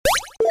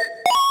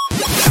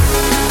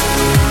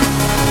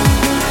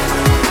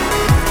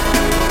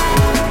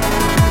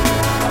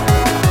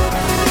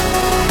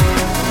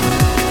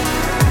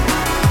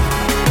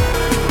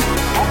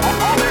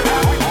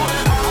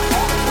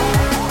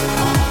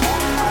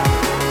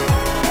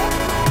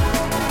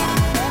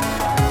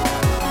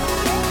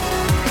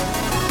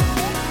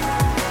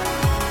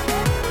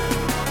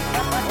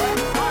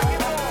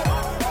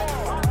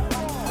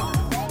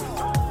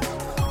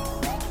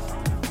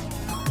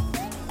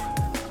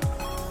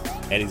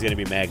And he's gonna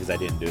be mad because I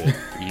didn't do it.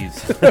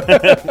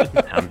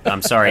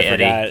 I'm sorry,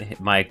 Eddie.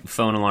 My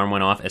phone alarm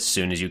went off as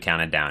soon as you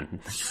counted down.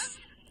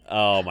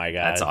 Oh my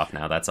god, that's off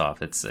now. That's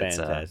off. It's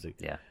fantastic.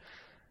 Yeah.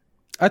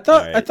 I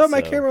thought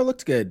my camera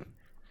looked good.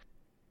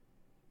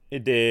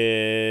 It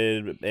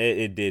did.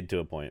 It did to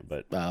a point,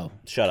 but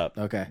shut up.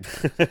 Okay,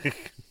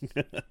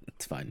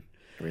 it's fine.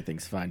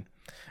 Everything's fine.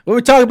 What are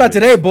we talking about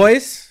today,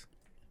 boys?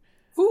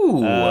 Ooh,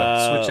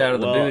 switch out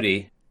of the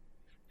booty.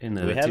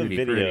 We have a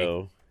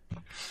video.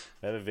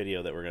 I have a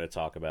video that we're going to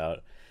talk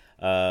about.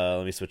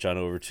 Let me switch on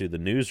over to the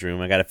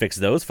newsroom. I got to fix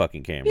those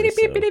fucking cameras.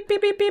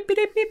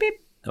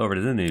 Over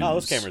to the news. Oh,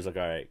 those cameras look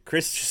all right.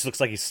 Chris just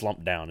looks like he's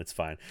slumped down. It's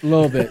fine. A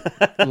little bit.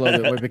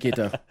 Muy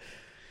poquito.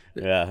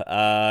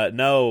 Yeah.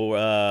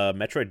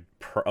 Metroid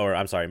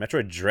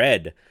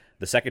Dread.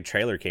 The second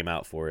trailer came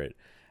out for it.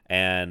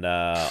 And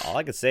all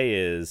I can say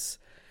is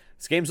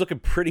this game's looking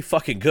pretty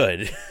fucking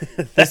good.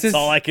 That's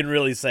all I can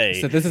really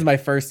say. So this is my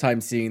first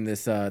time seeing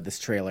this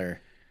trailer.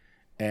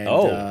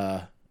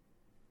 And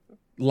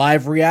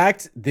live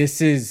react, this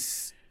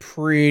is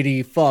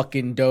pretty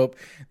fucking dope.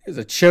 There's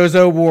a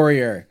Chozo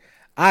warrior.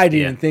 I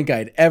didn't think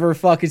I'd ever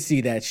fucking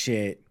see that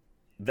shit.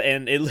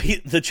 And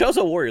the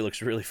Chozo warrior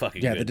looks really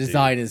fucking good. Yeah, the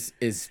design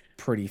is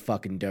pretty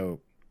fucking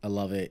dope. I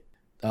love it.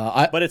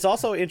 But it's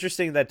also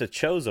interesting that the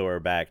Chozo are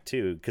back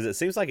too, because it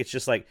seems like it's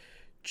just like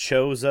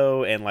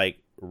Chozo and like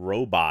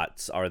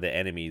robots are the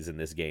enemies in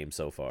this game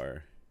so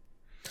far.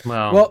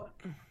 Well,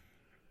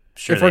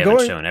 sure, they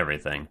haven't shown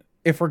everything.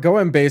 If we're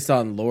going based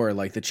on lore,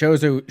 like the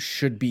Chozo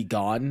should be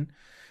gone,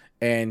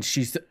 and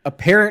she's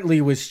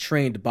apparently was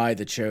trained by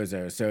the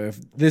Chozo. So if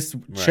this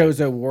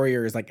Chozo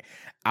warrior is like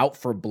out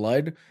for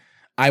blood,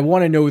 I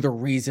want to know the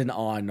reason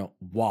on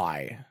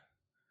why.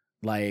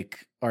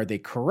 Like, are they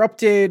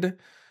corrupted?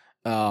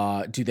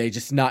 Do they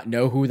just not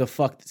know who the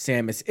fuck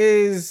Samus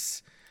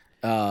is?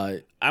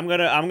 I'm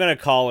gonna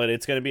call it.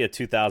 It's gonna be a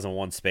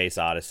 2001 Space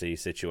Odyssey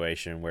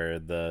situation where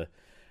the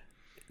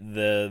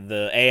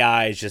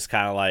AI is just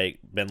kind of like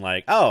been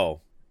like,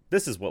 oh,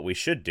 this is what we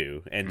should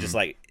do, and just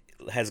like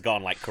has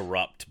gone like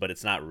corrupt, but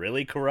it's not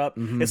really corrupt.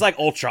 It's like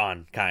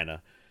Ultron kind of,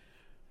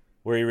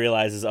 where he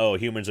realizes, oh,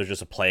 humans are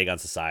just a plague on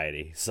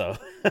society. So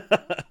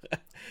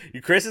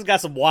Chris has got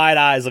some wide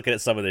eyes looking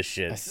at some of this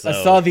shit. I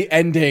saw the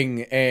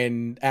ending,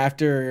 and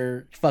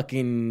after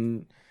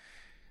fucking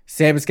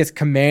Samus gets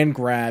command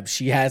grabbed,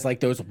 she has like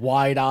those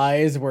wide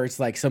eyes where it's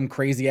like some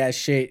crazy ass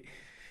shit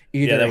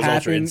either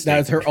happened. That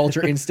was her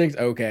Ultra Instinct.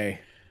 Okay.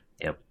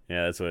 Yep.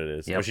 Yeah, that's what it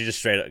is. Yep. She just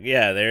straight up.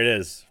 Yeah, there it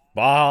is.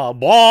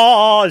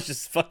 Bah. It's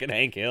just fucking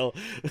Hank Hill.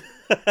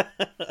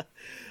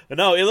 But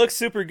no, it looks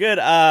super good.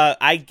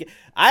 I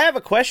have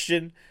a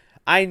question.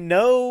 I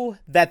know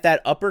that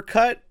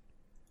uppercut.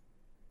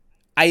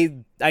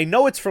 I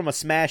know it's from a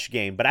Smash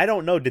game, but I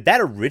don't know. Did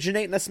that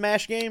originate in a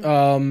Smash game?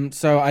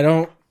 So I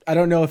don't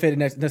know if it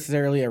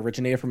necessarily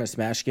originated from a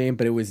Smash game,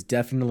 but it was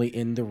definitely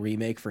in the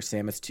remake for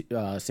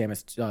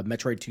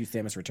Metroid 2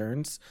 Samus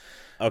Returns.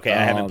 Okay,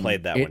 I haven't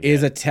played that one yet. It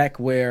is a tech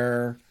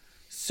where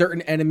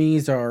certain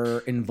enemies are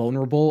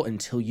invulnerable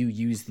until you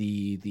use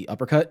the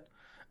uppercut,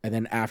 and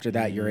then after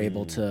that you're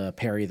able to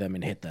parry them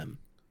and hit them.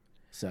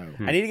 So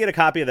I need to get a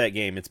copy of that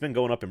game. It's been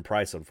going up in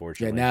price,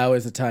 unfortunately. Yeah, now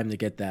is the time to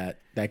get that.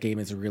 That game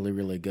is really,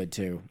 really good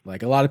too.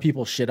 Like, a lot of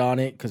people shit on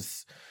it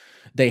because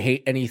they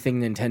hate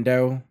anything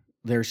Nintendo.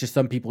 There's just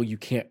some people you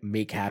can't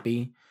make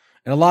happy.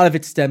 And a lot of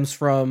it stems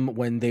from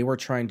when they were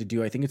trying to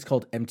do, I think it's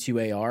called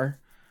M2AR,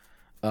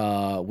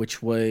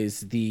 which was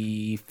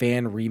the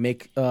fan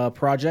remake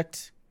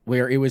project,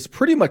 where it was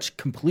pretty much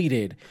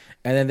completed,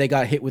 and then they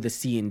got hit with a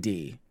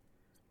C&D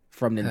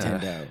from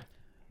Nintendo.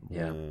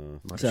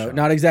 So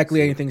not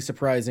exactly anything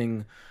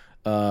surprising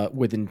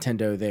with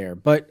Nintendo there.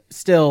 But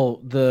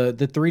still, the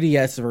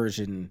 3DS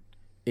version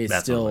is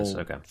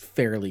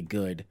fairly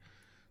good.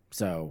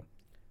 So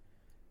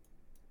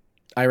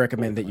I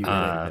recommend that you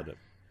get it.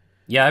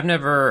 Yeah, I've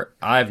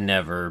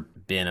never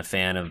been a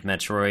fan of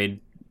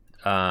Metroid,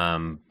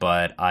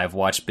 but I've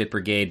watched Bit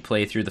Brigade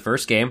play through the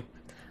first game,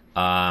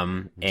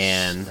 and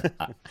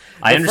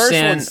I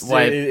understand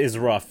why it is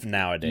rough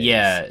nowadays.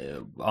 Yeah,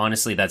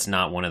 honestly, that's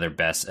not one of their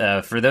best.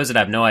 For those that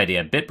have no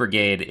idea, Bit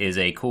Brigade is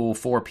a cool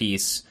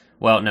 5-piece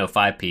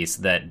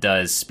that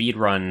does speed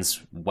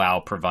runs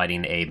while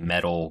providing a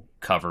metal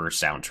cover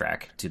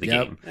soundtrack to the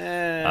game.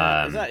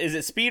 Is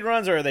it speed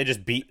runs, or are they just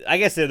I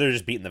guess they're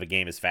just beating the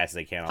game as fast as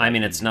they can. I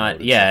mean, it's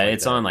not. Yeah,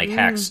 it's on like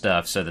hack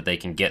stuff so that they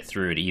can get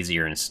through it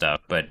easier and stuff.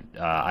 But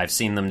I've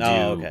seen them do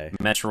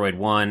Metroid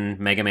 1,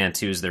 Mega Man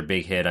 2 is their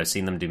big hit. I've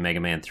seen them do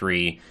Mega Man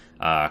 3,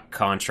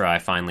 Contra. I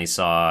finally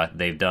saw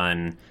they've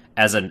done.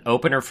 As an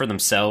opener for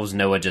themselves,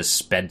 Noah just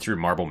sped through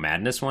Marble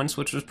Madness once,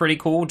 which was pretty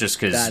cool, just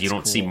because you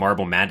don't see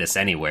Marble Madness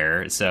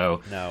anywhere.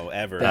 So no,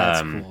 ever.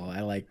 That's cool.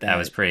 I like that. I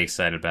was pretty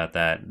excited about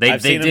that.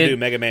 I've seen them do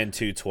Mega Man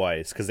 2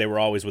 twice, because they were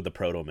always with the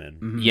Proto Men.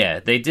 Mm-hmm. Yeah,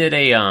 they did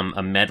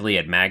a medley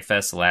at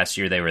MagFest last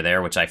year they were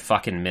there, which I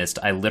fucking missed.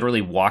 I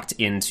literally walked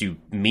in to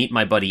meet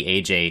my buddy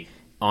AJ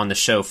on the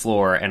show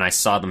floor, and I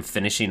saw them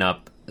finishing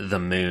up The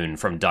Moon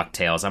from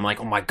DuckTales. I'm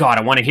like, oh my god,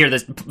 I want to hear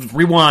this.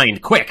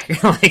 Rewind, quick.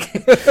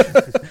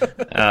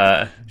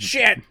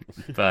 Shit.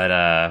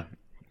 But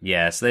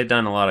yeah, so they've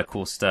done a lot of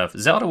cool stuff.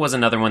 Zelda was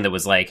another one that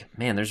was like,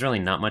 man, there's really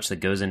not much that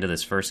goes into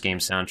this first game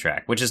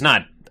soundtrack, which is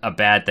not a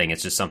bad thing.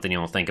 It's just something you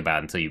don't think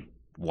about until you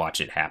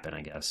watch it happen,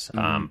 I guess.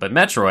 But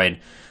Metroid,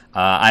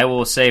 I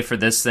will say for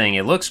this thing,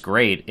 it looks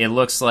great. It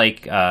looks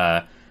like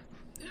I'm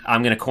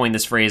going to coin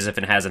this phrase if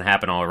it hasn't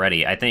happened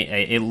already. I think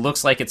it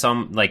looks like it's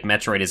on like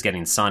Metroid is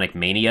getting Sonic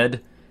Mania'd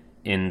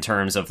in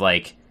terms of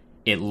like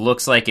it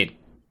looks like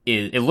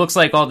it looks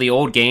like all the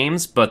old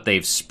games, but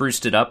they've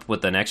spruced it up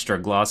with an extra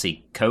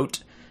glossy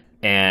coat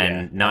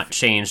and not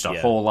changed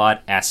a whole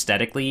lot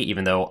aesthetically,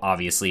 even though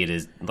obviously it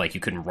is like you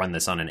couldn't run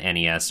this on an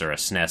NES or a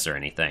SNES or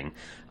anything.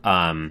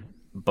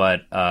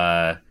 But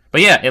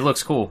yeah, it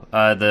looks cool.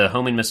 The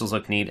homing missiles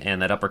look neat,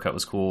 and that uppercut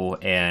was cool,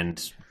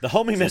 and the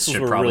homing missiles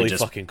were really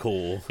fucking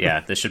cool. Yeah,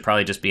 this should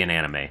probably just be an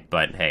anime,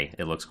 but hey,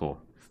 it looks cool.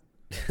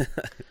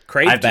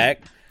 Kraid's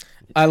back.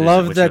 I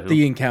love that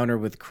the encounter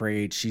with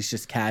Kraid, she's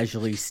just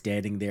casually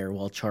standing there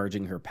while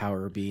charging her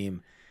power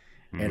beam.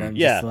 And I'm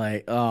just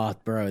like, oh,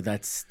 bro,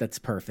 that's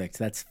perfect.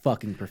 That's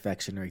fucking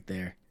perfection right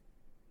there.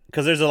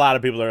 Because there's a lot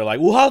of people that are like,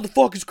 well, how the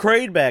fuck is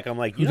Kraid back? I'm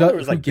like, there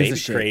was like baby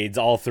Kraids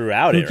all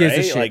throughout it, right? Who gives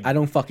a shit? Like, I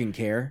don't fucking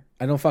care.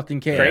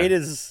 Kraid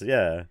is,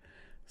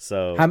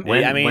 So,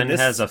 when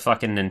has a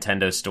fucking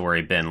Nintendo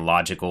story been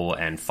logical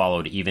and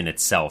followed even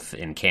itself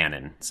in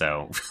canon?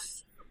 So,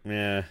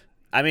 yeah.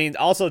 I mean,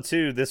 also,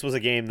 too, this was a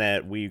game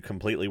that we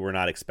completely were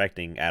not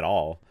expecting at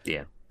all.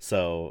 Yeah.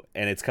 So,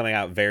 and it's coming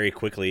out very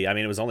quickly. I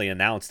mean, it was only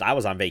announced. I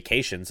was on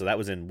vacation, so that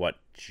was in,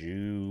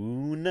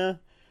 June?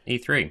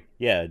 E3.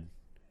 Yeah,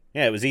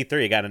 it was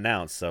E3. It got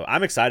announced, so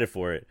I'm excited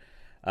for it.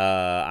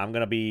 I'm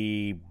going to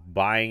be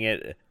buying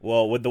it,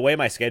 well, with the way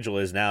my schedule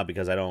is now,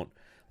 because I don't,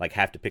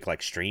 have to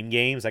pick, stream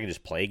games. I can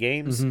just play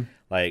games. Mm-hmm.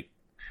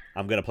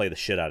 I'm going to play the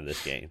shit out of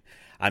this game.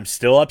 I'm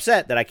still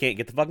upset that I can't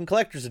get the fucking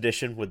collector's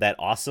edition with that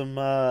awesome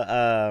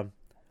art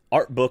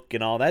book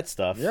and all that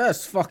stuff.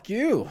 Yes, fuck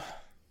you.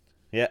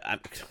 Yeah,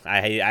 I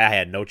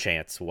had no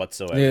chance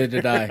whatsoever. Neither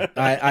did I.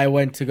 I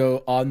went to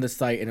go on the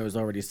site and it was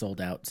already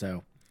sold out.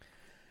 So,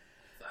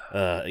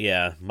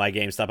 yeah, my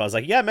GameStop. I was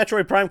like, yeah,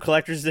 Metroid Prime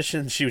Collector's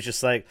Edition. She was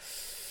just like,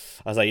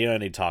 I was like, you don't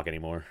need to talk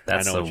anymore.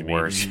 That's I know the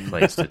worst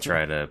place to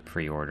try to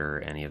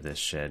pre-order any of this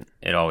shit.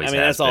 It always. I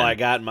mean, that's all I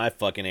got in my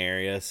fucking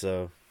area.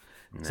 So.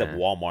 Except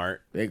Walmart.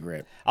 Big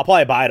rip. I'll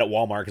probably buy it at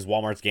Walmart because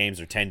Walmart's games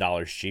are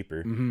 $10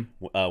 cheaper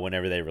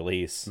whenever they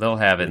release. They'll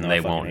have it and they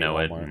won't know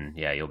it. And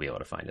yeah, you'll be able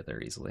to find it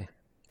there easily.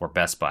 Or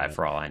Best Buy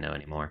for all I know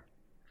anymore.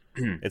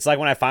 It's like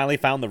when I finally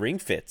found the Ring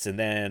Fits, and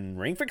then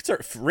Ring Fits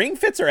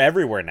are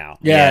everywhere now.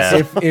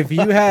 Yeah. If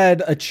you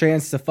had a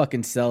chance to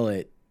fucking sell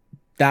it,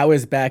 that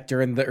was back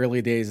during the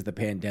early days of the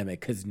pandemic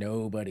because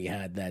nobody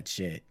had that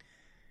shit.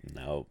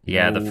 No.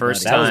 Yeah, the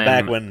first time. That was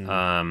back when.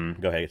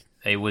 Go ahead.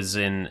 It was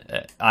in.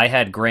 I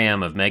had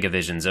Graham of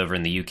Megavisions over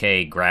in the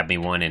UK grab me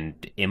one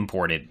and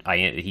import it.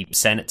 He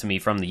sent it to me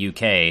from the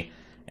UK,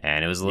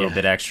 and it was a little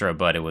bit extra,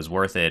 but it was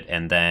worth it.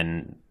 And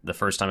then the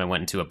first time I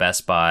went into a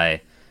Best Buy,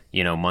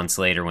 months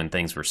later when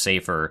things were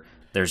safer,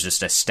 there's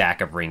just a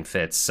stack of Ring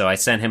Fits. So I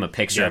sent him a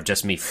picture of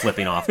just me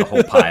flipping off the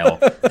whole pile.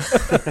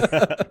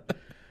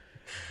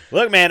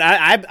 Look, man,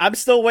 I'm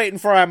still waiting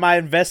for my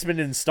investment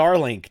in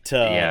Starlink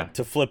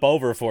to flip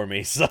over for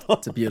me. So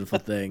it's a beautiful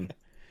thing.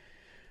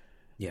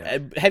 Yeah.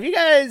 Have you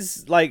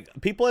guys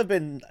people have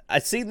been?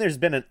 I've seen there's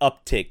been an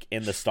uptick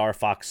in the Star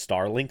Fox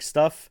Starlink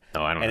stuff.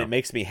 Oh, I don't know. And it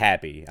makes me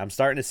happy. I'm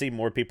starting to see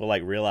more people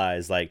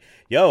realize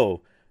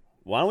yo,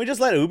 why don't we just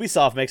let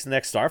Ubisoft make the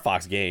next Star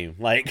Fox game?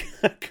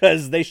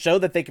 Because they show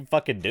that they can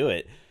fucking do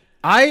it.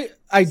 I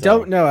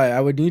don't know. I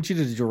would need you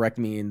to direct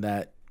me in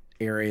that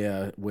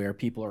area where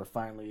people are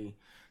finally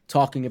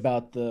talking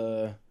about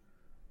the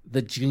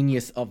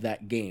genius of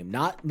that game,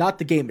 not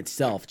the game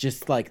itself,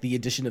 just the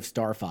addition of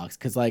Star Fox,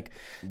 because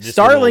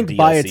Starlink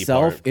by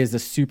itself is a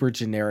super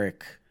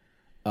generic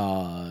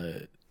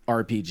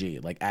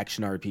RPG,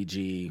 action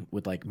RPG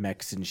with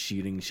mechs and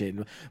shooting shit,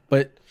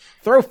 but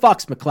throw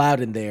Fox McCloud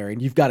in there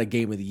and you've got a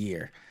game of the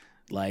year.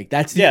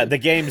 That's the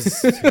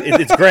game's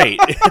it's great.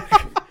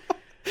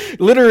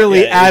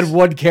 Literally add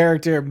one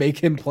character, make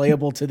him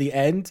playable to the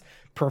end,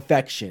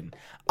 perfection.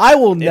 I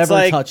will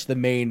never touch the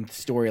main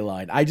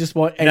storyline. I just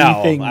want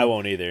anything. No, I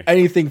won't either.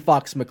 Anything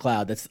Fox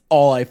McCloud. That's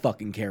all I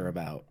fucking care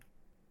about.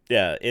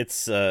 Yeah,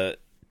 it's great.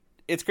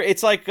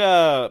 It's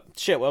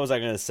shit. What was I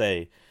gonna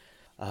say?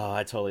 Oh,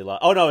 I totally lost.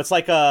 Oh no, it's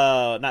not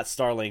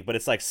Starlink, but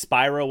it's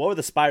Spyro. What were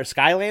the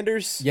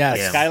Skylanders? Yeah,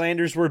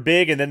 Skylanders were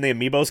big, and then the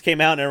Amiibos came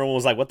out, and everyone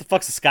was like, "What the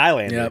fuck's a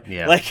Skylander?" Yep.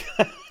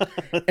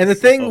 Yeah. And the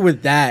thing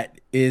with that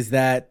is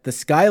that the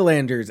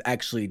Skylanders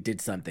actually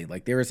did something.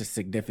 There was a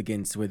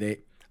significance with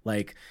it.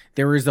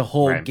 There was a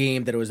whole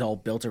game that it was all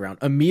built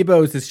around.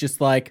 Amiibos is just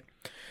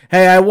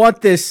hey, I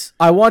want this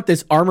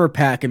armor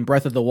pack in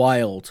Breath of the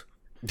Wild.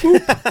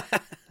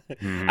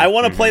 I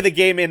want to play the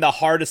game in the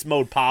hardest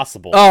mode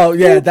possible. Oh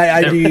yeah,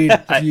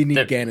 you need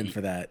Ganon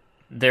for that.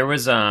 There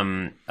was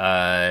at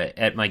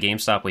my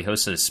GameStop we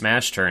hosted a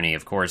Smash tourney,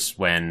 of course,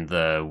 when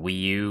the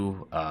Wii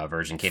U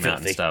version came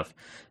out and stuff.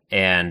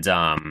 And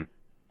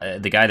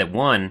the guy that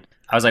won,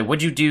 I was like,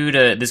 what'd you do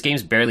to... This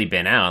game's barely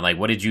been out. Like,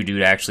 what did you do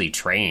to actually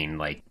train?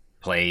 Like,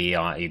 play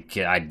on...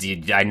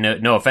 I know,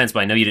 no offense, but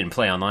I know you didn't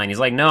play online. He's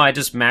like, no, I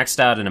just maxed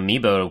out an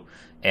amiibo,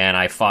 and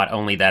I fought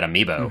only that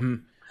amiibo. Mm-hmm.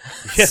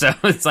 So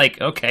it's like,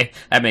 okay,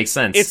 that makes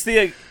sense. It's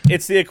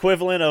the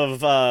equivalent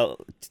of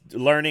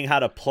learning how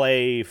to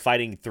play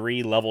fighting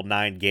 3 level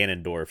 9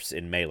 Ganondorfs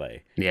in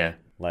Melee. Yeah.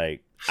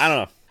 Like, I don't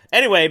know.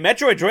 Anyway,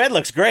 Metroid Dread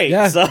looks great.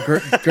 Yeah, so.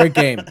 great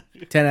game.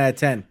 10 out of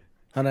 10.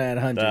 100 out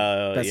of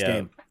 100. Best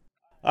game.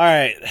 All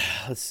right,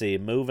 let's see.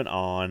 Moving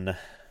on.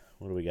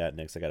 What do we got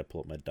next? I got to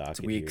pull up my docket.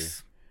 It's Weeks.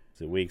 Here.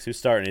 Is it Weeks? Who's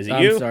starting? Is it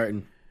I'm you?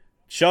 starting.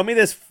 Show me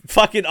this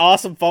fucking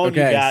awesome phone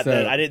you got so,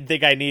 that I didn't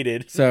think I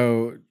needed.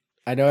 So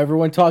I know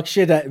everyone talks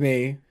shit at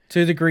me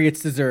to a degree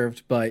it's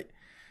deserved, but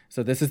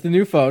so this is the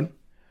new phone.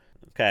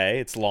 Okay,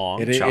 it's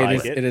long. It is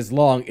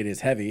long. It is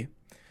heavy.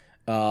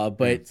 But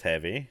it's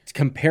heavy.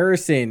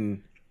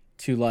 Comparison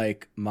to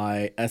like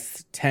my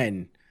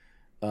S10,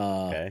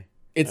 okay,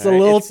 it's a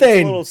little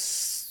thin.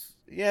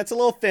 It's a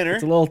little thinner.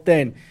 It's a little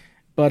thin,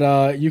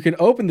 but you can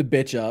open the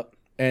bitch up,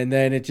 and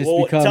then it just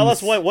becomes. Tell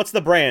us what's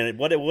the brand?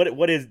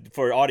 What is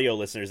for audio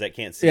listeners that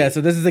can't see? Yeah, so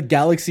this is a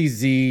Galaxy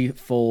Z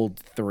Fold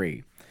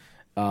 3.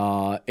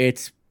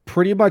 It's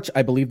pretty much,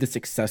 I believe, the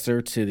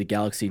successor to the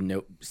Galaxy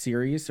Note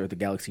series or the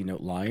Galaxy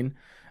Note line,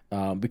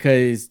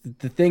 because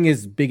the thing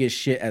is big as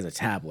shit as a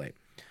tablet.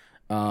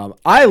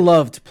 I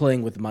loved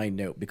playing with my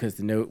Note because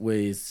the Note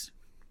was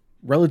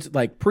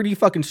pretty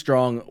fucking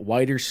strong,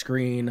 wider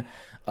screen,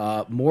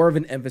 more of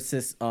an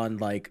emphasis on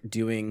like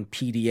doing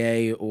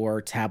PDA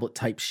or tablet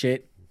type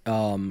shit,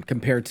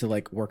 compared to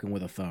like working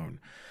with a phone.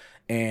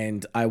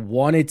 And I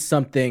wanted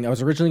something. I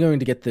was originally going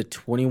to get the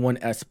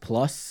 21S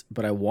Plus,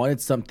 but I wanted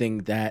something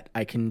that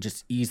I can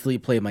just easily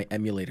play my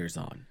emulators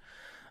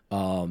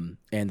on.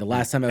 And the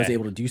last time I was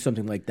able to do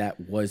something like that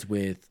was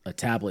with a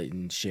tablet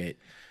and shit.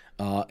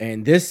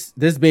 And this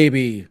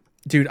baby,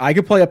 dude, I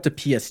could play up to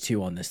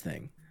PS2 on this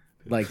thing.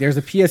 Like, there's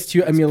a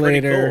PS2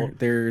 emulator.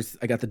 Cool.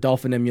 I got the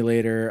Dolphin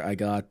emulator. I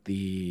got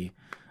the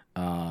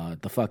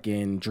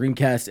fucking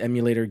Dreamcast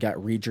emulator. Got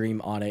Redream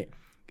on it.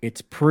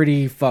 It's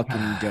pretty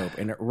fucking dope,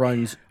 and it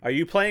runs. Are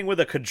you playing with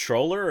a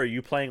controller, or are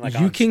you playing like?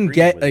 You can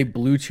get a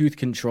Bluetooth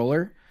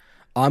controller.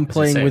 I'm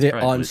playing with it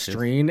on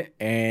screen,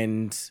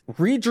 and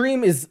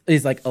Redream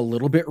is like a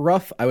little bit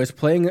rough. I was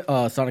playing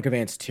Sonic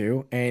Advance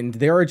 2, and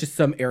there are just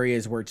some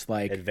areas where it's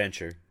like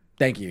Adventure.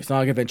 Thank you,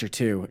 Sonic Adventure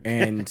 2,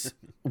 and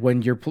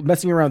when you're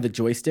messing around with the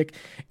joystick,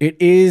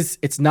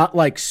 it's not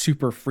like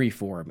super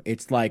freeform.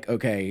 It's like,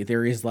 okay,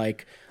 there is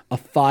like a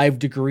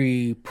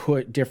 5-degree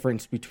put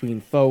difference between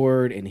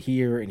forward and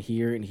here and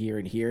here and here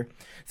and here.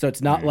 So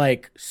it's not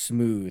like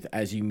smooth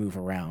as you move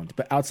around.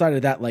 But outside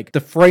of that, like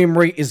the frame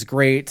rate is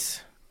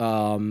great.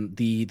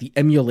 The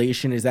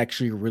emulation is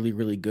actually really,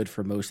 really good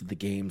for most of the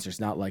games.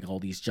 There's not like all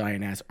these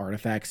giant ass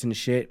artifacts and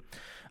shit.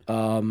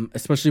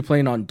 Especially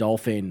playing on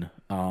Dolphin,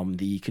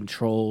 the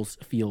controls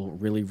feel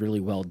really, really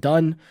well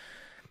done.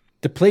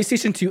 The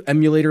PlayStation 2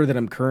 emulator that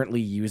I'm currently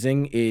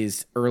using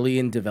is early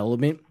in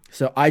development.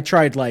 So I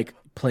tried like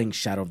playing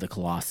Shadow of the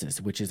Colossus,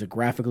 which is a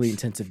graphically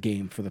intensive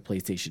game for the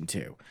PlayStation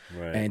 2.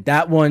 Right. And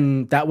that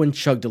one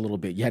chugged a little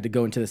bit. You had to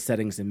go into the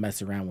settings and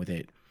mess around with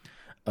it.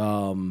 But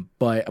I'm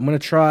going to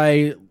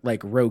try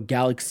like Rogue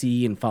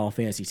Galaxy and Final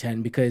Fantasy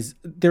X, because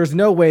there's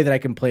no way that I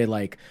can play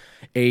like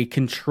a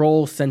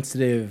control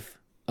sensitive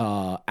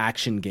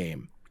action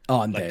game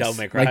on like this. Devil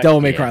May Cry. Like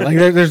Devil May Cry. Like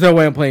there's no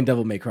way I'm playing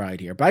Devil May Cry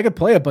here. But I could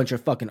play a bunch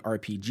of fucking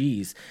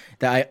RPGs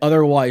that I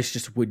otherwise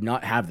just would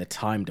not have the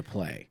time to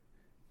play.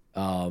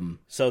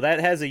 So that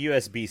has a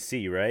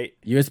USB-C, right?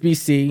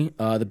 USB-C.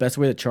 The best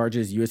way to charge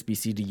is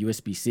USB-C to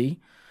USB-C.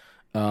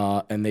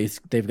 And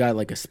they've got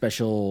like a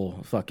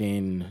special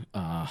fucking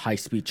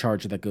high-speed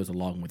charger that goes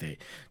along with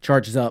it.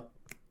 Charges up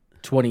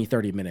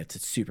 20-30 minutes.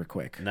 It's super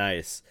quick.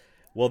 Nice.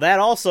 Well, that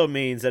also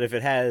means that if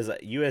it has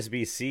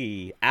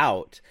USB-C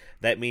out,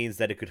 that means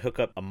that it could hook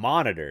up a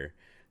monitor.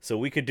 So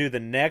we could do the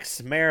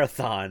next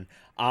marathon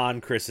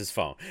on Chris's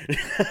phone.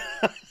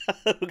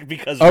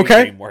 Because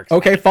Redream works.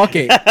 Okay, fuck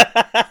it.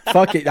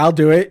 Fuck it, I'll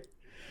do it.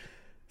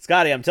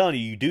 Scotty, I'm telling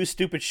you, you do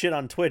stupid shit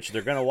on Twitch,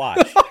 they're gonna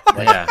watch.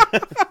 Yeah.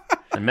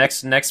 The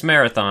next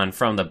marathon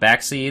from the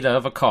backseat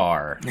of a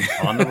car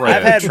on the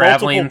road,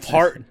 traveling.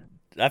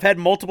 I've had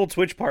multiple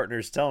Twitch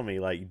partners tell me,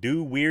 like,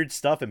 do weird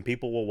stuff and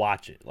people will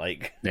watch it.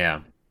 Like,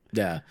 yeah.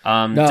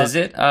 Does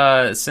it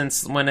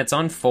since when it's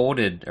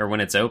unfolded or when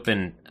it's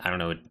open, I don't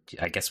know,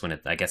 I guess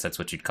that's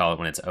what you'd call it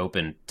when it's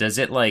open, does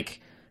it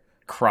like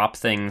crop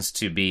things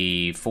to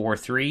be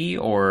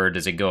 4:3 or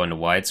does it go into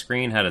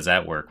widescreen? How does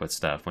that work with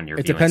stuff when you're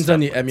It depends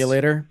on the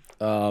emulator.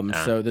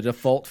 So the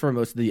default for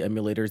most of the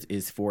emulators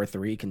is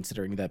 4:3,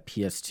 considering that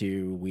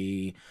PS2,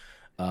 Wii,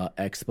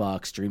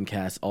 Xbox,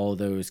 Dreamcast, all of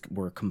those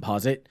were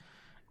composite,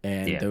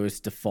 and those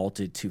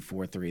defaulted to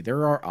 4:3.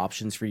 There are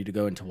options for you to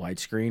go into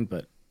widescreen,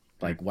 but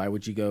like, why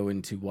would you go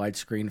into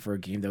widescreen for a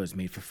game that was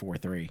made for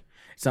 4:3?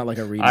 It's not like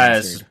a remastered. I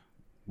was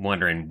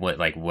wondering what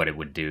it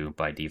would do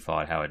by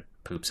default, how it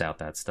poops out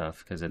that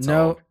stuff because it's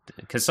No.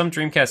 because some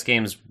Dreamcast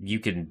games you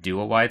can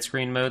do a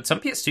widescreen mode. Some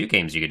PS2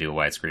 games you can do a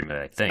widescreen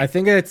mode. I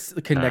think it's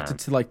connected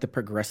to like the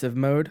progressive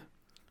mode.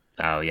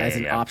 Oh yeah, as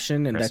an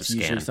option, and that's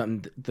usually scan.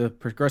 something. The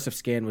progressive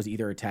scan was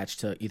either attached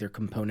to either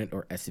component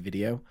or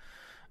S-Video.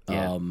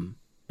 Yeah.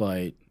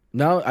 But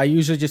no, I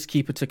usually just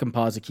keep it to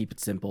composite, keep it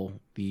simple.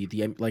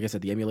 The like I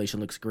said, the emulation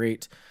looks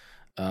great.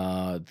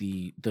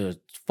 The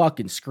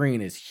fucking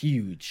screen is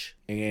huge,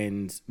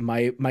 and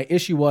my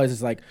issue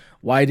is like,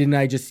 why didn't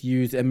I just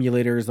use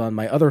emulators on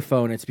my other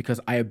phone? It's because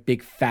I have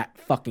big fat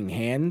fucking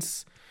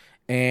hands,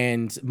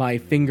 and my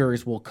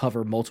fingers will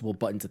cover multiple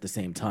buttons at the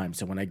same time.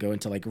 So when I go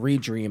into like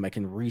Redream, I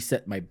can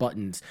reset my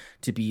buttons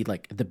to be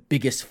like the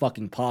biggest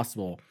fucking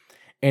possible,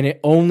 and it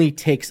only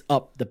takes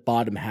up the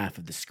bottom half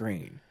of the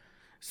screen.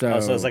 So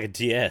it's like a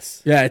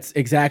DS. Yeah,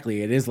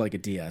 it is like a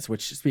DS.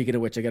 Which, speaking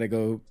of which, I gotta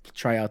go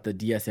try out the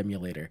DS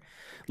emulator.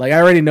 Like,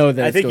 I already know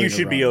that. I think you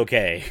should be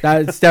okay.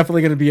 That's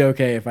definitely gonna be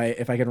okay if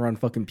I can run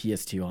fucking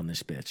PS2 on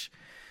this bitch.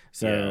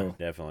 So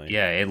yeah, definitely.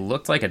 Yeah, it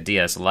looked like a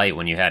DS Lite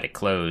when you had it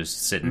closed,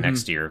 sitting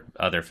next to your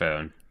other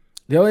phone.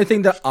 The only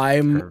thing that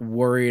I'm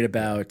worried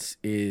about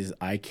is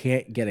I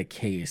can't get a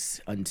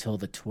case until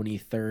the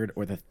 23rd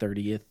or the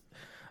 30th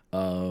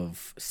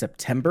of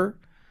September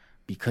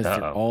because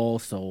they're all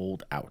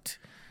sold out.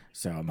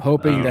 So I'm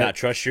hoping Do that you not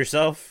trust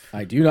yourself?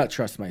 I do not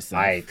trust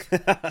myself. I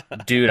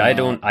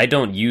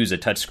don't use a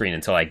touchscreen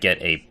until I get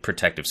a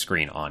protective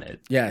screen on it.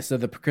 Yeah, so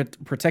the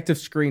protective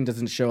screen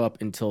doesn't show up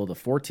until the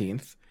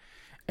 14th,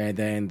 and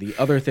then the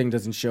other thing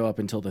doesn't show up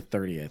until the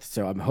 30th.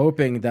 So I'm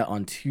hoping that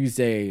on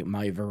Tuesday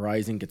my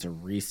Verizon gets a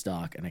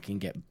restock and I can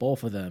get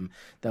both of them.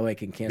 That way I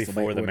can cancel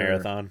Before my the order.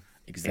 marathon.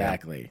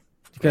 Exactly. Yeah.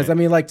 Because I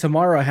mean, like,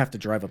 tomorrow I have to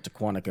drive up to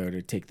Quantico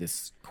to take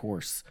this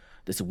course,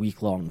 this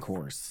week-long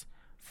course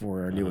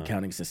for a new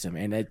accounting system,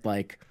 and it,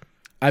 like,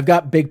 I've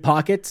got big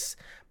pockets,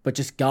 but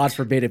just God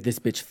forbid if this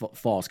bitch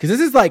falls, because this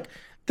is like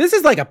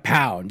a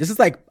pound. This is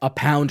like a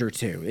pound or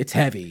two. It's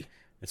heavy.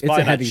 It's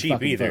probably a heavy not cheap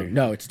fucking either. phone.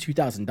 No, it's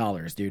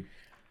 $2,000, dude.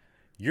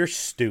 You're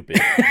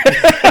stupid.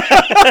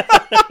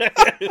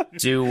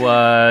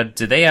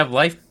 Do they have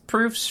life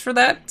proofs for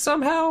that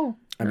somehow?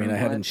 I mean, I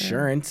had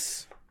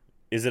insurance.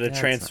 Is it a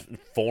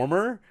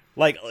transformer?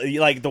 Like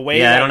the way?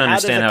 Yeah, that, I don't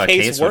understand how a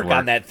case would work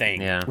on that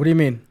thing. Yeah. What do you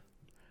mean?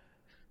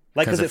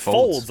 Like, because it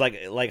folds.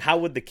 Like, how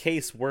would the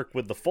case work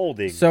with the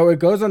folding? So it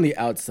goes on the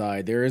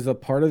outside. There is a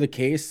part of the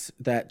case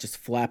that just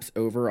flaps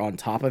over on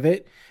top of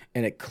it,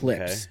 and it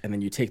clips. And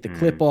then you take the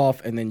clip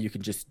off, and then you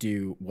can just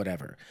do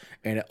whatever.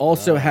 And it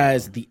also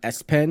has the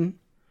S Pen,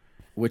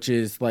 which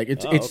is like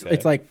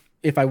it's like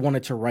if I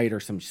wanted to write or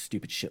some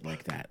stupid shit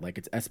like that. Like,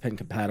 it's S Pen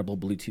compatible,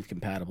 Bluetooth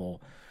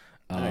compatible.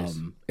 Nice.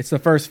 It's the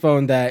first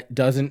phone that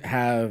doesn't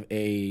have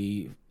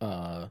a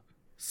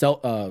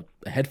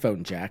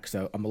headphone jack,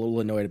 so I'm a little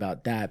annoyed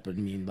about that. But I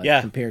mean,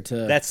 like, compared to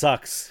that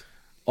sucks.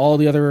 All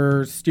the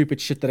other stupid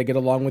shit that I get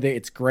along with it,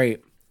 it's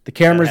great. The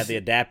cameras have the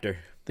adapter.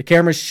 The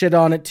camera's shit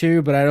on it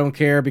too, but I don't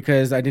care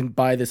because I didn't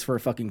buy this for a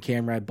fucking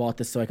camera. I bought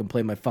this so I can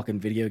play my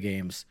fucking video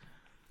games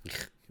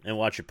and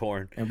watch your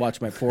porn and watch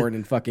my porn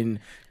in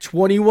fucking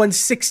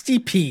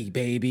 2160p,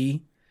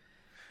 baby.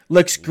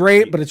 Looks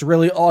great, but it's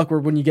really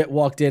awkward when you get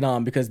walked in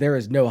on because there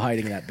is no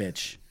hiding that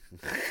bitch.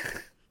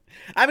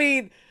 I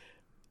mean,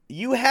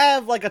 you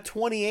have like a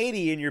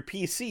 2080 in your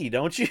PC,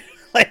 don't you?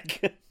 Like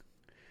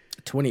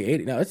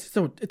 2080? No, it's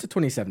a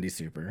 2070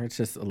 Super. It's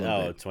just a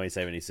little bit.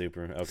 2070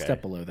 Super. Okay.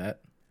 Step below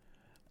that.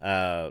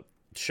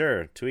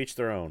 Sure. To each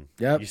their own.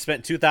 Yep. You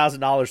spent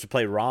 $2,000 to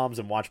play ROMs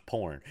and watch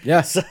porn.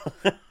 Yes.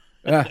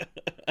 Yeah.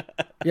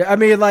 Yeah. I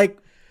mean, like,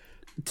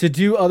 to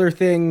do other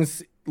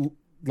things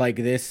like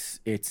this,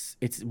 it's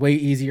way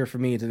easier for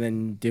me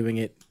than doing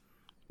it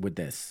with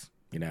this.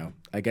 You know,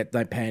 I get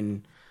my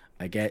pen,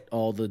 I get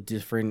all the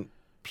different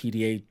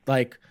PDA,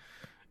 like,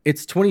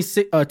 it's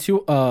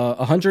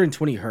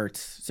 120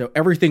 hertz, so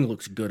everything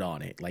looks good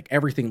on it. Like,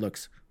 everything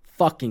looks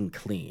fucking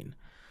clean.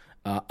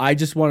 I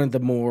just wanted the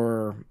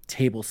more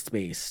table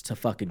space to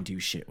fucking do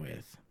shit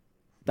with.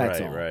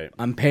 That's all. Right.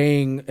 I'm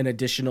paying an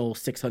additional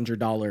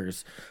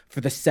 $600 for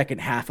the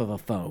second half of a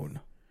phone.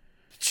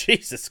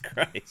 Jesus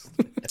Christ.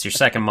 It's your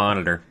second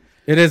monitor.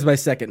 It is my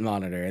second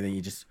monitor, and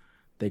then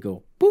they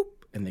go boop,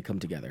 and they come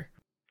together.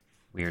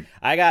 Weird.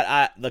 I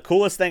got the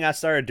coolest thing I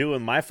started doing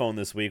with my phone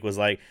this week was,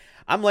 like,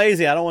 I'm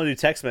lazy. I don't want to do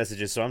text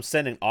messages, so I'm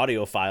sending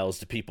audio files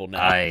to people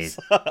now.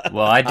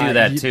 I do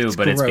that too,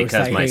 but it's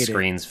because my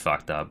screen's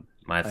fucked up.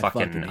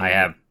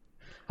 I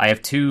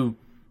have two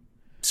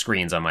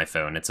screens on my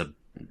phone. It's a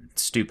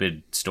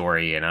stupid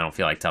story, and I don't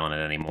feel like telling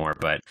it anymore.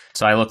 But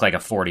so I look like a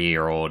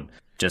 40-year-old,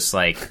 just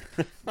like,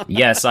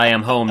 yes, I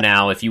am home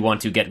now. If you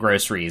want to get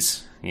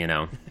groceries, you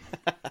know.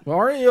 Well,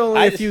 aren't you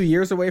only a few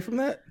years away from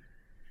that?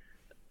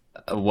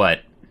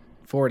 What?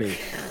 40.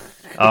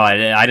 Oh, I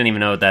didn't even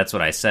know that's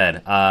what I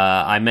said.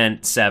 I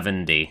meant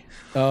 70.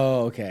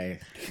 Oh, okay.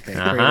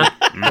 Uh-huh.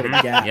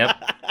 Mm-hmm. Yep.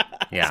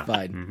 Yeah. It's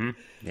fine.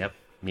 Mm-hmm. Yep.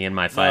 Me and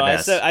my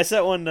 5S. I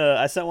sent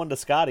one to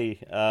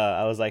Scotty.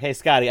 I was like, "Hey,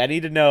 Scotty, I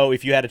need to know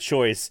if you had a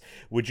choice,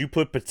 would you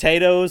put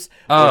potatoes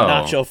or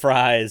nacho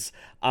fries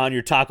on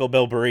your Taco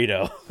Bell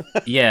burrito?"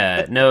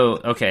 Yeah, no,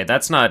 okay,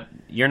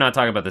 you're not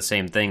talking about the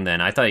same thing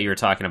then. I thought you were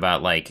talking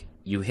about, like,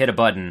 you hit a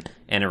button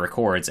and it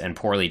records and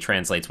poorly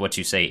translates what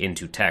you say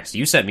into text.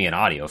 You sent me an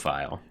audio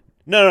file.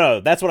 No,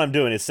 that's what I'm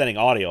doing, is sending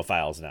audio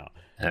files now.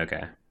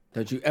 Okay.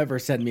 Don't you ever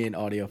send me an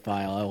audio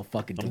file? I will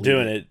fucking delete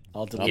doing it.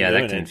 I'll delete yeah,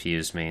 that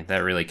confused me. That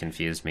really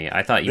confused me.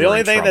 I thought you were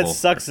in trouble. The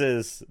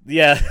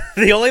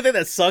only thing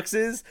that sucks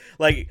is,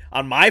 like,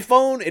 on my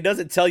phone, it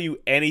doesn't tell you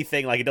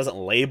anything. Like, it doesn't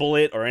label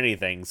it or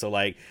anything. So,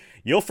 like,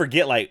 you'll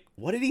forget, like,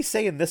 what did he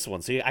say in this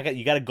one? So you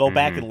got to go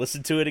back and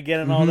listen to it again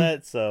and all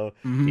that. So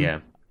yeah,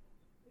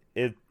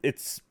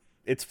 it's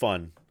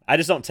fun. I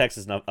just don't text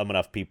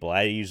enough people.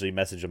 I usually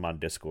message them on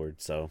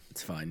Discord, so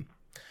it's fine.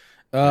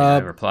 I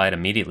replied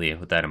immediately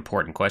with that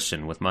important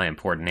question with my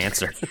important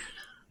answer.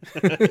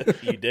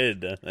 You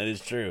did. That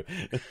is true.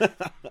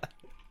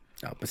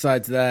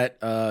 Besides that,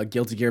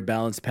 Guilty Gear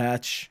balance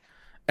patch.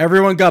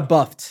 Everyone got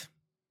buffed.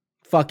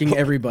 Fucking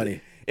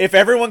everybody. If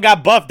everyone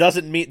got buffed,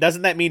 doesn't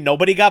that mean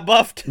nobody got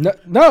buffed?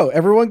 No,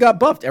 everyone got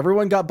buffed.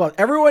 Everyone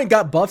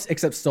got buffs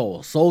except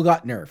Soul. Soul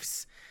got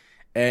nerfs.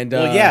 And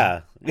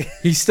yeah.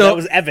 He's still that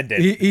was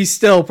evident. He's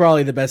still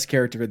probably the best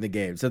character in the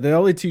game. So the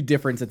only two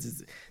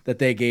differences that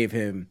they gave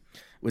him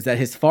was that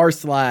his far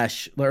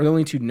slash, or the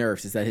only two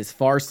nerfs, is that his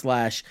far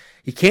slash,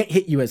 he can't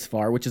hit you as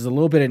far, which is a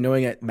little bit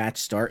annoying at match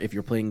start if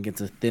you're playing against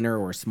a thinner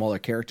or a smaller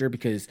character,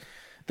 because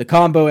the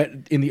combo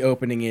in the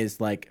opening is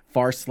like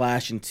far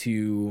slash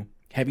into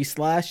heavy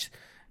slash,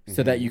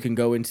 so that you can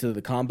go into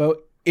the combo.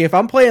 If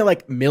I'm playing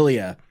like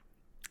Milia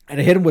and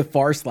I hit him with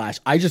far slash,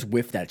 I just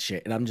whiff that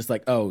shit, and I'm just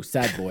like, oh,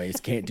 sad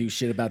boys, can't do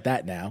shit about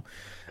that now.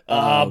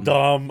 I'm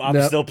dumb.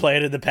 I'm still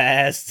playing in the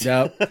past.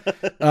 Nope.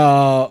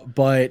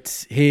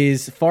 But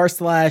his far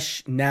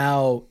slash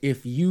now,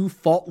 if you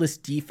faultless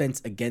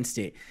defense against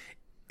it,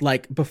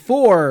 like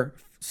before,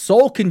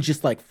 Soul can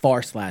just like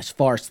far slash,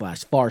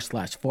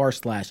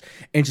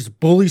 and just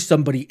bully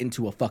somebody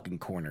into a fucking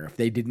corner if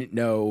they didn't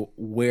know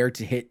where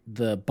to hit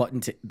the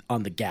button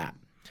on the gap.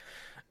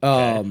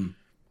 Okay.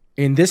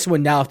 In this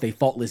one now, if they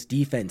faultless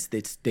defense,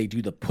 they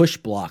do the push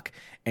block,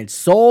 and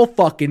Soul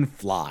fucking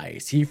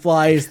flies. He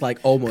flies like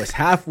almost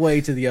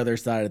halfway to the other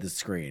side of the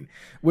screen,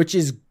 which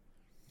is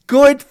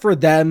good for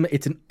them.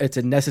 It's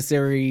a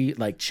necessary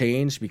like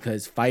change,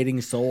 because fighting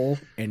Soul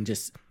and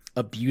just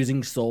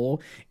abusing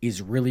Soul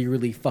is really,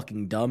 really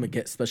fucking dumb,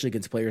 especially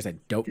against players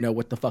that don't know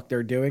what the fuck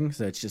they're doing.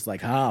 So it's just like,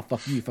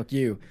 fuck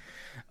you.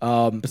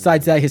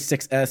 Besides that, his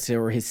 6S,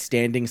 or his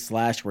standing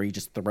slash, where he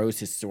just throws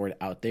his sword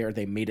out there,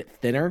 they made it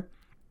thinner.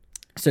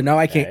 So now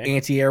I can't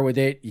anti-air with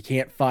it. You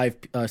can't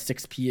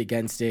 6P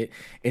against it.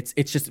 It's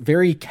just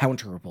very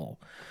counterable.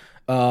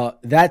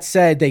 That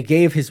said, they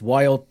gave his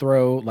wild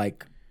throw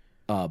like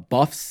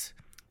buffs,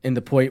 in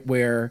the point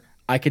where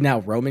I can now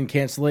Roman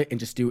cancel it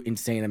and just do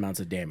insane amounts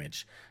of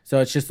damage. So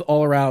it's just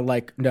all around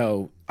like,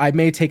 no, I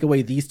may take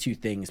away these two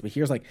things, but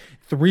here's like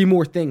 3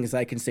 more things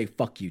I can say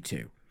fuck you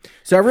to.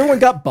 So everyone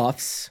got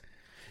buffs.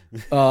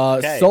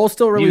 Soul's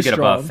still really strong. You get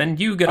a buff, and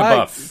you get a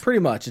buff. Pretty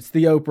much. It's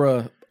the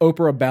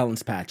Oprah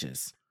balance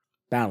patches.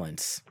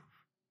 Balance.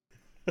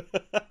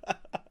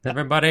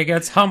 Everybody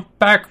gets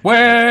humpback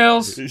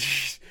whales.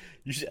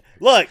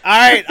 Look, all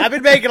right, I've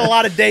been making a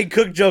lot of Dane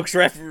Cook jokes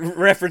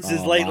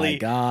references lately. Oh my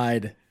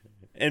God.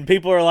 And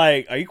people are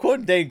like, are you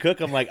quoting Dane Cook?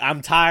 I'm like,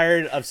 I'm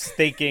tired of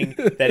thinking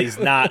that he's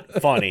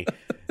not funny.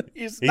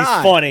 He's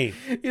funny.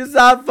 He's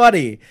not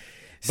funny.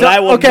 So, but I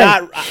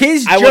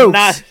will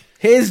not.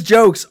 His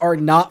jokes are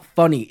not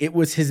funny. It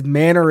was his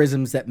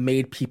mannerisms that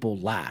made people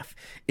laugh.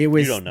 It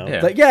was. You don't know.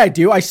 Yeah, I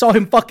do. I saw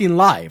him fucking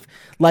live.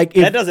 Like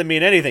that doesn't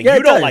mean anything.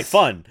 You don't like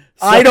fun.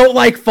 So. I don't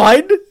like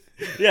fun?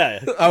 Yeah.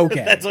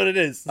 Okay. That's what it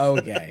is.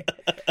 Okay.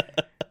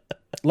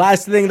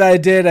 Last thing that I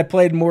did, I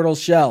played Mortal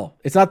Shell.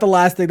 It's not the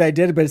last thing that I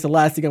did, but it's the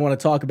last thing I want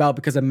to talk about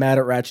because I'm mad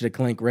at Ratchet &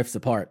 Clank Rifts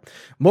Apart.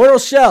 Mortal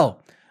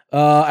Shell.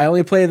 I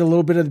only played a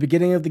little bit of the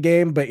beginning of the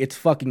game, but it's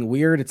fucking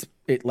weird.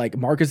 It like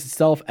markets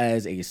itself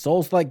as a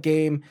Souls-like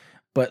game,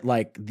 but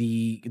like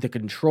the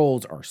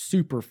controls are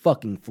super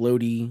fucking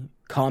floaty.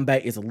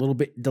 Combat is a little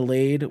bit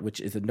delayed, which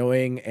is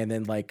annoying. And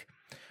then like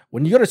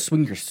when you go to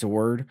swing your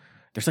sword,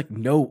 there's like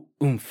no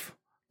oomph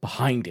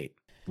behind it.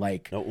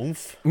 Like no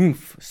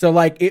oomph. So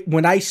like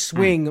when I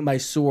swing my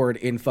sword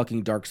in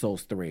fucking Dark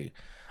Souls 3, you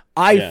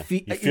kind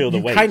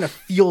of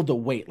feel the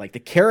weight. Like the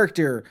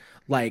character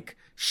like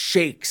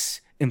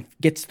shakes and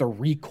gets the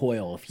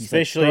recoil if he's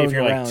especially like, if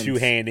you're around. Like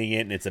two-handing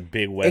it and it's a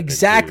big weapon.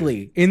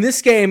 Exactly. Too. In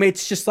this game,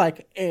 it's just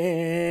like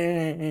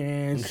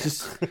it's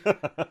just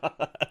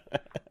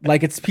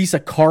like it's a piece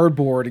of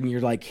cardboard and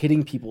you're like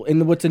hitting people.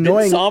 And what's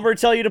annoying? Did Somber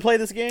tell you to play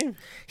this game?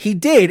 He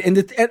did,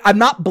 and I'm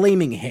not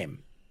blaming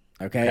him.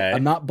 Okay,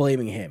 I'm not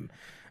blaming him.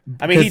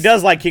 I mean, he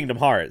does like Kingdom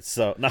Hearts,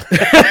 so no.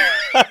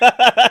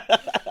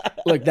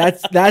 Look,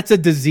 that's a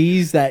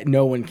disease that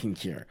no one can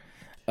cure.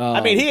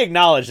 I mean, he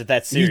acknowledged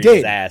that series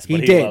is ass,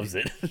 but he loves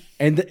it.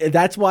 And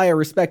that's why I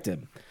respect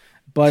him.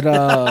 But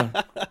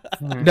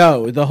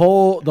no, the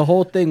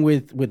whole thing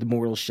with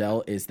Mortal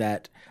Shell is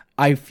that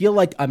I feel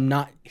like I'm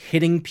not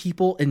hitting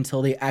people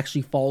until they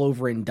actually fall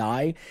over and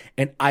die,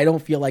 and I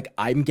don't feel like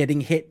I'm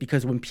getting hit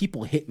because when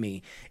people hit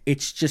me,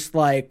 it's just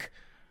like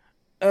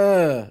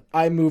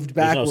I moved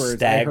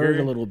backwards. No I hurt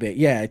a little bit.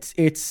 Yeah,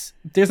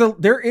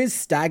 there is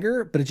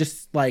stagger, but it's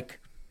just like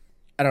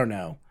I don't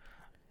know.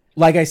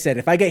 Like I said,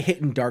 if I get hit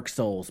in Dark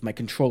Souls, my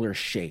controller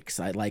shakes.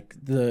 I like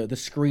the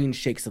screen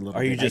shakes a little bit.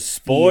 Are you just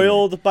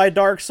spoiled by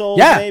Dark Souls?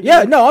 Yeah, maybe?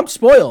 yeah. No, I'm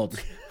spoiled.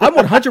 I'm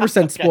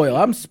 100% spoiled.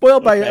 I'm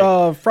spoiled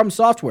by From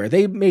Software.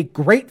 They make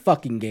great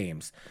fucking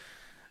games.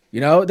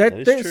 You know,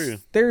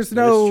 there's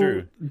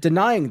no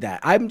denying that.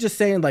 I'm just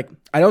saying, like,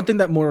 I don't think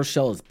that Mortal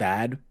Shell is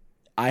bad.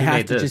 I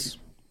have to just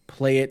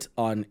play it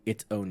on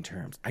its own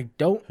terms. I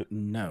don't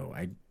know.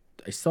 I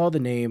saw the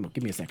name.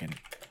 Give me a second.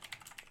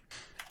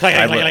 I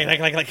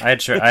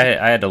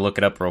had to look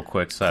it up real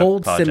quick, so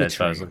Cold I apologize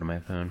Symmetry. I was looking at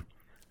my phone.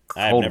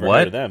 I've never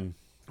heard of them.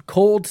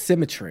 Cold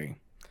Symmetry.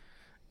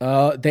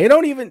 They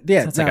don't even.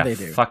 Yeah, it's now like they a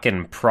do.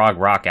 Fucking prog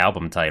rock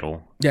album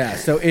title. Yeah,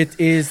 so it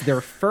is their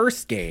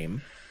first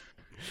game,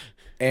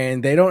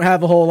 and they don't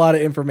have a whole lot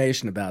of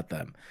information about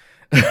them.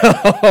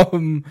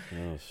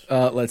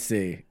 Let's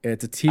see.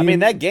 It's a team. I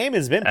mean, that game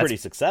has been pretty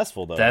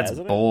successful, though. That's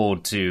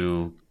bold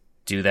to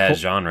do that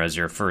genre as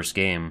your first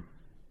game.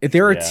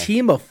 They're a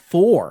team of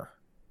 4.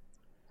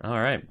 All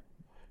right.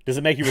 Does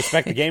it make you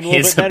respect the game a little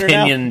His bit better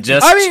now? opinion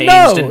just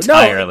changed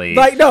entirely.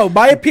 No,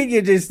 my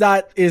opinion is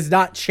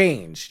not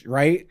changed,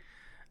 right?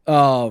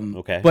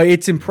 Okay. But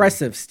it's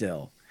impressive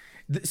still.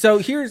 So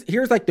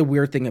here's like the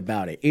weird thing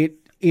about it.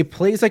 It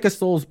plays like a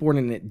Soulsborne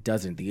and it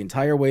doesn't. The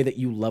entire way that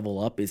you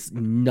level up is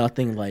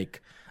nothing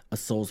like a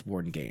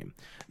Soulsborne game.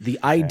 The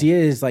idea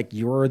is like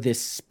you're this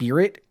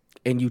spirit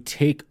and you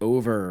take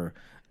over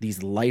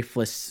these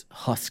lifeless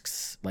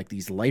husks, like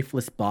these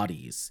lifeless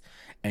bodies,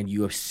 and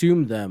you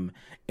assume them,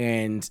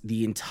 and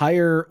the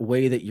entire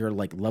way that you're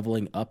like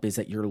leveling up is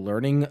that you're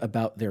learning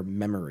about their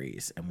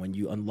memories, and when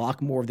you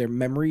unlock more of their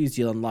memories,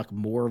 you unlock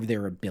more of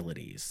their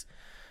abilities.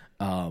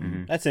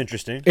 That's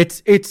interesting.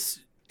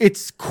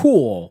 It's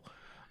cool,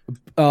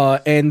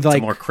 and like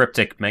it's a more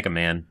cryptic Mega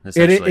Man.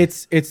 Essentially,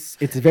 it's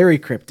very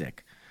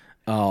cryptic,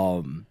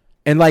 and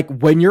like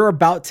when you're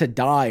about to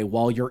die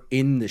while you're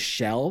in the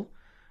shell,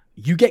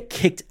 you get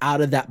kicked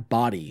out of that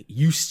body.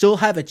 You still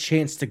have a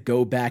chance to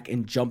go back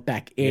and jump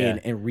back in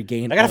and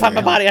regain. I gotta find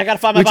my body. I gotta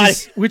find my body.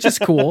 Which is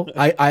cool.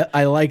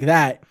 I like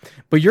that.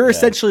 But you're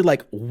essentially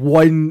like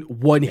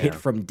one hit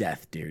from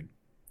death, dude.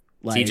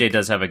 Like, TJ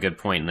does have a good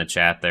point in the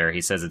chat there.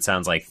 He says it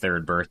sounds like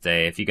Third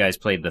Birthday. If you guys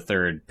played the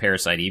third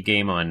Parasite Eve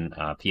game on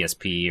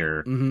PSP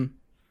or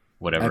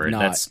whatever,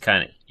 that's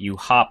kind of, you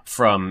hop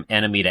from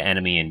enemy to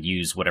enemy and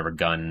use whatever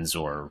guns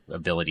or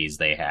abilities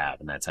they have,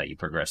 and that's how you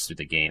progress through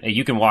the game.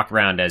 You can walk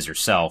around as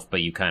yourself,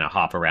 but you kind of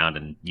hop around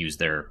and use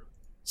their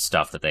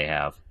stuff that they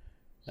have.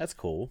 That's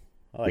cool.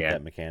 I like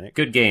that mechanic.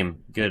 Good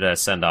game. Good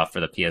send-off for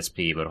the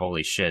PSP, but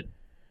holy shit,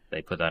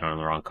 they put that on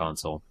the wrong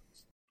console.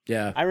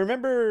 Yeah, I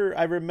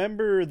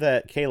remember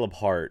that Caleb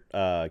Hart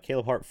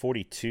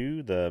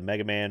 42, the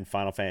Mega Man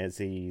Final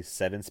Fantasy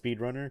VII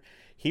speedrunner,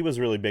 he was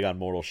really big on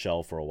Mortal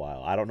Shell for a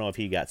while. I don't know if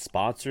he got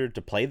sponsored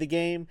to play the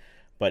game,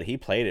 but he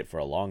played it for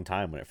a long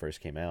time when it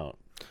first came out.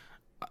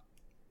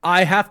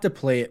 I have to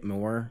play it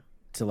more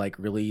to like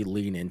really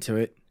lean into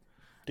it.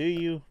 Do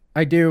you?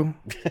 I do.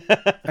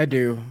 I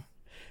do.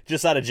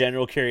 Just out of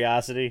general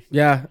curiosity?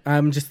 Yeah,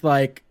 I'm just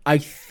like, I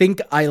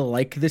think I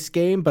like this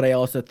game, but I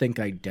also think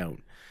I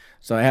don't.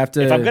 So I have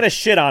to. If I'm gonna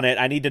shit on it,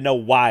 I need to know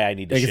why I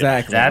need to shit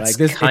on it. That's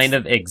kind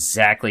of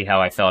exactly how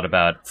I felt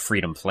about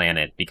Freedom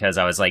Planet, because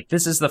I was like,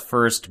 this is the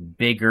first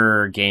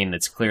bigger game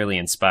that's clearly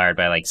inspired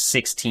by like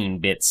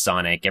 16-bit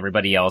Sonic.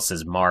 Everybody else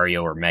is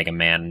Mario or Mega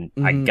Man.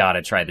 I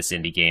gotta try this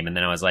indie game. And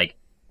then I was like,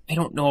 I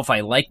don't know if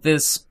I like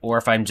this or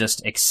if I'm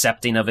just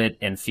accepting of it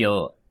and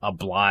feel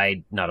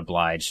not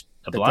obliged.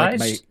 Like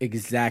my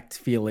exact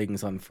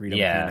feelings on Freedom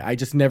Planet. I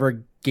just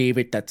never gave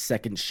it that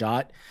second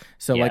shot.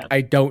 So like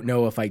I don't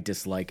know if I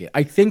dislike it.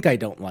 I think I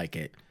don't like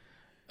it.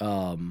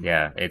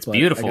 It's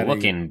beautiful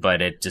looking,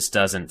 but it just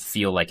doesn't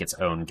feel like its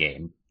own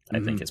game. I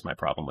think is my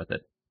problem with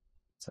it.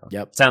 So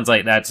sounds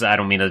like that's. I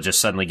don't mean to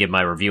just suddenly give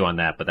my review on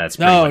that, but that's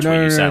pretty much what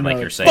you sound like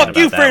you're saying. Fuck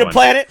you, Freedom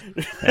Planet.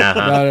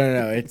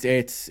 No.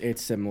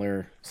 It's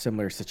similar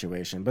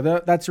situation.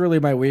 But that's really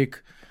my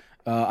week.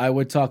 I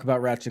would talk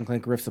about Ratchet and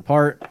Clank Rifts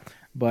Apart,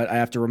 but I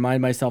have to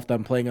remind myself that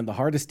I'm playing on the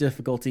hardest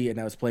difficulty, and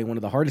I was playing one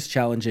of the hardest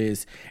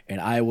challenges,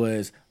 and I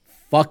was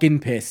fucking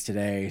pissed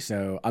today,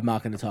 so I'm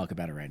not going to talk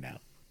about it right now.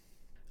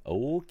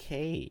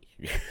 Okay.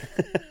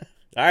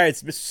 All right,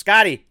 it's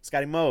Mr.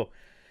 Scotty Mo.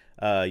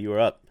 You are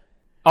up.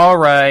 All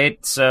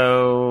right,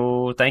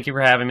 so thank you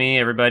for having me,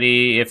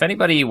 everybody. If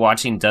anybody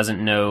watching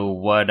doesn't know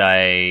what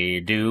I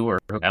do, or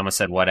I almost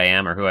said what I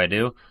am or who I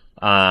do,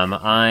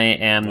 I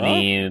am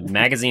the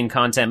magazine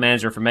content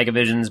manager for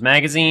Megavisions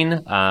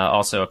Magazine,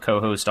 also a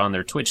co-host on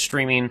their Twitch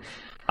streaming,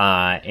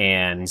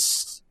 and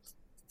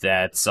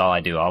that's all I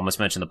do. I almost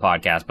mentioned the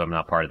podcast, but I'm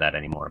not part of that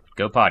anymore.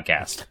 Go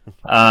podcast.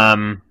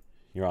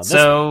 You're on this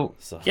one.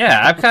 So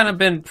yeah, I've kind of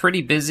been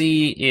pretty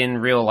busy in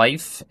real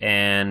life,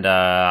 and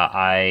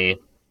I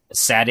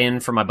sat in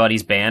for my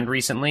buddy's band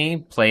recently.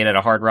 Played at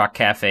a Hard Rock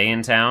Cafe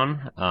in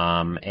town,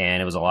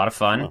 and it was a lot of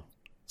fun. Oh.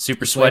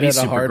 Super sweaty,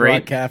 super Hard great.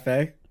 Rock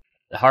Cafe.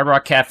 Hard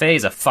Rock Cafe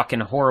is a fucking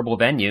horrible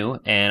venue,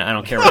 and I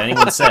don't care what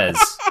anyone says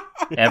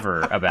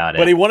ever about it.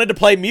 But he wanted to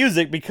play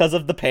music because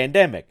of the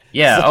pandemic.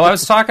 Yeah. So. I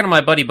was talking to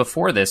my buddy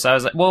before this. I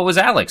was like, well, it was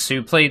Alex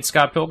who played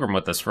Scott Pilgrim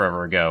with us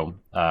forever ago.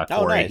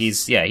 Corey. Nice.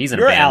 He's in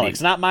Your a band.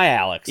 Alex, not my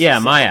Alex. Yeah,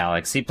 my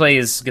Alex. He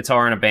plays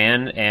guitar in a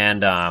band,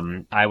 and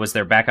I was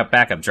their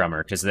backup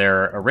drummer because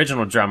their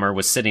original drummer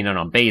was sitting in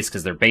on bass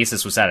because their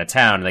bassist was out of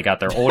town, and they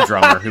got their old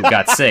drummer who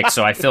got sick,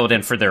 so I filled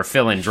in for their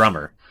fill-in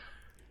drummer.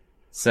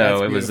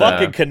 So it was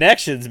fucking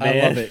connections, man.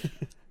 I love it.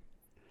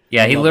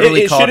 Yeah, he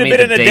literally called me the day before. It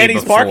should have been in a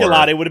Denny's parking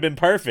lot. It would have been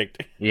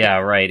perfect. Yeah,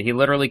 right. He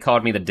literally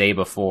called me the day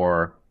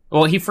before.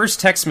 Well, he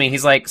first texted me.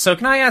 He's like, so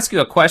can I ask you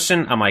a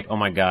question? I'm like, oh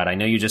my God, I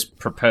know you just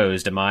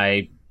proposed. Am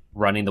I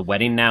running the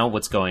wedding now?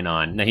 What's going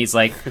on? And he's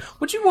like,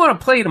 would you want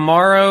to play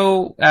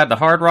tomorrow at the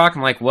Hard Rock?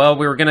 I'm like, well,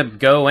 we were going to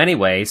go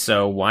anyway,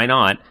 so why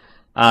not?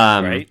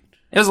 Right.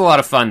 It was a lot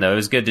of fun, though. It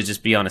was good to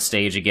just be on a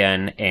stage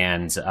again,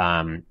 and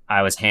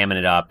I was hamming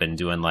it up and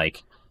doing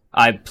like...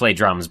 I play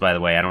drums, by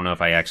the way. I don't know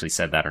if I actually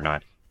said that or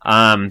not.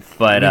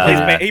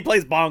 But he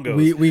plays bongos.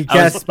 We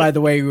guessed, by the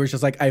way. We were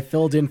just like, I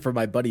filled in for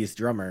my buddy's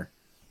drummer.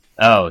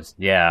 Oh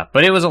yeah,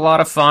 but it was a lot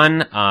of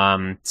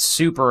fun.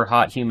 Super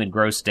hot, humid,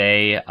 gross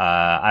day.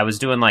 I was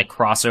doing like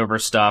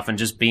crossover stuff and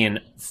just being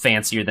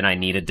fancier than I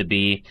needed to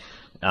be.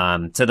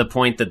 To the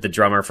point that the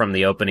drummer from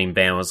the opening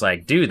band was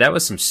like, "Dude, that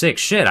was some sick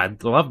shit. I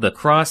love the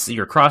cross.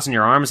 You're crossing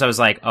your arms." I was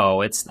like,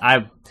 "Oh,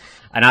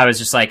 And I was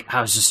just like, I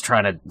was just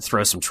trying to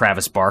throw some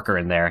Travis Barker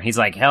in there. He's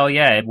like, hell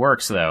yeah, it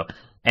works though.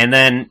 And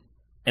then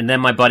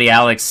my buddy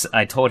Alex,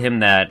 I told him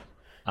that,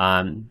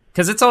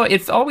 cause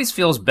it always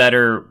feels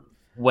better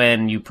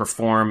when you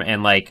perform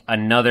and like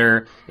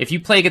if you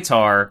play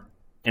guitar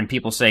and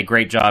people say,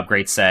 great job,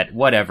 great set,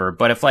 whatever.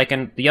 But if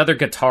the other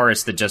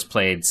guitarist that just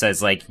played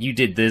says like, you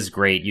did this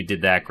great, you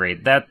did that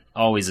great, that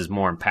always is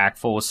more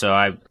impactful. So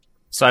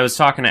I was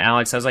talking to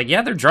Alex. I was like,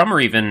 yeah, their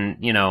drummer even,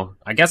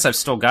 I guess I've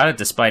still got it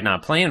despite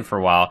not playing for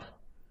a while.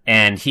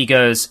 And he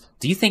goes,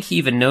 do you think he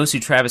even knows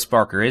who Travis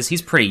Barker is?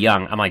 He's pretty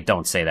young. I'm like,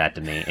 don't say that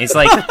to me. He's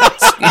like,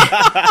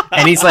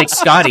 and he's like,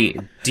 Scotty,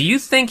 do you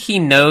think he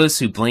knows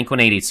who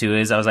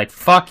Blink-182 is? I was like,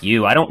 fuck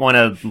you. I don't want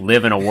to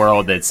live in a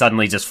world that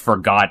suddenly just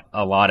forgot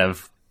a lot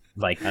of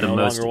like I no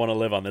longer want to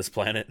live on this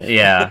planet.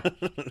 Yeah.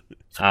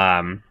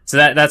 So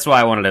that's why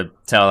I wanted to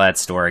tell that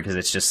story, because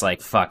it's just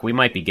like, fuck, we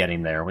might be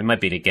getting there. We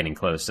might be getting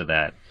close to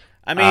that.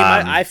 I mean,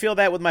 I feel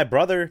that with my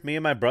brother. Me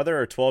and my brother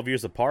are 12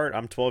 years apart.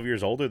 I'm 12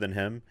 years older than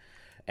him.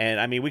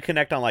 And I mean, we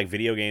connect on like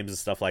video games and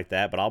stuff like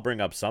that, but I'll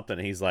bring up something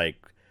and he's like,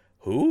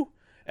 who?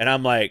 And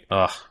I'm like,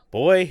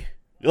 boy.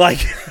 Like,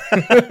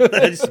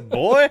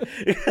 boy?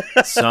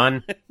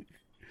 Son.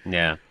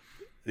 Yeah.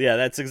 Yeah,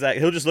 that's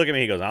exactly. He'll just look at me.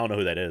 He goes, "I don't know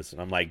who that is,"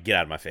 and I'm like, "Get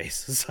out of my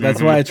face."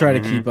 That's why I try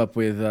to keep up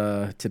with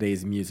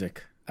today's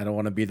music. I don't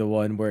want to be the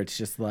one where it's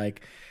just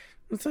like,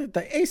 it's like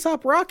the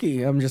A$AP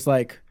Rocky. I'm just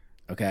like,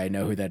 okay, I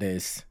know who that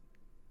is.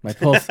 My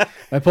pulse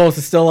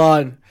is still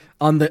on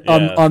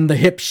the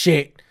hip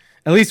shit.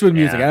 At least with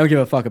music, I don't give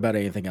a fuck about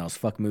anything else.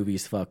 Fuck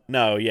movies, fuck.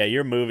 No, yeah,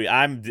 your movie.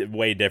 I'm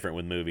way different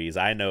with movies.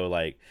 I know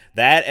like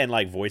that and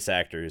like voice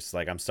actors.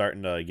 Like I'm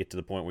starting to get to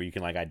the point where you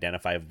can like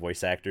identify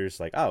voice actors.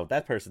 Like, oh,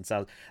 that person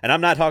sounds. And I'm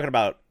not talking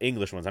about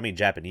English ones. I mean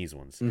Japanese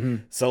ones.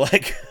 Mm-hmm. So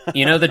like,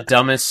 the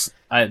dumbest.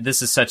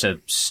 This is such a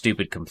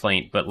stupid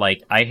complaint, but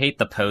like I hate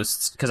the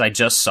posts because I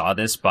just saw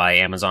this by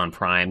Amazon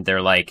Prime.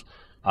 They're like,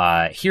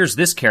 here's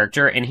this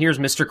character and here's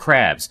Mr.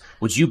 Krabs.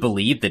 Would you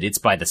believe that it's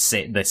by the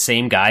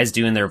same guys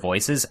doing their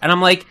voices? And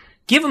I'm like,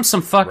 give them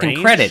some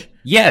fucking credit.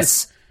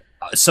 Yes.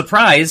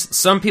 Surprise.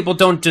 Some people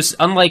don't just,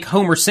 unlike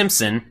Homer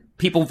Simpson,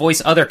 people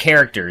voice other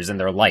characters in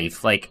their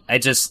life. Like, I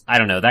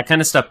don't know. That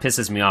kind of stuff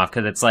pisses me off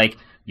because it's like,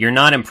 you're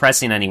not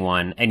impressing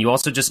anyone and you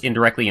also just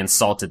indirectly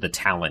insulted the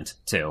talent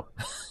too.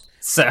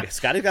 So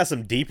Scotty's got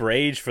some deep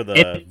rage for the.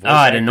 It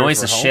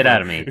annoys the shit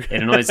out of me.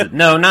 It annoys.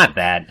 No, not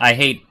that. I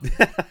hate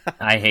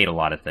a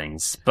lot of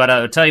things. But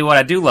I'll tell you what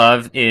I do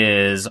love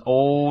is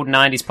old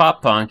 '90s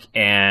pop punk,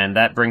 and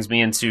that brings me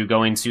into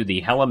going to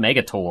the Hella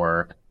Mega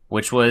Tour,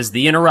 which was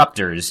the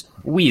Interrupters,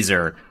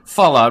 Weezer,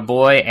 Fall Out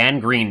Boy,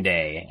 and Green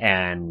Day.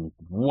 And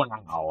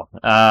wow,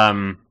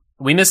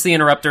 we missed the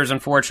Interrupters.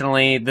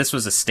 Unfortunately, this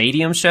was a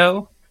stadium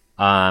show.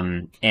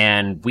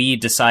 And we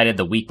decided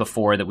the week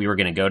before that we were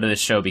going to go to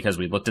this show because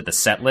we looked at the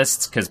set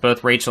lists, because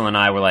both Rachel and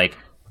I were like,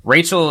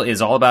 Rachel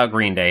is all about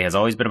Green Day, has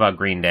always been about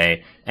Green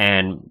Day,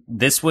 and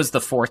this was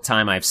the fourth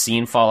time I've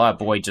seen Fall Out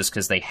Boy just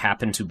because they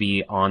happened to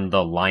be on the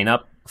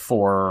lineup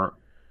for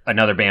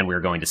another band we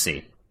were going to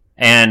see.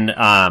 And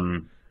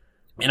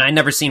I'd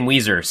never seen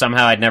Weezer.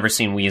 Somehow I'd never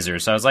seen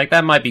Weezer. So I was like,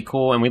 that might be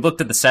cool. And we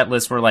looked at the set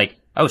list, we're like,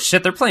 oh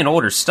shit, they're playing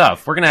older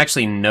stuff. We're going to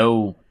actually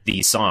know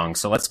these songs,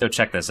 so let's go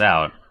check this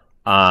out.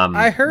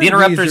 I heard the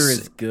Interrupters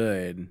is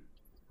good.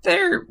 They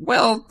are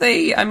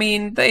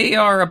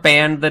a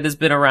band that has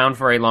been around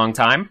for a long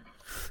time.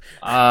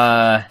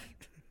 Rivers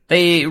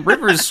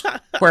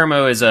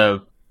Cuervo is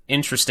a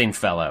interesting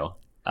fellow.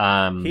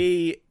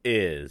 He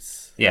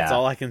is. Yeah. That's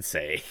all I can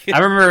say. I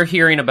remember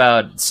hearing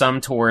about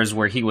some tours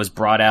where he was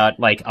brought out,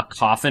 like a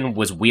coffin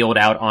was wheeled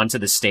out onto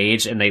the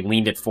stage and they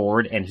leaned it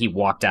forward and he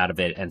walked out of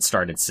it and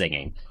started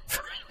singing.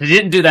 He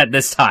didn't do that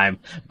this time,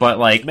 but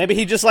like... Maybe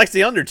he just likes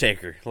The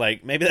Undertaker.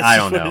 Like, maybe that's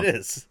just what it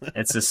is.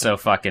 It's just so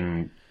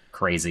fucking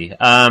crazy.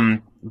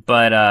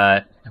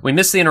 But we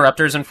missed the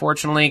interrupters,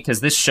 unfortunately,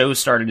 because this show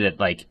started at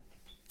like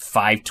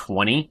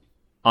 5:20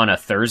 on a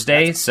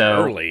Thursday. That's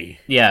so early.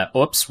 Yeah,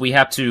 oops, we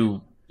have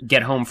to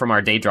get home from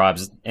our day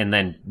jobs and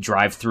then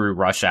drive through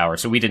rush hour.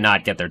 So we did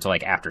not get there till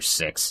like after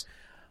 6.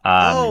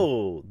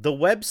 The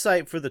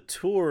website for the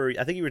tour,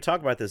 I think you were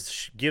talking about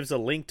this, gives a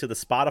link to the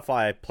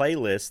Spotify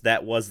playlist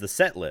that was the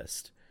set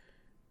list.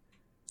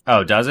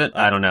 Oh, does it?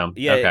 I don't know.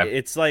 Yeah, okay.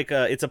 It's like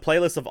it's a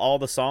playlist of all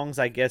the songs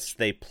I guess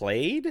they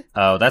played.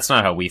 Oh, that's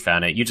not how we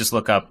found it. You just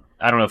look up,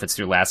 I don't know if it's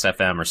through Last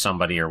FM or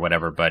somebody or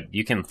whatever, but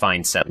you can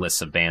find set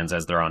lists of bands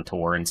as they're on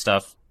tour and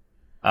stuff.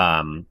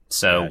 So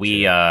gotcha.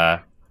 We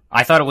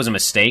I thought it was a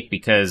mistake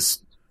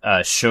because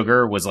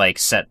Sugar was like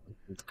set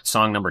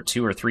song number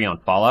 2 or 3 on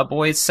Fall Out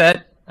Boy's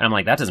set. And I'm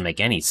like, that doesn't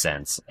make any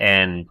sense.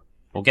 And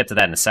we'll get to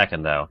that in a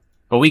second, though.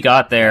 But we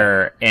got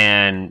there,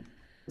 and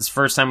it's the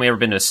first time we ever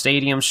been to a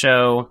stadium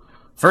show.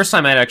 First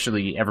time I'd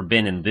actually ever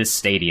been in this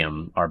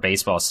stadium, our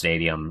baseball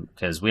stadium,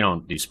 because we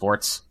don't do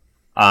sports.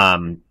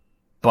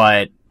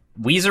 But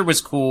Weezer was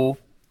cool.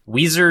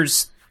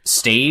 Weezer's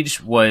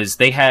stage was,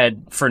 they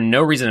had, for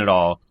no reason at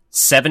all,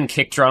 7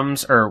 kick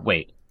drums, or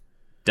wait,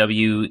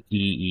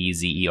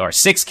 Weezer,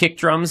 6 kick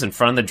drums in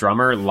front of the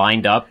drummer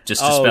lined up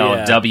just to spell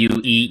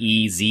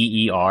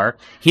Weezer.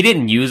 He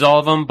didn't use all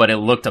of them, but it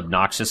looked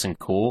obnoxious and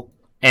cool.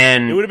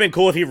 And it would have been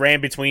cool if he ran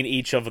between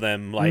each of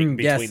them, like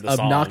between the songs.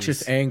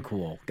 Obnoxious and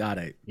cool. Got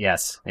it.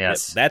 Yes. Yep,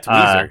 that's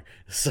Weezer.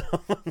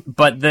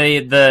 But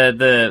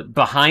the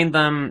behind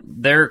them,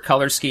 their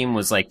color scheme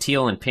was like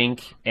teal and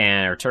pink,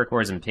 or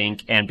turquoise and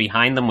pink, and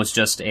behind them was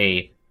just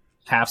a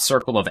half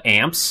circle of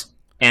amps.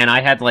 And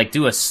I had to like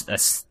do a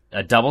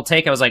double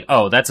take. I was like,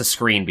 oh, that's a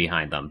screen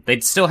behind them.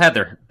 They'd still had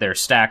their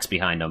stacks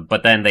behind them,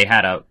 but then they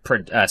had a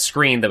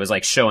screen that was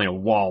like showing a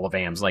wall of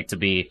amps, like to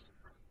be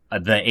the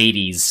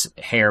 80s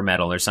hair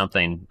metal or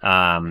something,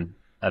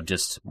 of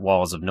just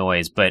walls of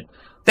noise. But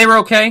they were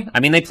okay. I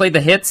mean, they played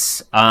the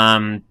hits.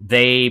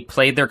 They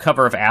played their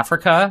cover of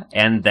Africa,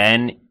 and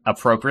then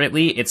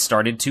appropriately, it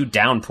started to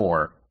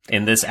downpour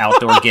in this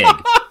outdoor gig.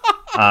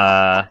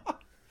 So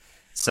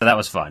that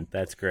was fun.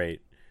 That's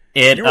great.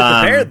 You were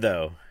prepared,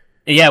 though.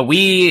 Yeah,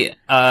 we,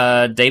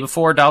 day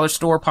before Dollar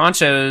Store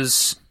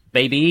Ponchos,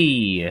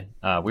 baby,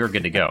 we were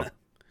good to go.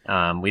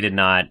 We did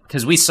not,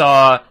 because we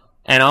saw,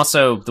 and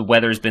also the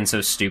weather's been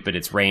so stupid,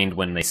 it's rained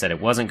when they said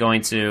it wasn't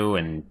going to,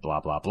 and blah,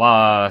 blah,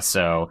 blah,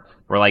 so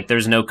we're like,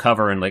 there's no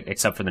cover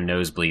except for the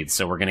nosebleeds,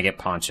 so we're gonna get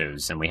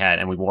ponchos, and we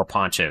wore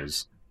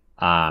ponchos.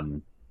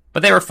 But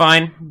they were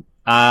fine.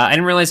 I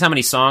didn't realize how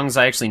many songs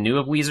I actually knew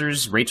of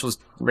Weezer's.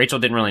 Rachel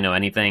didn't really know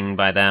anything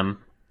by them.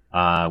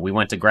 We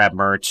went to grab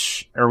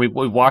merch, or we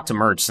walked to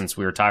merch since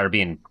we were tired of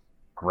being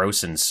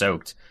gross and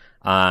soaked.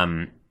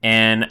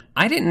 And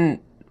I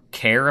didn't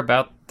care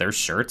about their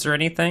shirts or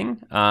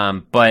anything.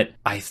 But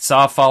I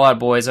saw Fall Out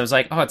Boys. I was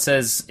like, oh, it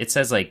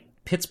says like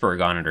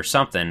Pittsburgh on it or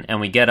something. And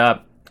we get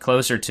up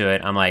closer to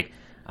it. I'm like,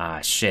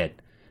 shit,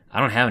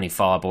 I don't have any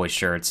Fall Out Boy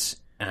shirts.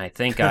 And I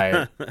think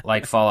I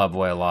like Fall Out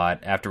Boy a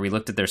lot. After we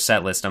looked at their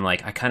set list, I'm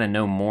like, I kind of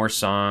know more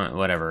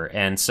whatever.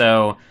 And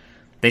so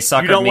they suckered me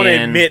in. You don't want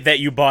to admit that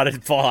you bought a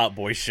Fall Out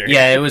Boy shirt.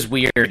 Yeah, it was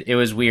weird. It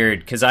was weird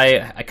because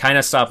I kind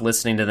of stopped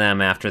listening to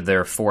them after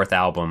their 4th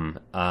album,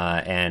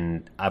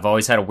 and I've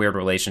always had a weird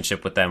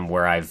relationship with them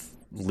where I've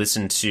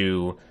listened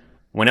to,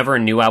 whenever a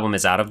new album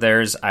is out of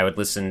theirs, I would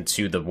listen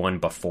to the one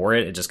before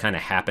it. It just kind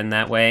of happened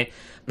that way.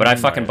 But I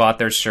fucking bought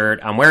their shirt.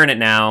 I'm wearing it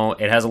now.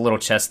 It has a little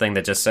chest thing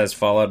that just says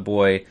Fall Out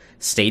Boy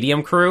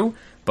Stadium Crew,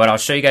 but I'll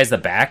show you guys the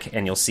back,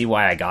 and you'll see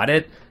why I got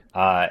it.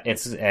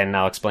 And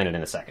I'll explain it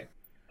in a second.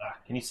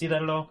 Can you see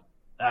that at all?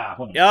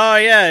 Hold on. Oh,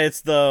 yeah,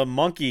 it's the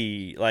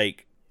monkey,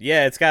 like,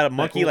 yeah, it's got a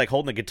monkey, like,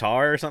 holding a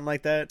guitar or something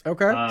like that.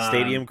 Okay.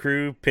 Stadium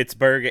Crew,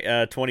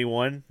 Pittsburgh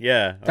 21.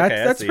 Yeah. Okay,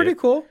 that's pretty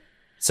cool.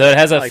 So it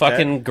has a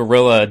fucking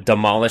gorilla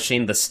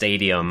demolishing the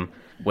stadium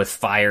with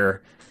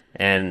fire,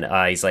 and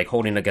he's, like,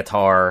 holding a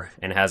guitar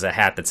and has a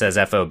hat that says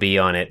FOB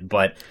on it,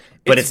 but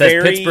it says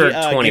very, Pittsburgh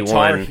 21.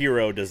 Guitar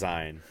Hero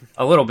design.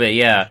 A little bit,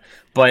 yeah.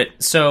 But,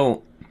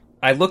 so,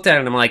 I looked at it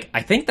and I'm like,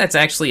 I think that's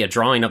actually a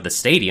drawing of the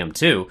stadium,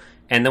 too.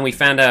 And then we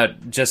found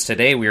out just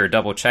today, we were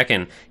double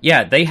checking.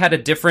 Yeah, they had a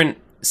different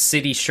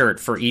city shirt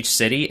for each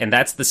city, and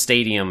that's the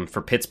stadium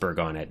for Pittsburgh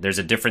on it. There's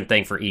a different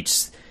thing for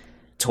each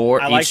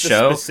tour, each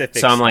show.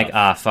 So I'm like,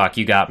 fuck,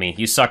 you got me.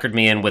 You suckered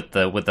me in with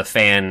the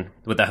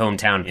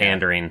hometown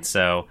pandering.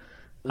 So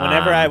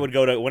whenever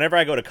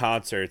I go to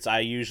concerts, I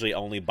usually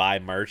only buy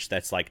merch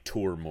that's like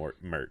tour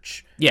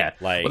merch. Yeah,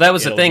 like, well, that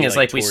was the thing is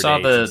like we saw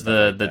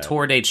the like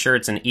tour date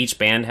shirts, and each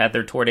band had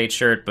their tour date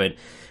shirt, but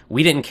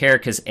we didn't care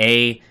because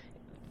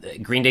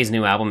Green Day's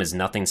new album is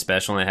Nothing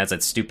Special, and it has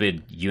that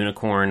stupid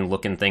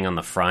unicorn-looking thing on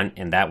the front,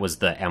 and that was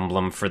the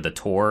emblem for the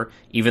tour,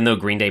 even though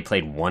Green Day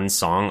played one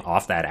song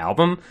off that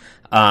album.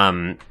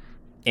 And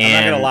I'm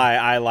not gonna lie,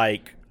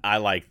 I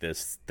like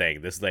this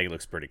thing. This thing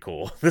looks pretty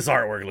cool. This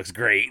artwork looks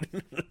great.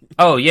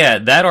 Oh yeah,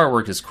 that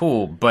artwork is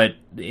cool, but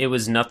it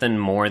was nothing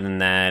more than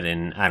that,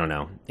 and I don't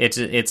know. It's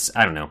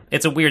I don't know.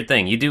 It's a weird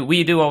thing.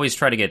 We do always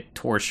try to get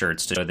tour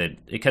shirts to show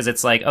that, because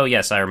it's like, oh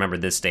yes, I remember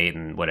this date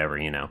and whatever,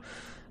 you know.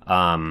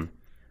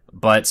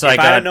 But so if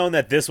I had known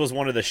that this was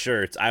one of the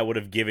shirts, I would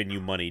have given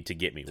you money to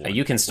get me one.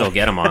 You can still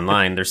get them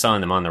online. They're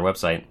selling them on their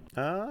website.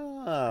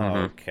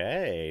 Oh,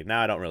 okay.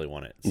 Now I don't really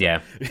want it. So.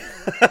 Yeah,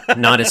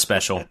 not as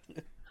special.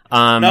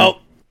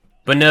 Nope.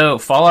 But no,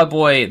 Fall Out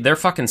Boy, their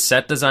fucking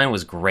set design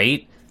was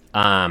great.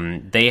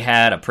 They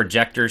had a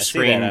projector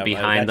screen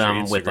behind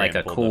them with like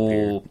a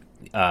cool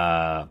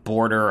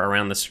border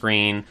around the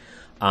screen.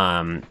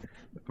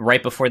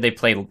 Right before they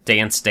played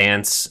Dance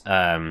Dance,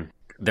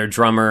 their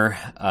drummer,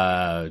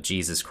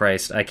 Jesus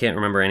Christ, I can't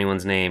remember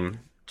anyone's name.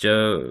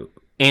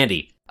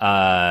 Andy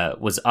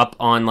was up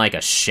on like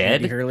a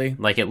shed.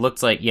 Like it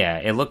looked like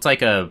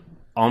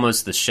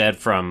almost the shed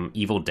from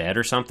Evil Dead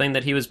or something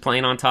that he was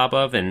playing on top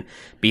of, and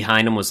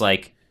behind him was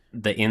like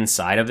the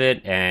inside of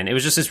it, and it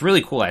was just this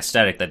really cool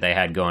aesthetic that they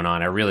had going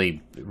on. I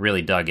really,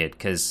 really dug it,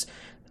 because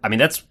I mean,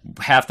 that's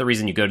half the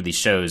reason you go to these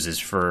shows, is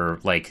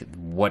for like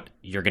what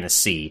you're gonna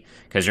see,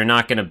 because you're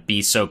not gonna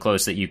be so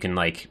close that you can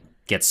like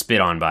get spit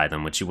on by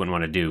them, which you wouldn't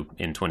want to do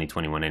in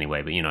 2021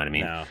 anyway, but you know what I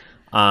mean. No.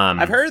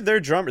 I've heard their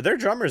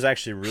drummer is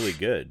actually really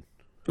good.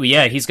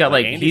 Yeah, he's got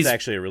he's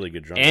actually a really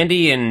good drummer.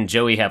 Andy and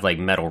Joey have like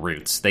metal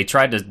roots. They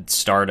tried to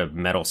start a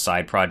metal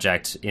side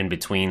project in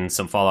between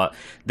some Fallout.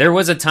 There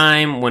was a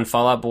time when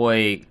Fall Out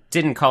Boy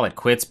didn't call it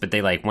quits, but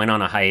they like went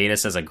on a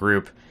hiatus as a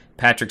group.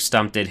 Patrick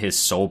Stump did his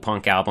Soul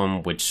Punk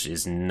album, which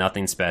is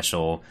nothing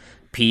special.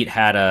 Pete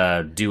had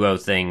a duo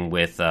thing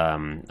with a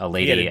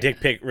lady. He had a dick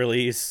pic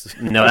release.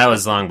 No, that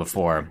was long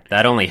before.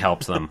 That only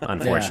helped them,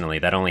 unfortunately.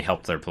 That only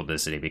helped their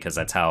publicity, because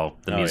that's how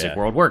the music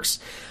world works.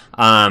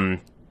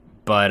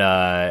 But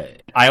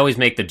I always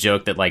make the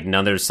joke that like none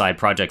of their side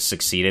projects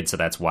succeeded, so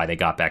that's why they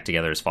got back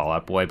together as Fall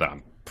Out Boy, but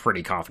I'm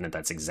pretty confident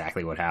that's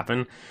exactly what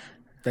happened.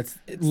 That's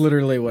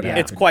literally what happened.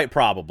 It's quite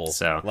probable.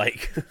 So,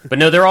 like, but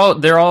no, they're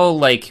all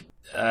like,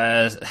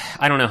 I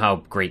don't know how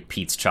great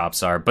Pete's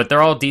chops are, but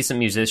they're all decent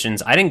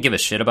musicians. I didn't give a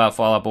shit about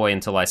Fall Out Boy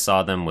until I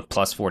saw them with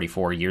Plus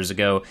 44 years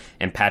ago,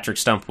 and Patrick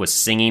Stump was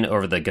singing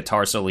over the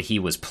guitar solo he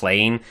was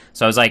playing.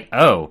 So I was like,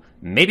 oh,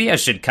 maybe I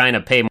should kind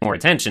of pay more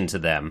attention to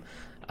them.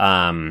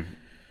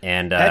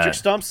 And Patrick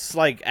Stump's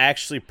like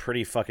actually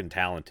pretty fucking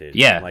talented.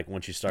 Yeah, like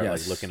once you start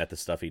like looking at the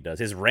stuff he does,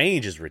 his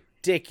range is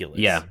ridiculous.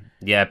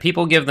 Yeah.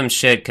 People give them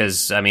shit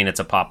because I mean it's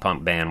a pop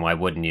punk band. Why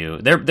wouldn't you?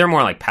 They're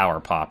more like power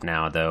pop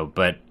now though.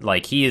 But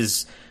like he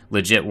is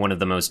legit one of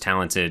the most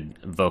talented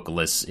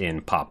vocalists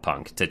in pop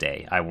punk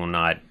today. I will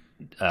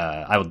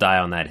die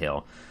on that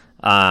hill.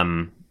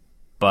 But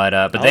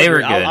they were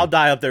good. I'll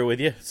die up there with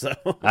you. So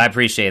I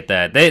appreciate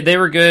that. They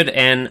were good,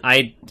 and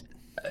I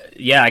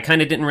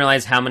kind of didn't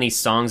realize how many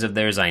songs of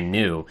theirs I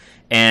knew.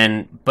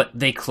 But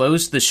they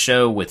closed the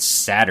show with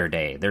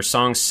Saturday. Their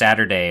song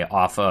Saturday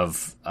off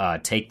of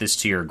Take This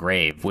to Your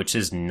Grave, which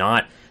is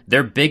not...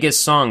 Their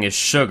biggest song is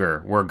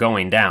Sugar, We're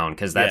Going Down,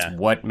 because that's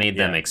what made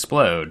them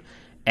explode.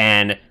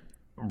 And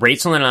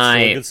Rachel and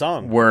I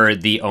were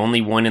the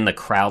only one in the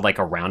crowd, like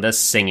around us,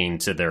 singing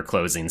to their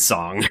closing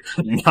song.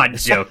 Not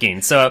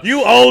joking. So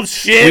you old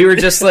shit! We were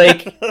just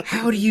like,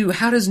 how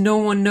does no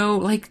one know?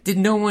 Like, did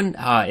no one...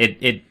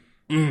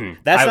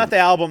 That's not the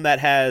album that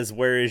has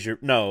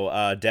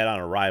Dead on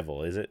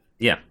Arrival, is it?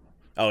 Yeah.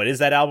 Oh, it is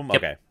that album?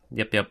 Yep. Okay.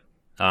 Yep.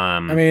 I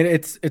mean,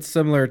 it's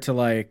similar to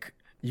like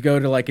you go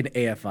to like an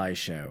AFI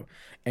show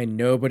and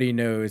nobody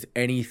knows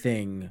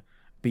anything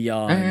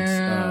beyond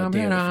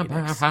Day of the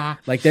Phoenix.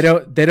 Like they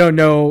don't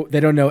know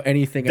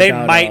anything. They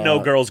about, might know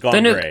Girls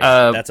Gone Grey.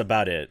 That's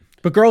about it.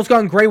 But Girls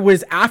Gone Grey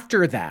was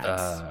after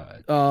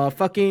that.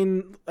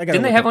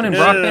 Didn't they have one in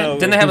Rock Band?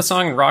 Didn't they have a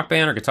song in Rock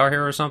Band or Guitar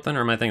Hero or something?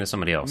 Or am I thinking of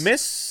somebody else?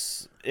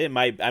 It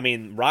might. I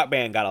mean, Rock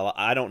Band got a lot.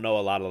 I don't know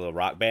a lot of the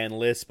Rock Band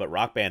lists, but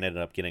Rock Band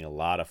ended up getting a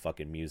lot of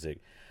fucking music.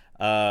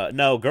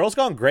 No, Girls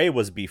Gone Grey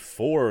was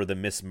before the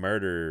Miss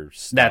Murder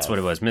stuff. That's what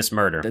it was. Miss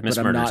Murder. Miss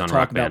Murder's on Rock Band. I'm not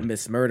talking about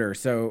Miss Murder.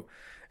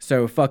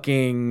 So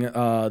fucking.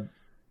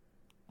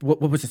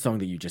 What was the song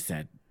that you just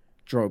said?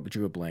 Drew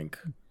a blank.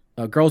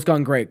 Girls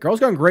Gone Grey.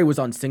 Girls Gone Grey was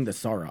on Sing the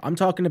Sorrow. I'm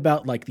talking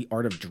about like The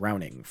Art of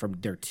Drowning from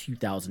their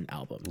 2000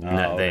 album.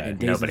 And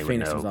Days of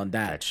Phoenix was on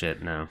that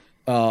shit. No.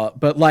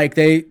 But like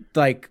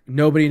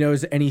nobody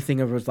knows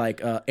anything of was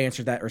like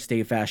Answer That or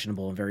Stay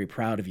Fashionable and Very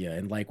Proud of You.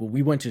 And like when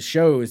we went to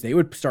shows, they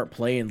would start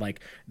playing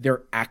like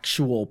their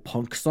actual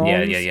punk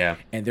songs. Yeah.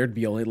 And there'd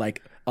be only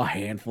like a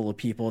handful of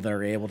people that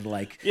are able to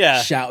like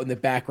yeah. shout in the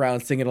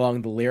background, singing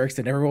along the lyrics,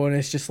 and everyone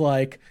is just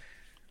like,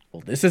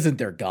 well, this isn't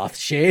their goth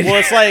shit.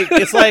 Well,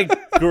 it's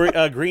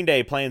like Green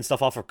Day playing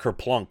stuff off of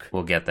Kerplunk.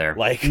 We'll get there.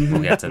 Like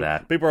we'll get to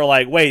that. People are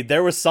like, wait,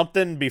 there was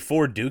something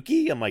before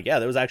Dookie? I'm like, yeah,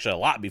 there was actually a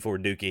lot before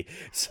Dookie.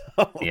 So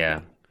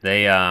yeah,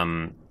 they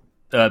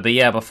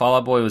but Fall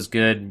Out Boy was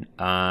good.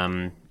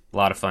 A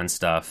lot of fun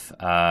stuff.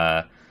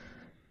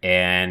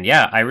 And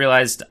yeah, I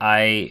realized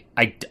I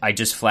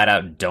just flat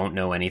out don't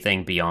know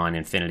anything beyond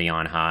Infinity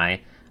on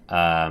High.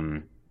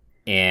 And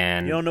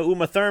you don't know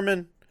Uma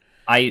Thurman?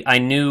 I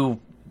knew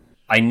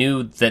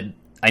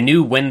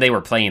when they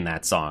were playing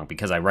that song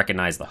because I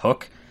recognized the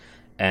hook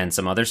and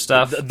some other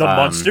stuff. The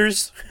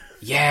Monsters?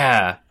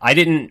 Yeah, I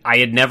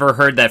had never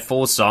heard that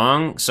full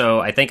song,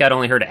 so I think I'd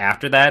only heard it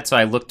after that. So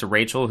I looked to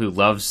Rachel, who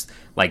loves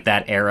like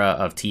that era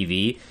of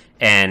TV,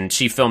 and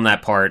she filmed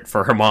that part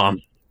for her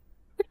mom.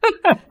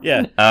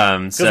 Yeah,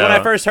 because when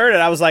I first heard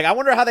it, I was like, I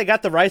wonder how they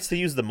got the rights to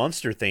use the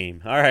Munster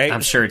theme. All right,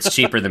 I'm sure it's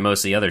cheaper than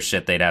most of the other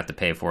shit they'd have to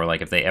pay for,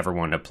 like if they ever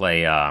wanted to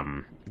play.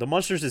 The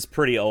Munsters is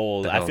pretty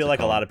old. I feel like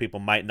a lot of people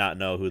might not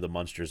know who the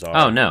Munsters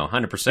are. Oh no,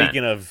 100%.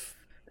 Speaking of,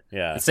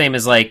 yeah, the same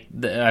as like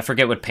I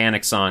forget what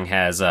Panic song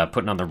has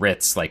 "Putting on the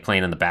Ritz" like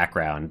playing in the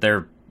background.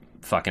 Their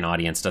fucking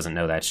audience doesn't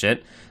know that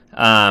shit.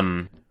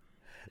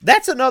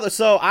 That's another.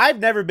 So I've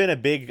never been a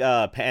big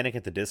Panic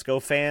at the Disco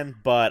fan,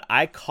 but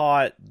I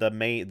caught the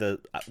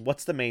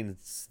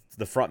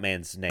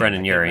frontman's name?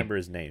 Brendan Urie. I can't remember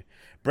his name.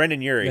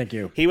 Brendan Urie. Thank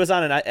you. He was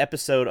on an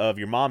episode of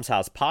Your Mom's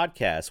House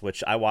podcast,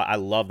 which I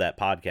love that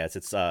podcast.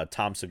 It's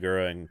Tom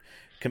Segura and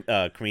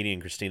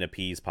comedian Christina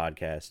P's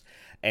podcast,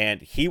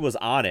 and he was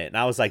on it, and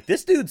I was like,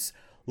 this dude's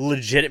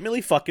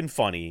legitimately fucking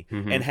funny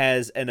and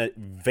has a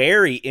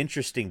very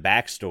interesting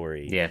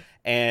backstory. Yeah.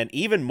 And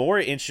even more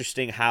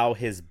interesting how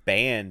his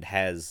band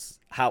has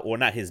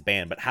not his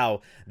band, but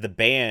how the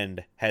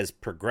band has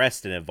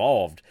progressed and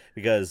evolved,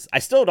 because I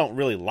still don't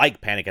really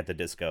like Panic at the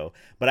Disco,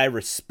 but I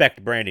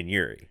respect Brandon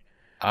Urie.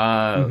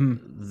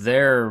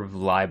 Their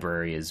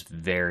library is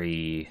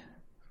very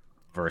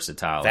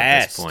versatile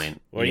Vast. At this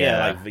point. Well, it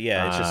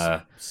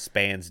just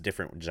spans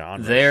different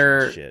genres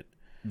and shit.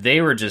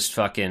 They were just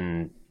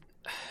fucking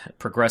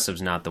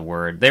progressive's not the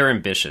word. They're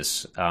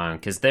ambitious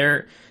because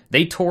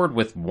they toured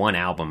with one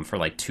album for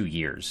like 2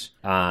 years.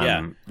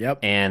 Yep.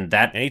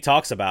 And he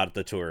talks about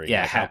the touring.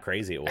 Yeah, like how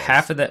crazy it was.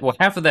 Half of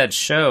that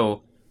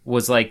show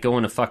was like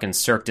going to fucking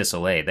Cirque du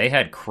Soleil. They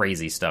had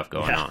crazy stuff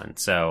going on.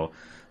 So,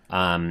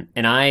 and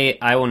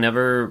I will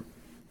never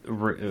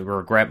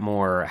regret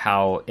more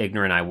how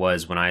ignorant I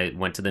was when I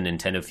went to the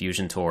Nintendo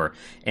Fusion tour,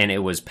 and it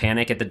was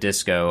Panic at the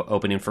Disco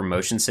opening for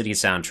Motion City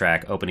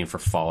Soundtrack, opening for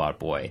Fall Out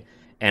Boy.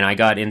 And I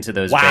got into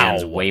those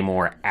bands way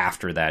more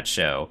after that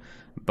show.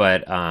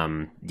 But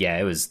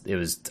it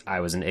was I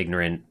was an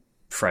ignorant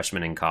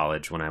freshman in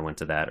college when I went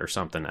to that or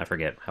something. I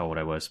forget how old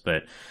I was,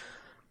 but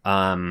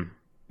Fall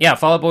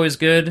Out Boy is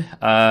good.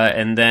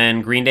 And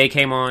then Green Day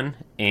came on,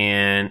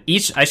 and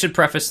I should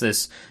preface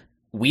this: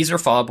 Weezer,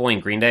 Fall Out Boy,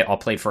 and Green Day all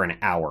played for an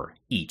hour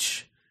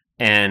each,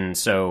 and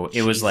so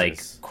it was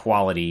like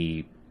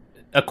quantity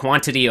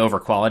over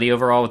quality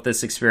overall with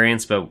this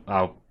experience. But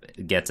I'll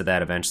get to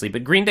that eventually.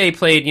 But Green Day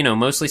played,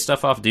 mostly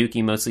stuff off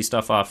Dookie, mostly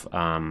stuff off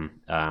oh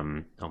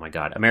my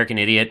god, American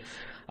Idiot,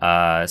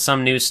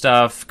 some new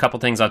stuff, couple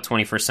things off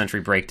 21st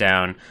Century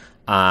Breakdown.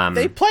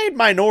 They played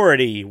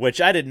Minority, which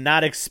I did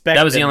not expect.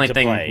 That was the only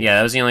thing. Play. Yeah,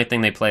 that was the only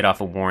thing they played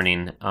off of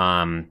Warning.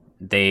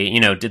 They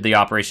did the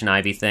Operation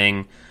Ivy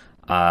thing.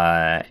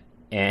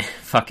 And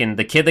fucking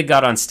the kid that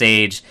got on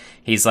stage,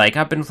 he's like,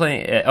 I've been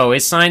playing.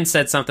 His sign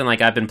said something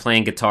like, I've been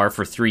playing guitar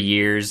for 3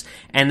 years.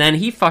 And then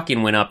he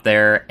fucking went up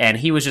there and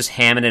he was just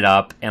hamming it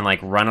up and like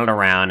running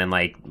around and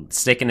like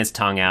sticking his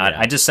tongue out. Yeah.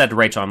 I just said to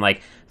Rachel, I'm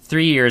like,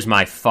 3 years,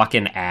 my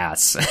fucking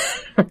ass.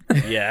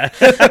 Yeah.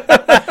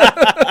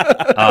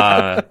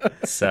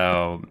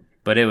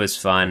 But it was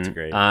fun. That's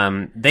great.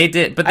 They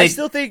did, but I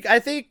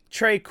think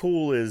Trey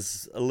Cool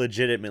is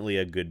legitimately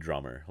a good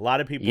drummer. A lot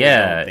of people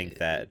don't think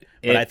that,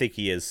 but I think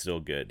he is still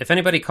good. If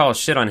anybody calls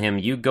shit on him,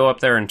 you go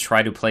up there and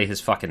try to play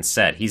his fucking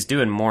set. He's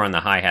doing more on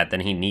the hi-hat than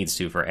he needs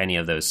to for any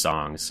of those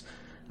songs.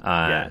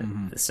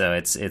 So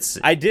it's.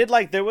 I did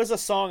there was a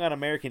song on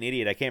American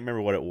Idiot. I can't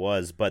remember what it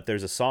was, but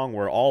there's a song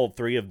where all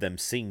three of them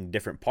sing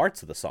different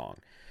parts of the song,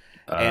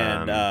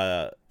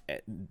 and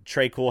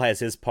Trey Cool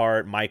has his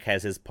part, Mike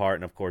has his part,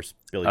 and of course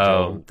Billy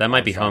Joe. That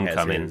might be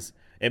Homecoming.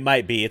 It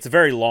might be. It's a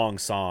very long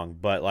song,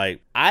 but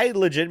I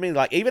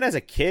legitimately even as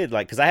a kid,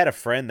 because I had a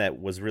friend that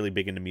was really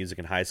big into music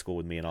in high school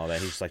with me and all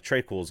that. He's just like,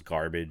 Trey Cool's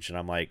garbage, and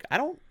I'm like, I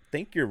don't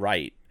think you're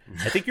right.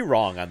 I think you're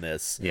wrong on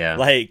this.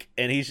 Yeah.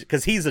 And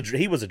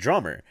he was a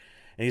drummer,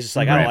 and he's just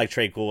like, I don't like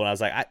Trey Cool, and I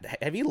was like,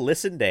 have you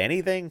listened to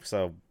anything?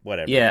 So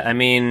whatever. Yeah, I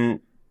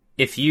mean,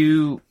 they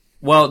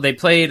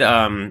played,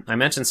 I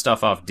mentioned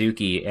stuff off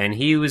Dookie, and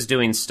he was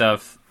doing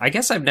stuff, I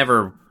guess I've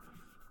never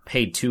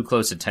paid too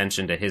close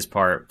attention to his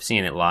part,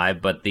 seeing it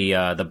live, but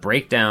the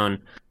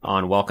breakdown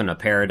on Welcome to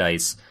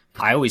Paradise,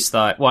 I always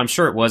thought, well, I'm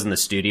sure it was in the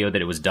studio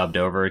that it was dubbed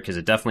over, because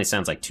it definitely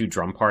sounds like two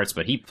drum parts,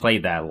 but he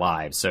played that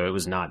live, so it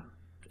was not,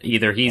 I'm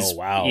sure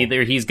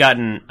he's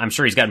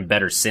gotten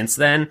better since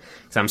then,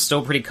 because I'm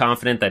still pretty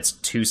confident that's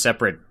two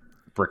separate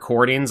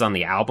recordings on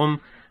the album,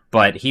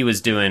 but he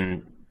was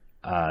doing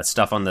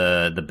stuff on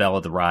the Bell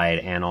of the Ride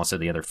and also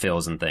the other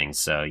fills and things.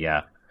 So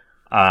yeah,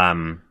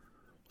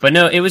 But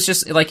no, it was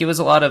just like, it was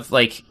a lot of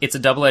like, it's a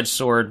double-edged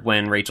sword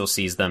when Rachel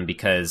sees them,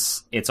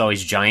 because it's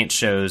always giant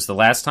shows. The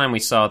last time we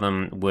saw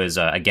them was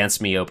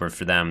Against Me opened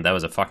for them. That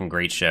was a fucking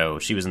great show.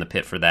 She was in the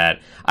pit for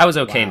that. I was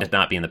okay to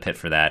not be in the pit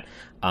for that.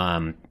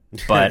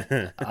 But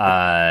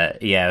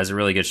yeah, it was a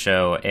really good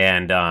show.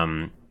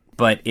 And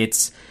but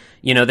it's,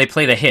 you know, they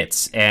play the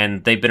hits,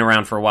 and they've been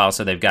around for a while,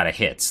 so they've got a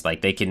hits.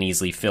 Like, they can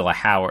easily fill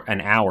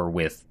an hour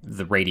with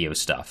the radio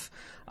stuff.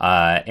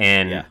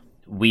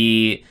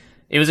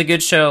 It was a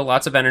good show,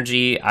 lots of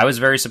energy. I was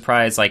very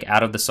surprised, like,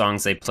 out of the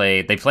songs they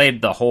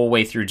played the whole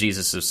way through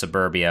Jesus of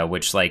Suburbia,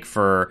 which, like,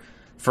 for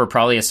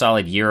probably a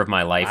solid year of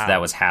my life,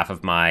 that was half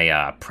of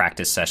my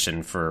practice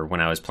session for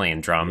when I was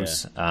playing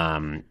drums.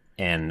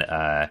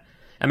 Yeah.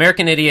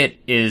 American Idiot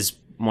is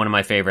one of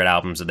my favorite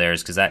albums of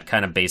theirs, because that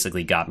kind of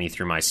basically got me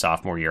through my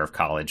sophomore year of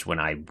college when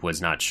I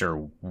was not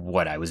sure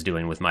what I was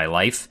doing with my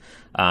life.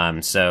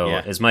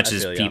 As much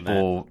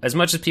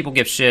as people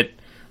give shit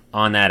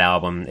on that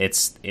album,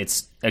 it's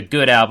a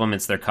good album.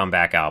 It's their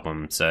comeback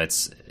album, so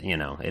it's, you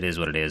know, it is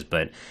what it is.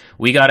 But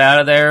we got out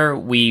of there.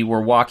 We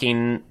were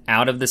walking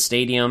out of the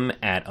stadium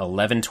at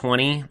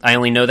 11:20. I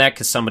only know that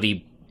because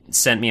somebody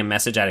sent me a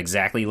message at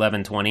exactly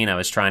 11:20, and I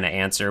was trying to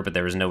answer, but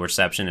there was no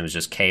reception. It was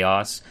just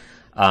chaos.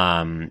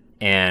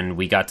 And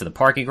we got to the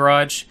parking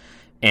garage,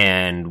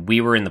 and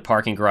we were in the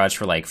parking garage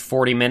for like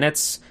 40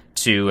 minutes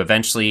to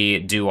eventually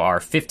do our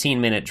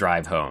 15-minute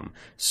drive home.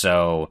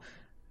 So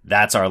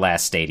that's our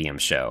last stadium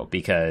show,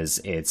 because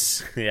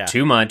it's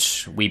too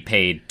much. We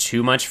paid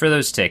too much for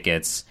those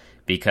tickets,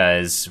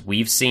 because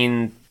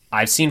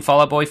I've seen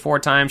Fall Out Boy 4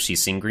 times.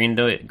 She's seen Green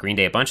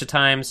Day a bunch of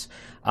times.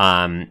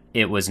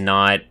 It was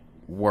not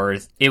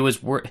worth. It was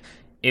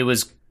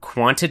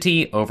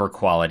quantity over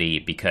quality,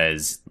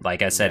 because,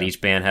 like I said,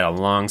 each band had a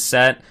long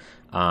set.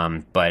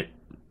 But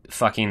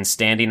fucking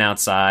standing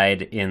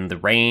outside in the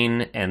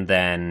rain, and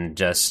then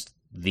just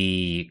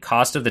the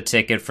cost of the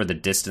ticket for the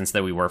distance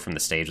that we were from the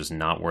stage was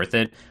not worth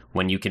it,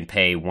 when you can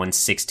pay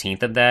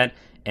 1/16 of that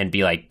and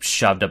be like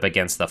shoved up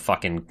against the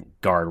fucking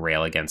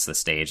guardrail against the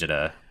stage at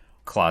a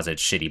closet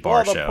shitty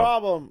bar show.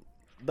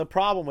 The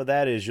problem with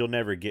that is you'll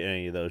never get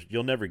any of those.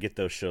 You'll never get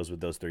those shows with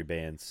those three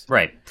bands.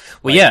 Right.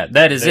 Well, yeah,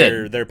 that is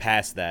it. They're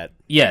past that.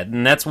 Yeah,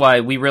 and that's why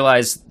we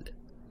realized,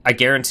 I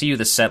guarantee you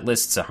the set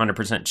list's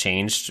 100%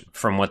 changed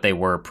from what they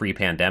were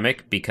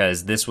pre-pandemic,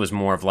 because this was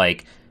more of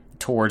like,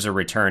 towards a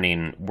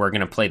returning, we're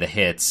going to play the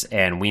hits,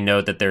 and we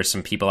know that there's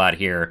some people out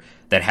here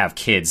that have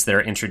kids that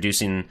are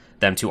introducing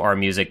them to our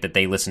music that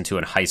they listened to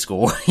in high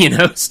school, you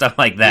know, stuff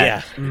like that.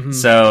 Yeah. Mm-hmm.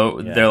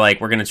 So they're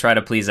like, we're going to try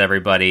to please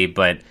everybody,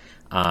 but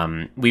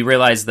we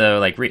realized, though,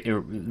 like,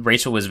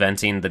 Rachel was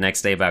venting the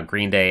next day about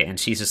Green Day, and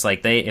she's just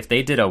like, if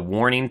they did a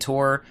Warning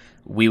tour,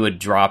 we would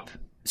drop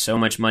so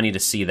much money to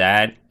see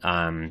that,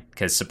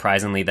 because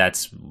surprisingly,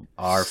 that's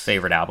our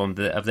favorite album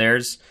of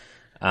theirs.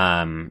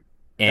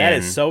 That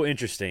is so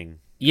interesting.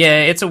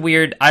 Yeah, it's a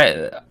weird.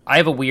 I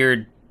have a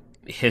weird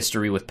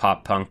history with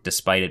pop punk,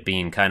 despite it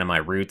being kind of my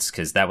roots,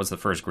 because that was the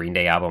first Green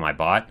Day album I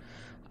bought.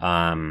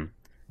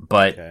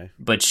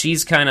 But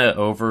she's kind of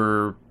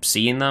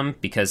overseeing them,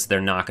 because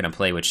they're not going to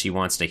play what she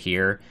wants to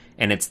hear,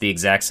 and it's the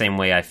exact same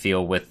way I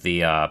feel with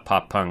the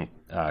pop punk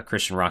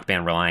Christian rock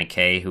band Relient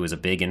K, who was a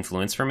big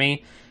influence for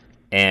me.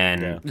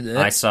 And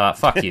I saw...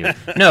 Fuck you.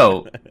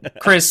 No,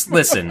 Chris,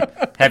 listen.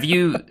 Have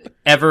you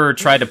ever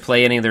tried to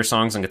play any of their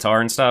songs on guitar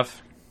and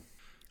stuff?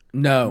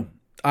 No.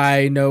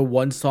 I know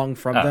one song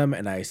from them,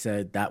 and I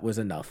said that was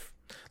enough.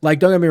 Like,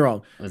 don't get me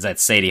wrong. Was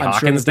that Sadie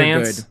Hawkins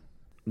dance? Good.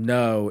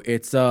 No,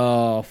 it's...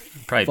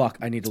 fuck,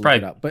 I need to look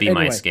it up. But Be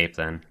anyway. My Escape,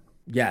 then.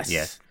 Yes.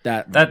 Yeah.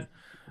 That's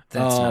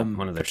not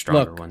one of their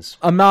stronger ones.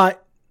 I'm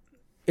not...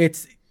 I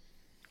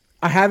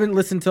haven't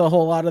listened to a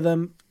whole lot of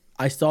them.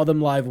 I saw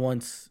them live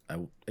once. I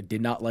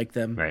did not like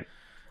them. Right.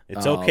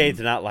 It's okay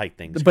to not like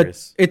things, but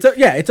Chris.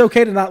 It's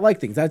okay to not like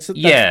things. That's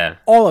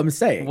all I'm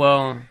saying.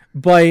 Well,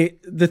 but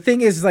the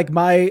thing is, like,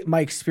 my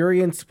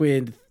experience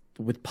with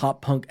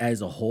pop punk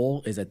as a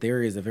whole is that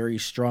there is a very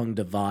strong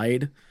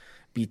divide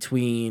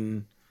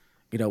between,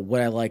 you know,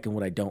 what I like and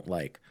what I don't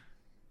like.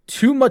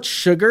 Too much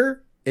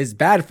sugar is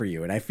bad for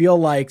you, and I feel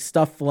like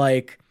stuff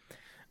like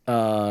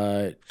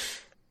goddamn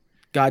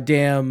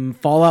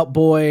Fall Out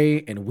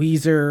Boy and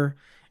Weezer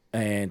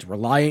and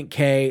Relient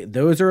K,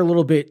 those are a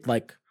little bit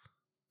like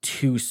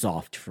too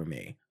soft for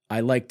me.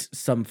 I liked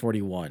Sum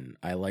 41.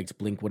 I liked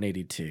Blink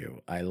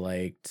 182. I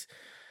liked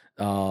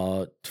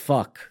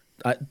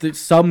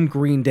some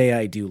Green Day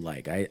I do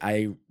like.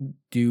 I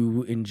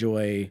do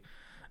enjoy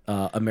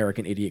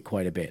American Idiot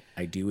quite a bit.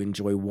 I do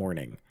enjoy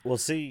Warning. Well,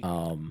 see,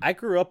 I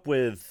grew up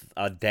with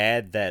a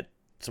dad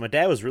so my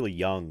dad was really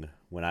young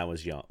when I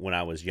was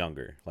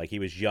younger. Like, he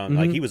was young, mm-hmm.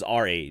 Like, he was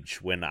our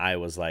age when I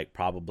was like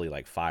probably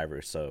like 5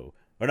 or so.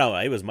 Or no,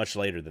 it was much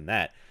later than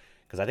that,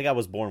 because I think I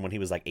was born when he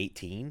was like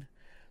 18.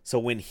 So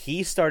when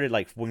he started,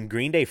 like, when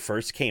Green Day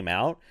first came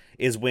out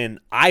is when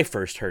I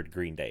first heard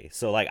Green Day.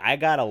 So, like, I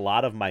got a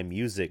lot of my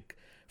music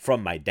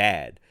from my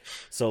dad.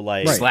 So,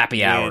 like,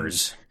 Slappy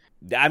Hours.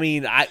 I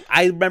mean, I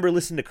remember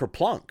listening to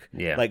Kerplunk.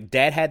 Yeah. Like,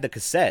 Dad had the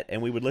cassette,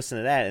 and we would listen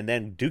to that, and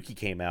then Dookie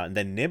came out, and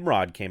then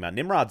Nimrod came out.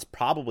 Nimrod's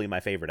probably my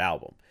favorite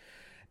album.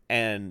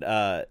 And,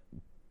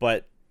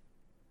 but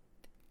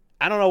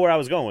I don't know where I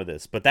was going with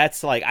this, but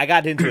that's, like, I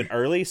got into it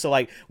early, so,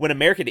 like, when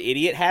American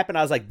Idiot happened,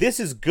 I was like,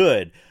 this is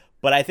good,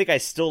 but I think I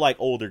still like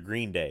older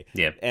Green Day.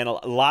 Yeah. And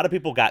a lot of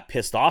people got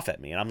pissed off at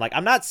me, and I'm like,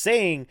 I'm not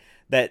saying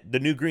that the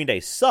new Green Day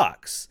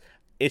sucks.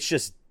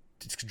 It's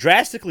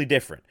drastically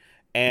different.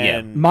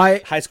 And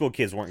my high school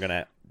kids weren't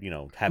gonna,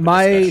 have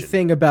my discussion.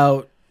 Thing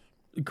about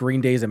Green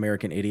Day's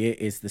American Idiot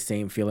is the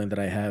same feeling that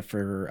I have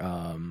for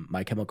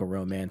My Chemical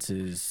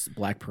Romance's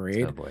Black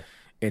Parade. Oh boy.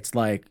 It's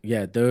like,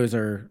 yeah, those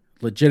are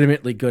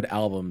legitimately good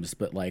albums,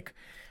 but like,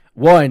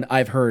 one,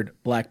 I've heard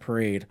Black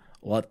Parade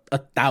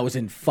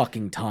 1,000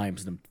 fucking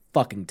times, and I'm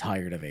fucking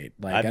tired of it.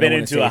 Like, I've been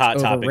into a Hot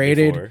Topic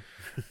before.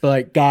 But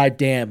like,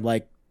 goddamn,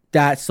 like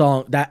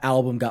that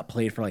album got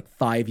played for like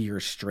 5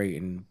 years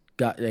straight, and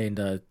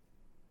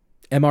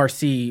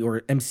MRC or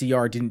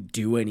MCR didn't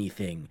do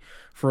anything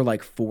for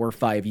like 4 or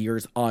 5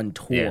 years on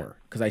tour,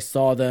 because I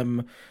saw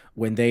them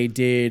when they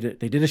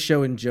did a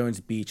show in Jones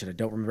Beach, and I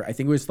don't remember. I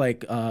think it was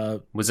like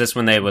was this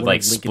when they would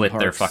like split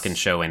their fucking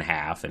show in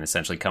half and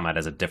essentially come out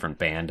as a different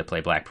band to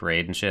play Black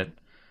Parade and shit?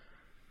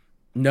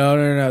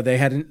 No.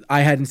 I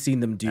hadn't seen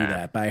them do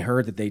that, but I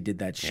heard that they did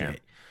that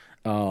shit.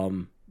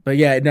 But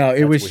yeah, no,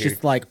 it was weird.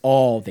 Just like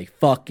all they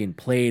fucking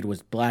played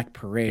was Black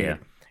Parade,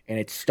 and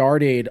it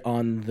started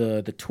on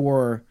the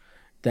tour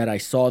that I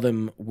saw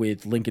them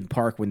with Linkin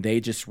Park when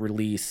they just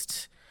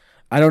released.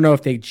 I don't know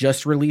if they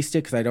just released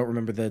it because I don't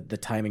remember the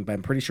timing, but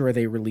I'm pretty sure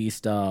they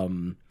released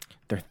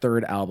their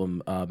third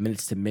album,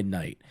 Minutes to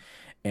Midnight,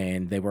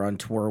 and they were on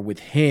tour with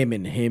him,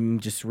 and him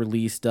just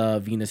released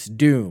Venus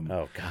Doom.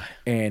 Oh god!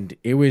 And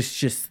it was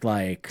just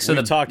like, so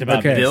we talked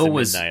about the bill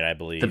was Midnight, I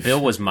believe the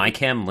bill was My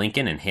Chem,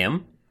 Lincoln, and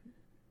him.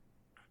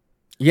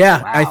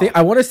 Yeah, wow.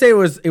 I want to say it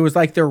was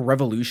like their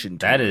Revolution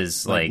tour. That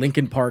is like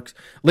Linkin Park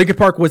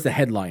was the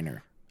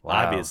headliner. Wow.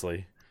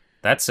 Obviously,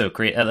 that's so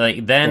crazy.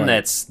 Like then,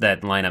 that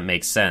lineup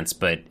makes sense,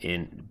 but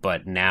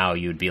now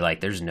you'd be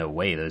like, "There's no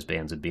way those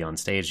bands would be on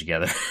stage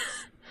together."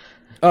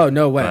 Oh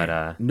no way!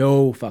 But,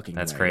 no fucking.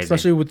 That's way. crazy,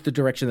 especially with the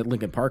direction that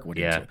Linkin Park went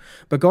into.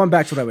 But going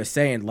back to what I was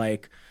saying,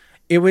 like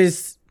it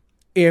was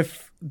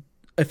if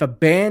a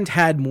band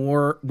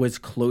was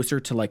closer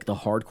to like the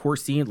hardcore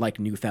scene, like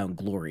New Found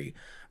Glory.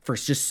 For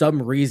just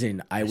some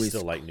reason, I was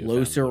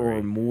closer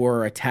or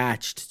more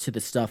attached to the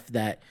stuff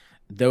that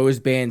those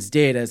bands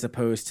did as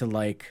opposed to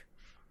like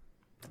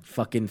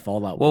fucking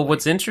Fall Out Boy. Well,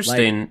 what's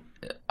interesting,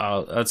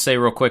 I'll say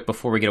real quick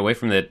before we get away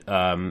from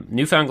that,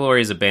 New Found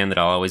Glory is a band that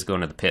I'll always go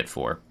into the pit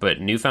for. But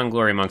New Found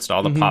Glory, amongst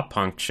all the pop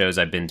punk shows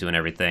I've been to and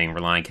everything,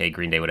 Relient K,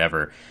 Green Day,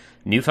 whatever,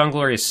 New Found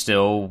Glory is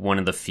still one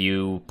of the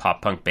few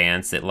pop punk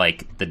bands that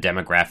like the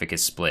demographic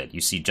is split. You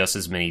see just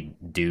as many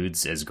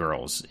dudes as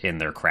girls in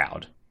their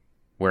crowd,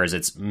 whereas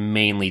it's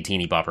mainly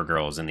teeny bopper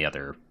girls in the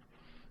other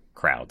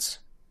crowds.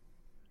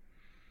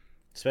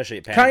 Especially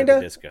at Panic at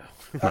the Disco.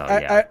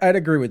 I'd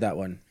agree with that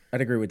one.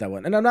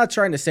 And I'm not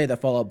trying to say that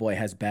Fall Out Boy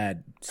has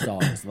bad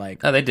songs. Like,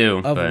 they do.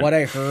 What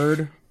I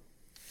heard,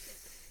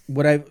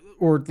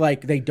 or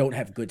like they don't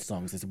have good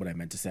songs is what I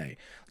meant to say.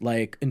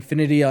 Like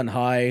Infinity on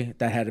High,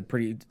 that had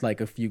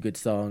a few good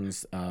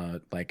songs.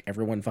 Like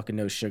Everyone Fucking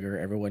Knows Sugar,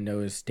 Everyone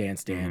Knows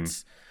Dance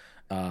Dance.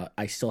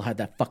 I still had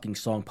that fucking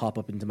song pop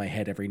up into my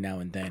head every now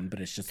and then, but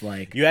it's just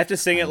like... You have to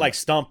sing it like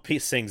Stump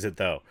sings it,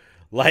 though.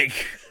 Like,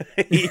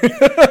 you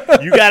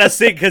gotta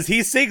sing, because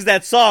he sings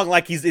that song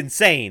like he's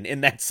insane in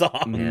that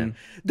song.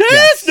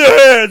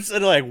 Dance!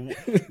 And like,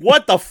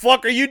 what the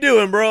fuck are you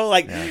doing, bro?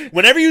 Like,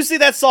 whenever you see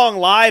that song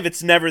live,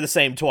 it's never the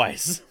same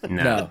twice.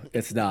 No,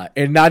 it's not.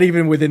 And not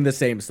even within the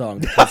same song,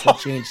 because he'll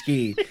change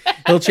key.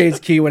 He'll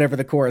change key whenever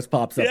the chorus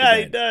pops up again.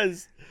 He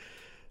does.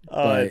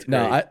 But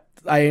no,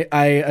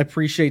 I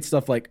appreciate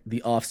stuff like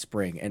The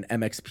Offspring and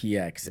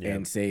MXPX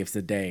and Saves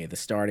the Day, The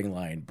Starting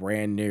Line,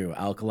 Brand New,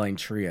 Alkaline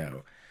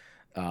Trio.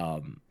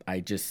 I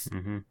just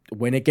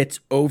when it gets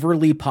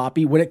overly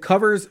poppy, when it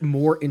covers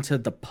more into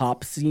the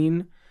pop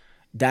scene,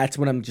 that's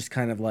when I'm just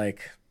kind of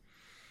like,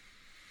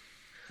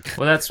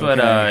 well, that's what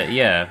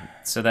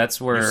so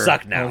that's where you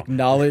suck now.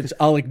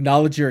 I'll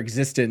acknowledge your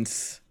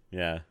existence.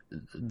 Yeah.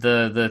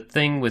 The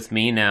thing with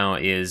me now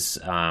is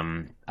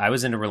I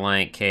was into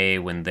Relient K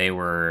when they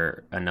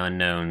were an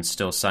unknown,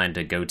 still signed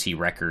to Goatee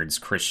Records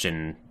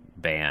Christian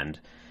band,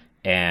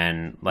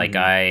 and like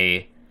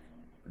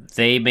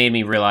they made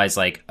me realize,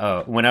 like,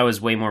 when I was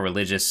way more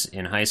religious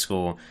in high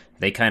school,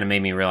 they kind of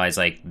made me realize,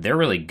 like, they're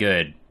really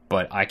good,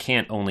 but I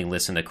can't only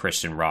listen to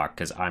Christian rock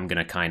because I'm going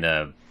to kind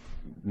of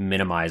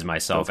minimize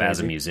myself as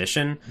a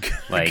musician.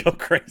 Like, go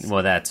crazy.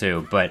 Well, that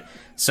too. But,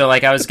 so,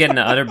 like, I was getting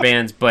to other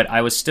bands, but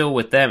I was still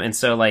with them. And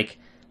so, like,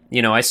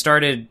 you know, I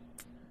started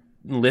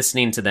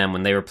listening to them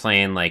when they were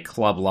playing like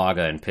Club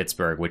Laga in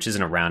Pittsburgh, which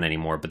isn't around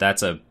anymore, but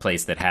that's a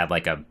place that had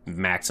like a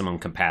maximum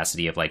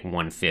capacity of like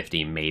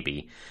 150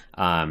 maybe.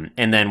 And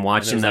then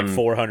watching them, like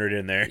 400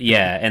 in there.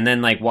 Yeah, and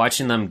then like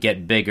watching them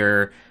get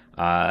bigger.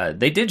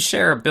 They did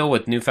share a bill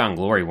with New Found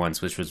Glory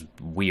once, which was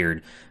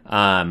weird.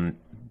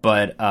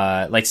 But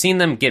like seeing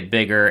them get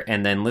bigger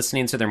and then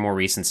listening to their more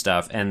recent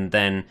stuff, and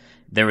then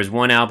there was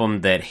one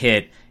album that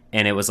hit,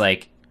 and it was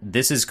like,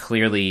 this is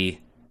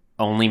clearly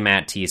only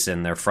Matt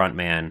Thiessen, their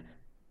frontman,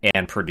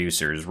 and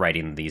producers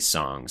writing these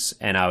songs.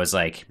 And I was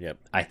like, yep.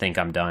 I think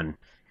I'm done.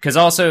 Because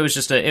also it was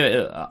just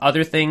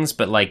other things,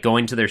 but like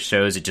going to their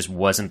shows, it just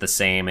wasn't the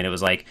same. And it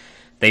was like,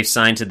 they've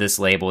signed to this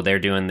label, they're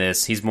doing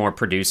this, he's more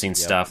producing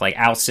stuff. Like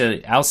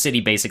Owl City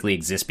basically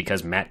exists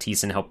because Matt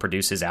Thiessen helped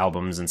produce his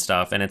albums and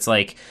stuff. And it's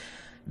like,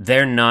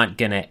 they're not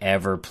gonna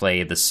ever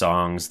play the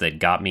songs that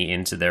got me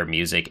into their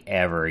music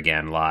ever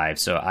again live,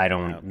 so I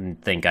don't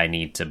think I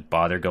need to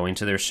bother going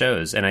to their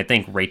shows. And I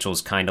think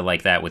Rachel's kind of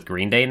like that with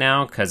Green Day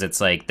now, because it's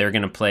like they're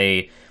gonna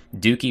play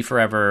Dookie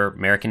forever,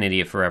 American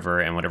Idiot forever,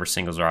 and whatever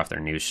singles are off their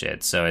new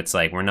shit. So it's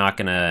like we're not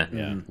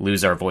gonna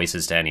lose our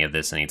voices to any of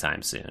this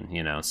anytime soon,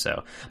 you know.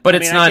 So, but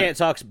it's not. I can't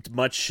talk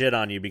much shit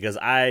on you because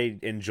I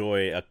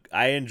enjoy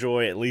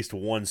at least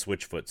one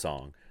Switchfoot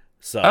song.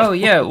 So. Oh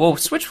yeah, well,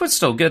 Switchfoot's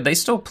still good. They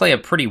still play a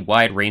pretty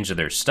wide range of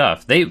their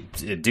stuff. They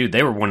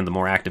were one of the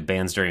more active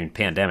bands during the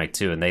pandemic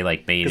too, and they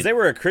like made because they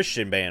were a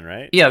Christian band,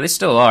 right? Yeah, they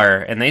still are,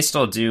 and they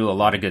still do a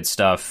lot of good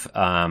stuff,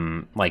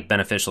 like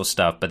beneficial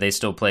stuff. But they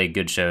still play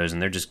good shows, and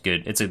they're just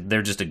good.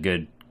 They're just a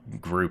good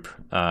group.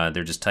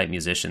 They're just tight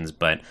musicians,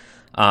 but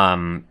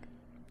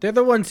they're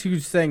the ones who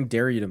sang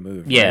 "Dare You to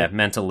Move." Yeah, right?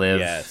 Meant to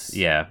Live. Yes.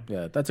 Yeah,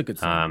 that's a good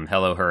song.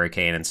 Hello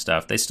Hurricane and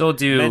stuff. They still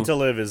do. Meant to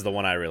Live is the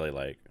one I really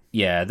like.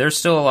 Yeah, they're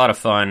still a lot of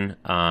fun.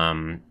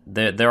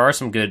 There are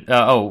some good.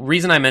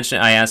 Reason I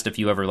mentioned, I asked if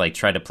you ever like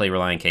tried to play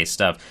Relient K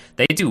stuff.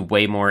 They do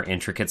way more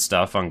intricate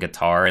stuff on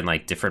guitar and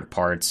like different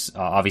parts.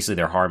 Obviously,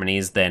 their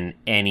harmonies than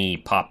any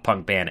pop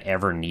punk band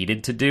ever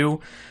needed to do.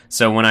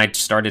 So when I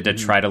started to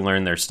try to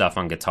learn their stuff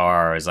on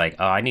guitar, I was like,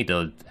 oh, I need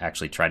to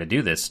actually try to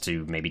do this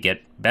to maybe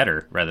get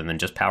better rather than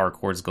just power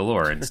chords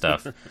galore and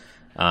stuff.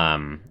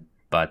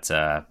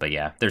 But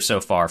yeah, they're so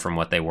far from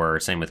what they were.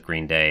 Same with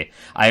Green Day.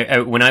 I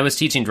when I was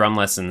teaching drum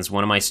lessons,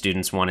 one of my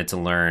students wanted to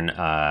learn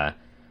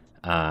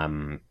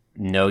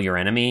Know Your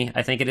Enemy,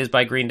 I think it is,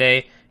 by Green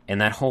Day, and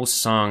that whole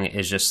song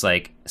is just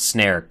like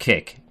snare,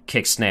 kick,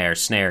 snare,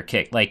 snare,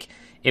 kick. Like,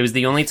 it was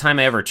the only time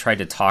I ever tried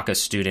to talk a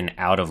student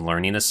out of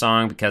learning a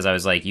song, because I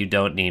was like, you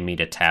don't need me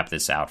to tap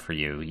this out for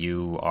you.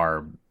 You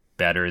are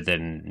better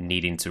than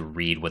needing to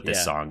read what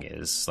this song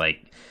is.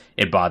 Like,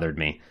 it bothered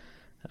me.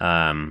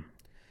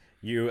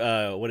 You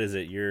what is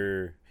it?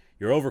 You're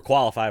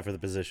overqualified for the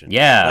position.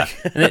 Yeah.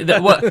 And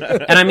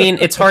I mean,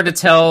 it's hard to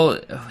tell.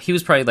 He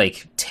was probably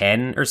like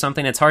 10 or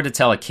something. It's hard to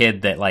tell a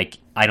kid that like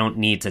I don't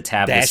need to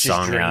tab this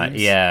song out.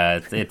 Yeah,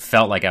 it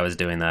felt like I was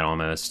doing that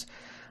almost.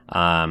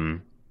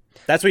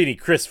 That's what you need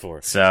Chris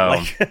for.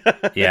 So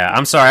yeah,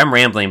 I'm sorry, I'm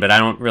rambling, but I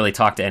don't really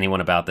talk to anyone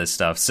about this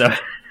stuff. So,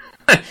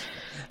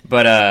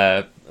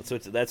 but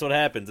that's what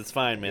happens. It's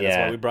fine, man. That's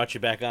why we brought you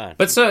back on.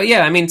 But so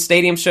yeah, I mean,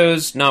 stadium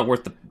shows not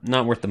worth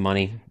the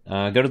money.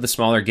 Go to the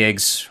smaller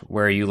gigs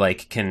where you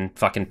like can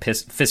fucking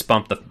fist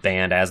bump the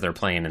band as they're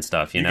playing and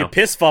stuff. You know, can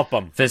piss bump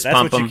them. That's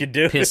what them, you can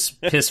do. piss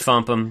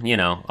bump them. You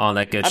know, all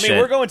that good shit. I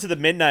mean, we're going to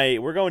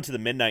the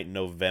midnight in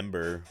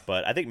November,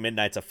 but I think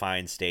Midnight's a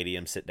fine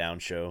stadium sit down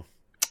show.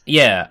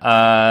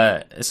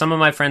 Yeah. Some of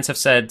my friends have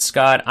said,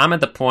 Scott, I'm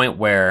at the point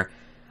where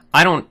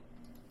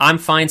I'm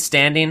fine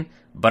standing,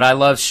 but I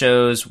love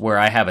shows where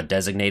I have a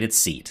designated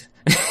seat.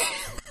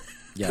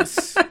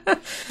 Yes.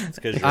 It's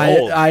because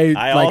you're old. I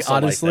like, also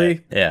honestly,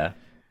 like that. Yeah.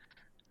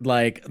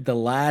 Like the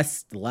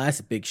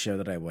last big show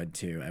that I went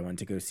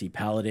to go see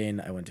Paladin.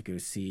 I went to go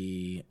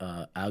see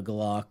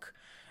Algalok,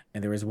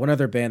 and there was one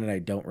other band, and I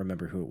don't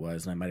remember who it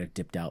was, and I might have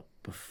dipped out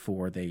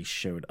before they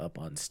showed up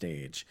on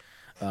stage.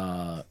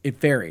 There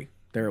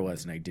it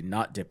was, and I did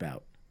not dip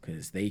out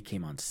because they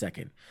came on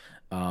second.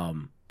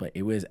 But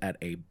it was at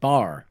a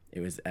bar. It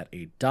was at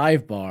a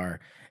dive bar,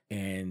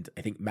 and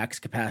I think max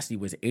capacity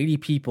was 80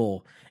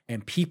 people,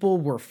 and people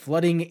were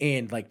flooding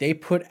in. Like, they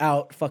put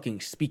out fucking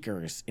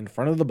speakers in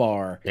front of the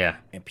bar. Yeah.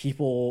 And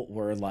people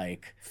were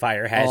like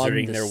fire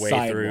hazarding their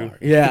way through.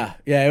 Yeah.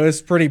 Yeah. It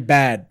was pretty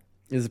bad.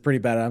 I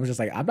was just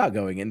like, I'm not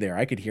going in there.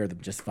 I could hear them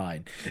just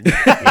fine.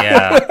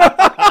 Yeah.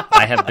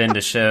 I have been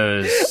to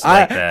shows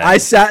like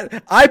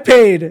that. I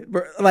paid,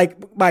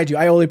 like, mind you,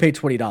 I only paid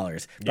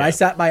 $20, but I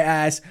sat my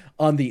ass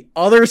on the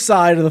other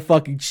side of the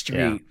fucking street.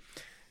 Yeah.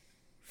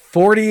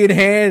 40 in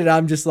hand, and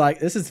I'm just like,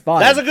 this is fine.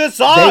 That's a good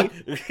song.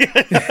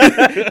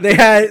 They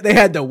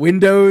had the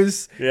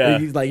windows. Yeah,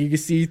 you can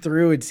see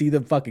through and see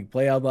them fucking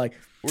play. I'm like,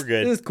 we're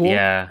good. This is cool.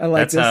 Yeah, I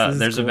like this.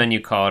 There's cool. a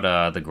venue called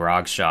the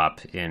Grog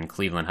Shop in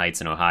Cleveland Heights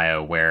in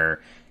Ohio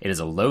where it is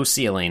a low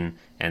ceiling,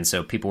 and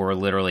so people were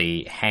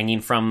literally hanging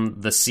from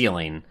the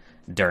ceiling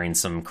during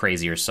some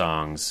crazier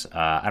songs.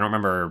 I don't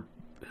remember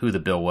who the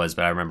bill was,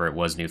 but I remember it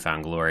was New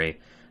Found Glory.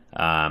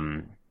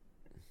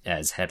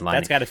 as headlining.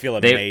 That's got to feel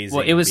amazing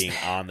being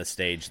on the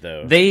stage,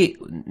 though.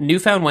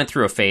 Newfound went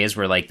through a phase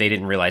where like they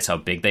didn't realize how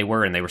big they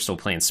were, and they were still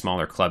playing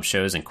smaller club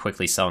shows and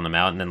quickly selling them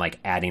out, and then like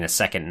adding a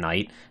second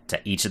night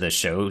to each of the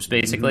shows,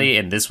 basically.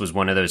 And this was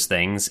one of those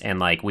things. And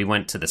like we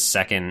went to the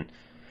second,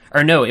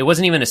 or no, it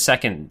wasn't even a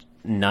second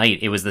night.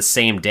 It was the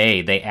same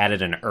day. They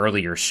added an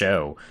earlier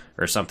show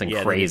or something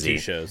crazy. 2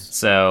 shows.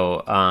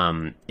 So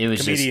it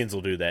was comedians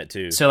will do that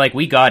too. So like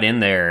we got in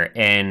there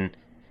and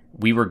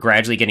we were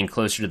gradually getting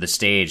closer to the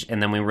stage,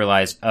 and then we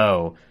realized,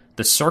 oh,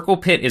 the circle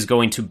pit is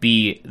going to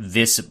be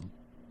this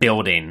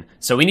building,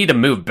 so we need to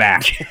move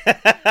back.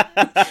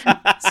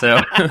 So,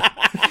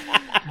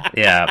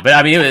 yeah, but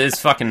I mean, it's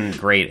fucking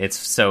great. It's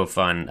so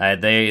fun.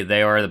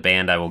 They are the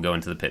band I will go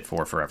into the pit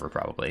for forever,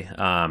 probably.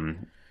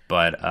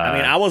 But I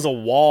mean, I was a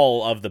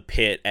wall of the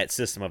pit at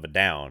System of a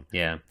Down.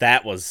 Yeah,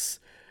 that's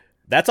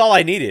all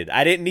I needed.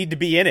 I didn't need to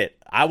be in it.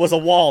 I was a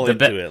wall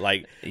into it.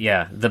 Like,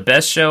 yeah, the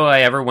best show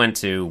I ever went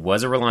to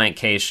was a Relient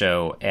K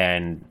show,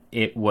 and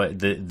it was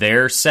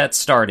their set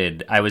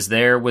started. I was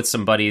there with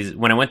some buddies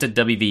when I went to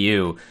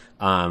WVU.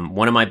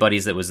 One of my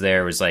buddies that was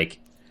there was like,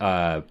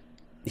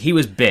 he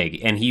was big,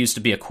 and he used to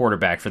be a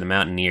quarterback for the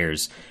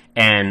Mountaineers.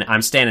 And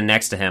I'm standing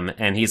next to him,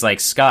 and he's like,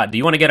 "Scott, do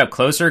you want to get up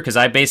closer? Because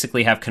I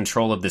basically have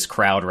control of this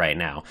crowd right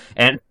now."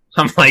 And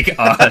I'm like,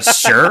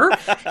 sure.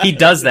 He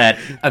does that.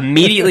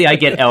 Immediately I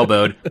get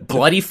elbowed,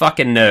 bloody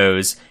fucking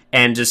nose,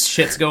 and just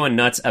shit's going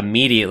nuts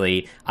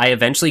immediately. I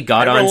eventually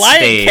got on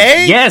stage.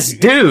 Yes,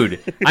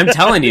 dude. I'm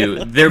telling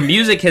you, their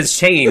music has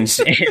changed,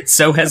 and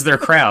so has their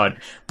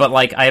crowd. But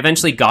like, I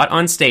eventually got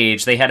on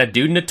stage. They had a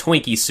dude in a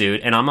Twinkie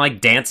suit, and I'm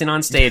like dancing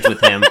on stage with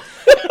him.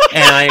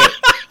 And I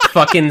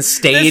fucking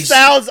staged. This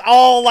sounds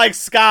all like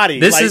Scotty.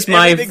 This is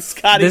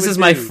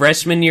my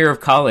freshman year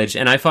of college,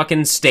 and I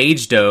fucking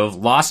stage dove,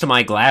 lost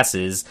my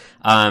glasses.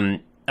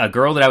 A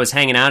girl that I was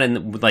hanging out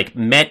and like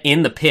met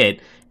in the pit,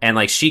 and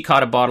like she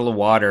caught a bottle of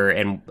water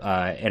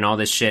and all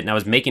this shit, and I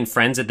was making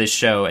friends at this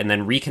show, and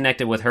then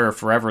reconnected with her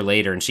forever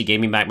later, and she gave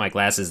me back my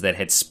glasses that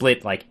had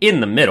split like in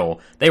the middle.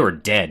 They were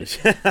dead.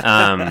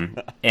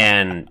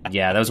 And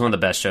yeah, that was one of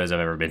the best shows I've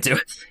ever been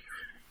to.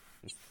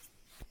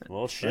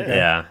 Well, shit.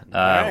 Yeah.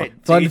 Right.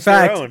 Fun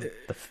fact: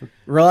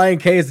 Relient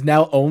K is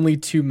now only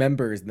 2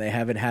 members, and they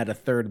haven't had a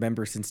third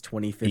member since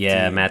 2015.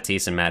 Yeah, Matt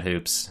Teese and Matt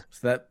Hoops.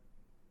 So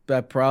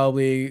that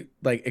probably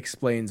like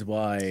explains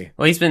why.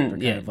 Well, he's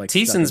been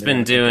Teeson's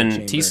been doing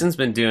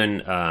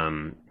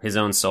his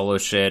own solo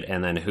shit,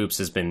 and then Hoops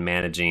has been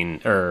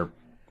managing, or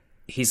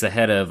he's the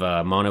head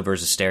of Mono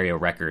versus Stereo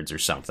Records or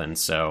something.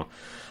 So,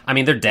 I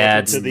mean, they're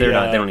dads. They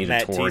don't need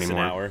a tour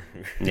anymore.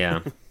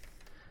 Yeah.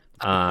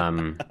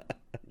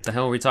 The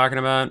hell are we talking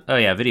about? Oh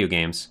yeah, video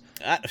games.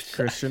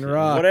 Christian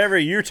rock. Whatever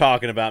you're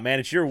talking about, man,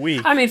 it's your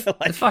week. I mean,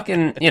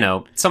 fucking,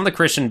 some of the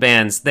Christian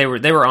bands, they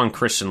were on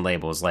Christian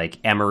labels like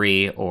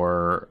Emery,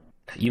 or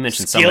you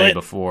mentioned somebody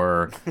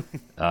before,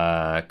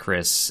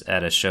 Chris,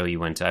 at a show you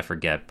went to. I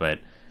forget, but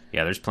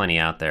yeah, there's plenty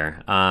out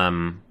there.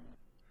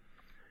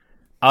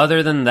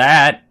 Other than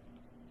that,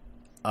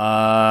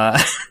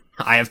 I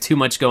have too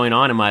much going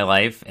on in my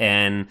life,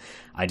 and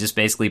I just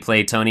basically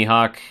play Tony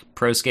Hawk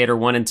Pro Skater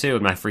 1 and 2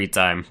 in my free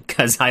time,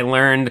 because I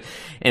learned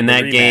in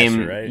that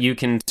game, right? you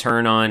can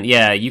turn on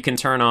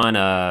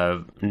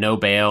no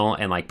bail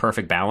and like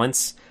perfect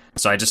balance.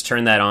 So I just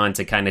turned that on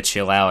to kind of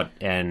chill out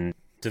and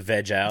to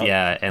veg out.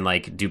 Yeah, and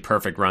like do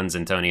perfect runs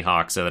in Tony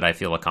Hawk so that I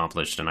feel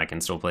accomplished and I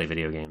can still play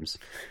video games.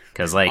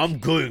 Because like I'm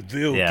good at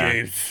video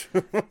games.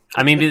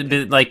 I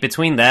mean, like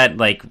between that,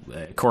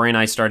 like Corey and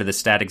I started the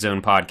Static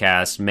Zone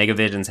podcast.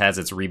 Megavisions has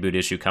its reboot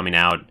issue coming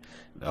out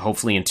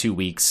hopefully in 2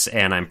 weeks,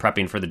 and I'm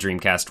prepping for the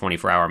Dreamcast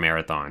 24-hour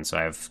marathon, so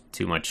I have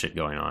too much shit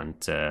going on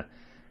to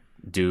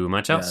do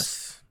much else.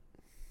 Yes.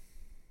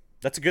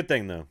 That's a good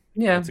thing, though.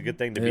 Yeah. It's a good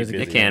thing to be busy.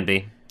 It can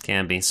be.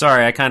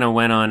 Sorry, I kind of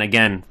went on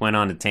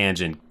a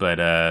tangent,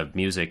 but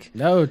music.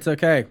 No, it's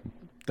okay.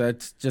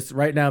 That's just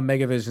right now,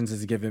 Megavisions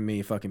is giving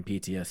me fucking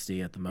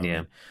PTSD at the moment.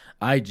 Yeah.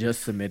 I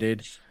just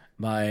submitted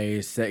my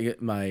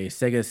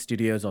Sega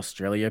Studios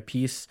Australia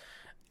piece.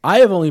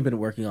 I have only been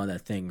working on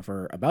that thing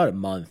for about a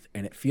month,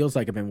 and it feels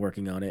like I've been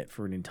working on it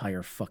for an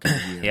entire fucking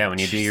year. Yeah, when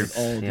you do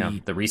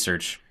the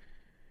research.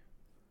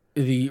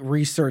 The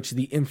research,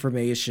 the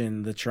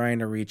information, the trying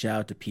to reach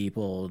out to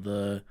people,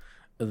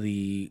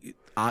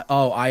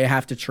 I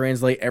have to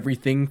translate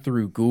everything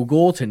through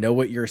Google to know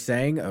what you're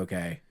saying?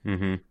 Okay.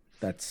 Mm-hmm.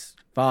 That's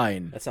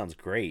fine. That sounds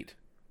great.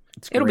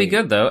 It'll be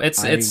good, though.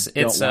 It's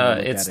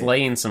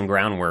laying some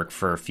groundwork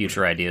for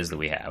future ideas that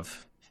we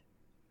have.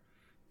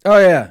 Oh,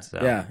 yeah. So.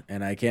 Yeah,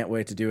 and I can't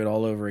wait to do it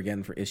all over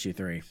again for issue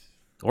 3.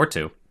 Or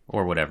 2,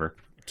 or whatever.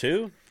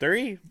 2?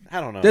 3?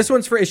 I don't know. This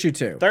one's for issue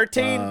 2.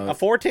 13? A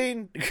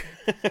 14?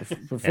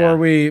 Before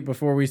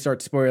we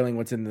start spoiling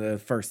what's in the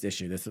first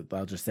issue,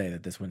 I'll just say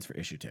that this one's for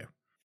issue 2.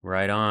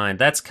 Right on.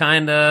 That's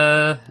kind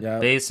of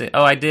basic.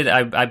 Oh,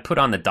 I put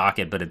on the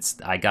docket, but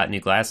I got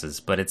new glasses.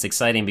 But it's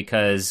exciting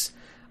because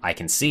I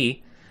can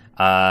see.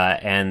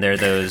 And they're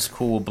those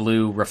cool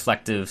blue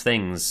reflective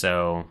things,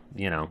 so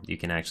you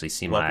can actually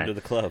see Welcome to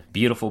the club.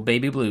 Beautiful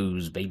baby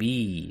blues,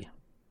 baby.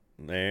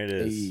 There it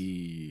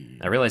is.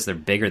 I realize they're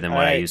bigger than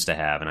what I used to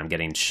have, and I'm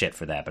getting shit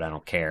for that, but I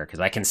don't care because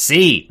I can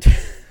see.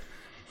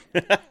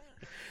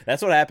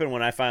 That's what happened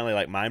when I finally,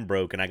 like, mine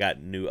broke and I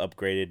got new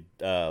upgraded.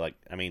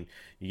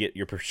 You get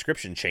your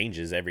prescription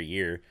changes every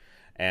year,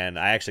 and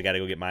I actually got to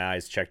go get my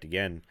eyes checked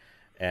again.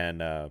 And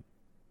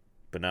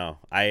but no,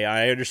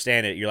 I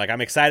understand it. You're like,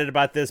 I'm excited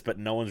about this, but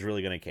no one's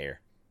really gonna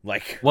care.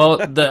 Like, well,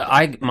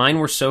 mine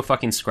were so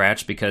fucking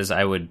scratched because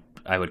I would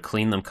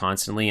clean them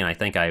constantly, and I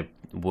think I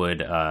would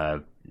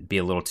be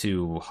a little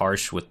too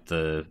harsh with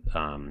the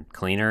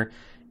cleaner.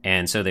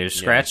 And so they're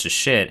scratched as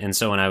shit. And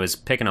so when I was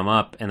picking them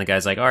up, and the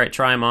guy's like, all right,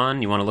 try them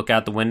on. You want to look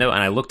out the window?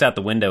 And I looked out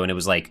the window, and it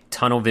was like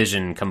tunnel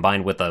vision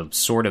combined with a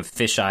sort of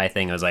fisheye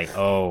thing. I was like,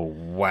 oh,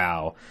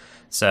 wow.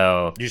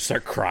 So you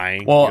start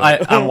crying. Well,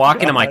 I'm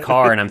walking to my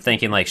car, and I'm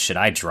thinking, like, should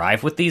I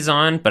drive with these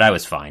on? But I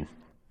was fine.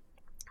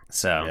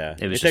 So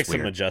it was just takes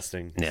weird. some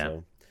adjusting. Yeah.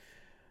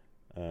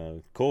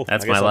 So. Cool.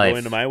 That's I guess my I'll life. Go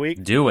into my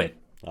week. Do it.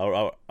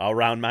 I'll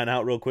round mine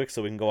out real quick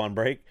so we can go on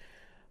break.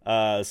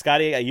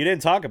 Scotty, you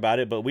didn't talk about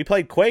it, but we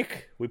played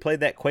Quake. We played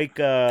that Quake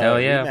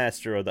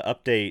remaster or the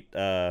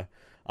update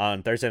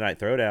on Thursday Night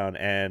Throwdown,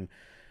 and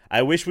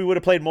I wish we would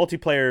have played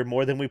multiplayer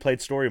more than we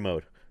played story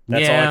mode.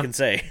 That's all I can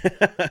say.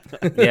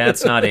 Yeah,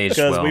 it's not aged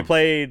well.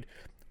 Because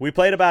we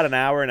played about an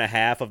hour and a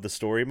half of the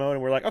story mode,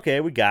 and we're like,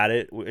 okay, we got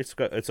it.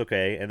 It's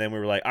okay. And then we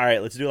were like, all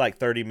right, let's do like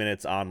 30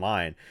 minutes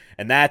online.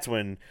 And that's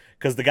when,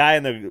 because the guy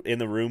in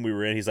the room we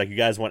were in, he's like, you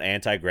guys want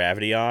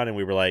anti-gravity on? And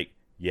we were like,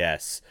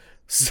 yes.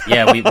 So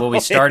yeah, we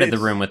started the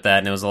room with that,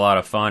 and it was a lot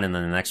of fun, and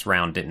then the next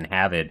round didn't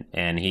have it,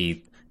 and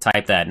he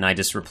typed that, and I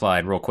just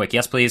replied real quick,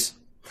 yes, please.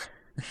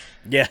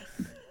 Yeah.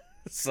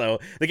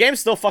 So the game's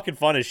still fucking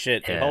fun as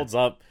shit. Yeah. It holds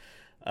up.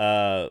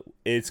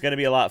 It's going to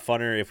be a lot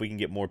funner if we can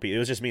get more people. It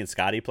was just me and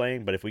Scotty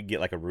playing, but if we can get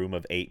like a room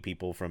of 8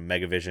 people from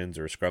Megavisions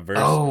or Scrubverse,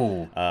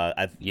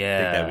 I think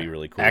that would be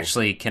really cool.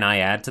 Actually, can I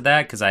add to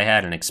that? Because I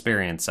had an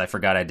experience. I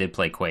forgot I did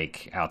play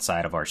Quake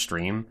outside of our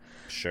stream.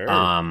 Sure, go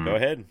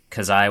ahead.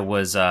 Because I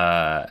was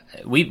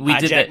we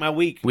did that my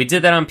week. We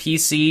did that on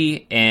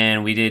PC,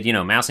 and we did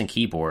mouse and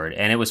keyboard,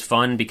 and it was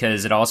fun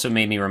because it also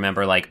made me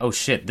remember like, oh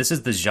shit, this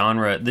is the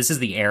genre, this is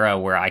the era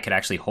where I could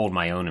actually hold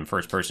my own in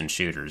first person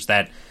shooters.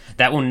 That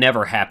will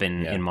never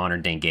happen in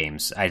modern day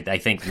games. I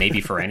think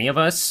maybe for any of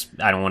us.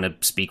 I don't want to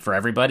speak for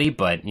everybody,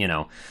 but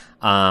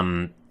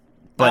but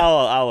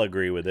I'll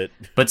agree with it.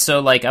 But so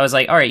like I was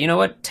like, all right, you know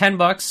what,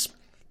 $10.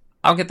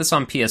 I'll get this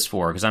on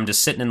PS4 because I'm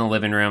just sitting in the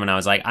living room, and I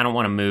was like, I don't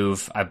want to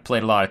move. I've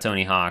played a lot of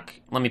Tony Hawk.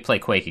 Let me play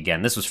Quake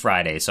again. This was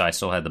Friday, so I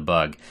still had the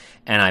bug.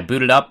 And I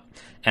booted up,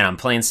 and I'm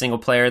playing single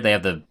player. They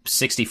have the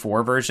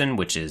 64 version,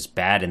 which is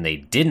bad, and they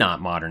did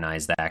not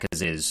modernize that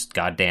because it is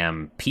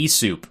goddamn pea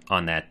soup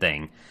on that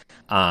thing.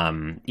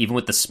 Even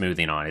with the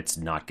smoothing on, it's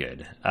not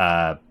good.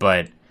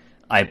 But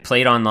I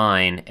played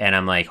online, and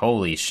I'm like,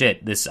 holy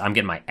shit, I'm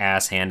getting my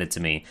ass handed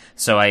to me.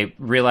 So I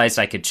realized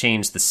I could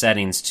change the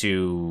settings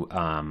to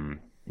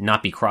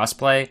not be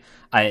crossplay.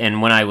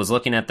 And when I was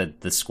looking at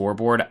the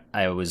scoreboard,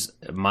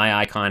 my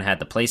icon had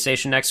the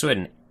PlayStation next to it,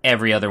 and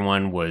every other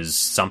one was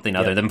something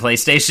other than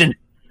PlayStation.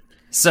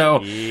 So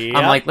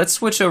I'm like, let's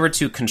switch over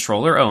to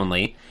controller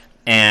only.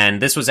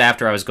 And this was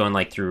after I was going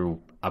like through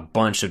a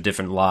bunch of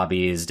different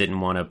lobbies, didn't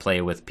want to play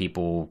with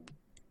people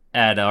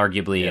at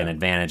arguably an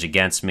advantage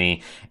against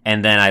me.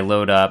 And then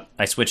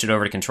I switch it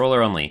over to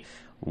controller only.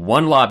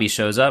 One lobby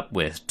shows up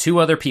with 2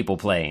 other people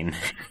playing.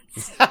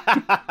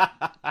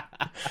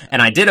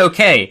 And I did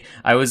okay.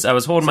 I was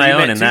holding my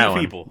own in that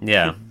one.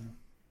 Yeah.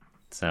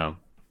 So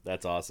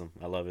that's awesome.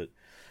 I love it.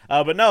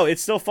 But no,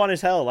 it's still fun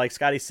as hell. Like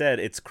Scotty said,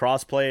 it's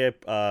crossplay.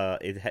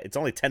 It's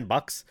only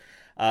 $10.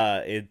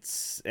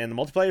 And the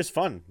multiplayer is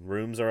fun.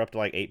 Rooms are up to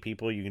like 8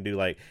 people. You can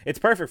do it's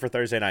perfect for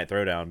Thursday Night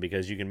Throwdown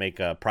because you can make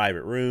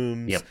private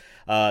rooms. Yep.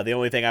 The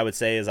only thing I would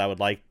say is I would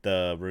like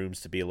the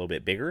rooms to be a little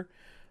bit bigger,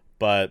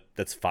 but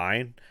that's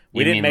fine.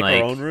 We didn't make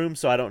our own room,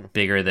 so I don't.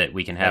 Bigger that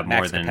we can have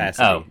more than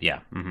capacity. Oh yeah.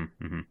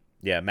 Mm-hmm, mm-hmm.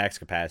 Yeah, max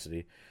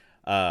capacity.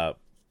 But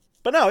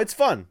no, it's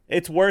fun.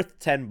 It's worth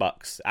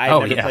 $10. I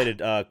never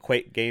played a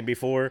Quake game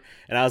before,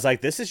 and I was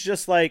like, this is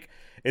just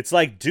it's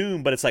like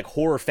Doom, but it's like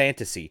horror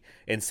fantasy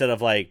instead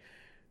of like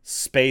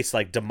space,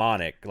 like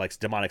demonic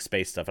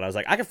space stuff. And I was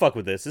like, I can fuck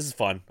with this. This is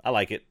fun. I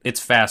like it. It's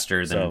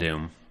faster than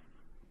Doom.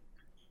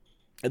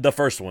 The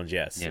first ones,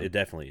 yes, it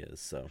definitely is.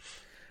 So,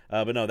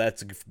 but no,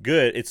 that's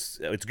good. It's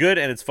good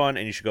and it's fun,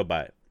 and you should go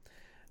buy it.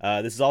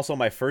 This is also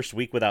my first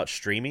week without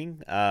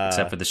streaming.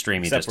 Except for the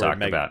stream you just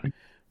talked about.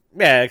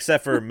 Yeah,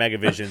 except for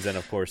Megavisions and,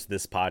 of course,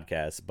 this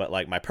podcast. But,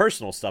 like, my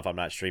personal stuff I'm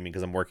not streaming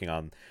because I'm working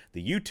on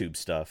the YouTube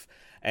stuff.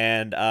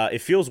 And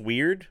it feels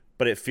weird,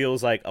 but it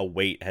feels like a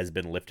weight has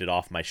been lifted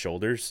off my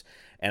shoulders.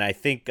 And I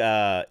think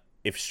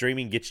if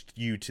streaming gets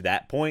you to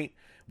that point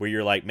where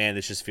you're like, man,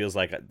 this just feels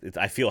like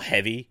I feel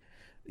heavy,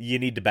 you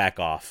need to back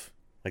off.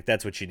 Like,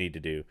 that's what you need to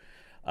do.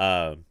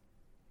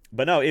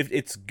 But no,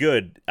 it's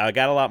good. I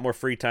got a lot more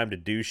free time to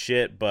do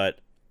shit, but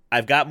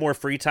I've got more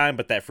free time,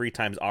 but that free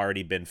time's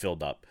already been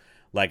filled up.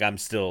 Like, I'm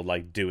still,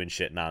 like, doing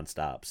shit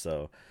nonstop.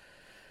 So,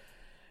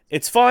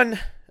 it's fun.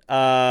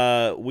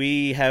 I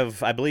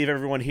believe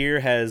everyone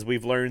here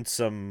we've learned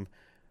some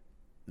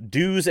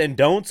do's and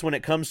don'ts when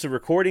it comes to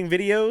recording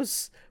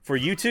videos for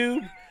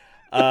YouTube.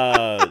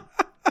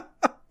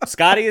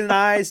 Scotty and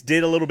I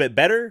did a little bit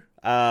better,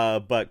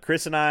 but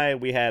Chris and I,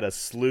 we had a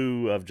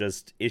slew of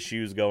just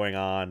issues going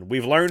on.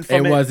 We've learned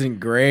from it. It wasn't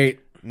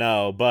great.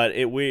 No, but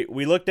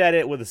we looked at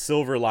it with a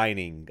silver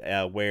lining,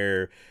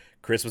 where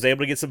Chris was able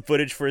to get some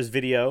footage for his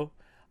video.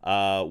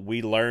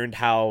 We learned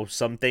how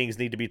some things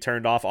need to be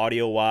turned off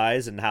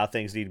audio-wise and how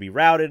things need to be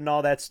routed and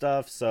all that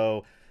stuff,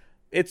 so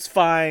it's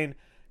fine.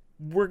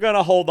 We're going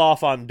to hold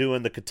off on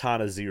doing the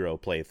Katana Zero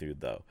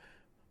playthrough, though.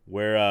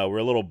 We're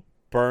a little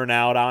burnt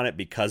out on it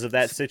because of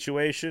that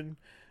situation.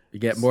 You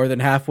get more than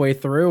halfway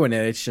through, and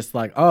it's just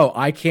like, oh,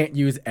 I can't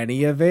use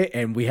any of it,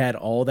 and we had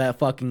all that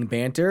fucking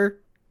banter.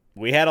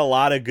 We had a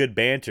lot of good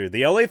banter.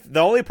 The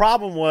only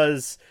problem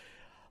was,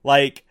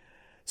 like,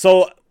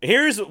 so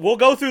we'll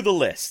go through the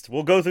list.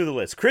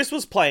 Chris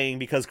was playing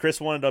because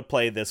Chris wanted to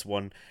play this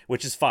one,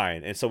 which is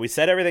fine. And so we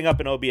set everything up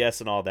in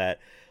OBS and all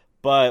that.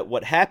 But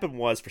what happened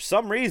was, for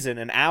some reason,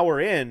 an hour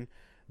in,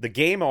 the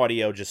game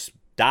audio just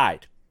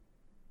died.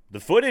 The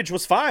footage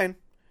was fine,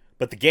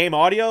 but the game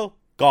audio,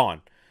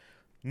 gone.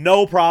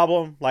 No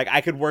problem. Like,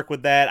 I could work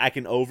with that. I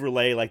can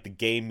overlay, like, the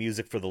game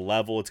music for the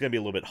level. It's going to be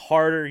a little bit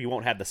harder. You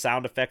won't have the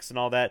sound effects and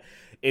all that.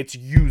 It's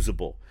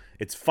usable.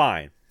 It's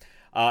fine.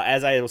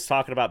 As I was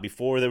talking about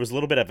before, there was a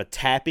little bit of a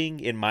tapping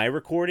in my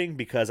recording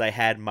because I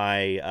had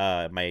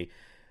my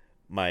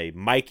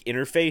mic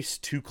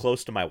interface too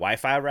close to my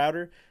Wi-Fi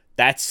router.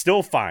 That's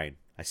still fine.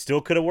 I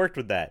still could have worked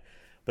with that.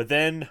 But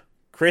then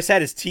Chris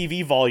had his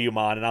TV volume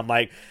on, and I'm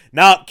like,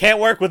 no, can't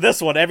work with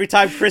this one. Every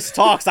time Chris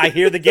talks, I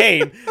hear the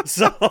game,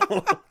 so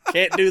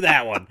can't do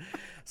that one.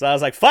 So I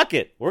was like, fuck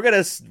it. We'll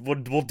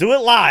do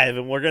it live,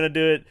 and we're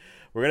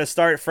gonna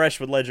start fresh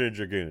with Legend of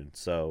Dragoon.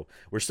 So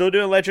we're still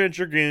doing Legend of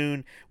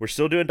Dragoon. We're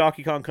still doing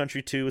Donkey Kong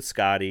Country 2 with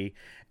Scotty,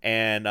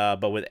 and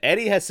but with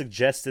Eddie has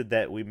suggested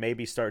that we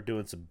maybe start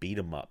doing some beat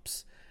 'em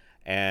ups.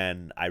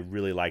 And I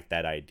really like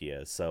that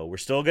idea. So we're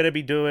still going to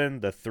be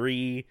doing the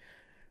three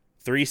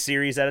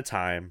series at a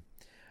time.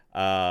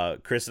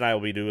 Chris and I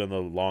will be doing the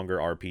longer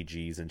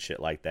RPGs and shit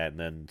like that. And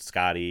then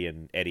Scotty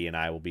and Eddie and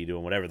I will be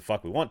doing whatever the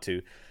fuck we want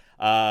to.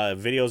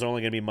 Videos are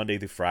only going to be Monday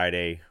through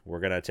Friday. We're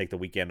going to take the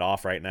weekend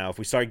off right now. If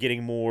we start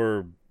getting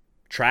more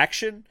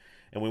traction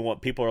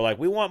and people are like,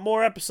 we want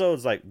more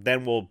episodes, like,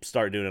 then we'll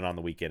start doing it on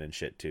the weekend and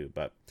shit too.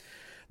 But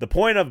the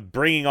point of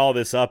bringing all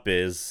this up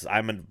is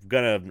I'm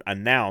going to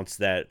announce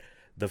that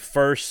the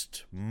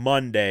first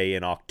Monday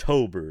in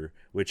October,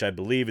 which I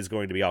believe is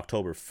going to be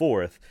October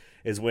 4th,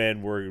 is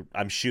when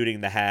I'm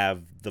shooting to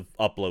have the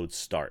uploads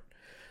start.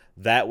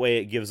 That way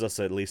it gives us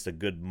at least a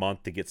good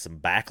month to get some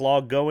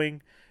backlog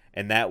going,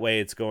 and that way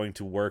it's going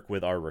to work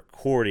with our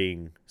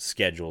recording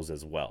schedules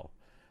as well.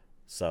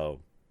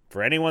 So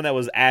for anyone that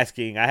was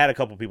asking, I had a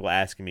couple people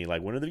asking me,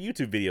 like, when are the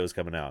YouTube videos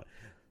coming out?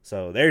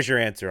 So there's your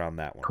answer on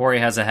that one. Corey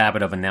has a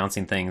habit of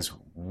announcing things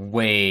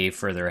way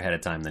further ahead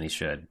of time than he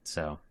should.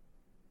 So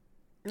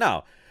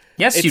no.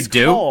 Yes, you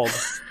do.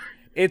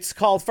 It's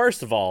called,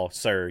 first of all,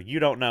 sir, you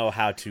don't know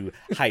how to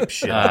hype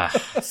shit up.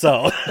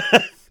 So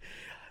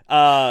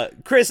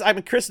Chris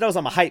knows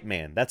I'm a hype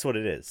man. That's what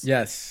it is.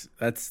 Yes,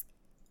 that's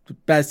the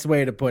best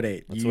way to put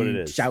it. That's what it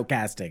is.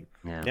 Shoutcasting.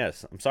 Yeah.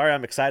 Yes, I'm sorry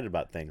I'm excited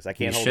about things. I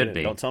can't hold it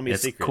in. Don't tell me a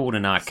secret. It's cool to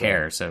not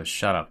care, so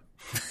shut up.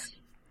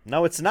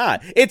 No, it's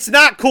not. It's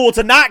not cool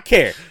to not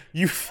care.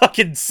 You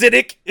fucking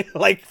cynic.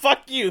 Like,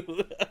 fuck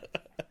you.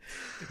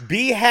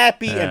 Be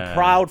happy and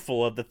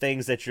proudful of the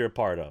things that you're a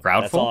part of.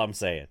 Proudful? That's all I'm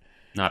saying.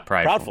 Not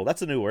prideful. Proudful.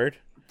 That's a new word.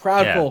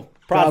 Proudful.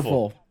 Yeah.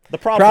 Proudful. The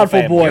proudful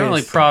family. boys. You're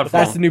only proudful.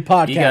 That's the new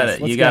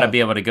podcast. You got to be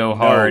able to go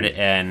hard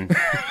and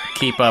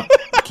keep up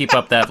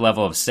that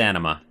level of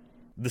stamina.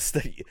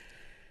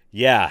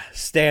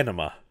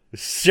 Stamina.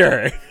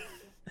 Sure.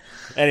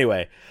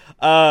 Anyway,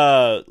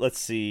 let's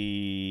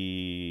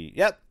see.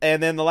 Yep.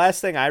 And then the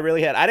last thing I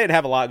didn't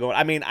have a lot going.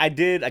 I mean, I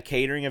did a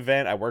catering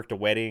event. I worked a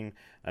wedding.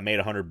 I made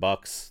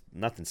 $100.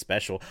 Nothing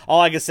special.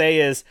 All I can say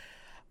is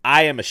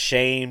I am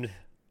ashamed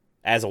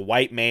as a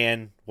white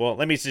man. Well,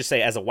 let me just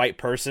say, as a white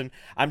person,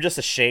 I'm just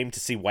ashamed to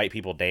see white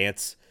people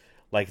dance.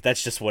 Like,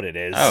 that's just what it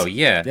is. Oh,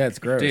 yeah. Yeah, it's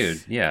gross.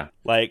 Dude, yeah.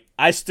 Like,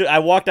 I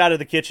walked out of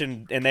the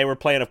kitchen, and they were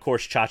playing, of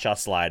course, Cha-Cha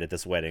Slide at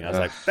this wedding. I was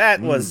like,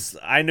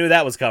 I knew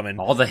that was coming.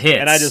 All the hits.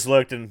 And I just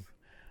looked, and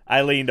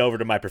I leaned over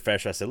to my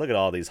professor. I said, look at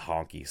all these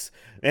honkies.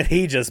 And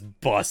he just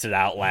busted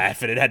out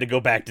laughing and had to go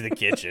back to the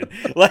kitchen.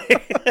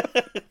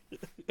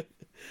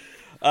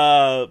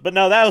 But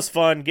no, that was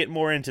fun. Getting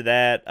more into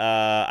that.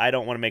 I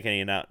don't want to make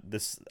any I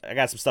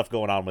got some stuff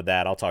going on with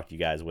that. I'll talk to you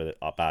guys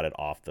about it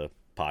off the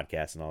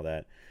podcast and all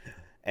that.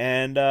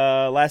 And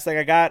last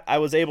thing I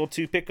was able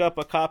to pick up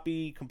a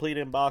copy, complete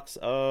in box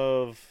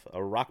of a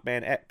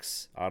Rockman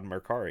X on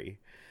Mercari.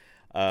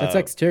 That's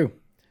X2.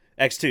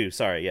 X2,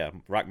 sorry, yeah,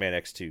 Rockman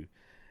X2.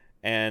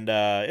 And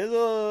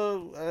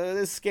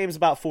this game's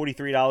about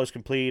 $43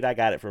 complete. I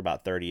got it for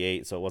about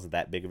 $38, so it wasn't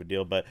that big of a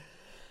deal. But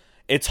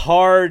it's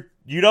hard.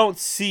 You don't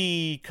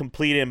see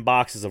complete in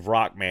boxes of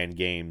Rockman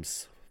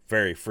games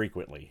very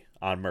frequently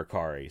on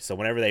Mercari. So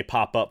whenever they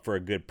pop up for a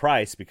good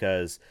price,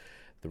 because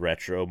the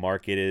retro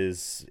market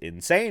is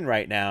insane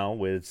right now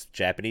with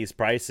Japanese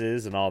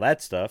prices and all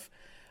that stuff.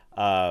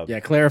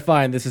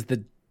 Clarifying, this is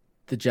the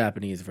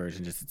Japanese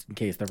version, just in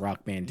case the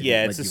Rockman didn't.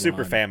 Yeah, it's a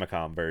Super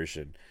Famicom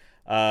version.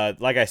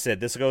 Like I said,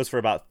 this goes for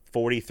about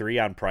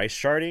 $43 on price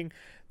charting.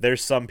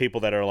 There's some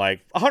people that are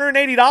like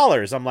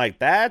 $180. I'm like,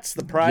 that's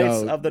the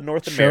price of the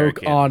North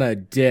American. Choke on a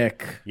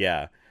dick.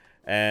 Yeah,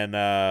 and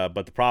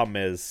but the problem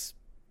is,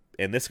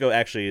 and this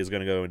actually is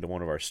going to go into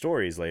one of our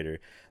stories later.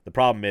 The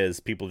problem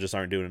is people just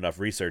aren't doing enough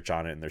research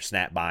on it, and they're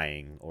snap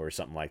buying or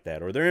something like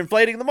that, or they're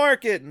inflating the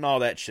market and all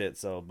that shit.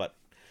 So, but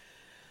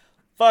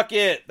fuck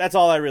it. That's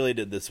all I really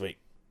did this week.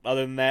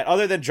 Other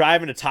than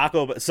driving to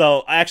Taco Bell.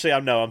 So actually,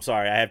 I'm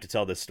sorry. I have to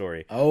tell this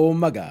story. Oh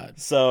my God.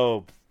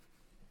 So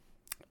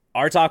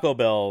our Taco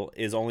Bell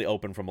is only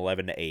open from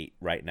 11 to 8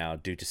 right now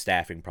due to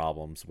staffing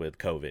problems with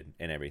COVID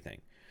and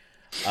everything.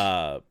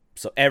 So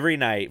every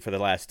night for the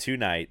last 2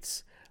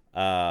 nights,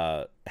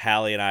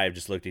 Hallie and I have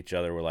just looked at each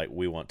other. We're like,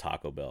 we want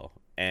Taco Bell.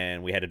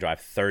 And we had to drive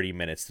 30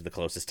 minutes to the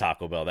closest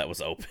Taco Bell that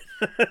was open.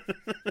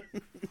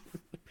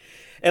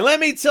 And let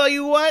me tell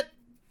you what,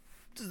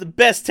 this is the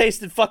best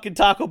tasting fucking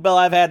Taco Bell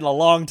I've had in a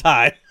long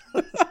time.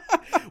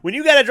 When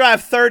you got to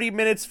drive 30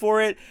 minutes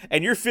for it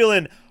and you're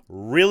feeling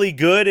really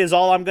good is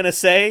all I'm going to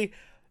say,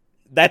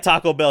 that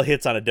Taco Bell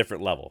hits on a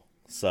different level.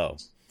 So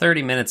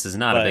 30 minutes is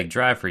not a big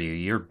drive for you.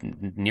 Your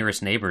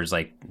nearest neighbor is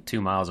like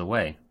 2 miles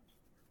away.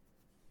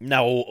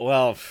 No,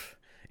 well,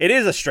 it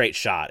is a straight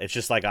shot. It's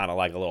just like on a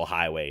little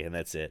highway, and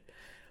that's it.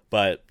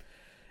 But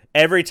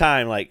every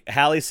time, like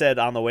Hallie said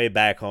on the way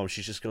back home,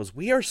 she just goes,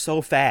 "We are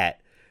so fat."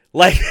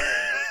 Like,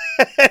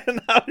 and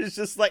I was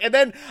just like, and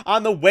then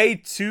on the way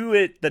to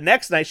it the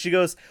next night, she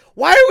goes,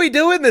 "Why are we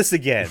doing this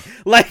again?"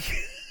 Like,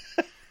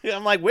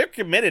 I'm like, we're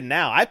committed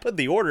now. I put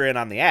the order in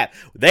on the app.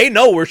 They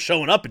know we're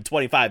showing up in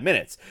 25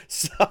 minutes.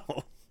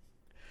 So,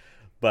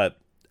 but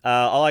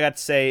all I got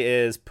to say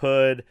is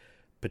put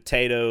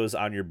potatoes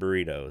on your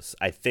burritos.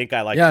 I think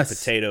I like the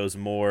potatoes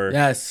more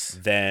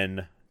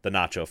than the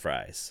nacho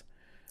fries.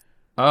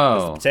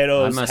 Oh, the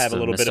potatoes I must have a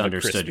little bit of a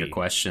misunderstood crispy. your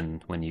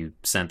question when you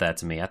sent that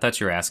to me. I thought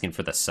you were asking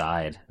for the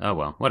side. Oh,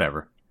 well,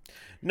 whatever.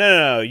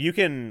 No. You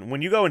can,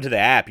 when you go into the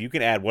app, you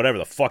can add whatever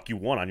the fuck you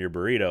want on your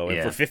burrito.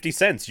 And for 50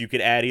 cents, you could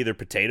add either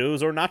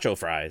potatoes or nacho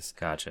fries.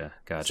 Gotcha.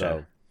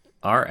 So,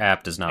 our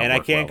app does not work I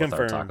can't well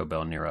confirm. with our Taco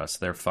Bell near us.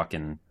 They're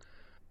fucking...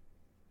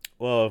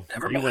 Well,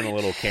 you went a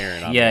little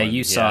Karen on Yeah, one.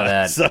 You saw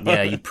that. So.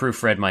 Yeah, you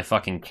proofread my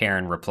fucking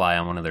Karen reply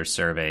on one of their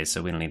surveys,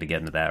 so we don't need to get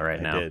into that right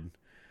now.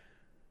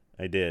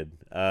 I did.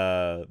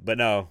 But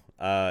no,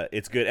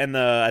 it's good. And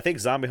I think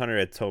Zombie Hunter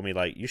had told me,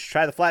 like, you should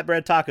try the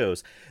flatbread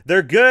tacos.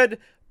 They're good,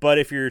 but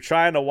if you're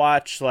trying to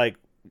watch, like,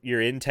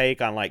 your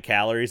intake on, like,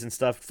 calories and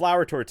stuff,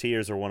 flour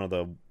tortillas are one of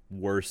the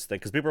worst things.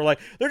 Because people are like,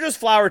 they're just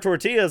flour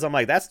tortillas. I'm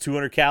like, that's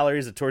 200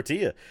 calories a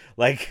tortilla.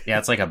 Like, yeah,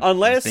 it's like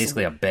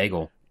basically a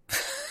bagel.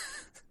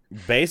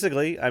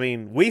 Basically, I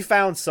mean, we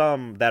found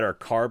some that are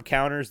carb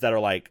counters that are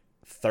like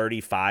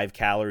 35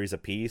 calories a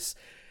piece,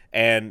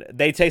 and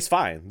they taste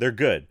fine. They're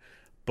good,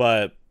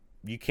 but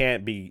you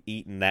can't be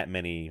eating that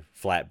many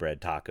flatbread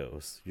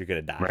tacos. You're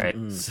gonna die.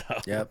 Right. So,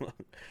 yep.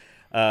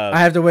 I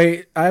have to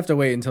wait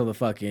until the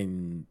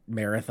fucking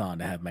marathon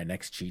to have my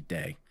next cheat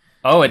day.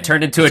 Oh, it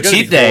turned into a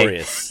cheat day.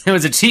 It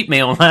was a cheat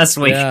meal last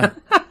week. Yeah.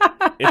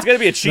 It's gonna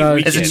be a cheat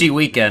weekend. It's a cheat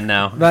weekend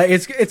now. But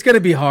it's gonna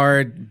be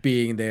hard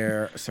being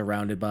there,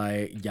 surrounded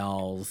by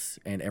y'alls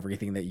and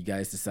everything that you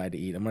guys decide to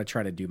eat. I'm gonna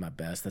try to do my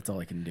best. That's all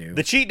I can do.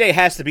 The cheat day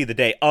has to be the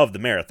day of the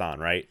marathon,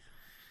 right?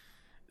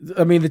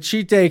 I mean, the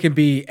cheat day can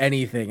be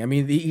anything. I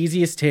mean, the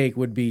easiest take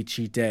would be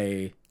cheat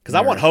day because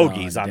I want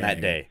hoagies on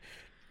that day.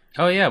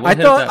 Oh yeah, I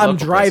thought I'm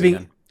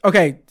driving.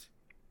 Okay,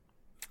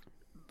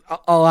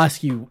 I'll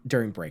ask you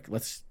during break.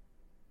 Let's.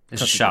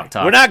 It's shop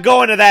talk. We're not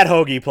going to that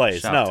hoagie place.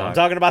 Shop no, talk. I'm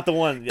talking about the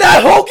one.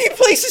 That hoagie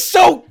place is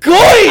so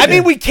good. I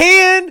mean, we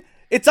can.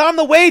 It's on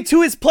the way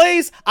to his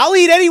place. I'll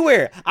eat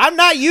anywhere. I'm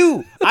not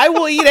you. I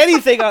will eat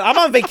anything. I'm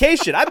on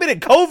vacation. I've been in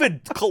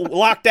COVID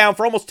lockdown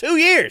for almost 2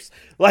 years.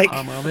 Like,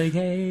 I'm on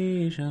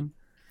vacation.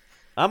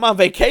 I'm on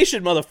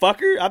vacation,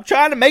 motherfucker. I'm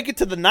trying to make it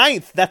to the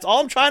 9th. That's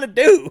all I'm trying to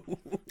do.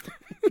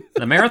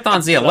 The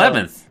marathon's the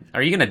 11th.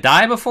 Are you going to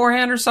die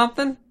beforehand or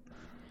something?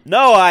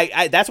 No,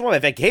 I that's when my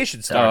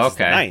vacation starts. Oh,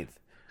 okay. It's the 9th.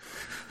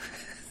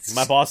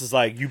 My boss is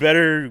like, you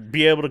better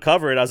be able to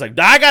cover it. I was like,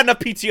 I got enough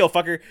PTO,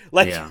 fucker.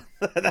 Like, yeah.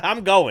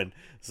 I'm going.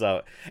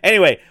 So,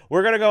 anyway,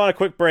 we're going to go on a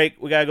quick break.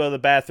 We got to go to the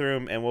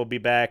bathroom, and we'll be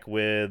back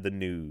with the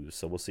news.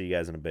 So, we'll see you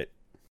guys in a bit.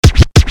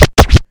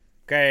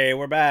 Okay,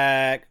 we're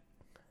back.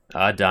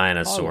 A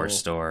dinosaur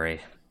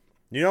story.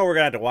 You know we're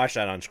going to have to watch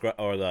that on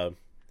the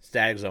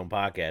Static Zone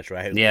podcast,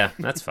 right? Yeah,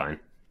 that's fine.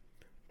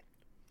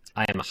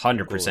 I am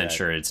 100%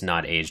 sure it's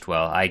not aged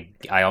well. I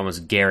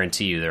almost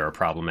guarantee you there are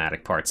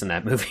problematic parts in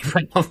that movie,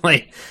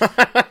 probably.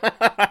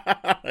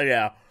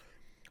 Yeah.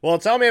 Well,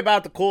 tell me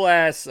about the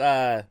cool-ass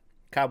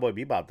Cowboy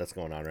Bebop that's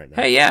going on right now.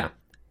 Hey, yeah.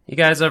 You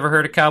guys ever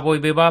heard of Cowboy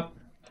Bebop?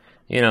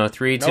 You know,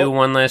 3, 2,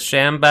 1, last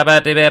sham.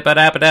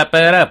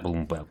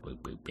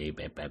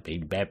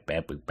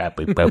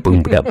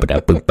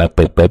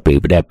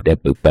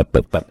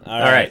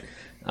 right.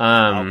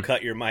 I'll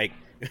cut your mic.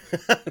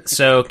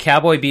 So,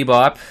 Cowboy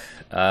Bebop,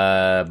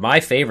 my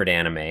favorite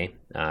anime,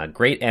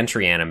 great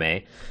entry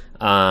anime,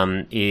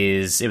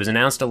 it was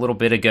announced a little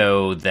bit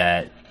ago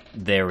that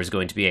there was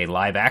going to be a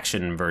live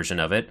action version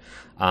of it.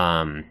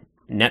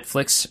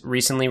 Netflix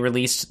recently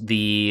released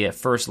the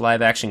first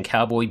live action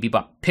Cowboy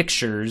Bebop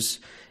pictures.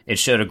 It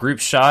showed a group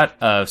shot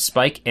of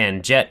Spike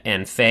and Jet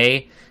and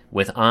Faye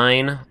with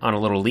Ein on a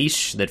little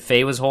leash that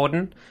Faye was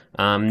holding.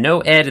 No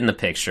Ed in the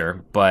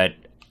picture, but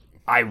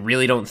I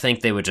really don't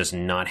think they would just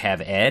not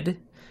have Ed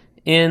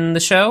in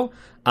the show.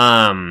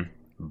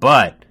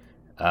 But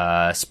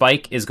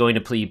Spike is going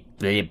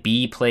to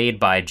be played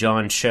by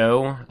John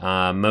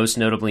Cho, most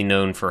notably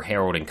known for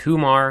Harold and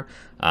Kumar.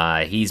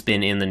 He's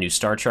been in the new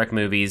Star Trek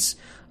movies.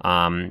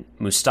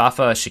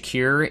 Mustafa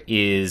Shakir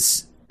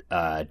is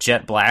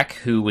Jet Black,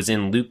 who was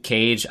in Luke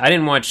Cage. I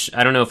don't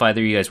know if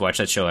either of you guys watched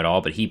that show at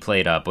all, but he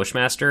played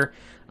Bushmaster.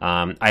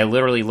 I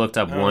literally looked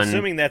up one.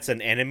 Assuming that's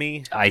an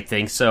enemy? I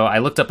think so. I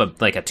looked up a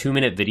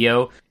 2-minute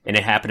video, and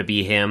it happened to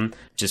be him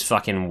just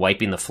fucking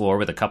wiping the floor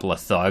with a couple of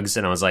thugs,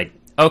 and I was like,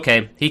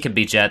 okay, he can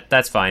be Jet.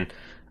 That's fine.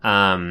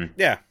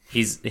 Yeah.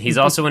 He's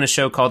also in a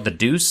show called The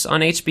Deuce on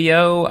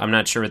HBO. I'm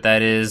not sure what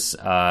that is.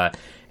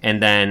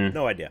 And then...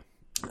 No idea.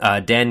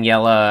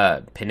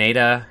 Daniela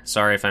Pineda,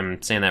 sorry if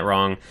I'm saying that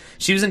wrong.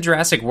 She was in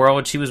Jurassic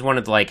World. She was one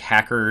of the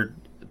hacker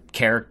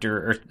character,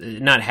 or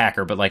not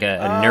hacker, but a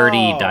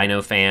nerdy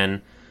dino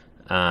fan.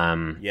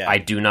 Yeah.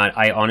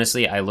 I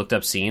honestly looked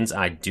up scenes.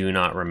 I do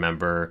not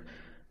remember.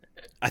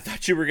 I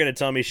thought you were going to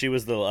tell me she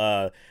was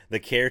the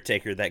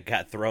caretaker that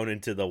got thrown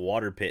into the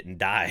water pit and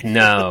died.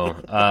 No.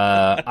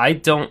 I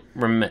don't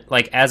remember.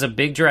 As a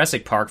big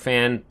Jurassic Park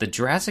fan, the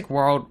Jurassic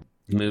World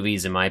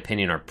movies, in my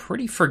opinion, are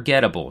pretty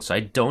forgettable, so I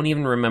don't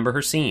even remember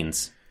her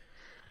scenes.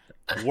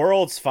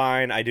 World's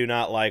fine. I do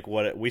not like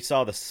what we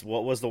saw.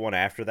 What was the one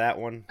after that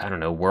one? I don't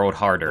know. World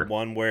Harder. The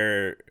one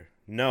where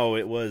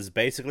it was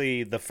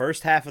basically the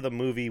first half of the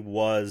movie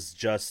was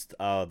just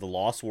the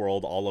Lost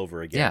World all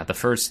over again. Yeah, the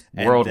first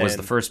World was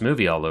the first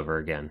movie all over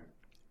again.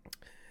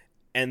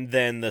 And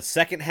then the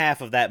second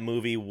half of that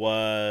movie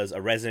was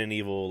a Resident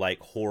Evil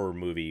horror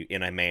movie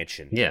in a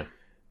mansion. Yeah,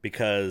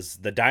 because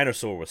the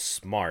dinosaur was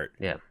smart.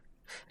 Yeah.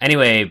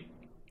 Anyway,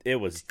 it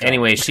was dumb.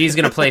 Anyway, she's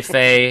gonna play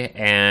Faye,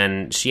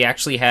 and she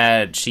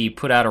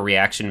put out a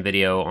reaction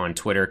video on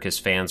Twitter because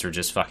fans were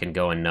just fucking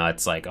going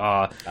nuts. I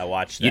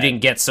watched that. You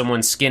didn't get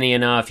someone skinny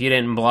enough. You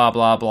didn't blah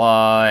blah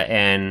blah.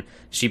 And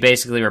she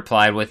basically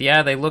replied with,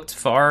 "Yeah, they looked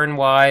far and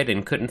wide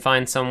and couldn't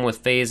find someone with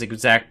Faye's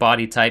exact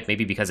body type,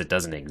 maybe because it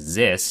doesn't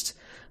exist."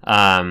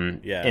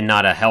 And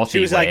not a healthy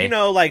way. She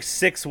was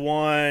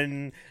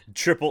 6'1",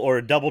 triple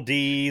or double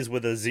D's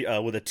with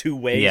a 2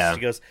 waist. Yeah. She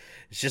goes,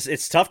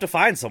 it's tough to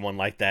find someone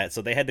like that,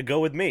 so they had to go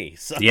with me.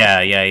 So.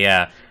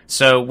 Yeah.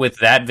 So with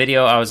that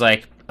video, I was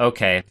like,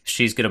 okay,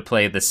 she's gonna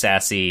play the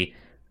sassy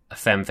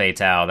femme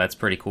fatale. That's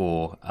pretty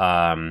cool.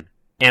 And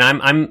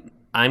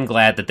I'm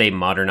glad that they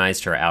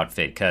modernized her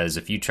outfit, because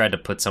if you tried to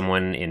put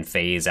someone in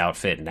Faye's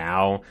outfit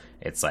now,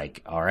 it's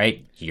like, all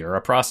right, you're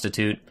a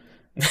prostitute.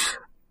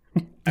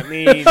 I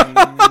mean,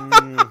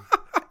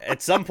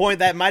 at some point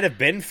that might have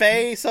been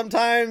Faye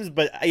sometimes,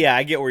 but yeah,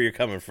 I get where you're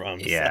coming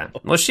from. Yeah.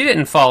 So. Well, she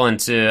didn't fall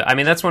into... I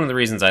mean, that's one of the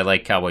reasons I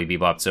like Cowboy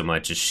Bebop so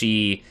much, is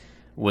she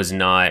was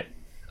not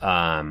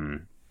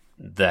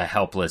the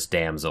helpless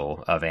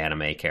damsel of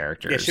anime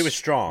characters. Yeah, she was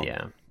strong.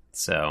 Yeah.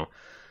 So,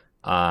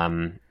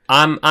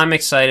 I'm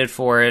excited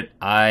for it.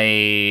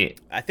 I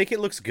think it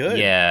looks good.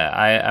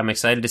 Yeah, I'm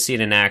excited to see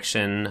it in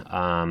action.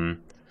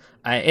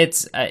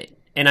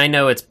 And I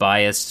know it's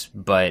biased,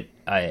 but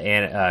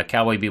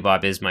Cowboy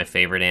Bebop is my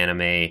favorite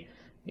anime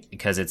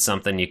because it's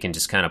something you can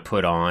just kind of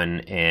put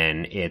on,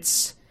 and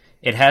it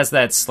has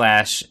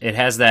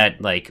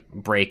that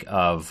break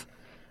of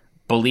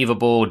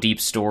believable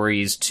deep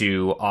stories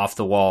to off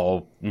the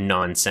wall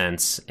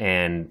nonsense,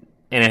 and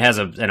it has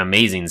an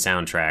amazing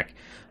soundtrack.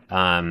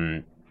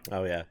 Oh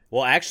yeah.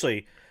 Well,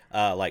 actually,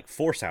 4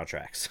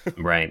 soundtracks.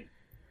 Right.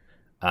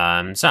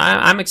 So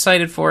I'm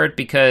excited for it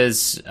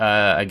because,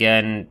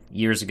 again,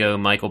 years ago,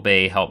 Michael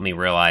Bay helped me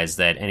realize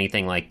that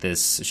anything like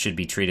this should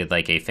be treated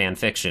like a fan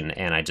fiction,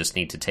 and I just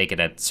need to take it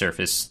at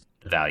face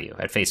value.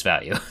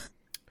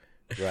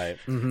 Right.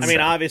 Mm-hmm. I mean,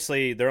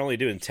 obviously, they're only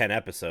doing 10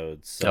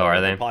 episodes. So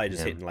are they? They're probably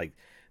just hitting,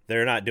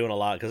 they're not doing a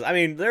lot. Because, I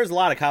mean, there's a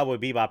lot of Cowboy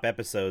Bebop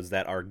episodes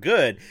that are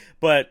good,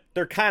 but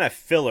they're kind of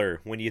filler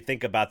when you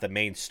think about the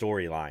main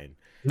storyline.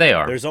 They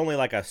are. There's only,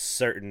 a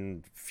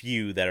certain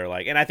few that are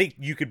and I think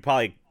you could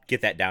probably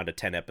get that down to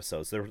 10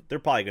 episodes. They're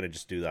probably going to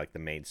just do the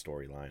main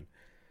storyline.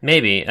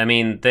 Maybe. I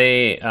mean,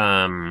 they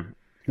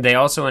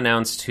also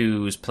announced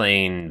who's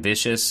playing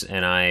Vicious,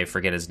 and I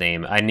forget his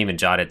name. I didn't even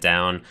jot it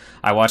down.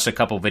 I watched a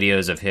couple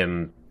videos of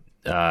him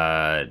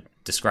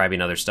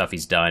describing other stuff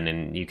he's done,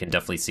 and you can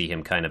definitely see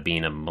him kind of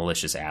being a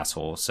malicious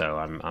asshole. So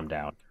I'm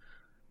down.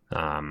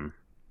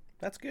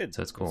 That's good.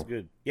 So it's cool. That's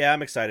good. Yeah,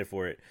 I'm excited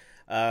for it.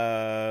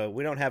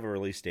 We don't have a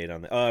release date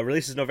on that.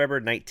 Release is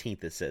November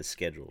 19th. It says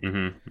scheduled.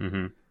 Mm-hmm.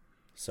 Mm-hmm.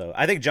 So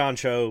I think John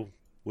Cho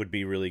would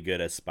be really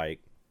good as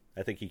Spike.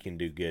 I think he can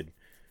do good.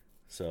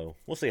 So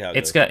we'll see how it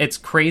goes. It's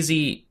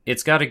crazy.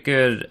 It's got a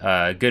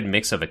good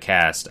mix of a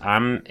cast.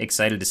 I'm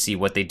excited to see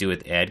what they do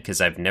with Ed because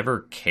I've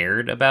never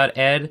cared about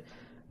Ed,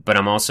 but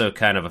I'm also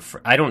kind of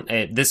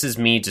this is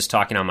me just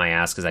talking on my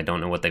ass because I don't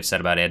know what they've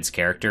said about Ed's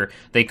character.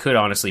 They could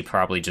honestly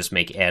probably just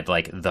make Ed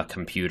like the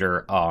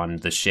computer on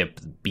the ship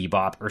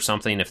Bebop or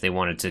something if they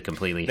wanted to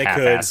completely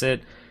half-ass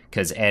it,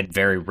 because Ed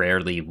very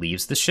rarely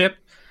leaves the ship.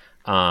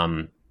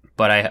 But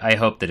I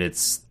hope that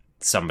it's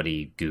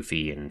somebody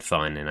goofy and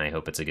fun, and I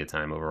hope it's a good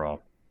time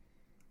overall.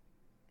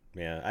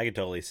 Yeah, I could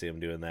totally see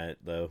him doing that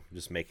though,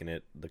 just making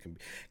it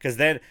because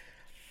then,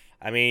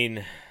 I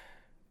mean,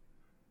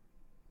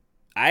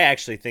 I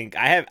actually think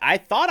I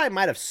thought I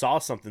might have saw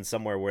something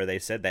somewhere where they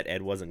said that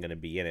Ed wasn't going to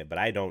be in it, but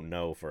I don't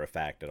know for a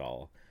fact at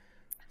all.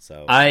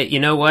 So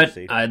you know what?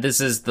 This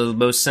is the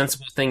most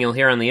sensible thing you'll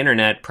hear on the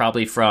internet,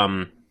 probably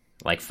from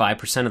like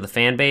 5% of the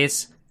fan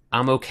base.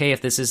 I'm okay if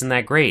this isn't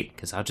that great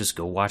because I'll just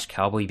go watch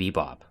Cowboy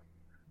Bebop.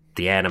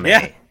 The anime.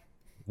 Yeah.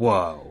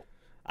 Whoa.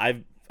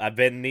 I've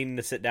been needing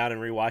to sit down and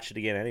rewatch it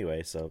again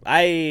anyway. So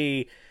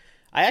I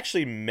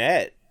actually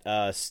met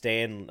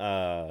Steve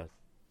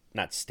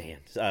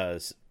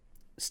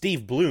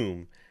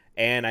Bloom,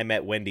 and I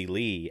met Wendy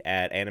Lee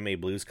at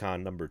Anime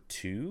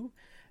BluesCon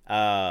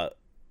 #2.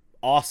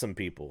 Awesome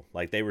people.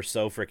 Like, they were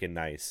so freaking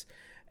nice.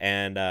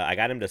 And I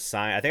got him to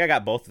sign. I think I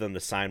got both of them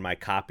to sign my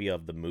copy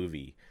of the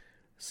movie.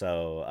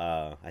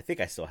 So I think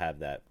I still have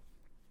that.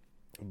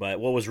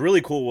 But what was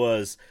really cool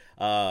was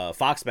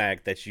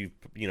Foxmac, that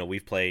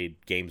we've played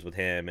games with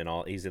him and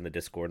all. He's in the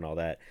Discord and all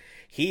that.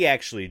 He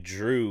actually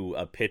drew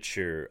a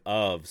picture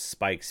of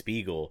Spike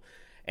Spiegel,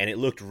 and it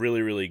looked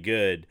really, really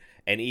good.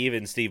 And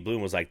even Steve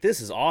Bloom was like,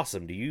 "This is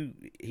awesome.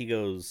 He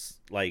goes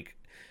like,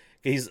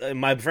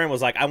 my friend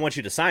was like, "I want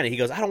you to sign it." He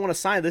goes, "I don't want to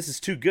sign it. This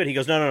is too good." He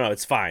goes, No,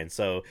 it's fine."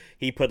 So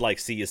he put like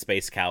 "See You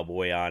Space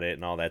Cowboy" on it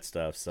and all that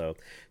stuff. So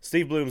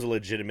Steve Bloom's a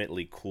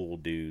legitimately cool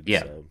dude.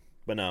 Yeah. So.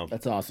 But no,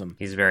 that's awesome.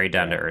 He's very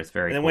down to earth.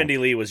 Very. And then cool. Wendy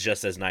Lee was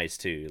just as nice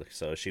too,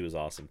 so she was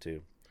awesome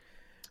too.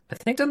 I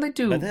think don't they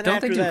do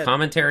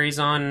commentaries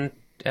on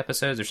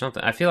episodes or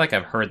something? I feel like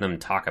I've heard them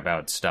talk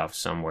about stuff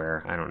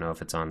somewhere. I don't know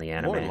if it's on the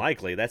anime. More than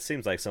likely, that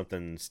seems like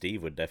something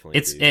Steve would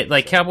definitely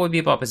do. Cowboy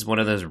Bebop is one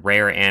of those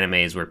rare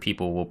animes where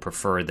people will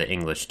prefer the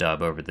English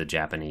dub over the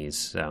Japanese.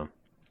 So.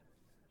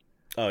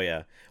 Oh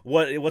yeah.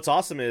 What's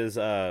awesome is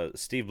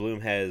Steve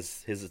Bloom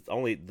has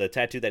the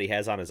tattoo that he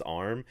has on his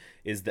arm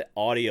is the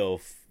audio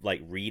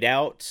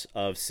readout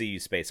of "See You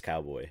Space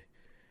Cowboy."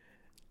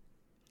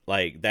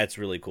 Like, that's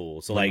really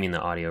cool. So what do you mean the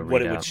audio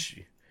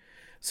readout?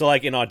 So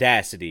like in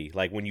Audacity,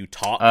 like when you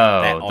talk,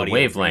 that audio the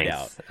wavelength.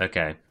 Readout,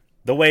 okay,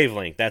 the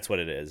wavelength. That's what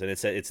it is, and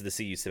it's the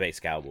 "See You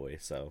Space Cowboy."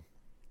 So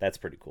that's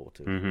pretty cool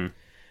too. Mm-hmm.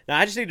 Now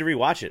I just need to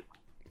rewatch it.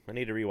 I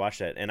need to rewatch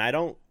that, and I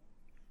don't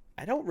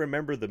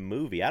remember the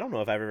movie. I don't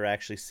know if I've ever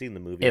actually seen the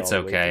movie. It's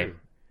okay.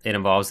 It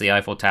involves the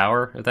Eiffel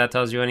Tower, if that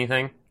tells you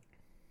anything.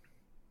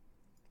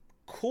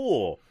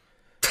 Cool.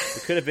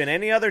 It could have been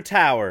any other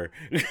tower.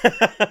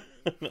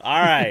 All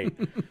right.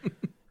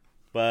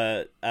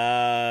 But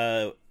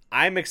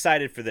I'm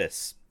excited for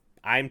this.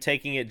 I'm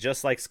taking it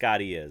just like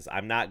Scotty is.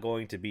 I'm not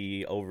going to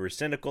be over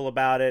cynical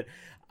about it.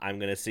 I'm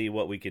going to see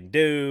what we can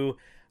do.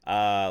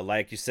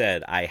 Like you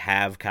said, I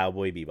have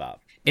Cowboy Bebop.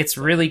 It's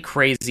really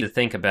crazy to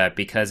think about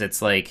because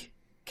it's like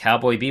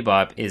Cowboy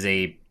Bebop is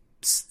a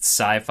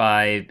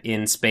sci-fi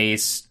in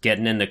space,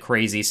 getting into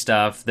crazy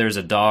stuff. There's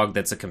a dog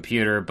that's a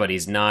computer, but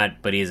he's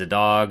not, but he's a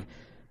dog.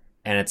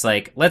 And it's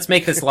like, let's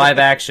make this live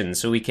action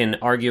so we can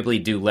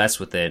arguably do less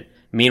with it.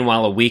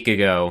 Meanwhile, a week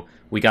ago,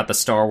 we got the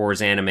Star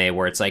Wars anime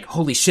where it's like,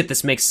 holy shit,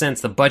 this makes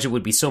sense. The budget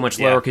would be so much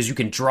lower because you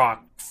can draw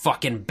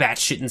fucking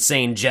batshit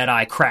insane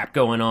Jedi crap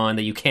going on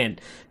that you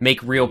can't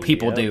make real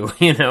people do,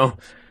 you know?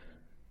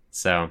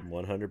 So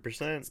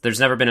 100%. There's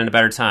never been a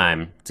better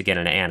time to get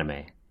into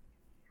anime.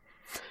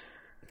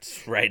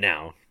 Right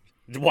now.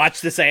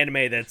 Watch this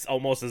anime that's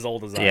almost as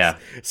old as us. Yeah.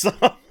 So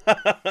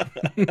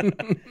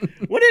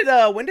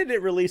when did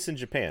it release in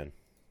Japan?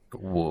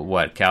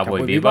 What,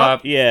 Cowboy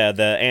Bebop? Yeah,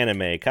 the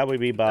anime Cowboy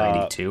Bebop.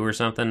 92 or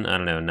something? I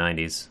don't know,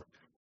 90s.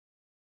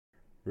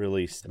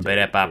 Released. In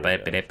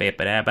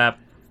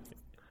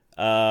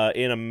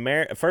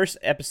America, first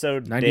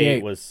episode 98.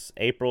 Date was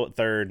April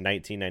 3rd,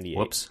 1998.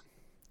 Whoops.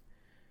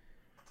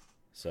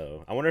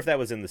 So I wonder if that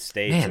was in the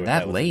States. Man, or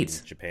that if that late. Was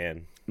in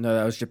Japan. No,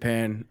 that was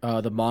Japan.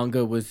 The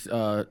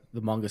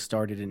manga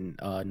started in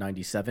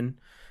 97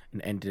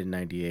 and ended in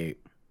 98.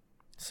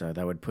 So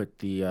that would put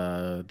the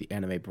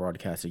anime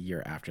broadcast a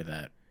year after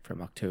that,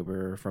 from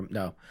April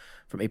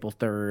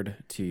 3rd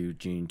to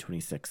June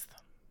 26th.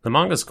 The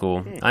manga's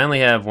cool. I only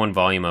have one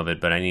volume of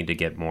it, but I need to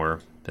get more.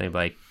 If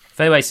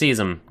anybody sees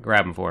them,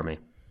 grab them for me.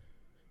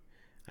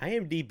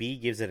 IMDb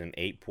gives it an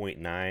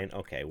 8.9.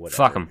 Okay, whatever.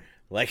 Fuck them.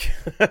 Like,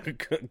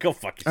 go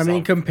fuck yourself. I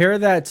mean, compare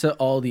that to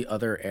all the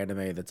other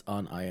anime that's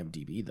on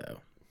IMDb,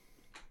 though.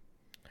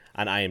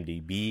 On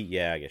IMDb?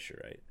 Yeah, I guess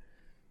you're right.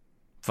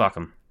 Fuck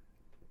them.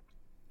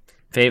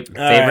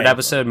 Favorite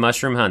episode,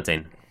 Mushroom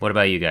Hunting. What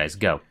about you guys?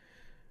 Go.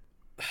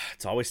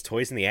 It's always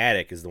Toys in the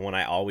Attic is the one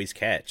I always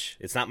catch.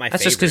 It's not my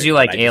That's favorite. just because you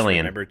like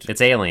Alien.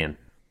 It's Alien.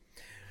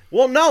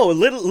 Well, no,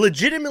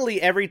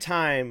 legitimately every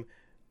time,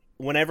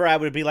 whenever I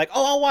would be like,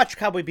 oh, I'll watch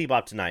Cowboy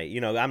Bebop tonight.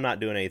 You know, I'm not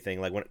doing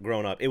anything like when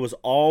growing up. It was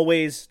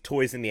always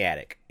Toys in the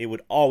Attic. It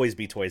would always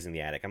be Toys in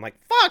the Attic. I'm like,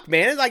 fuck,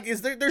 man. It's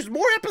like, there's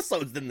more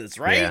episodes than this,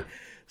 right? Yeah.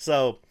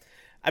 So,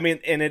 I mean,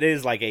 and it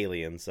is like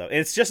Alien. So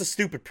it's just a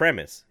stupid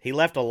premise. He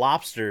left a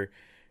lobster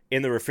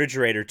in the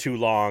refrigerator too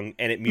long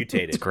and it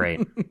mutated. It's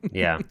great.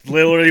 Yeah.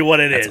 Literally what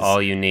it is. That's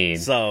all you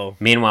need. So,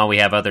 meanwhile, we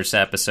have other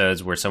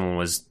episodes where someone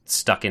was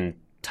stuck in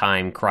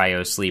time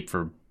cryo sleep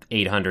for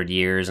 800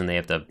 years and they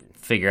have to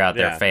figure out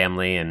their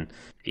family and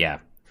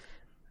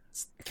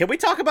Can we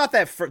talk about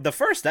that? The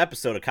first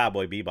episode of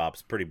Cowboy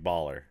Bebop's pretty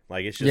baller.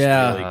 Like, it's just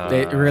really cool.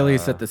 They really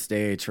set the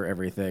stage for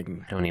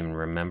everything. I don't even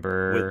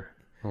remember.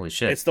 Holy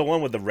shit! It's the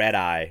one with the red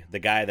eye. The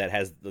guy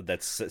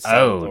that's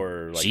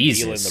or like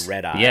Jesus. Dealing the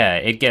red eye. Yeah,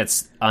 it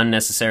gets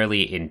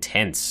unnecessarily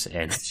intense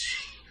and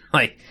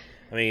like.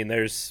 I mean,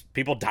 there's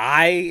people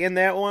die in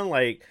that one.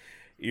 Like,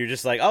 you're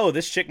just like, oh,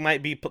 this chick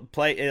might be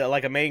play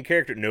like a main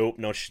character. Nope,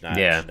 no, she's not.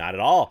 Yeah. She's not at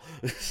all.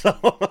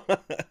 So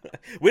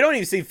we don't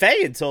even see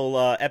Faye until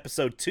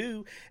episode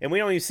 2, and we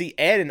don't even see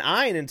Ed and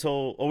Ein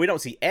until, we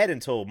don't see Ed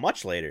until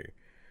much later.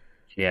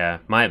 Yeah,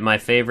 my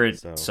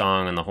favorite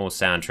song on the whole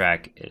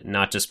soundtrack,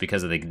 not just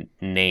because of the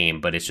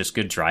name, but it's just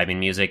good driving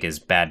music, is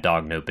Bad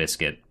Dog No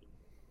Biscuit.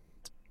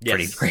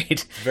 Pretty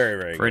great. Very,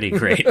 very pretty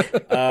great.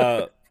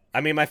 I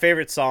mean, my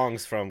favorite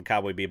songs from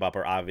Cowboy Bebop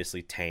are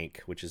obviously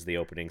Tank, which is the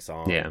opening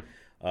song. Yeah.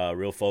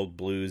 Real Folk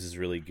Blues is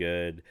really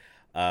good.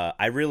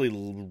 I really,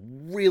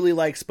 really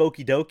like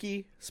Spooky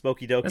Dokie.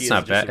 Spooky Dokie That's is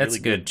not bad. Really That's a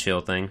good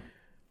chill thing.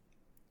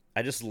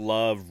 I just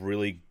love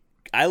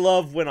I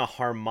love when a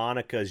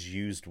harmonica is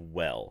used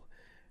well.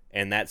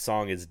 And that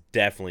song is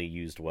definitely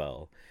used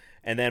well.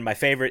 And then my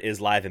favorite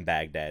is Live in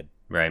Baghdad.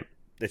 Right.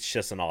 It's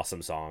just an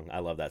awesome song. I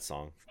love that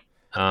song.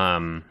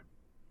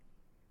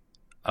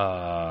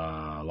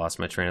 Lost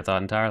my train of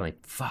thought entirely.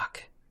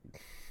 Fuck.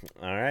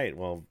 All right.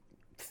 Well,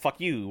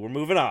 fuck you. We're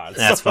moving on.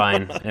 That's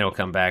fine. It'll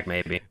come back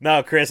maybe.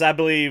 No, Chris, I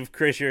believe,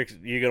 you're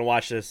going to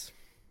watch this.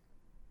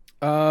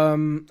 I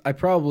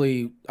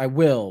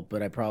will,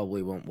 but I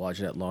probably won't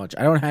watch it at launch.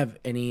 I don't have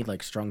any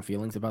like strong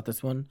feelings about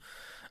this one.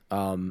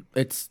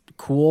 It's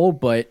cool,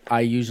 but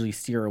I usually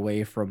steer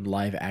away from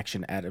live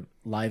action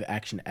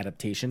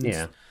adaptations.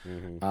 Yeah.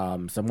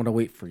 Mm-hmm. So I'm gonna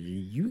wait for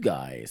you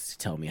guys to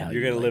tell me how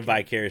you're gonna live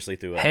vicariously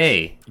through us.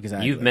 Hey,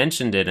 exactly. You've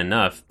mentioned it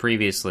enough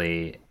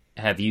previously.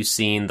 Have you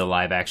seen the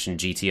live action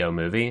GTO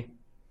movie?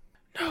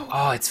 No.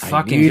 Oh, it's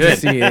fucking good, to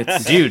see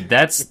it. Dude.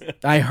 That's.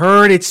 I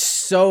heard it's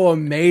so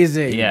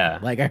amazing. Yeah.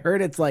 Like I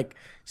heard it's like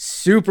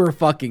super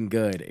fucking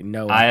good.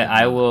 No,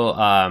 I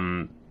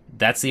will.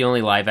 That's the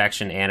only live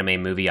action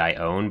anime movie I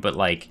own, but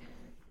like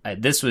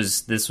this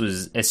was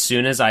as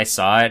soon as I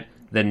saw it,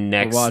 the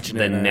next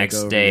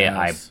day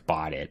I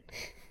bought it.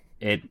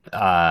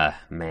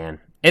 Man,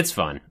 it's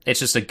fun. It's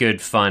just a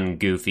good, fun,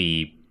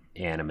 goofy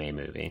anime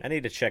movie. I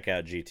need to check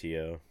out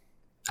GTO.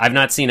 I've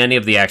not seen any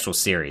of the actual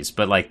series,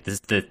 but like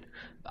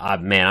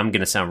man, I'm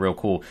gonna sound real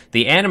cool.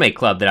 The anime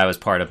club that I was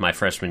part of my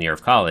freshman year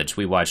of college,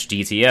 we watched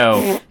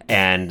GTO,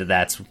 and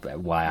that's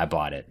why I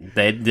bought it.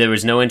 There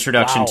was no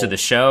introduction to the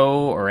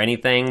show or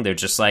anything. They're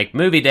just like,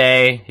 movie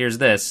day, here's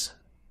this.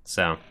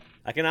 So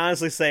I can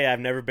honestly say I've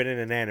never been in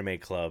an anime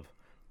club.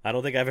 I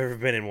don't think I've ever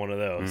been in one of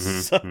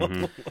those.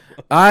 Mm-hmm, so.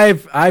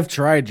 I've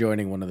tried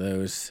joining one of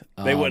those.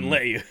 They wouldn't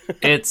let you.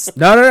 It's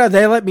no.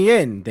 They let me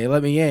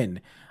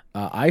in.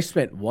 I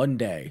spent one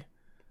day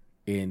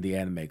in the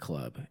anime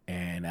club,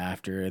 and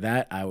after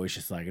that I was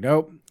just like,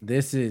 nope,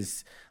 this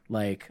is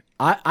like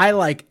I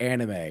like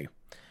anime.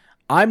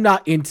 I'm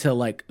not into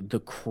like the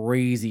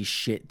crazy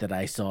shit that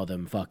I saw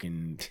them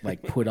fucking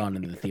like put on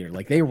in the theater.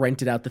 Like they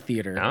rented out the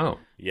theater. Oh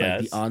yeah,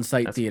 like the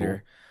on-site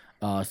theater.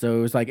 Cool. So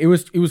it was like it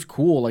was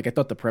cool. Like I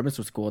thought the premise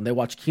was cool, and they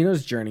watched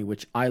Kino's Journey,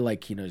 which I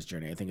like Kino's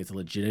Journey. I think it's a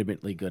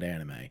legitimately good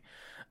anime.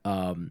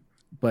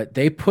 But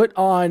they put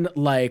on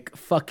like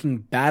fucking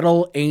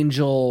Battle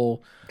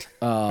Angel.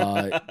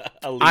 I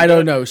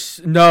don't know.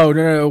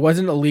 No. It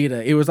wasn't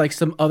Alita. It was like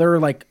some other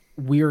like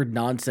weird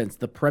nonsense.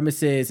 The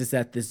premise is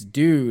that this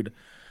dude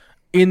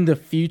in the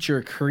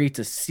future creates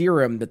a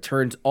serum that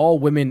turns all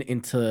women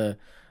into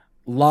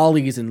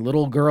lollies and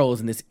little girls,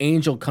 and this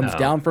angel comes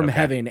down from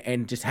heaven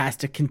and just has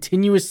to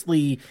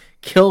continuously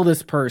kill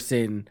this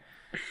person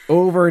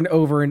over and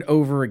over and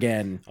over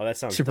again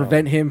to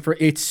prevent him from.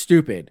 It's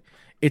stupid.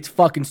 It's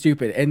fucking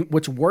stupid. And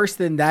what's worse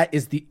than that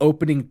is the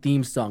opening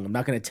theme song. I'm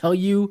not going to tell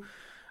you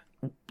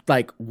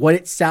like what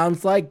it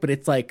sounds like, but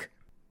it's like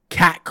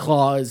cat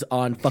claws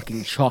on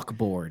fucking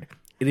chalkboard.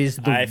 It is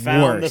the worst. I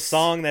found the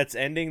song that's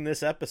ending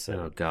this episode.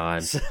 Oh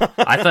God!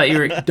 I thought you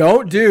were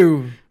don't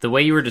do the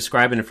way you were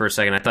describing it for a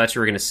second. I thought you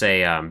were going to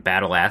say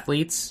Battle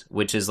Athletes,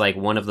 which is like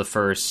one of the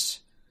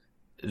first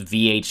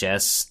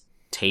VHS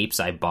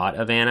tapes I bought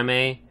of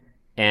anime,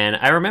 and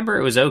I remember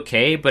it was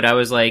okay, but I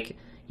was like,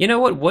 you know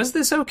what, was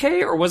this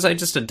okay, or was I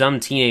just a dumb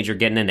teenager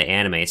getting into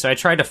anime? So I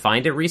tried to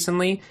find it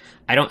recently.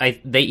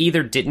 They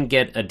either didn't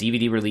get a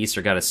DVD release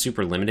or got a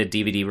super limited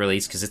DVD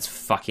release because it's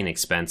fucking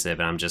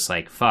expensive, and I'm just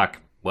like, fuck.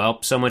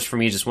 Well, so much for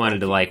me just wanted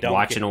to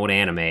watch an old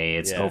anime.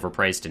 It's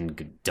overpriced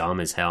and dumb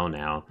as hell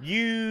now.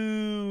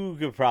 You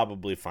could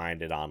probably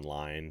find it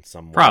online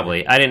somewhere.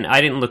 Probably. I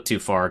didn't look too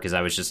far because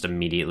I was just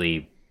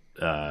immediately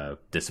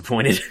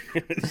disappointed.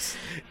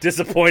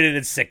 Disappointed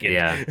and sickened.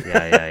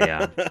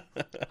 Yeah.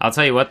 I'll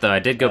tell you what, though, I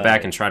did go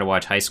back and try to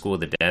watch High School of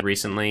the Dead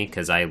recently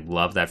because I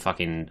love that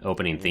fucking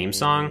opening theme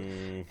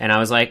song. And I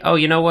was like, oh,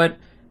 you know what?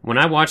 When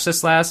I watched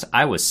this last,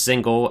 I was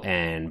single,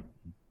 and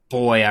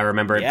boy, I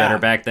remember it better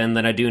back then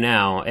than I do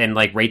now. And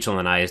like Rachel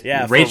and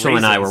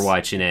I were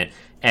watching it,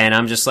 and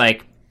I'm just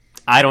like,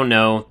 I don't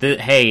know.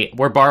 Hey,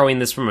 we're borrowing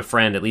this from a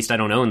friend. At least I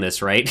don't own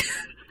this, right?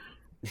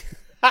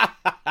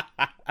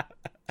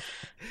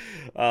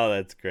 Oh,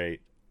 that's great.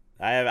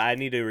 I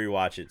need to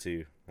rewatch it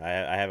too.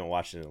 I haven't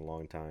watched it in a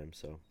long time,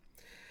 so.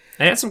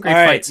 It had some great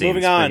fight scenes.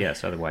 Moving on. But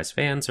yes, otherwise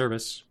fan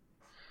service.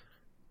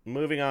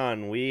 Moving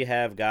on, we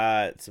have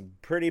got some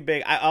pretty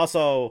big. I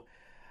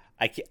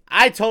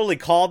totally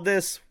called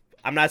this.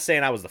 I'm not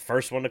saying I was the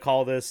first one to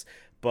call this,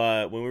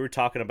 but when we were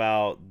talking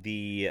about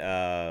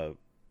the,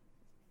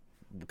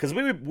 because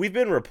we've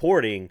been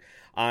reporting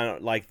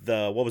on like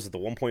the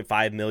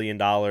 $1.5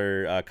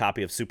 million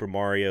copy of Super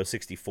Mario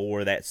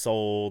 64 that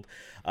sold,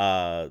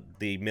 the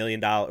 $1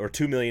 million or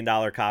 $2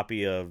 million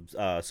copy of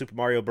Super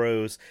Mario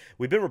Bros.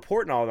 We've been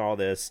reporting on all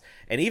this,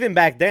 and even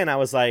back then I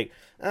was like,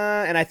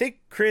 and I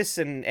think Chris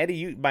and Eddie,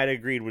 you might have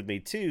agreed with me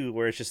too,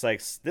 where it's just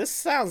like, this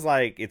sounds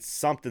like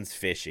something's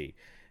fishy.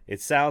 It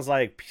sounds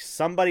like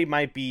somebody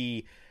might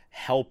be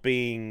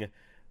helping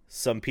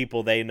some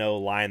people they know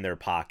line their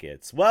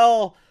pockets.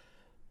 Well,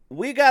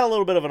 we got a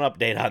little bit of an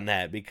update on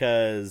that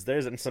because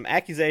there's some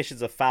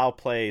accusations of foul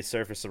play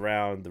surface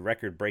around the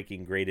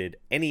record-breaking graded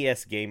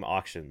NES game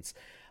auctions.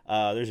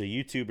 There's a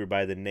YouTuber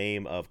by the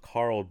name of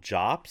Carl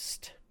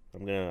Jobst. I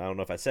don't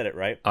know if I said it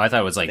right. Oh, I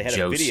thought it was like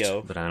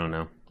Jost, but I don't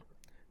know.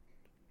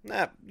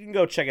 Nah, you can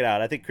go check it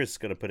out. I think Chris is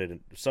going to put it in.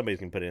 Somebody's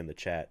going to put it in the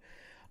chat.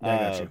 I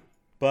got you.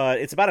 But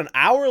it's about an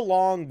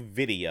hour-long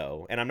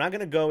video, and I'm not going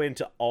to go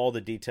into all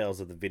the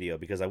details of the video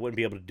because I wouldn't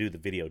be able to do the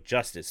video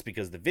justice,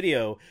 because the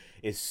video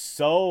is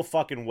so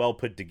fucking well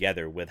put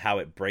together with how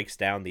it breaks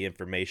down the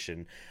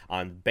information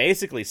on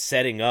basically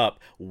setting up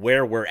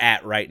where we're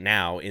at right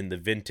now in the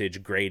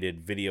vintage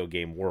graded video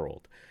game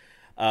world.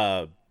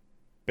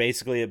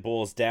 Basically, it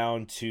boils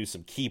down to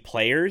some key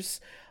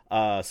players,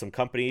 some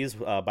companies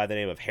by the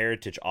name of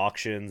Heritage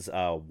Auctions,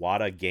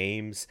 Wata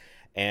Games,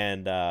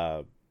 and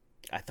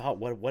I thought,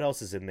 what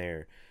else is in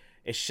there?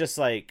 It's just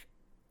like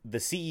the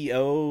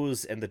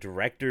CEOs and the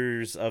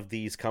directors of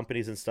these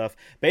companies and stuff.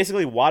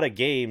 Basically, Wata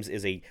Games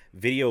is a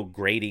video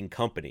grading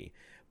company,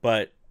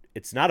 but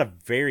it's not a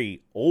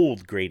very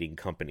old grading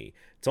company.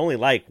 It's only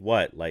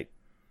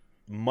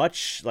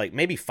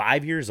maybe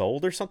 5 years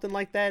old or something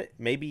like that.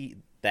 Maybe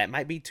that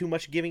might be too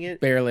much giving it.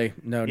 Barely.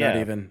 No, not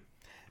even.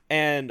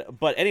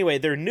 But anyway,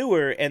 they're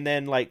newer, and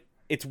then like,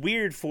 it's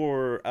weird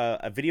for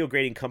a video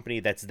grading company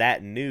that's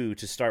that new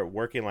to start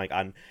working like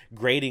on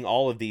grading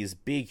all of these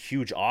big,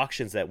 huge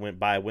auctions that went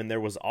by when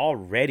there was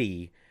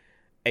already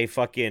a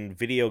fucking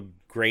video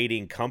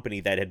grading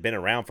company that had been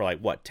around for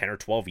 10 or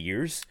 12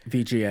 years.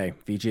 VGA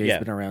has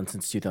been around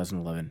since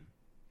 2011.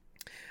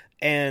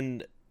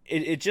 And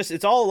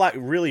it's all like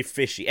really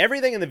fishy.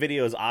 Everything in the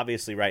video is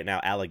obviously right now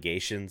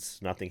allegations.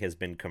 Nothing has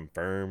been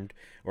confirmed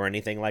or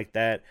anything like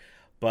that.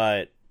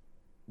 But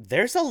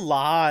there's a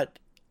lot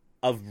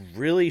of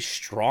really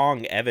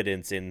strong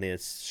evidence in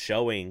this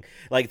showing.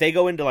 Like, they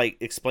go into like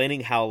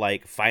explaining how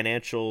like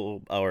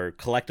financial or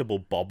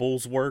collectible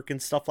bubbles work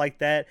and stuff like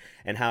that,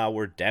 and how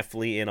we're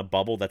definitely in a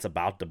bubble that's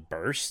about to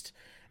burst.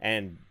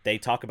 And they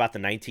talk about the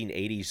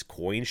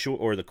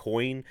 1980s the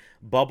coin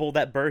bubble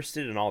that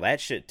bursted and all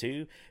that shit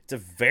too. It's a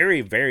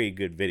very, very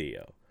good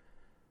video.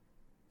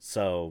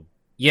 So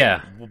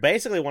yeah,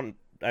 basically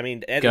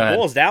it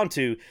boils down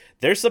to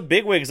there's some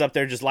bigwigs up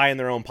there just lying in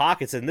their own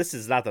pockets, and this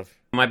is not the.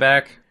 Am I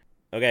back?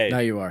 Okay. Now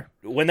you are.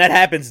 When that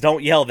happens,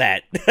 don't yell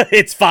that.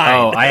 It's fine.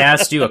 Oh, I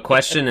asked you a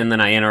question, and then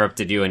I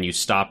interrupted you, and you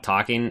stopped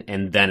talking,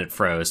 and then it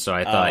froze, so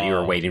I thought you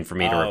were waiting for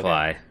me to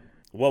reply. Okay.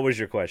 What was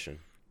your question?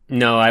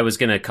 No, I was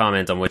going to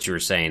comment on what you were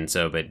saying,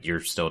 but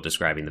you're still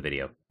describing the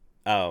video.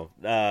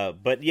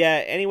 But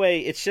yeah,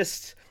 anyway, it's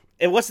just...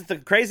 It wasn't... The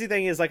crazy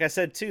thing is, like I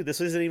said, too,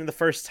 this isn't even the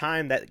first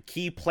time that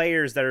key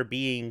players that are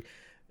being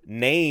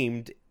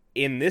named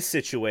in this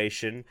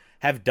situation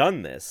have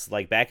done this.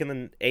 Like, back in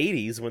the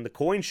 80s, when the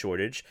coin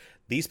shortage...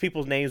 These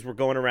people's names were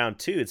going around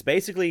too. It's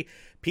basically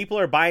people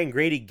are buying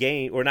graded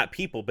game, or not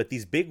people, but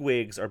these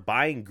bigwigs are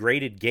buying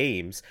graded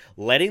games,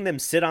 letting them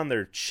sit on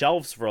their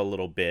shelves for a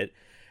little bit,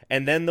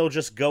 and then they'll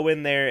just go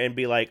in there and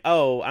be like,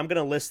 "Oh, I'm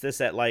gonna list this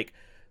at like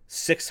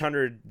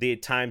 600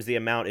 times the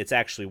amount it's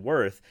actually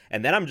worth,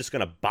 and then I'm just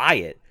gonna buy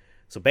it."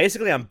 So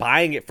basically, I'm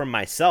buying it from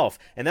myself,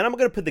 and then I'm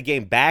gonna put the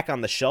game back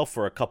on the shelf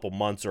for a couple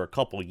months or a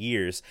couple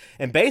years,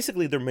 and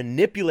basically, they're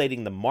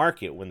manipulating the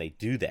market when they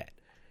do that.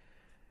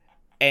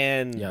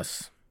 And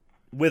yes,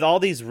 with all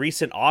these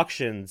recent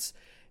auctions,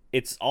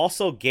 it's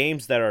also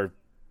games that are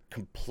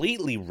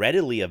completely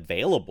readily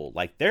available.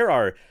 Like, there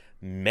are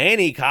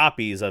many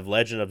copies of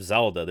Legend of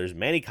Zelda. There's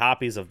many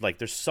copies of, like,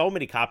 there's so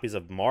many copies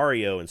of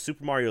Mario and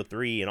Super Mario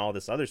 3 and all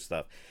this other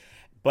stuff.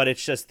 But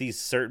it's just these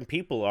certain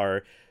people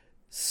are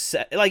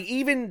like,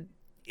 even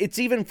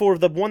for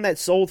the one that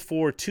sold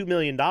for $2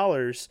 million,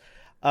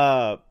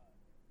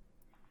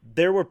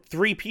 there were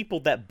 3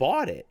 people that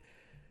bought it.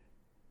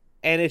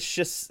 And it's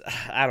just,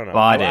 I don't know.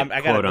 Bought it,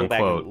 I gotta quote go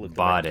unquote,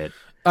 bought it.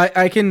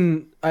 I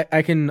can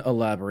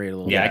elaborate a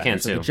little bit. Yeah, I can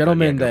so too. The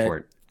gentleman yeah,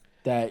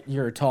 that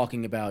you're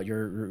talking about,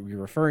 you're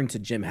referring to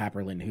Jim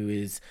Happerlin, who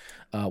is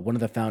one of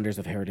the founders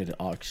of Heritage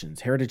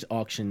Auctions. Heritage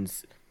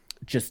Auctions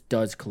just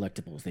does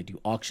collectibles. They do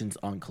auctions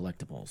on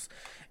collectibles.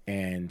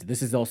 And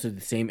this is also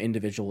the same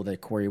individual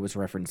that Corey was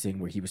referencing,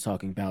 where he was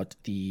talking about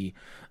the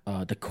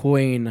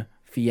coin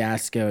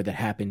fiasco that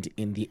happened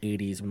in the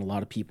 80s when a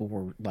lot of people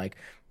were like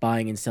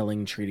buying and selling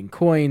and trading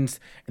coins,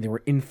 and they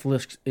were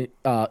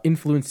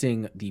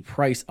influencing the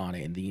price on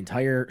it. And the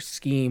entire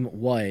scheme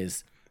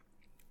was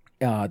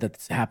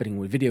that's happening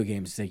with video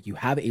games is that you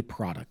have a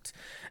product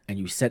and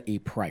you set a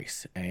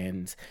price,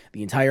 and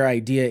the entire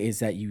idea is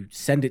that you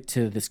send it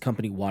to this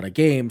company, Wata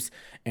Games,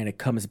 and it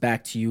comes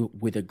back to you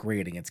with a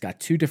grading. It's got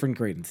 2 different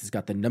gradings. It's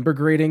got the number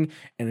grading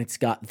and it's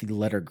got the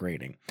letter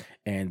grading,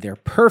 and their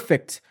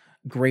perfect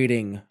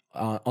grading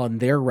on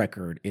their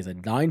record is a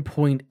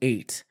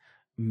 9.8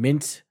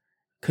 mint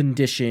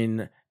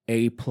condition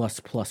A++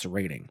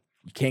 rating.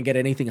 You can't get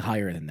anything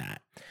higher than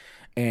that.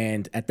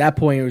 And at that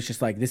point, it was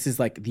just like, this is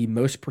like the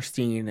most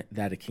pristine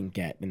that it can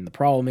get. And the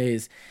problem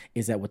is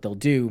that what they'll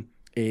do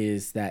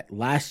is that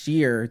last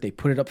year they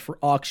put it up for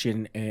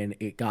auction and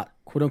it got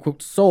quote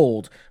unquote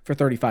sold for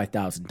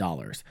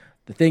 $35,000.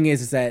 The thing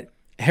is that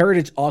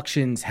Heritage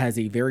Auctions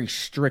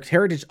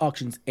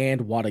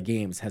and Wata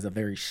Games has a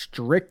very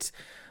strict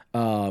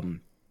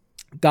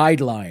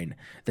guideline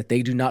that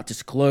they do not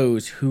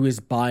disclose who is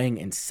buying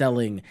and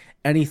selling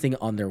anything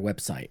on their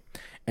website.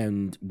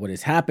 And what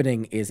is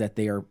happening is that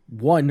they are,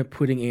 one,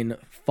 putting in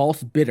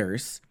false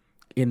bidders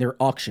in their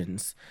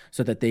auctions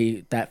so that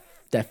that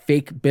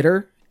fake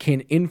bidder can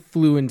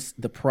influence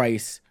the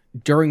price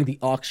during the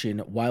auction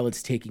while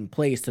it's taking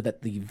place, so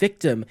that the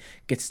victim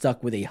gets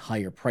stuck with a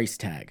higher price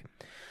tag.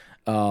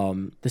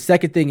 The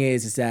second thing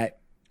is that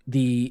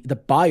the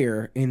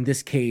buyer in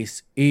this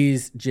case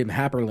is Jim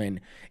Happerlin,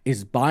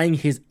 is buying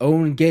his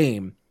own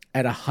game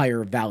at a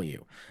higher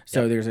value.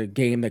 So there's a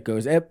game that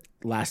goes up.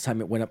 Last time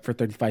it went up for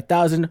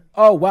 $35,000.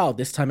 Oh wow,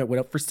 this time it went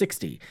up for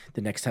 $60,000.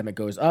 The next time it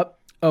goes up,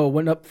 oh, it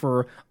went up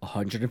for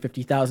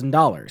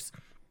 $150,000.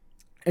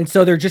 And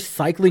so they're just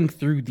cycling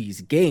through these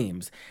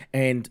games.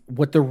 And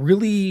what the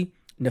really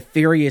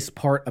nefarious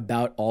part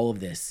about all of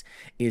this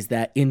is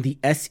that in the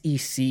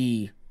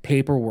SEC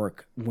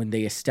paperwork, when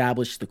they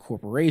established the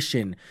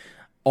corporation,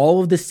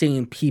 all of the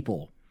same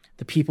people,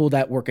 the people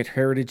that work at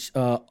Heritage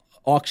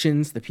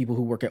Auctions, the people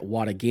who work at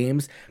Wata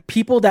Games,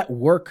 people that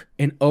work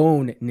and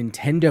own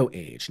Nintendo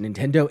Age.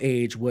 Nintendo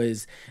Age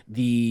was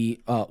a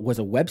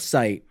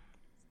website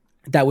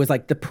that was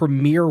like the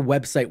premier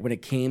website when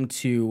it came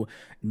to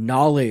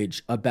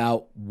knowledge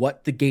about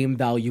what the game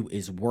value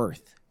is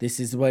worth. This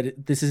is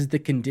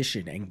the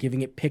condition, and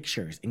giving it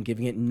pictures and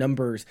giving it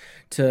numbers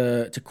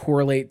to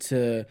correlate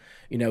to,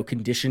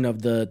 condition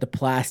of the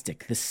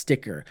plastic, the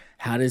sticker.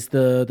 How does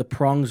the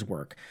prongs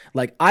work?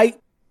 Like I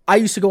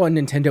used to go on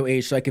Nintendo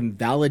Age so I can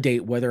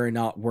validate whether or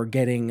not we're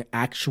getting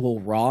actual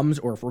ROMs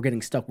or if we're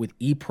getting stuck with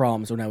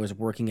EPROMs when I was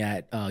working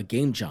at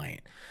Game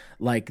Giant.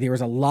 Like, there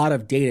was a lot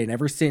of data, and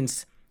ever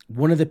since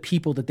one of the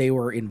people that they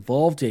were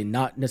involved in,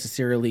 not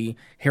necessarily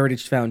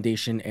Heritage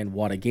Foundation and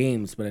Wata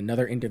Games, but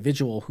another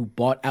individual who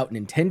bought out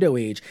Nintendo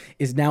Age,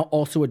 is now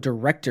also a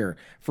director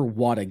for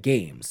Wata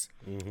Games.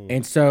 Mm-hmm.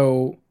 And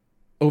so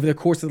over the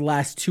course of the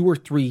last 2 or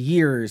 3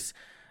 years,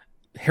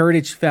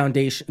 Heritage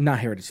Auctions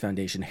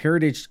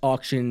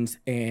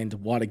and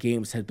Wata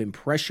Games have been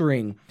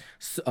pressuring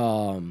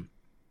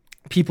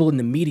people in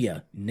the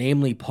media,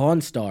 namely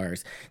Pawn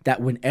Stars,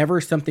 that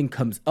whenever something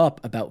comes up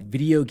about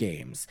video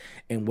games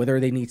and whether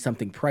they need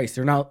something priced,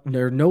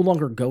 they're no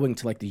longer going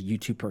to like the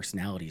YouTube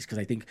personalities. Because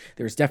I think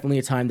there's definitely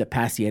a time that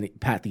Pat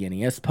the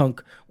NES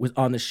Punk was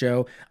on the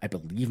show. I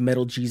believe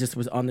Metal Jesus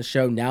was on the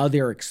show. Now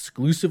they're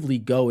exclusively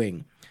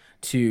going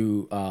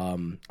to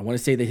I want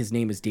to say that his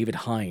name is David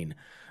Hine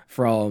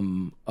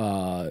from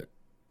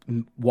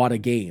Wata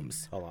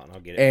Games. Hold on, I'll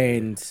get it.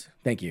 And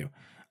thank you.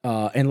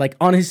 And like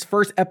on his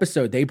first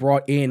episode, they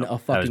brought in a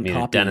fucking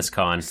copy, Dennis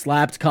Kahn,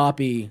 slapped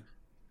copy.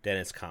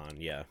 Dennis Kahn,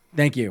 yeah.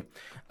 Thank you.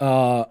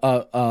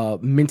 A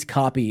mint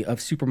copy of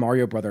Super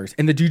Mario Brothers,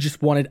 and the dude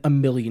just wanted $1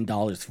 million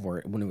for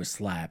it when it was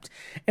slapped.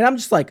 And I'm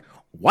just like,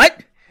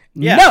 what?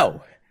 Yeah.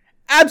 No,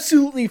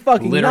 absolutely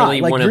fucking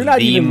literally not. Like, one of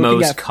the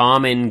most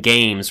common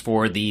games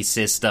for the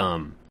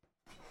system.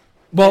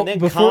 Well,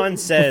 before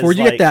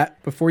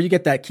you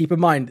get that, keep in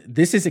mind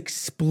this is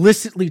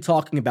explicitly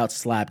talking about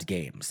slapped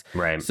games.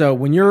 Right. So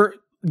when you're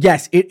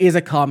yes, it is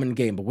a common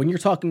game, but when you're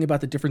talking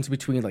about the difference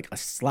between like a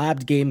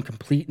slabbed game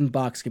complete in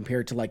box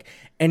compared to like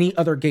any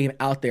other game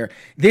out there,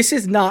 this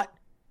is not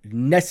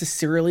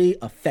necessarily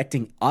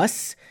affecting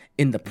us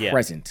in the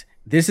present.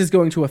 This is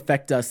going to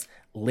affect us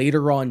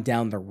later on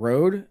down the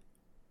road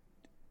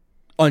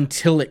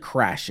until it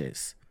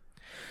crashes.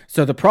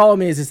 So the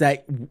problem is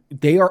that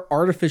they are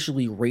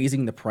artificially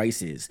raising the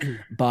prices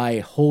by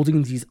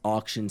holding these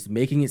auctions,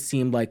 making it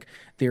seem like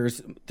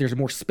there's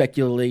more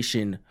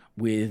speculation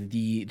with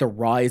the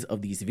rise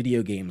of these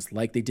video games,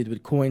 like they did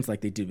with coins,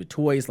 like they did with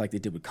toys, like they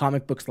did with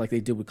comic books, like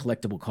they did with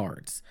collectible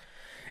cards.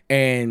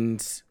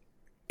 And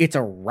it's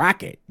a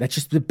racket. That's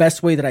just the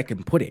best way that I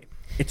can put it.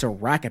 It's a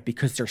racket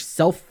because they're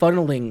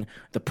self-funneling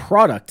the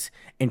product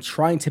and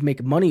trying to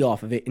make money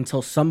off of it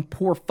until some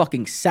poor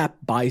fucking sap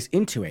buys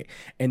into it.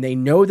 And they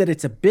know that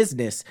it's a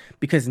business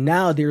because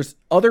now there's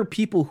other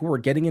people who are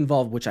getting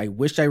involved, which I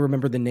wish I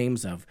remember the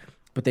names of,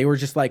 but they were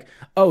just like,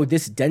 oh,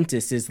 this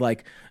dentist is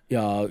like,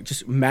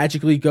 just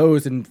magically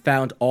goes and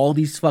found all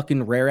these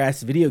fucking rare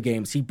ass video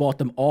games. He bought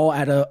them all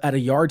at a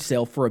yard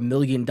sale for $1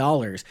 million.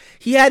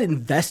 He had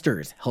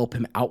investors help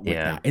him out with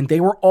that, and they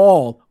were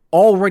all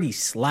already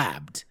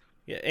slabbed.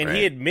 Yeah, and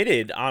he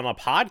admitted on a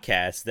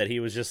podcast that he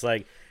was just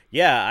like,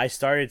 yeah, I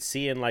started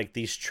seeing like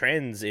these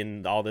trends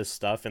in all this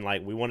stuff, and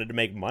like we wanted to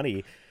make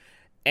money.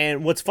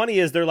 And what's funny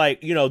is they're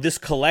like, this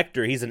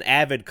collector, he's an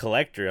avid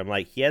collector. I'm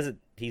like,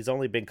 he's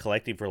only been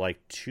collecting for like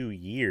 2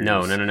 years. No.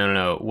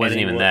 It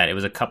wasn't even that. It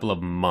was a couple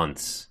of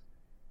months.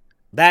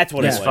 That's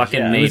what it was.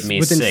 Fucking made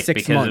me sick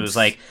because months. It was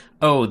like,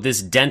 oh,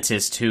 this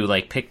dentist who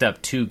like picked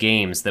up 2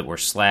 games that were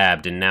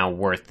slabbed and now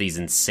worth these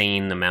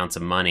insane amounts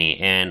of money.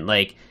 And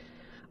like,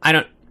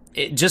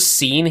 just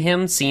seeing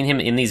him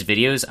in these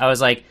videos, I was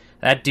like,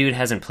 that dude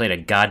hasn't played a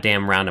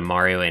goddamn round of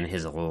Mario in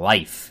his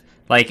life.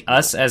 Like,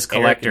 us as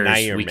collectors,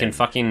 we can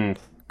fucking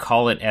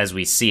call it as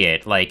we see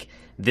it. Like,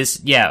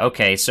 this,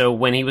 okay, so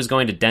when he was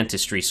going to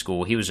dentistry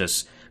school, he was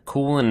just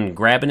cool and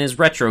grabbing his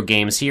retro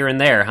games here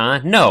and there, huh?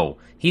 No.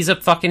 He's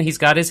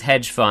got his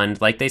hedge fund,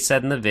 like they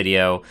said in the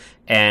video,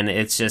 and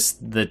it's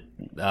just the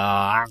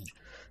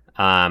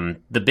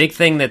big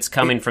thing that's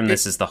coming from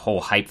this is the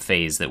whole hype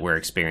phase that we're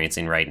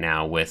experiencing right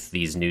now with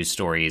these news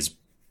stories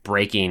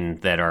breaking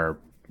that are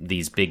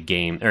these big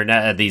games,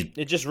 or these.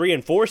 It just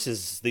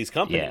reinforces these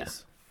companies.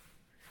 Yeah.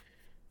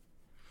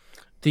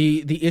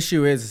 The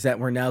issue is that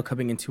we're now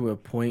coming into a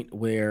point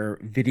where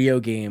video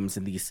games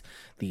and these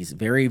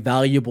very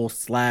valuable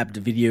slabbed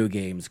video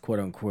games, quote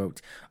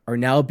unquote, are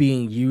now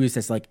being used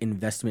as like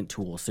investment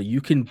tools. So you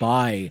can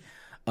buy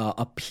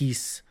a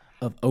piece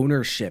of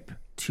ownership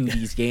to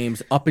these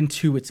games up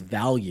into its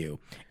value.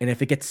 And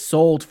if it gets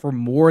sold for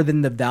more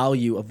than the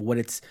value of what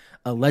it's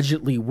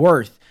allegedly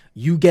worth,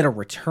 you get a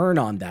return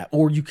on that,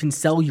 or you can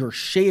sell your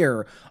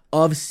share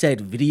of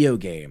said video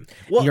game.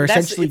 Well, you're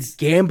essentially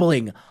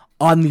gambling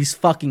on these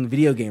fucking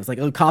video games. Like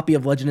a copy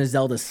of Legend of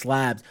Zelda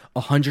slabbed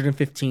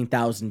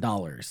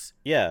 $115,000.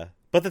 Yeah.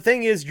 But the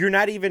thing is, you're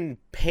not even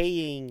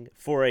paying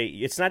for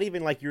it's not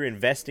even like you're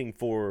investing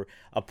for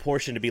a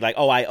portion to be like,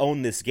 oh, I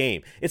own this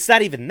game. It's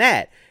not even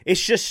that.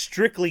 It's just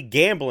strictly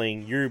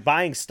gambling. You're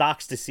buying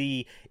stocks to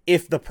see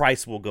if the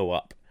price will go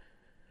up.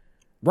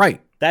 Right.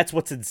 That's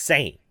what's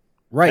insane.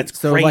 Right. That's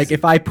so crazy. like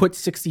if I put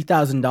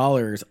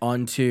 $60,000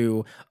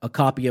 onto a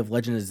copy of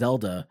Legend of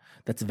Zelda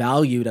that's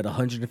valued at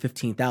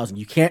 $115,000,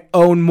 you can't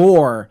own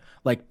more.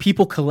 Like,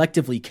 people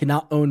collectively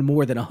cannot own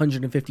more than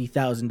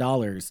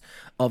 $150,000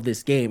 of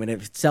this game. And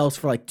if it sells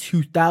for like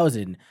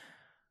 $2,000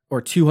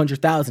 or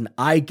 $200,000,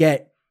 I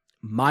get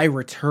my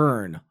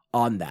return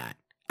on that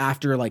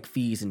after like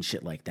fees and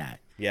shit like that.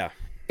 Yeah.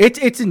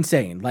 It's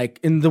insane. Like,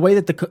 in the way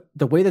that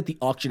the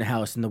auction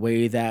house and the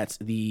way that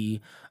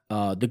the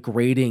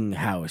grading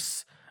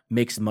house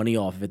makes money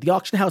off of it. The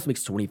auction house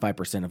makes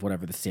 25% of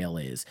whatever the sale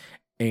is,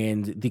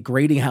 and the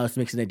grading house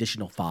makes an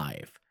additional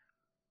 5%.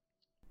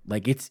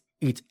 Like, it's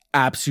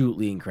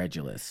absolutely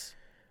incredulous.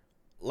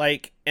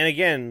 Like, and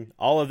again,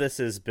 all of this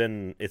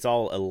it's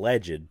all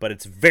alleged, but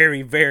it's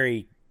very,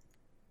 very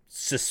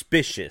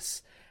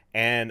suspicious,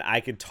 and I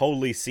could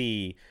totally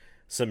see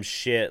some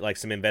shit, like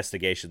some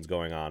investigations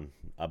going on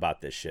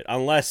about this shit,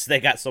 unless they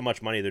got so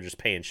much money they're just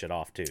paying shit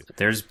off too.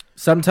 There's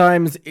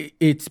sometimes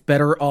it's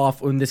better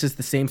off when this is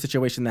the same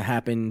situation that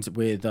happened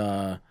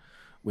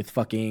with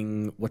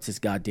fucking, what's his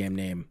goddamn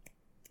name?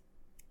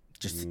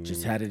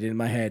 Just had it in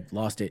my head,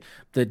 lost it.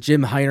 The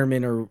Jim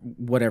Heinerman or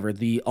whatever,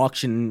 the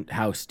auction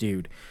house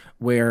dude,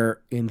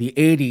 where in the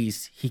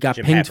 80s he got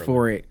pinged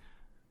for it.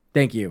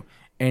 Thank you.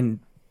 And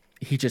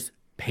he just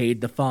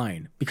paid the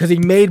fine because he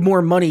made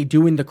more money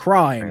doing the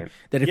crime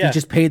that if he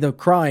just paid the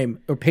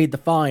crime or paid the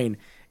fine,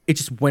 it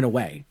just went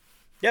away.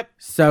 Yep.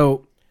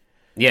 So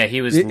yeah,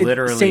 he was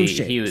literally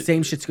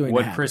same shit's going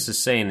what to happen. Chris is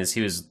saying is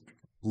he was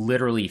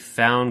literally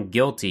found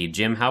guilty.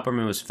 Jim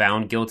Halperman was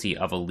found guilty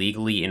of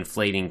illegally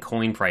inflating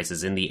coin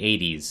prices in the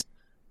 80s,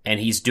 and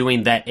he's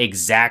doing that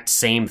exact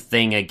same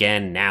thing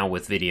again now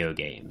with video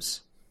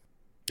games.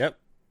 Yep.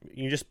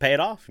 You just pay it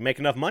off. You make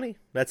enough money.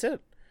 That's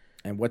it.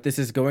 And what this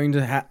is going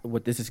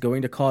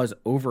to cause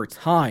over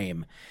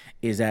time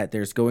is that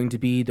there's going to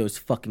be those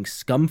fucking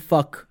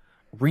scumfuck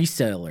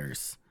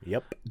resellers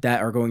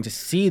that are going to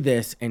see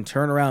this and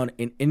turn around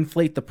and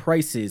inflate the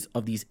prices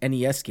of these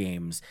NES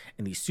games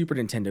and these Super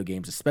Nintendo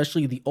games,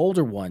 especially the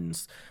older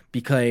ones,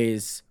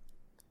 because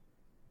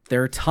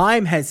their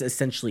time has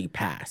essentially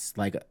passed.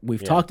 Like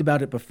we've talked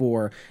about it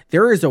before.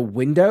 There is a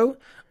window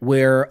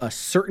where a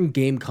certain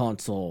game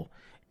console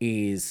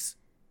has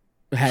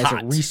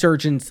hot. A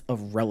resurgence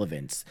of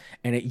relevance,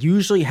 and it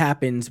usually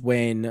happens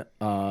when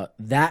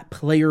that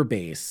player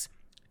base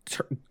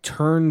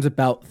turns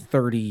about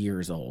 30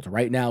 years old.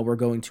 Right now, we're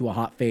going to a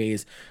hot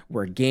phase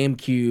where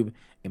GameCube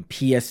and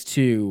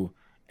PS2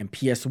 and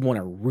PS1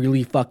 are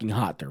really fucking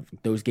hot.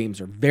 Those games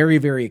are very,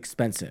 very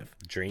expensive.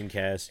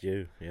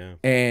 Dreamcast, yeah.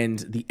 And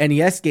the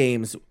NES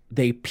games,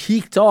 they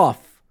peaked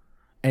off,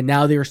 and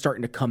now they're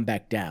starting to come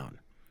back down.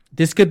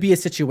 This could be a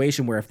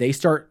situation where if they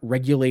start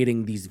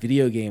regulating these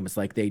video games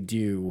like they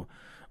do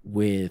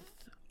with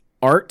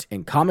art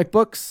and comic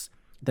books,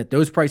 that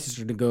those prices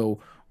are going to go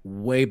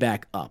way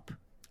back up.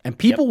 And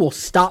people will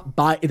stop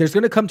buying. There's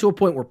going to come to a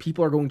point where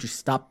people are going to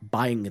stop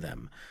buying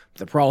them.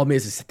 The problem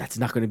is that that's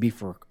not going to be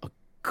for a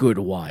good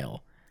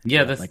while.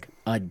 Yeah, like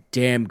a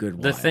damn good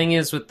while. The thing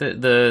is with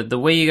the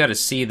way you got to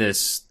see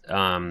this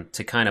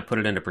to kind of put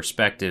it into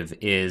perspective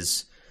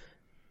is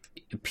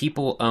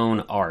people own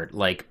art,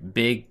 like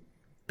big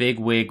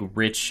wig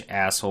rich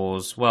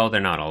assholes. Well,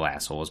 they're not all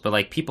assholes, but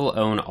like people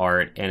own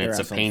art, and it's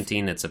a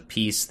painting, it's a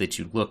piece that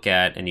you look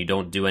at and you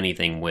don't do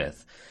anything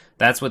with.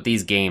 That's what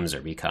these games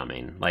are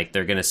becoming. Like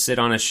they're going to sit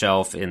on a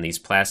shelf in these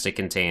plastic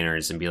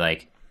containers and be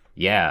like,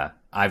 yeah,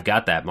 I've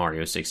got that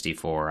Mario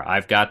 64.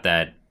 I've got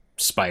that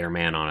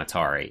Spider-Man on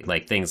Atari,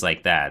 like things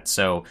like that.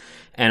 So,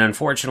 and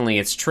unfortunately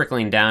it's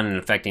trickling down and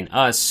affecting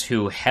us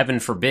who,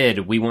 heaven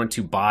forbid, we want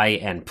to buy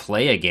and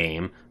play a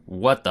game.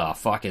 What the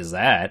fuck is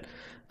that?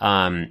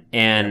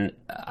 And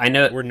I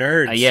know we're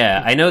nerds.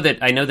 I know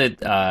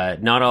that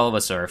not all of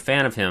us are a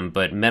fan of him,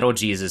 but Metal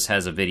Jesus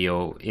has a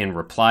video in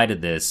reply to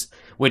this,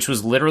 which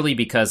was literally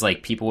because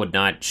like people would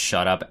not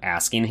shut up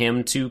asking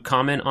him to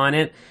comment on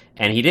it.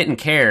 And he didn't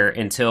care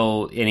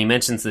until, and he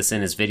mentions this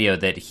in his video,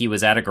 that he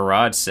was at a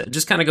garage,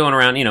 just kind of going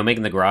around,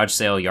 making the garage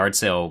sale, yard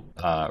sale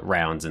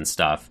rounds and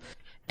stuff.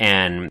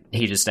 And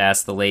he just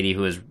asked the lady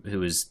who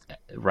was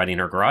running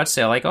her garage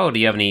sale, like, oh,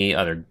 do you have any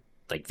other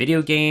like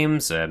video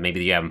games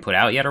maybe you haven't put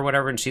out yet or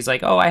whatever? And she's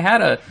like, oh, I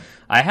had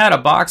a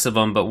box of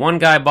them, but one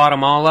guy bought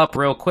them all up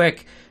real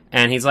quick.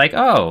 And he's like,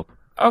 oh,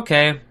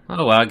 okay,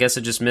 oh well, I guess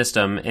I just missed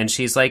them. And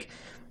she's like,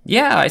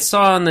 yeah, I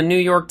saw in the New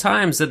York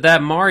Times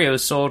that Mario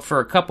sold for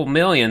a couple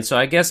million, so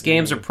I guess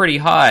games are pretty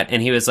hot.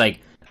 And he was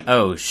like,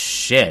 oh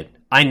shit,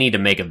 I need to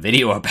make a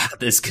video about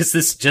this because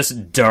this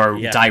just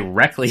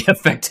directly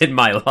affected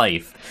my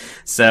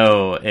life.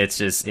 So it's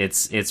just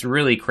it's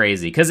really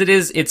crazy because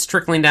it's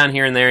trickling down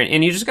here and there,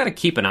 and you just got to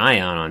keep an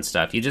eye on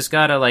stuff. You just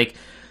got to like.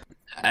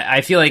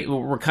 I feel like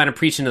we're kind of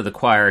preaching to the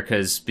choir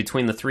because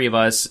between the three of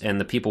us and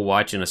the people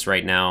watching us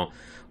right now,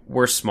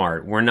 we're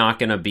smart. We're not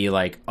going to be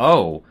like,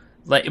 oh,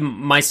 like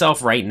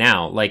myself right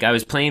now. Like I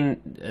was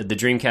playing the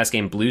Dreamcast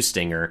game Blue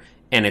Stinger,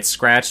 and it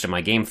scratched and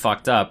my game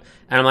fucked up.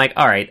 And I'm like,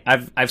 all right,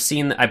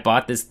 I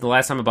bought this. The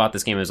last time I bought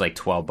this game, it was like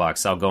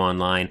 $12. I'll go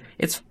online.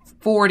 It's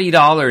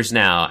 $40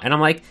 now. And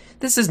I'm like,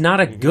 this is not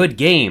a good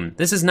game.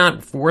 This is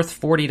not worth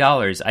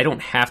 $40. I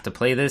don't have to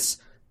play this.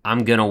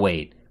 I'm going to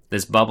wait.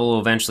 This bubble will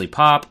eventually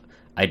pop.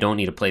 I don't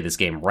need to play this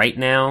game right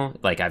now.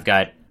 Like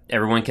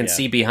everyone can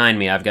see behind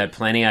me. I've got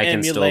plenty I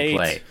can still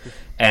play.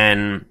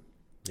 And,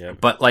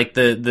 but like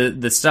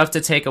the stuff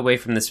to take away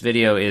from this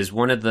video is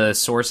one of the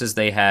sources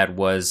they had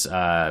was,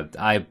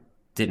 I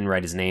didn't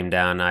write his name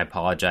down. I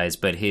apologize,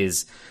 but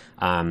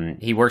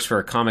he works for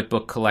a comic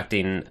book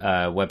collecting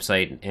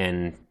website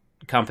and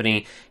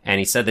company, and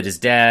he said that his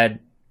dad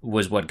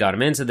was what got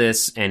him into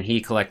this, and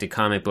he collected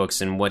comic books,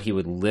 and what he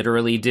would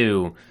literally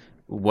do,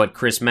 what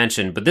Chris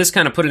mentioned, but this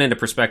kind of put it into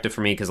perspective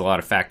for me because a lot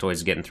of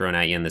factoids are getting thrown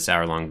at you in this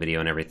hour-long video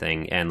and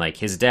everything, and like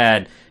his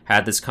dad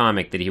had this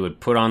comic that he would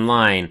put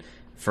online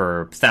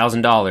for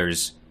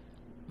 $1,000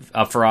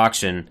 up for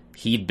auction.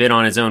 He'd bid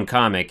on his own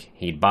comic.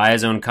 He'd buy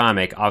his own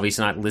comic,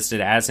 obviously not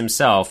listed as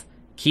himself,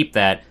 keep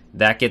that.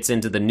 That gets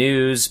into the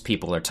news.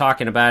 People are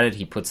talking about it.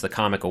 He puts the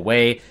comic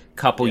away.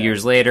 Couple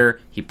years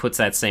later, he puts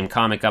that same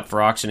comic up for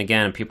auction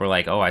again, and people are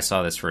like, oh, I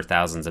saw this for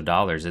thousands of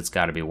dollars. It's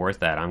got to be worth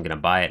that. I'm going to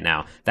buy it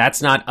now.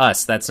 That's not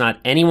us. That's not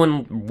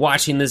anyone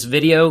watching this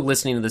video,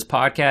 listening to this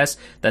podcast.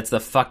 That's the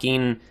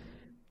fucking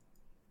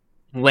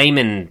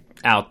laymen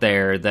out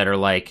there that are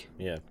like,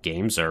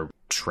 games are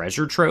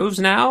treasure troves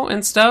now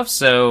and stuff.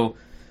 So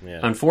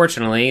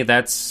unfortunately,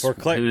 that's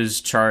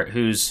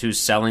who's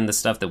selling the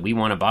stuff that we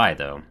want to buy,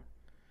 though.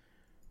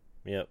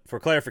 Yeah. For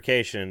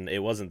clarification,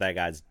 it wasn't that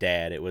guy's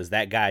dad. It was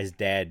that guy's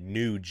dad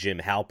knew Jim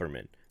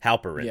Halperin.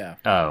 Yeah.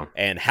 Oh.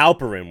 And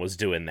Halperin was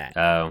doing that.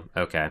 Oh,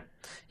 okay.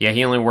 Yeah,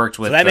 he only worked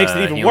with. So that makes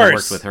it even he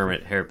worse. Only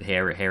worked with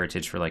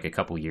Heritage for like a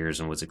couple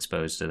years and was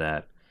exposed to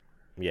that.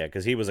 Yeah,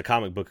 because he was a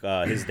comic book.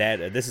 His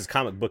dad. This is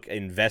Comic Book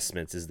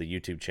Investments is the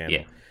YouTube channel.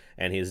 Yeah.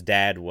 and his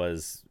dad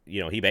was,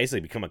 he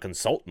basically become a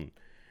consultant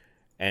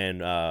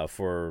and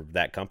for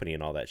that company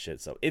and all that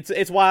shit. So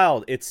it's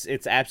wild.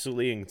 It's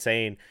absolutely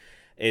insane.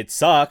 It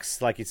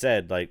sucks, like you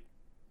said. Like,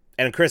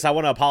 and Chris, I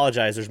want to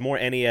apologize. There's more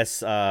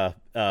NES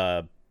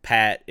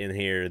Pat in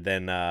here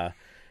than the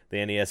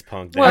NES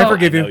Punk. Well, I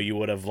forgive you. You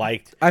would have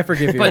liked. I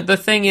forgive you. But the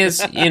thing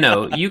is,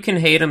 you can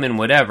hate him and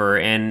whatever,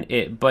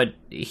 but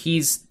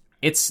he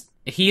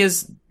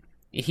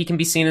can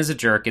be seen as a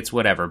jerk. It's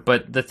whatever.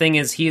 But the thing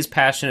is, he is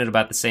passionate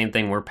about the same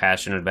thing we're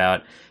passionate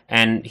about.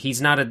 And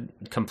he's not a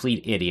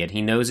complete idiot.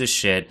 He knows his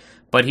shit.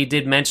 But he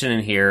did mention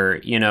in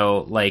here,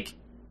 like,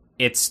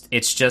 it's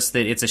just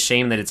that it's a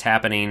shame that it's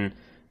happening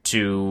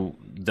to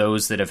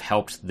those that have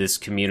helped this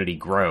community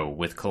grow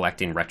with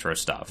collecting retro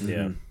stuff.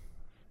 Yeah.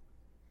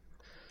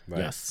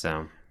 Right. Yes.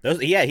 So.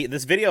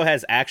 This video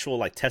has actual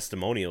like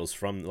testimonials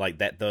from like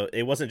that.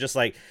 It wasn't just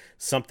like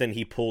something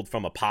he pulled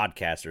from a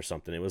podcast or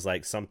something. It was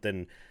like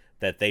something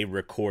that they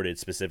recorded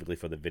specifically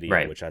for the video,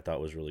 right, which I thought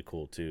was really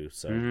cool too.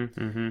 So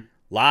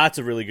lots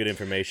of really good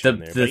information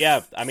in there. But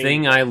yeah, I mean,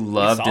 thing I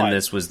loved in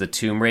this was the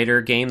Tomb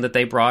Raider game that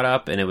they brought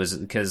up, and it was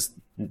because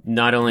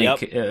not only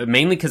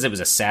mainly because it was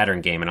a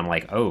Saturn game, and I'm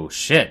like, oh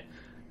shit,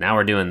 now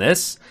we're doing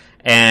this.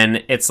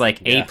 And it's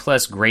like A+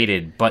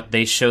 graded, but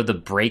they show the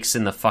breaks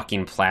in the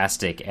fucking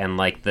plastic and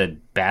like the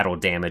battle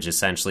damage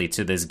essentially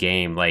to this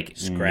game. Like,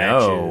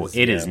 no,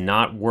 it is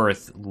not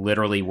worth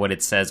literally what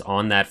it says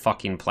on that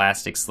fucking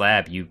plastic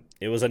slab.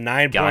 It was a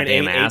 9.8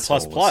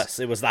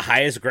 A++. It was the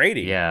highest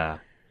grading. Yeah,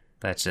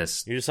 that's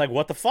just you're just like,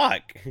 what the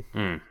fuck?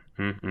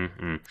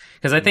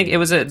 Because I think it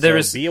was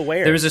be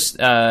aware. There was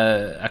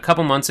a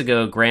couple months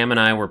ago, Graham and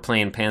I were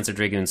playing Panzer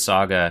Dragoon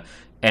Saga.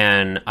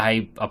 And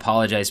I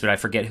apologize, but I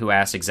forget who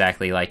asked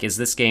exactly, like, is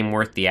this game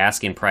worth the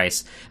asking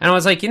price? And I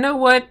was like, you know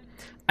what?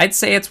 I'd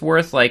say it's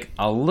worth, like,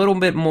 a little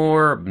bit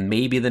more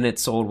maybe than it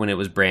sold when it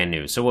was brand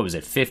new. So what was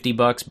it,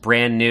 $50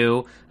 brand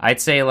new? I'd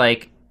say,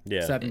 like...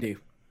 Yeah. 70.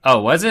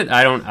 Oh, was it?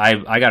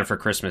 I got it for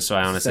Christmas, so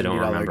I honestly don't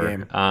remember.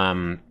 Game.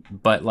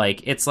 But,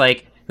 like, it's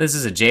like, this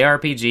is a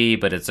JRPG,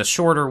 but it's a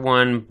shorter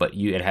one, but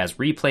it has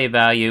replay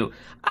value.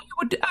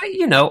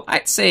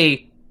 I'd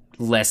say...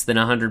 less than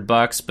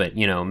 $100, but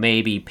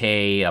maybe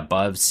pay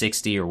above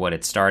 60 or what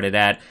it started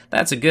at.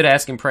 That's a good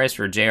asking price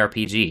for a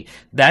JRPG.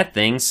 That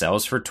thing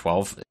sells for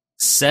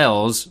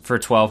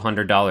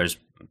 $1,200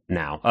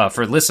 now.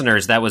 For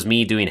listeners, that was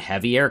me doing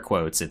heavy air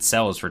quotes. It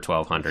sells for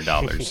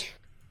 $1,200.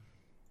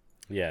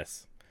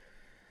 Yes,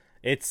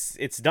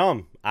 it's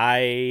dumb.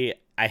 I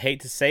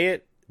hate to say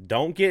it.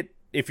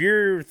 If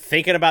you're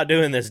thinking about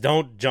doing this,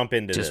 don't jump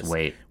into this. Just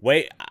wait.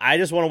 I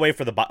just want to wait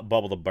for the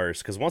bubble to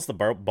burst, because once the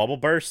bubble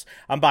bursts,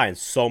 I'm buying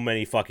so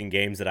many fucking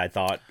games that I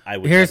thought I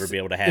would never be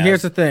able to have.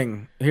 Here's the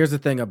thing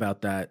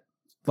about that.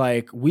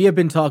 Like, we have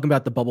been talking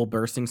about the bubble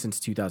bursting since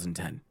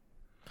 2010.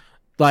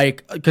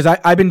 Like, because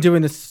I've been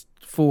doing this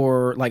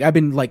for, like, I've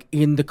been, like,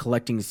 in the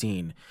collecting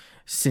scene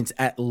since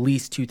at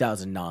least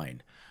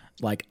 2009.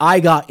 Like, I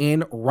got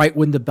in right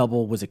when the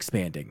bubble was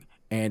expanding.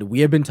 And we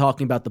have been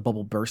talking about the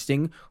bubble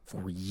bursting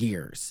for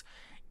years.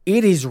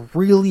 It is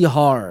really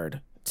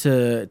hard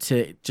to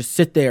just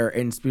sit there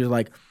and be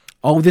like,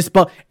 oh, this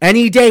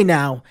any day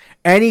now,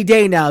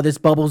 this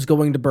bubble's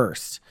going to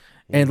burst.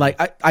 And like,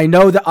 I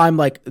know that I'm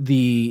like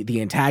the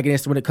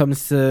antagonist when it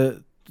comes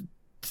to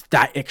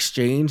that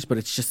exchange, but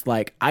it's just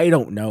like, I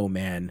don't know,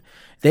 man.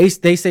 They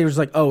say it's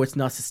like, oh, it's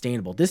not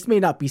sustainable. This may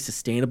not be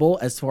sustainable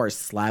as far as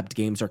slabbed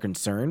games are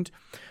concerned,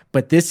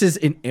 but this is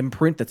an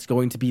imprint that's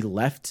going to be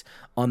left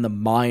on the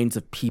minds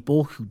of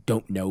people who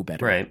don't know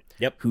better. Right.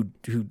 Yep. Who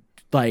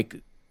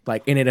like,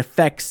 and it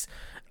affects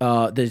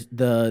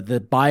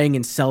the buying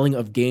and selling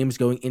of games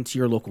going into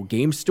your local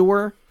game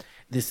store.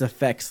 This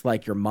affects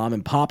like your mom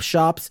and pop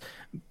shops.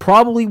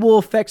 Probably will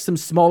affect some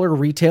smaller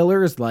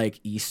retailers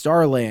like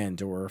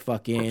eStarland or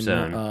fucking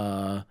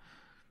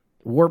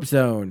Warp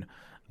Zone.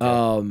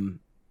 But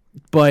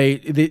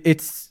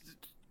it's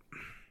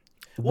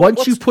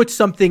once you put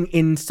something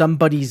in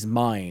somebody's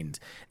mind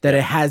that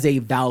it has a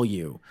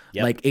value,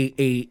 like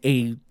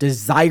a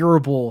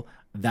desirable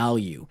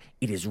value,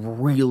 it is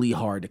really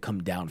hard to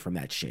come down from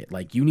that shit.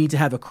 Like, you need to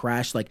have a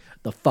crash like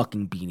the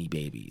fucking Beanie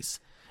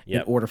Babies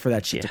in order for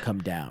that shit to come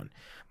down.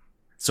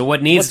 So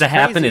what needs to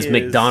happen is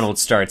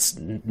McDonald's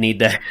need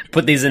to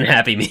put these in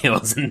Happy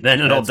Meals, and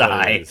then it'll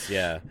die.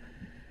 Yeah.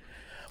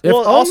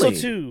 Well, also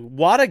too,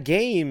 Wata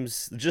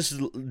Games just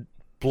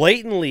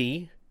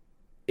blatantly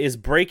is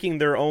breaking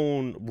their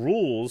own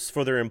rules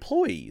for their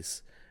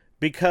employees,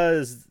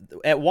 because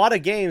at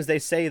Wata Games they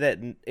say that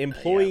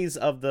employees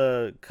of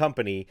the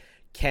company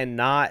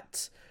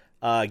cannot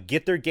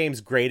get their games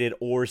graded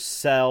or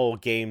sell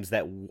games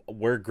that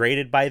were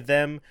graded by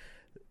them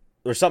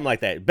or something like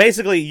that.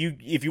 Basically,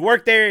 if you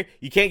work there,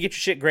 you can't get your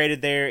shit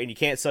graded there, and you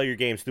can't sell your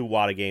games through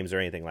Wata Games or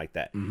anything like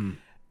that. Mm-hmm.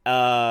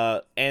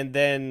 And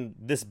then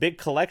this big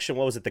collection,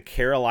 what was it, the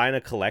Carolina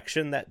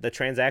collection, that the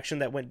transaction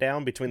that went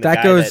down between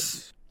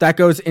the that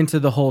goes into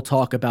the whole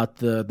talk about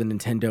the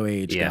Nintendo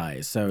Age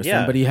guys. So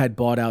somebody had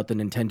bought out the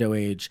Nintendo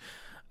Age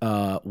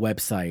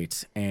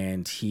website,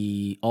 and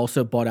he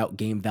also bought out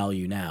Game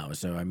Value Now.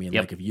 So I mean,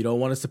 like, if you don't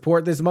want to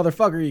support this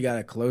motherfucker, you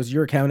gotta close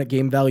your account at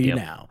Game Value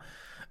Now.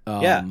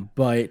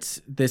 But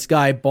this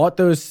guy bought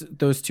those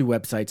two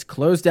websites,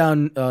 closed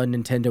down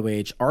Nintendo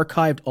Age,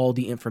 archived all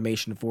the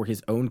information for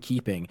his own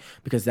keeping,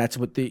 because that's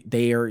what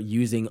they are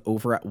using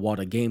over at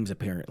Wata Games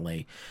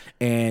apparently,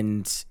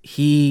 and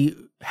he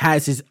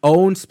has his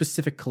own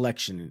specific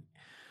collection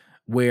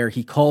where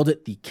he called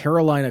it the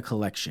Carolina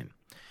Collection.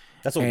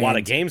 That's what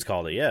Wata Games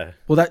called it, yeah.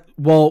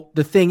 Well,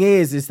 the thing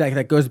is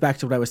that goes back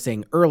to what I was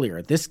saying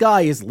earlier. This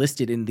guy is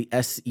listed in the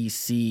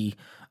SEC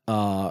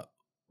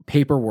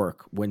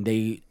paperwork when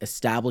they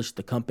established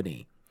the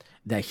company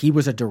that he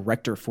was a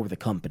director for the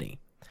company.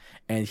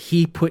 And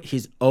he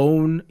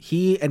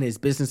and his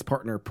business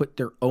partner put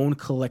their own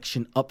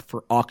collection up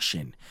for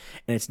auction,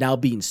 and it's now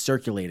being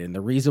circulated. And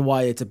the reason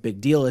why it's a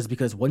big deal is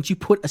because once you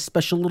put a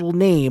special little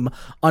name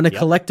on a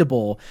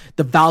collectible,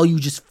 the value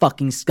just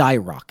fucking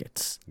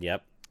skyrockets.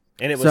 Yep.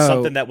 And it was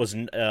something that was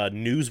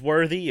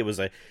newsworthy. It was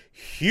a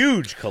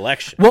huge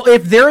collection. Well,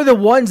 if they're the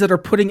ones that are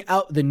putting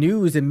out the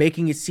news and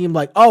making it seem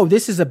like, oh,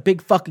 this is a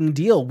big fucking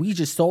deal. We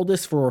just sold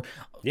this for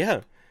 $150,000,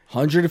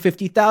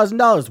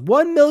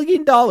 $1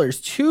 million,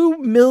 $2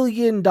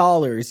 million.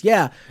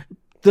 Yeah.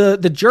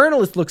 The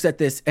journalist looks at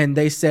this and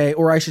they say,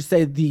 or I should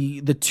say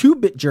the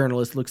 2-bit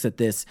journalist looks at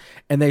this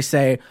and they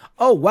say,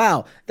 oh,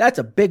 wow, that's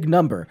a big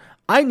number.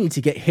 I need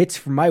to get hits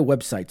from my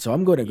website, so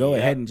I'm going to go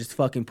ahead and just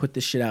fucking put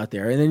this shit out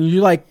there. And then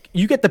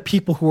you get the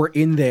people who are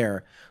in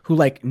there who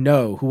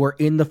who are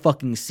in the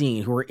fucking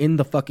scene, who are in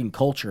the fucking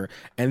culture,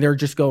 and they're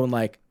just going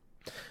like,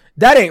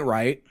 that ain't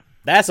right.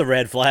 That's a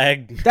red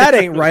flag. That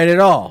ain't right at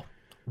all.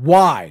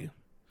 Why?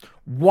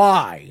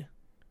 And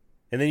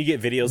then you get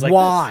videos like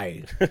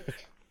why?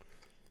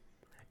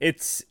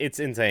 It's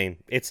insane.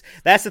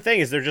 That's the thing,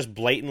 is they're just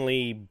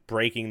blatantly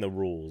breaking the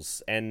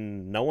rules,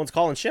 and no one's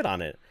calling shit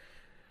on it.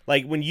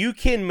 Like, when you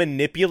can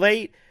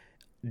manipulate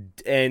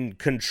and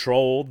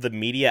control the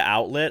media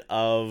outlet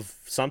of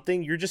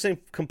something, you're just in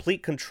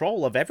complete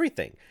control of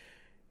everything.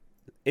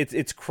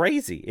 It's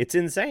crazy. It's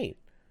insane.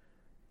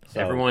 So,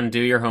 everyone,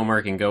 do your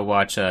homework and go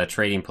watch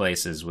Trading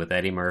Places with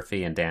Eddie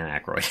Murphy and Dan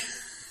Aykroyd.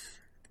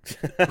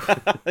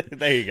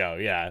 There you go.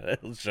 Yeah,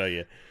 I'll show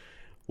you.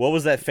 What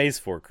was that face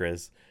for,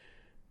 Chris?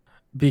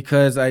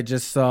 Because I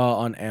just saw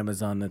on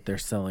Amazon that they're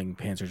selling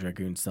Panzer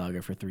Dragoon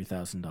Saga for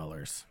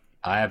 $3,000.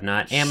 I have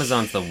not.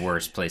 Amazon's the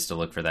worst place to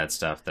look for that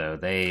stuff, though.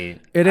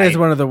 It is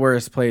one of the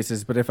worst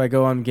places, but if I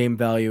go on Game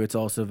Value, it's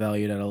also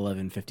valued at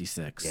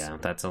 $11.56. Yeah,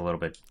 that's a little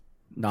bit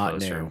not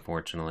closer, new,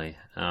 unfortunately.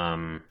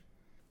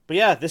 But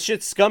yeah, this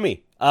shit's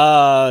scummy.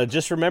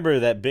 Just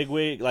remember that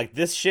bigwig, like,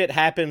 this shit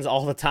happens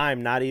all the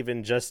time, not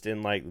even just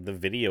in, like, the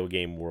video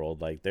game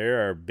world. Like,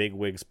 there are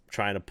bigwigs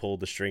trying to pull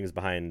the strings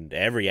behind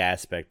every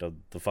aspect of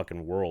the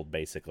fucking world,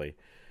 basically.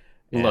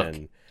 Look.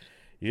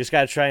 You just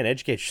got to try and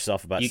educate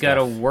yourself about stuff. You got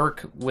to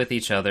work with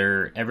each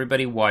other.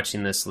 Everybody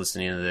watching this,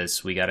 listening to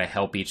this, we got to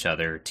help each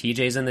other.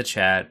 TJ's in the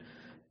chat.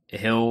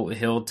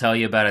 He'll tell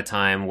you about a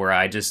time where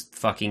I just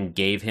fucking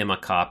gave him a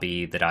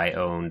copy that I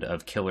owned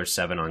of Killer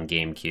 7 on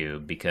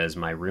GameCube because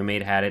my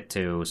roommate had it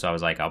too. So I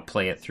was like, I'll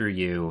play it through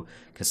you.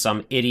 Because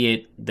some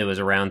idiot that was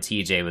around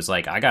TJ was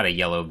like, I got a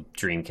yellow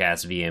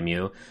Dreamcast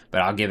VMU,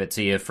 but I'll give it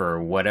to you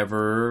for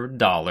whatever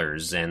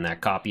dollars. And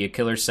that copy of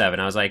Killer 7.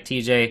 I was like,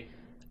 TJ,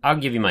 I'll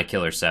give you my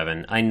Killer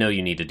 7. I know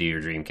you need to do your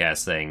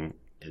Dreamcast thing.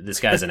 This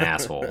guy's an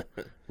asshole.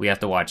 We have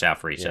to watch out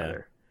for each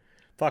other.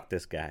 Fuck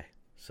this guy.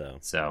 So.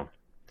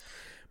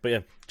 But yeah,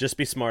 just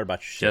be smart about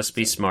your shit. Just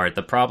be smart.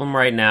 The problem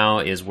right now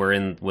is we're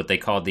in what they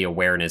call the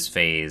awareness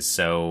phase.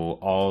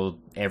 So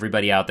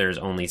everybody out there is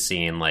only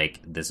seeing,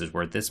 like, this is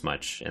worth this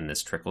much, and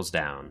this trickles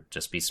down.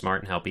 Just be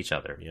smart and help each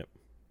other. Yep.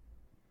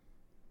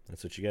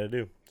 That's what you got to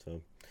do.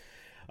 So.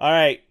 All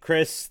right,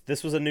 Chris,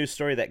 this was a news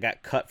story that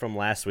got cut from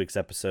last week's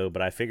episode,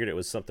 but I figured it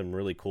was something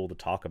really cool to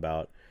talk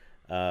about.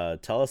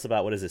 Tell us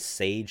about, what is it,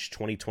 Sage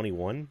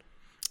 2021?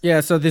 Yeah,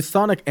 so the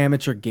Sonic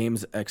Amateur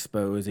Games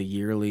Expo is a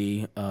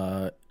yearly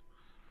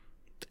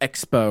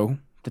expo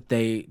that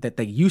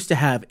they used to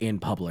have in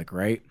public,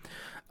 right?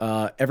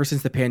 Ever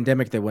since the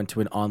pandemic, they went to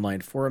an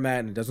online format,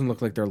 and it doesn't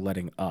look like they're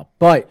letting up.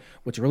 But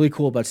what's really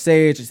cool about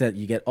Sage is that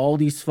you get all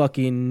these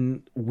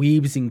fucking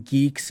weebs and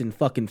geeks and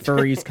fucking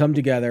furries come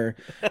together,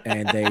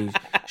 and they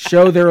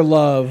show their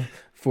love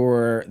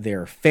for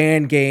their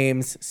fan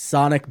games,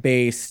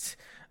 Sonic-based.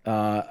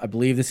 I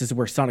believe this is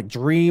where Sonic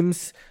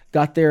Dreams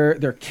got their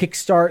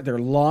kickstart, their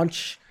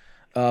launch.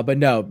 But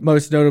no,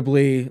 most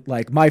notably,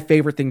 like, my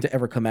favorite thing to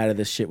ever come out of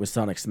this shit was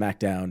Sonic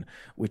Smackdown,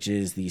 which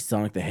is the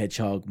Sonic the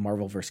Hedgehog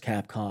Marvel vs.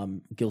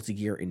 Capcom Guilty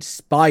Gear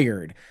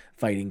inspired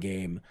fighting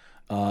game.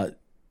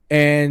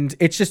 And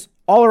it's just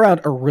all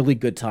around a really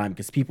good time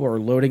because people are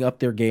loading up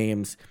their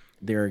games.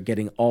 They're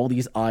getting all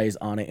these eyes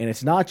on it. And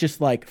it's not just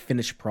like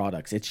finished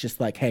products. It's just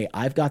like, hey,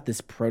 I've got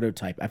this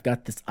prototype. I've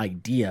got this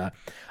idea.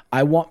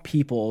 I want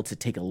people to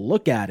take a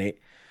look at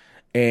it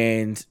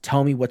and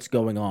tell me what's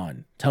going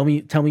on. Tell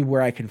me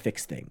where I can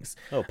fix things.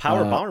 Oh,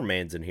 Power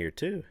Bomberman's in here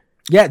too.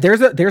 Yeah,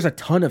 there's a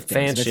ton of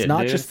things. It's shit,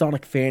 not dude. just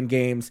Sonic fan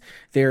games.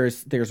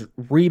 There's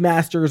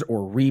remasters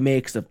or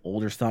remakes of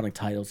older Sonic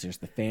titles. There's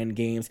the fan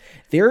games.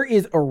 There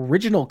is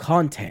original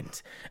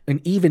content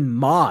and even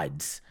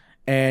mods.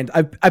 And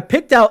I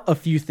picked out a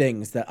few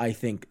things that I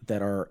think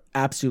that are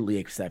absolutely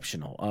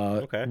exceptional.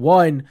 Okay.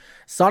 One,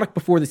 Sonic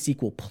Before the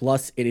Sequel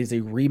Plus. It is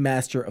a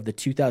remaster of the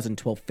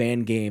 2012 fan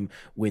game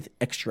with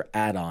extra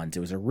add-ons. It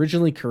was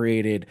originally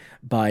created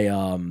by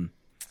I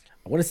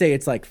want to say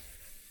it's like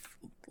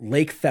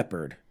Lake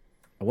Feppard.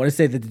 I want to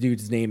say that the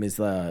dude's name is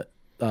Lake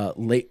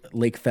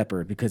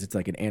Feppard because it's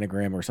like an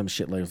anagram or some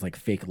shit like it was like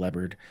fake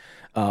leopard.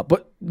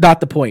 But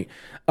not the point.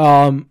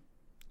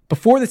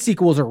 Before the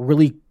Sequel is a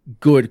really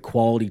good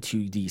quality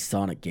 2D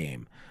Sonic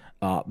game.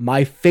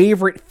 My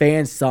favorite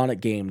fan Sonic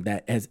game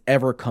that has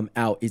ever come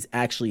out is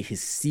actually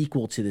his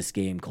sequel to this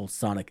game called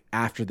Sonic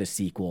After the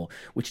Sequel,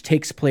 which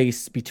takes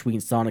place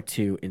between Sonic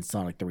 2 and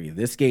Sonic 3.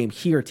 This game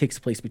here takes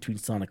place between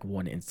Sonic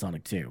 1 and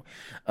Sonic 2.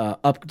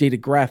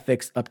 Updated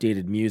graphics,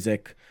 updated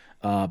music,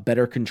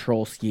 better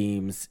control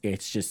schemes.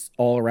 It's just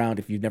all around.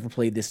 If you've never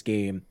played this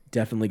game,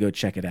 definitely go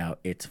check it out.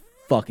 It's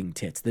fucking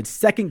tits. The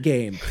second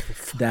game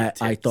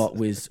that I thought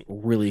was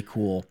really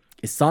cool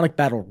is Sonic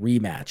Battle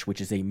Rematch,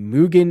 which is a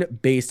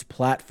Mugen-based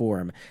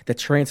platform that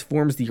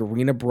transforms the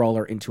arena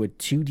brawler into a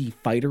 2D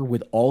fighter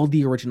with all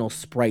the original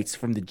sprites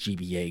from the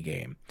GBA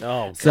game.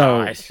 Oh,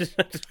 gosh. So,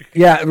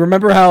 yeah,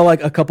 remember how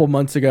like a couple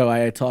months ago I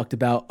had talked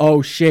about,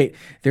 oh shit,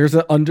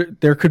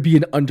 there could be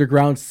an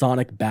underground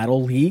Sonic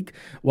Battle League?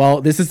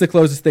 Well, this is the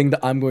closest thing that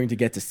I'm going to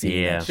get to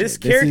see. Yeah. This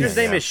character's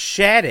name is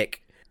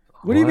Shattuck.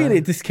 What do you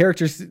mean this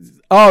character's...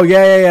 Oh,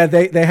 yeah.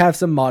 They have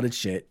some modded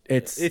shit.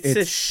 It's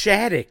a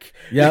Shattuck.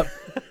 Yep.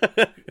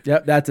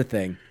 Yep, that's a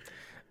thing.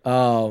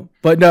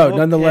 But no, okay.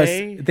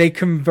 Nonetheless, they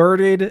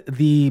converted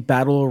the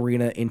battle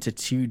arena into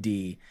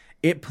 2D.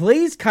 It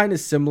plays kind of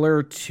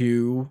similar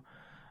to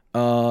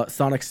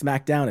Sonic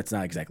Smackdown. It's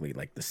not exactly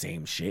like the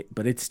same shit,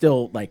 but it's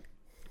still like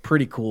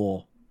pretty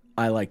cool.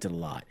 I liked it a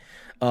lot.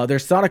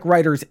 There's Sonic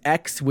Riders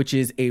X, which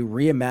is a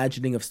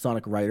reimagining of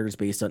Sonic Riders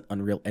based on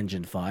Unreal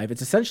Engine 5.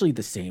 It's essentially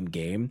the same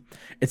game.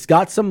 It's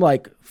got some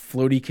like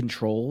floaty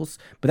controls,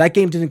 but that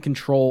game didn't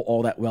control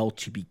all that well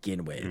to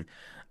begin with.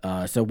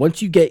 So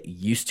once you get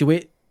used to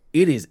it,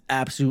 it is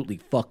absolutely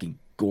fucking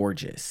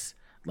gorgeous.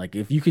 Like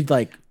if you could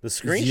like the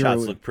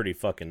screenshots look pretty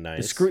fucking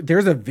nice.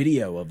 There's a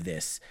video of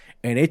this,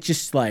 and it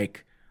just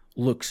like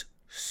looks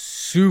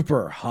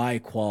super high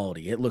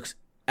quality. It looks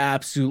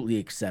absolutely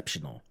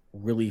exceptional.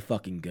 Really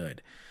fucking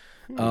good.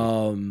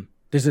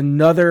 There's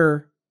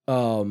another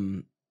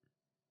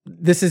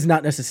this is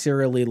not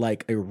necessarily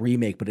like a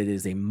remake, but it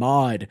is a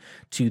mod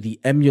to the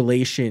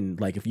emulation.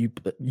 Like if you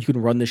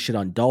can run this shit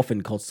on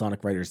Dolphin, called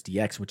Sonic Riders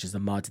DX, which is a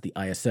mod to the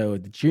ISO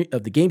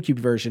of the GameCube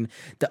version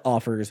that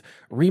offers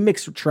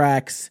remixed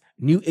tracks,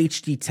 new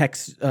HD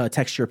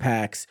texture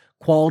packs,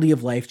 quality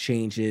of life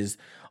changes,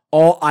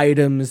 all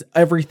items,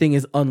 everything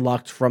is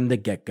unlocked from the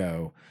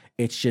get-go.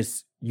 It's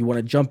just, you want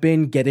to jump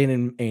in, get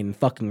in and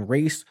fucking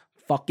race,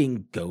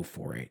 fucking go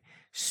for it.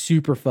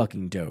 Super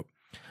fucking dope.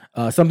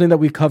 Something that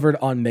we covered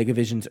on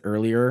Megavisions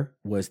earlier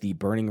was the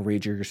Burning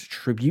Rangers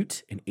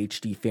Tribute, an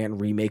HD fan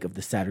remake of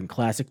the Saturn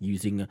Classic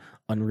using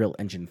Unreal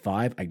Engine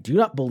 5. I do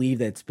not believe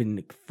that it's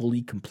been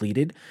fully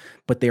completed,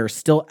 but they are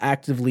still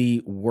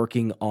actively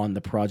working on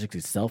the project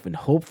itself. And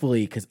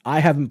hopefully, because I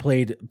haven't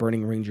played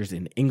Burning Rangers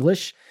in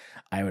English,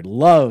 I would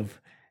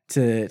love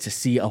to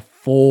see a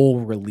full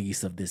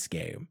release of this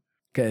game.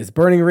 Because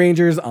Burning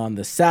Rangers on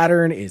the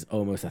Saturn is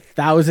almost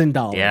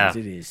 $1,000. Yeah.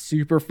 It is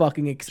super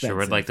fucking expensive. Sure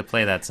would like to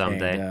play that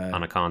someday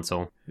on a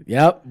console.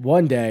 Yep,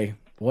 one day.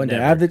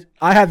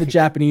 I have the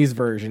Japanese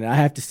version. And I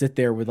have to sit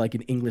there with like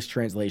an English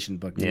translation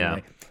book. Yeah.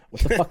 Like,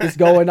 what the fuck is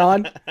going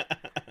on?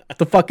 What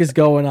the fuck is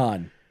going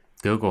on?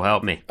 Google,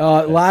 help me.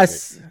 The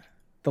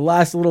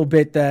last little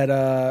bit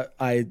that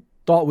I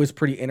thought was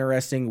pretty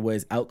interesting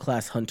was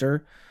Outlast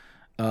Hunter.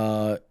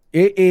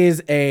 It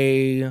is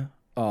a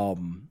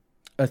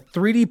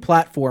 3D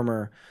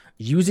platformer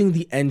using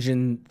the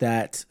engine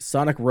that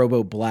Sonic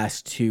Robo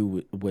Blast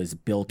 2 was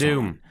built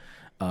Doom.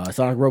 on.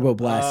 Sonic Robo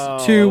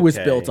Blast 2 was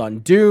built on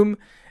Doom,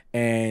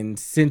 and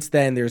since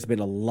then there's been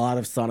a lot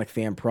of Sonic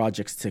fan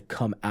projects to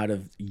come out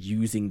of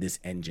using this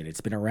engine.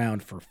 It's been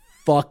around for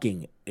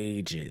fucking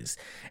ages,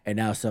 and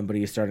now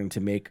somebody is starting to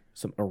make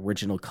some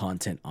original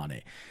content on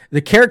it.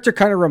 The character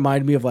kind of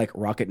reminded me of like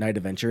Rocket Knight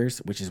Adventures,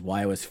 which is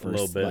why I was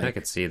first I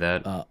could see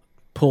that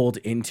pulled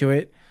into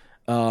it.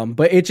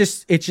 But it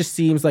just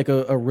seems like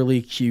a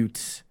really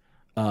cute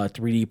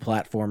 3D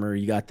platformer.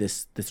 You got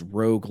this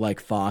rogue like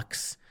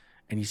fox,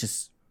 and he's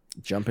just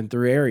jumping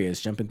through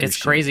areas,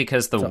 It's crazy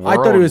because world I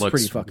thought it was looks,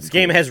 pretty fucking. This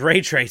game has ray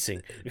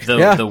tracing.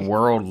 The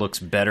world looks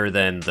better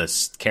than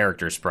the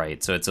character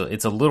sprite, so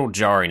it's a little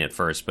jarring at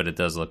first, but it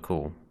does look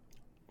cool.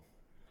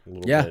 A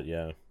little bit,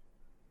 yeah.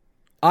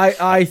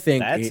 I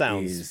think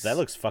that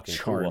looks fucking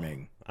charming.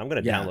 Cool. I'm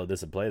gonna download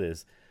this and play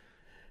this.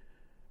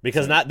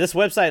 Because this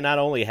website not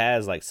only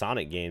has like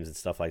Sonic games and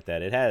stuff like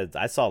that.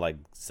 I saw like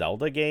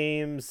Zelda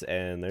games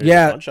and there's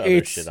a bunch of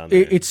other shit on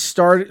there. It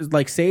started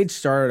like Sage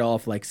started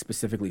off like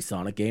specifically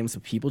Sonic games,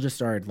 so people just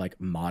started like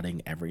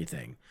modding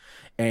everything.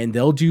 And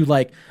they'll do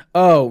like,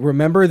 oh,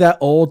 remember that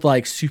old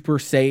like Super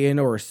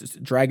Saiyan or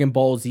Dragon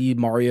Ball Z,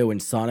 Mario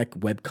and Sonic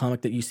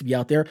webcomic that used to be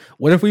out there?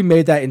 What if we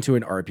made that into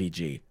an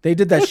RPG? They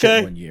did that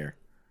shit one year.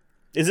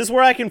 Is this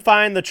where I can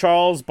find the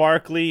Charles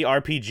Barkley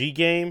RPG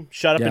game?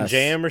 Shut Up and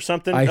Jam or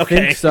something? I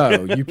think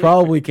so. You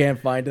probably can't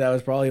find it. That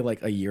was probably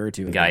like a year or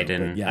two ago.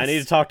 Gaiden. Yes. I need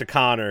to talk to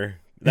Connor.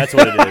 That's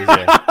what it is.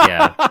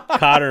 Yeah.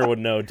 Connor would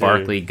know too.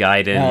 Barkley,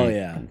 Gaiden, hell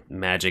yeah.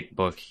 Magic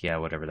Book,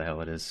 whatever the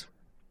hell it is.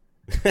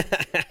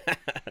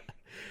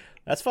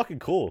 That's fucking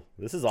cool.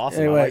 This is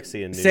awesome. Anyway, I like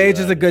seeing new, Sage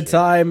is a good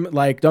time.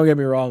 Like, don't get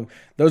me wrong.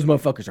 Those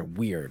motherfuckers are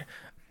weird.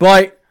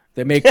 But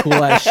they make cool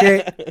ass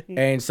shit,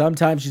 and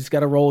sometimes you just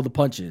gotta roll the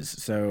punches.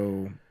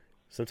 So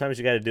sometimes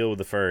you gotta deal with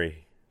the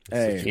furry.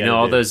 Hey, you know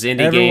all those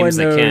indie games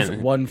that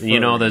can't. You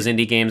know all those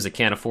indie games that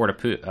can't afford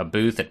a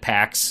booth at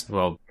PAX.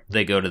 Well,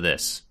 they go to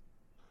this.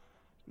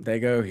 They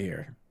go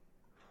here.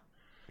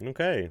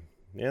 Okay.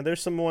 Yeah,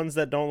 there's some ones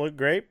that don't look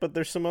great, but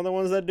there's some other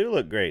ones that do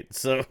look great.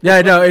 So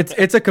yeah, no,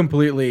 it's a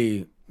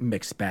completely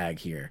mixed bag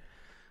here.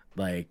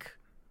 Like,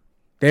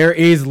 there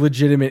is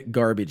legitimate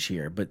garbage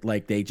here, but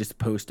like they just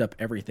post up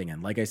everything.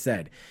 And like I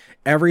said,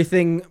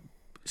 everything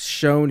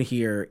shown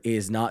here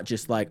is not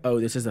just like, oh,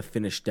 this is a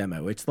finished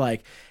demo. It's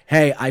like,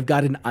 hey, I've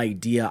got an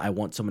idea. I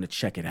want someone to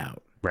check it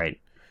out. Right.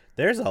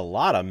 There's a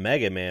lot of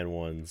Mega Man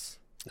ones.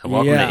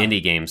 Welcome to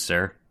indie games,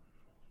 sir.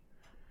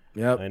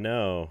 Yep. I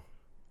know.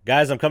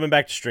 Guys, I'm coming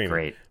back to streaming.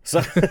 Great.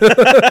 So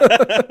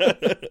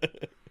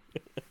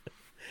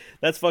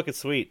that's fucking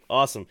sweet.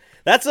 Awesome.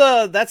 That's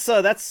a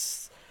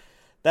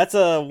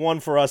one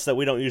for us that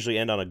we don't usually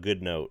end on a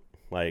good note.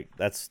 Like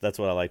that's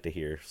what I like to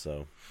hear.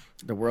 So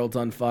the world's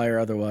on fire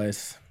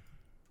otherwise.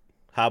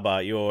 How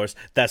about yours?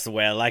 That's the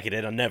way I like it.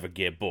 It'll never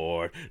get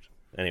bored.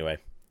 Anyway,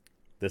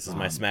 this is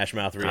my Smash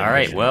Mouth reaction. All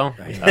right,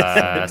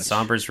 well,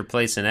 Somber's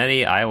replacing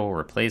Eddie. I will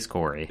replace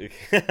Corey.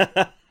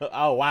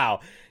 Oh,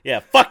 wow. Yeah,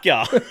 fuck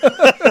y'all. I'm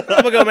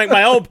going to go make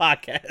my own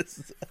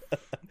podcast.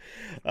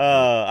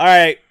 All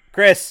right,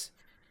 Chris,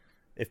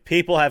 if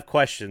people have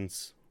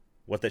questions,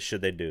 what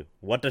should they do?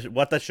 What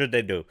should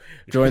they do?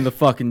 Join the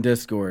fucking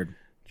Discord.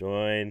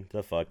 Join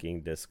the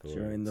fucking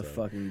Discord.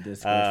 Fucking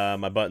Discord.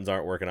 My buttons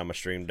aren't working on my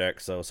stream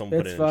deck, so someone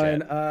put it in fine.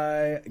 chat.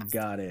 I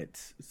got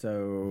it.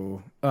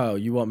 So,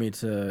 you want me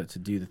to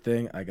do the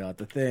thing? I got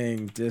the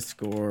thing.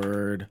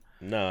 Discord.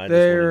 No,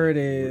 there it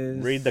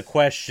is. Read the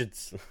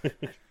questions.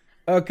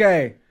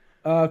 Okay.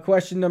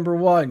 Question number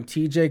 1.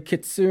 TJ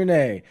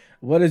Kitsune.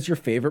 What is your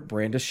favorite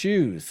brand of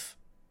shoes?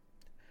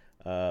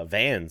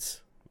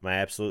 Vans. My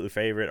absolute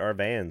favorite are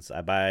Vans.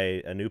 I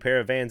buy a new pair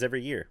of Vans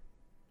every year.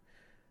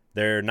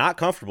 They're not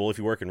comfortable if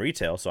you work in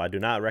retail, so I do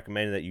not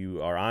recommend that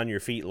you are on your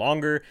feet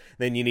longer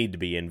than you need to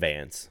be in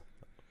Vans.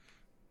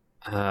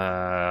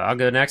 I'll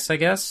go next, I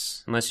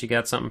guess, unless you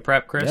got something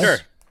prepped, Chris. Yes.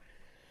 Sure.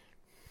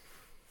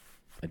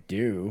 I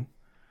do.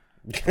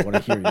 I want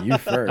to hear you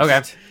first.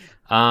 Okay.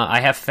 I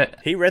have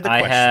he read the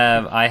question.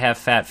 I have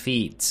fat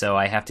feet, so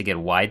I have to get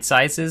wide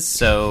sizes.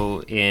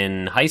 So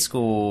in high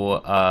school,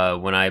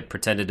 when I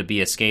pretended to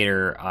be a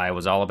skater, I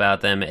was all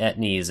about them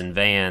Etnies and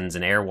Vans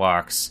and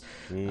Airwalks,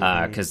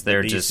 because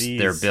they're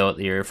built.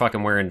 You're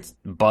fucking wearing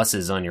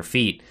buses on your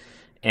feet,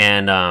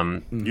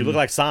 and you look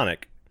like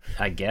Sonic,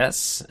 I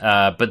guess.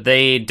 But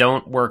they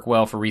don't work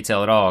well for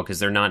retail at all because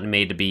they're not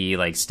made to be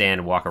like stand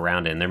and walk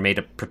around in. They're made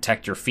to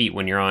protect your feet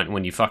when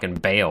you fucking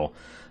bail.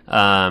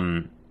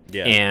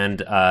 Yeah. And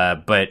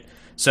but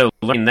so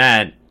learning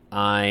that,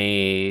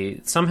 I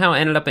somehow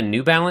ended up in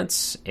New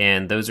Balance,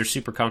 and those are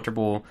super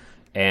comfortable,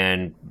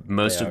 and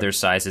most of their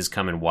sizes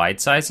come in wide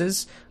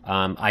sizes.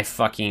 I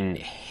fucking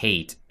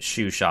hate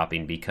shoe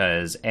shopping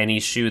because any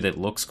shoe that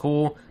looks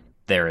cool,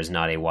 there is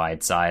not a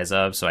wide size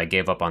of, so I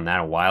gave up on that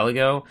a while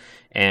ago.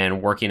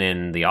 And working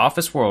in the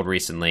office world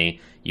recently,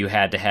 you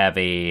had to have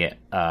a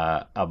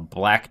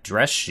black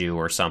dress shoe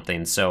or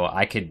something, so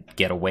I could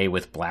get away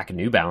with black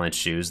New Balance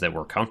shoes that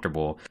were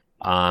comfortable.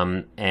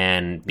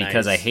 And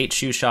because I hate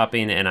shoe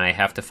shopping and I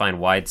have to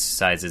find wide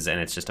sizes and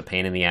it's just a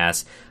pain in the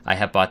ass, I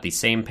have bought the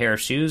same pair of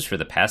shoes for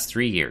the past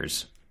 3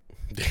 years.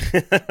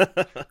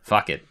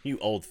 Fuck it. You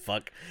old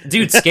fuck.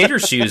 Dude, skater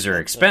shoes are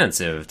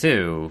expensive,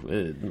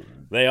 too.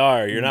 They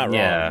are. You're not wrong.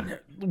 Yeah.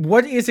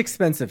 What is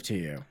expensive to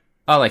you?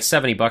 Oh, like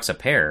 $70 a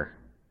pair.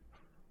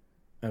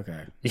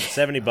 Okay.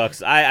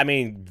 $70. I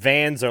mean,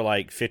 Vans are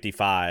like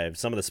 55.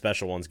 Some of the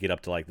special ones get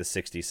up to like the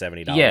 $60,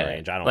 $70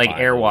 range. I don't like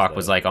Airwalk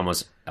was like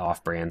almost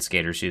off-brand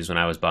skater shoes when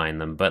I was buying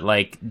them, but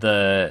like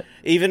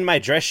even my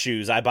dress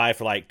shoes I buy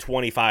for like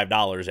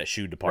 $25 at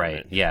shoe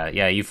department. Right.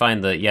 Yeah. You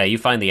find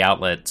the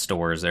outlet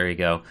stores. There you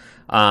go.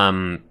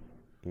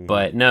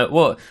 But no,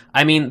 well,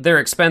 I mean, they're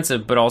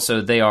expensive, but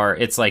also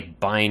it's like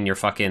buying your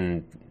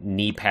fucking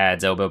knee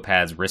pads, elbow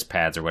pads, wrist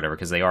pads, or whatever,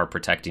 because they are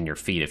protecting your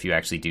feet if you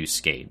actually do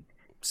skate.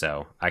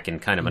 So I can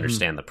kind of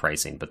understand the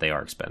pricing, but they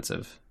are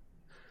expensive.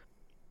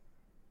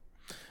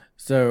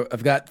 So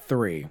I've got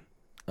 3.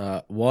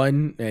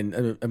 One,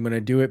 and I'm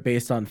gonna do it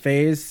based on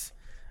phase.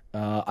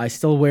 I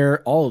still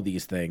wear all of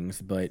these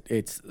things, but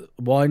it's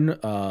one.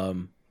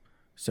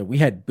 So we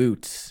had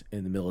boots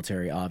in the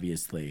military,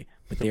 obviously,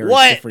 but there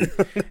are different.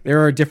 There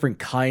are different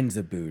kinds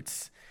of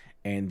boots,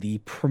 and the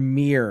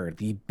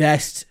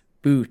best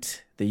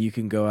boot that you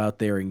can go out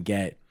there and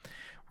get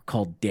were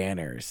called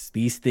Danners.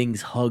 These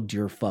things hugged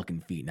your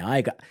fucking feet.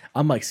 Now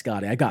I'm like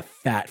Scotty. I got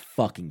fat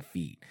fucking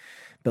feet.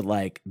 But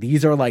like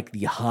these are like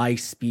the high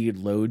speed,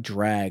 low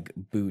drag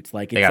boots.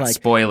 Like they got like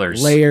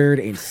spoilers layered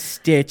and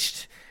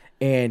stitched,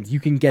 and you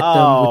can get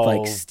them with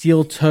like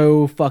steel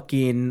toe,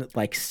 fucking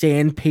like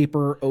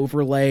sandpaper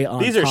overlay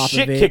on. These are top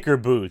shit of it. Kicker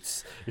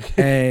boots,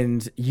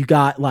 and you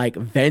got like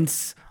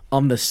vents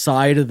on the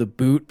side of the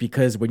boot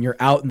because when you're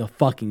out in the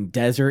fucking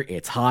desert,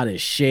 it's hot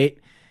as shit.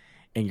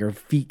 And your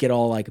feet get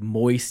all like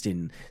moist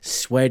and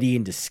sweaty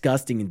and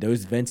disgusting, and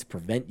those vents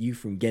prevent you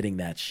from getting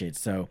that shit.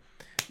 So,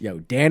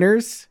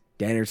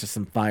 Danners are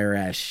some fire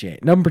ass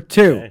shit. Number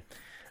 2,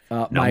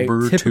 my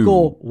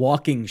typical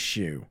walking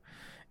shoe.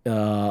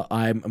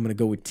 I'm gonna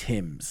go with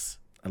Tim's.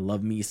 I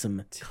love me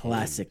some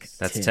classic.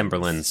 That's Tim's.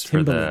 Timberlands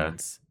for the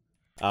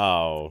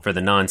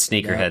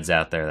non-sneakerheads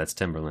out there. That's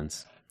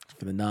Timberlands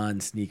for the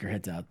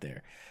non-sneakerheads out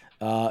there.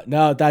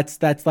 No,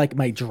 that's like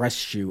my dress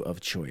shoe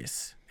of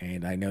choice,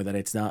 and I know that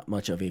it's not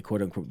much of a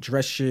quote unquote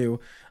dress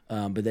shoe,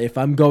 but if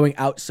I'm going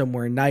out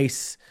somewhere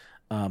nice,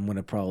 I'm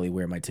gonna probably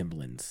wear my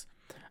Timberlands.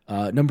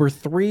 Number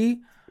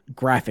 3,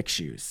 graphic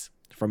shoes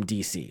from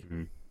DC.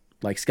 Mm-hmm.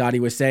 Like Scotty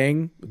was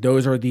saying,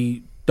 those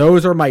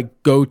are my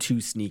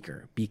go-to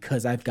sneaker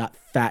because I've got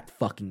fat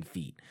fucking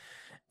feet.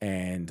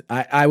 And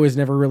I was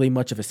never really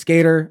much of a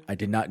skater. I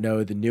did not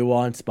know the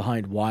nuance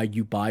behind why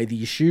you buy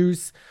these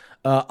shoes.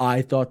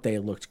 I thought they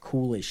looked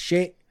cool as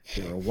shit.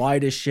 They were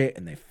wide as shit,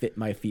 and they fit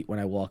my feet when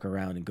I walk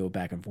around and go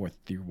back and forth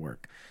through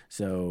work.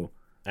 So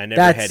I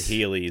never had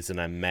Heelys, and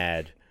I'm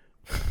mad.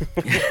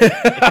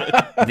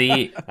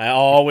 I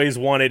always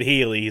wanted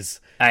Heelys.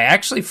 I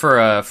actually for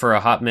a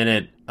hot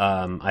minute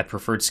I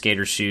preferred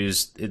skater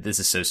shoes. This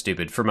is so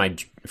stupid for my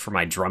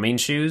drumming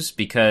shoes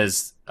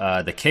because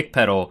the kick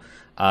pedal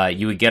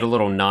you would get a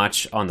little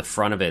notch on the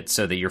front of it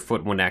so that your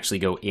foot wouldn't actually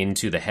go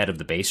into the head of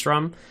the bass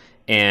drum.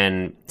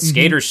 And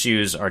skater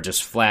shoes are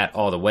just flat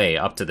all the way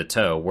up to the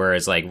toe,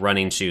 whereas like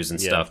running shoes and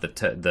stuff, the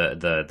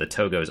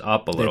toe goes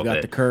up a little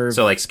bit. The curve.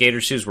 So like skater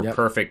shoes were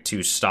perfect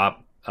to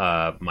stop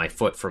my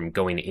foot from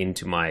going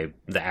into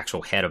the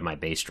actual head of my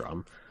bass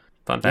drum.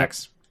 Fun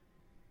facts.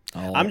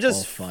 I'm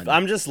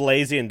just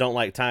lazy and don't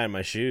like tying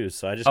my shoes,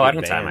 so I just I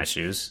don't tie my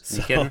shoes. So.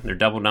 You kidding? They're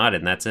double knotted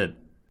and that's it.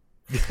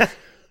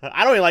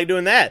 I don't even like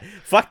doing that.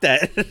 Fuck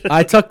that.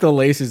 I tuck the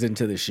laces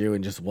into the shoe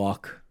and just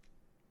walk.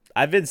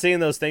 I've been seeing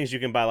those things you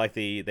can buy, like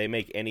they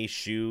make any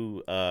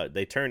shoe,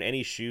 they turn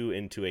any shoe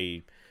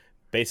into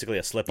basically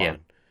a slip-on.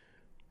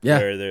 Yeah.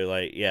 Where they're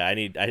like, I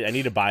need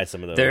to buy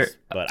some of those.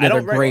 But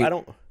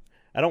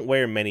I don't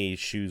wear many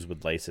shoes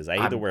with laces. I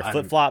either wear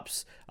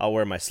flip-flops, I'll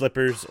wear my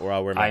slippers, or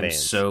I'll wear my Vans. I'm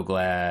so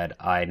glad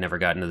I never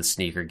got into the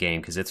sneaker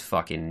game because it's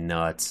fucking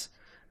nuts.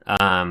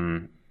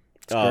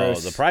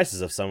 The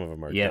prices of some of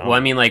them are dumb. Well,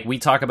 I mean, like, we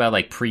talk about,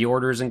 like,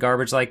 pre-orders and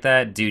garbage like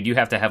that. Dude, you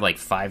have to have, like,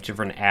 5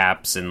 different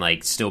apps and,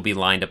 like, still be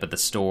lined up at the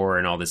store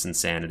and all this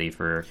insanity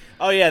for...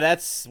 Oh, yeah,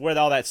 that's where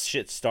all that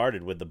shit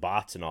started with the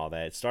bots and all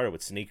that. It started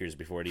with sneakers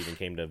before it even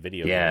came to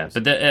video games. Yeah,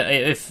 but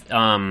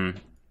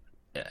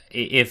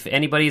if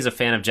anybody is a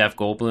fan of Jeff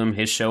Goldblum,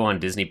 his show on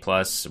Disney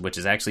Plus, which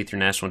is actually through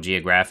National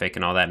Geographic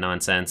and all that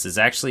nonsense, is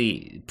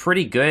actually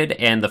pretty good.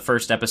 And the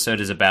first episode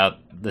is about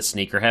the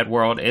sneakerhead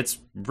world. It's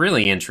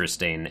really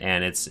interesting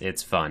and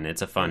it's fun.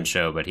 It's a fun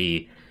show. But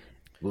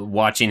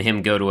watching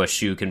him go to a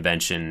shoe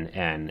convention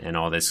and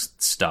all this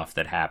stuff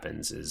that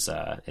happens is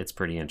it's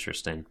pretty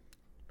interesting.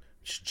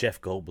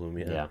 Jeff Goldblum,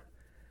 yeah.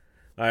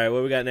 All right,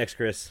 what we got next,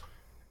 Chris?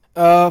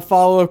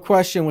 Follow-up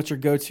question: what's your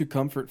go-to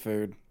comfort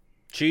food?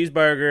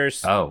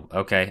 Cheeseburgers. Oh,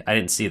 okay. I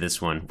didn't see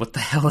this one. What the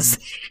hell is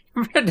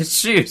that? Red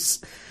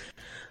shoes.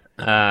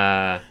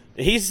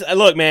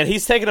 Look, man.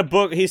 He's taking a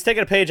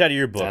page out of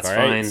your book. That's all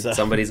fine. right? So.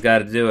 Somebody's got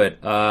to do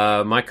it.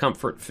 My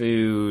comfort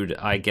food,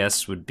 I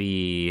guess, would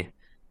be.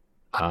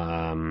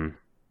 I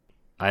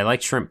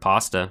like shrimp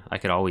pasta. I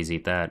could always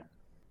eat that.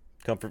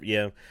 Comfort,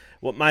 yeah.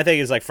 Well, my thing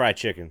is like fried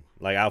chicken.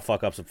 Like I'll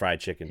fuck up some fried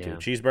chicken too.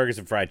 Cheeseburgers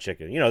and fried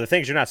chicken. You know the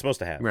things you're not supposed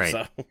to have. Right.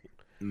 So.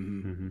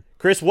 Mm-hmm.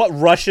 Chris, what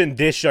Russian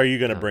dish are you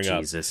going to bring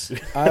Jesus. up?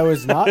 I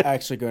was not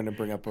actually going to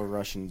bring up a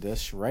Russian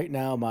dish. Right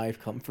now, my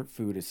comfort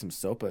food is some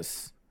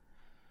sopas.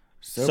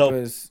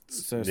 Sopas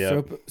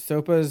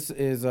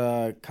is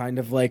kind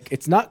of like,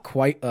 it's not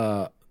quite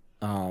a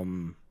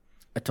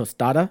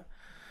tostada.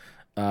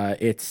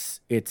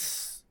 It's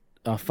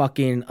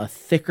a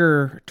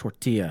thicker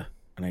tortilla,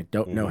 and I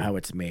don't know how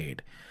it's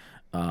made.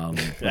 I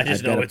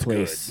just know it's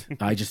good.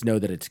 I just know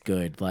that it's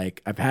good.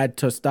 Like I've had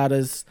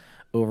tostadas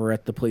over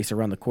at the place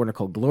around the corner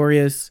called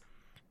Gloria's,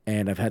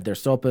 and I've had their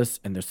sopas,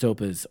 and their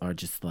sopas are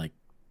just like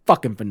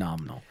fucking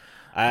phenomenal.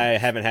 I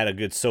haven't had a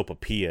good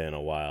sopapilla in a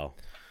while.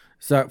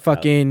 So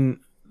fucking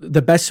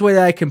the best way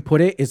that I can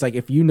put it is like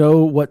if you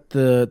know what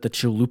the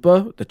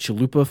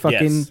chalupa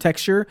fucking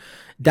texture,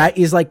 that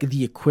is like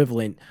the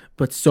equivalent,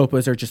 but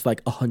sopas are just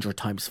like 100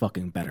 times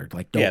fucking better.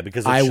 Like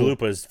because the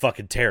chalupa is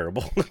fucking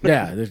terrible.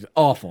 Yeah, they're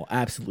awful,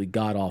 absolutely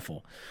god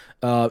awful.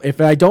 If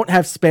I don't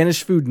have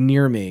Spanish food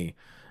near me,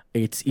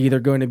 it's either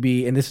going to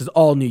be, and this is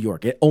all New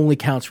York. It only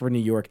counts for New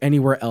York.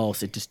 Anywhere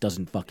else, it just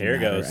doesn't fucking matter.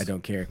 Goes. I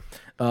don't care.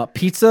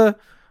 Pizza,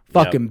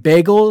 fucking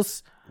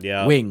bagels,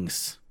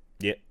 wings.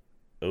 Yeah.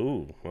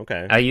 Ooh,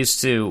 okay. I used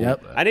to.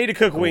 Yep. I need to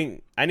cook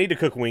I need to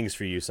cook wings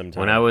for you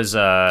sometime. When I was,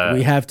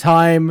 we have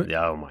time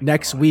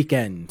next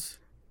weekend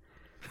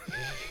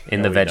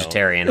in the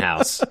vegetarian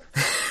house.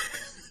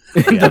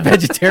 In the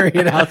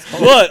vegetarian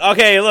household.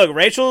 Look.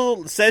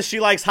 Rachel says she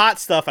likes hot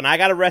stuff, and I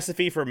got a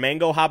recipe for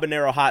mango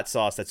habanero hot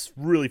sauce that's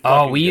really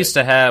fucking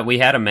good. We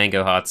had a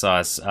mango hot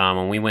sauce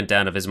when we went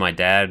down to visit my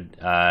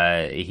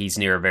dad. He's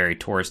near a very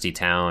touristy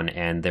town,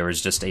 and there was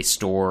just a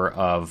store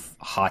of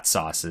hot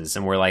sauces,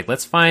 and we're like,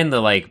 let's find the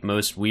like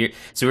most weird.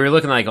 So we were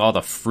looking like all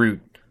the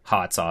fruit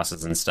hot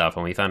sauces and stuff,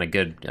 and we found a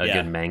good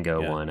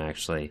mango one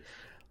actually.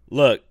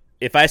 Look,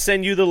 if I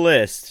send you the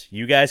list,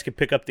 you guys can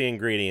pick up the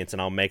ingredients, and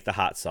I'll make the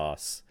hot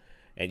sauce.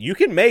 And you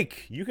can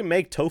make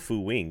tofu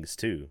wings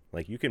too.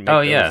 Like you can make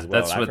those as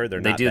well. That's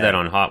what they do that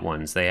on Hot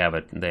Ones. They have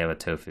a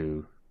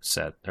tofu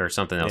set or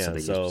something else that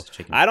they use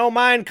chicken. I don't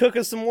mind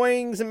cooking some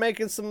wings and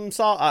making some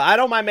sauce. I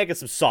don't mind making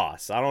some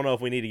sauce. I don't know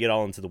if we need to get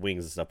all into the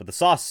wings and stuff, but the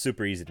sauce is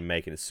super easy to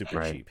make and it's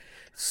super cheap.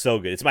 It's so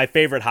good. It's my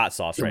favorite hot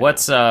sauce right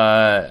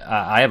now.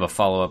 I have a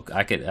follow-up.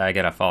 I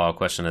got a follow-up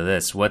question to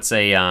this. What's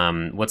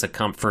a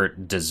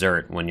comfort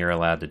dessert when you're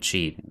allowed to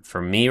cheat?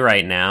 For me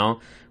right now,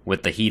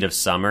 with the heat of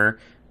summer,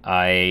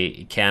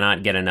 I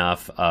cannot get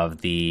enough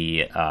of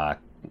the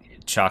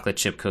chocolate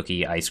chip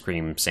cookie ice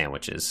cream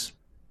sandwiches.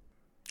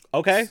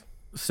 Okay.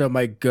 So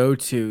my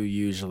go-to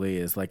usually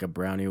is like a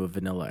brownie with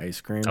vanilla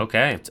ice cream.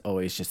 Okay. It's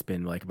always just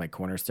been like my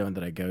cornerstone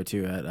that I go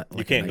to at like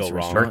you can't go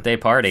wrong. Birthday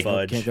party.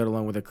 Can't go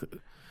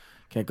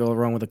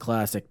wrong with a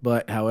classic.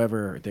 But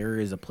however, there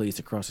is a place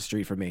across the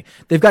street from me.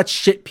 They've got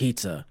shit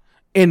pizza.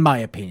 In my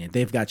opinion,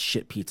 they've got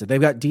shit pizza.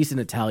 They've got decent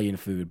Italian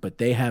food, but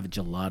they have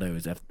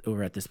gelatos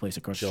over at this place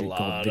across the street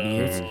called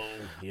Vinny's.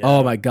 Yeah.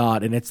 Oh my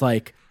god! And it's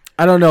like,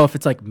 I don't know if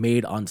it's like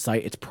made on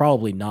site. It's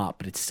probably not,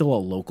 but it's still a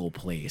local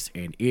place,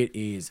 and it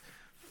is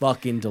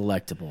fucking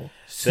delectable.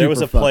 There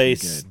was a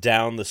place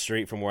down the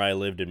street from where I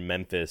lived in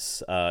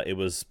Memphis. It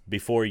was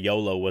before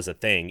YOLO was a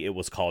thing. It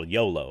was called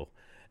YOLO.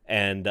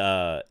 And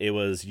it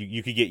was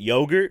you could get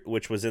yogurt,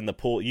 which was in the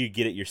pool. You could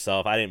get it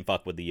yourself. I didn't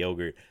fuck with the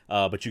yogurt,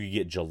 but you could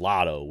get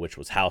gelato, which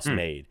was house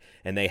made.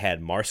 And they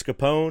had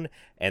mascarpone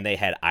and they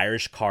had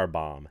Irish car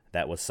bomb.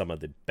 That was some of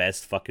the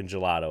best fucking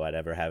gelato I'd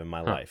ever have in my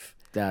life.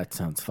 That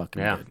sounds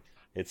fucking good.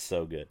 It's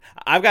so good.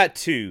 I've got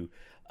two.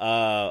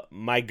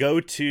 My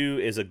go-to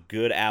is a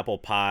good apple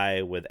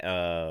pie with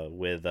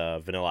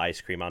vanilla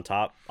ice cream on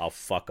top. I'll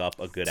fuck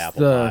up a good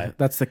apple pie.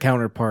 That's the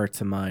counterpart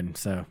to mine.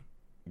 So.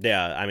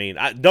 Yeah, I mean,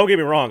 don't get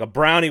me wrong. A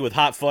brownie with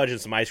hot fudge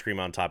and some ice cream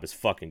on top is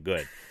fucking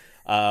good.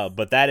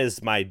 But that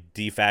is my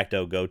de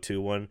facto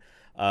go-to one.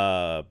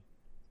 I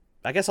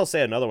guess I'll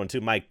say another one,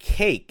 too. My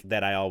cake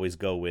that I always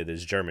go with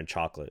is German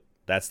chocolate.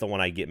 That's the one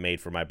I get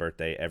made for my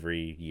birthday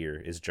every year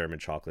is German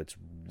chocolate. It's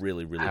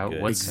really, really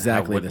good.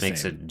 What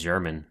makes it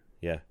German?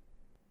 Yeah.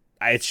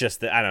 It's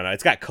just, I don't know.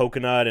 It's got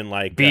coconut and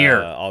like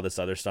beer, all this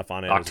other stuff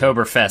on it.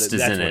 Oktoberfest is in it.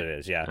 That's what it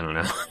is, yeah. I don't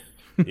know.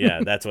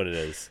 Yeah, that's what it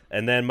is.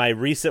 And then my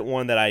recent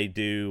one that I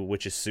do,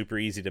 which is super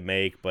easy to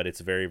make, but it's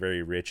very,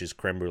 very rich, is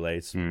creme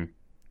brulees.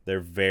 They're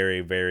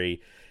very,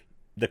 very...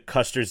 The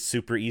custard's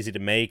super easy to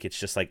make. It's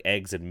just like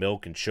eggs and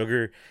milk and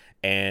sugar,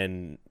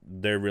 and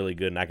they're really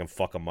good, and I can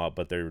fuck them up,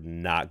 but they're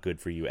not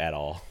good for you at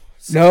all.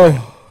 So,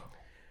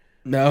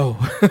 No.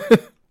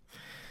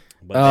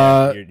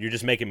 But you're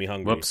just making me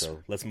hungry, so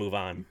let's move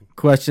on.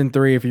 Question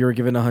 3, if you were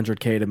given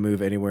 $100K to move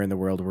anywhere in the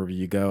world, wherever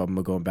you go, I'm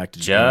going back to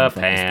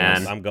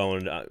Japan. I'm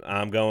going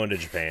to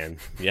Japan.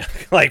 Yeah,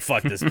 like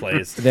fuck this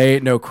place. They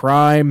ain't no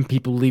crime.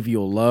 People leave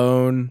you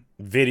alone.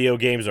 Video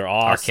games are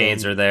awesome.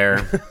 Arcades are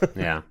there.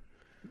 Yeah.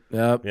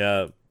 Yep.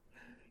 Yeah.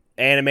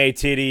 Anime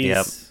titties.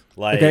 Yep.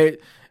 Like, okay,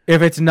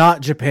 if it's not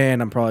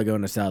Japan, I'm probably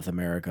going to South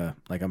America.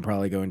 Like, I'm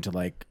probably going to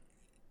like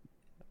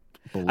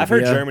Bolivia. I've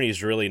heard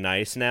Germany's really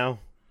nice now.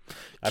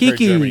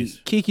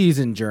 Kiki's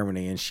in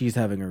Germany, and she's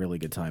having a really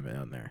good time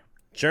down there.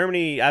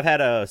 Germany, I've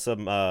had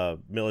some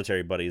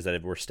military buddies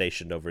that were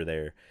stationed over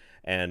there,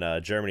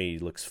 and Germany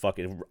looks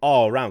fucking...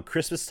 Oh, around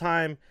Christmas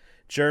time,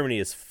 Germany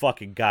is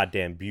fucking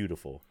goddamn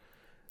beautiful.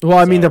 Well,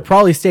 I mean, they're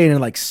probably staying in,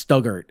 like,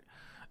 Stuttgart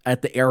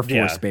at the Air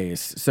Force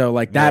Base. So,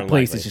 like, that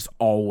place is just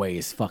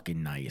always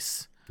fucking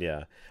nice.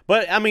 Yeah.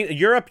 But, I mean,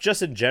 Europe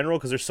just in general,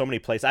 because there's so many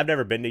places. I've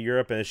never been to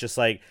Europe, and it's just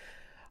like...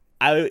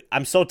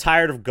 I'm so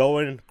tired of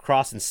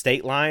crossing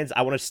state lines.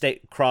 I want to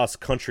cross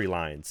country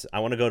lines. I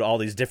want to go to all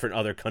these different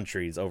other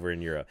countries over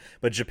in Europe.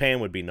 But Japan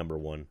would be number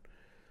one.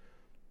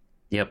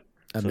 Yep.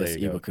 I miss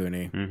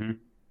Iwakuni. Mm-hmm.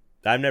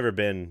 I've never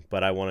been,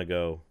 but I want to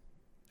go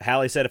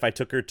Hallie said if I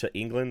took her to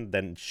England,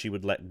 then she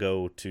would let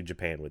go to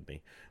Japan with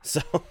me.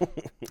 So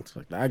it's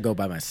like, I go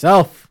by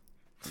myself.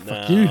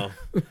 Fuck you.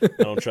 I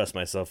don't trust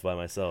myself by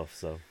myself.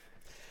 So,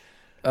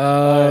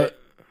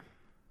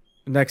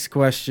 next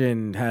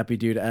question. Happy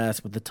Dude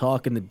asked, with the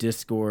talk in the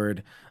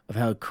Discord of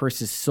how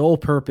Chris's sole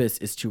purpose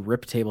is to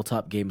rip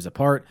tabletop games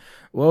apart,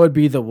 what would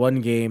be the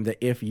one game that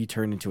if you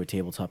turned into a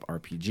tabletop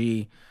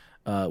RPG,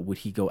 would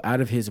he go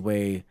out of his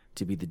way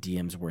to be the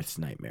DM's worst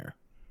nightmare?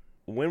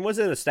 When was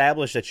it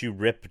established that you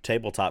rip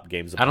tabletop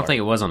games apart? I don't think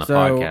it was on the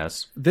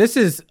podcast. This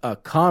is a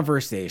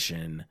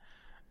conversation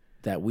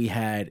that we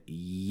had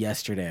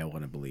yesterday, I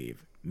want to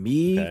believe.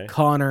 Me,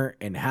 Connor,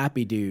 and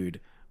Happy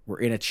Dude were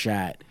in a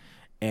chat,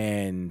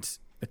 and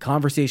the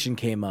conversation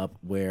came up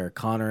where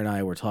Connor and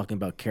I were talking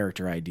about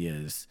character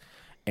ideas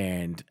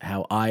and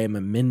how I am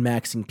a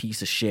min-maxing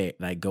piece of shit,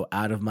 and I go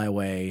out of my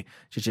way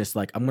to just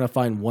like, I'm going to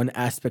find one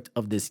aspect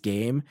of this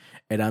game,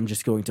 and I'm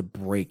just going to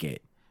break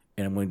it.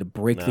 And I'm going to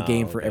break the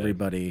game for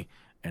everybody.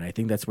 And I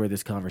think that's where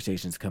this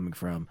conversation is coming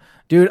from.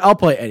 Dude, I'll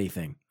play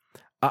anything.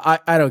 I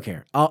don't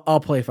care. I'll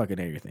play fucking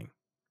everything.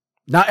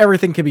 Not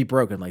everything can be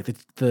broken. Like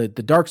the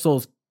Dark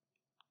Souls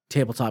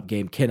tabletop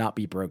game cannot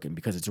be broken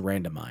because it's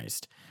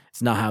randomized.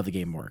 It's not how the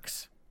game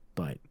works.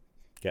 But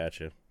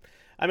gotcha.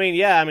 I mean,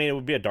 yeah, it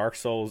would be a Dark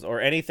Souls or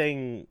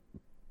anything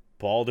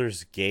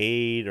Baldur's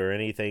Gate or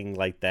anything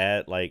like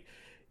that. Like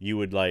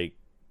you'd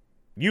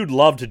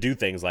love to do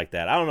things like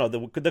that. I don't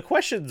know. The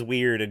question's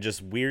weird and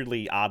just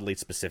weirdly, oddly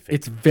specific.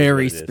 It's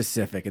very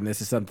specific, and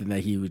this is something that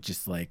he would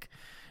just like.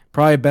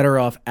 Probably better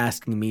off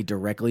asking me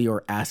directly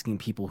or asking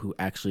people who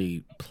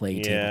actually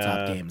play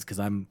tabletop games, because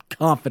I'm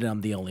confident I'm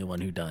the only one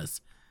who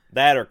does.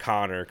 That or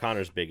Connor.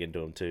 Connor's big into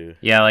them too.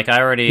 Yeah, like I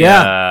already,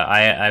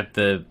 I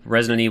the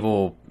Resident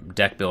Evil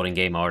deck building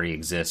game already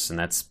exists, and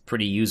that's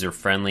pretty user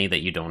friendly. That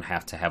you don't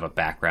have to have a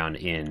background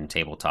in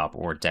tabletop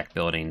or deck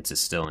building to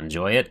still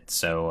enjoy it.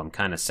 So I'm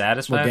kind of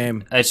satisfied. What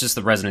game? It's just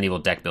the Resident Evil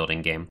deck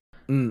building game.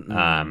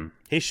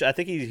 I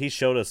think he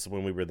showed us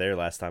when we were there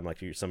last time,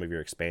 like some of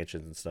your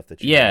expansions and stuff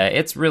that you. Yeah,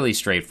 it's really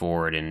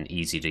straightforward and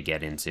easy to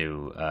get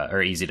into,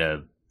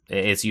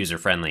 it's user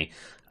friendly.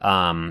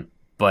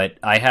 But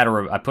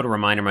I put a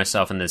reminder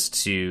myself in this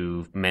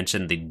to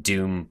mention the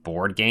Doom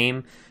board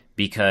game,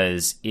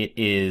 because it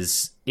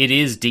is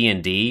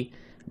D&D,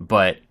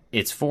 but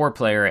it's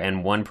 4-player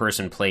and one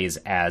person plays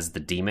as the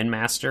Demon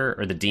Master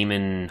or the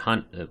Demon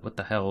Hunt. What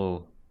the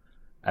hell?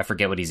 I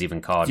forget what he's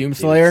even called.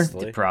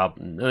 Doomslayer?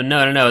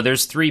 No.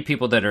 There's 3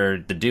 people that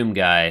are the Doom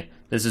guy.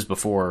 This is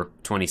before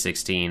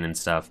 2016 and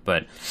stuff,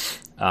 but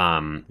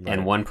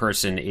and one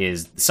person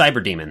is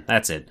Cyber Demon.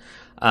 That's it.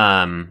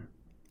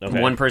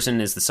 One person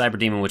is the Cyber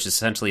Demon, which is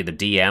essentially the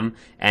DM,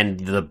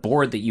 and the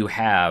board that you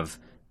have,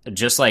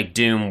 just like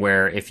Doom,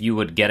 where if you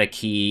would get a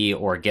key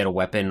or get a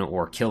weapon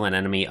or kill an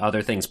enemy,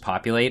 other things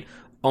populate.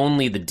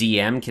 Only the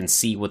DM can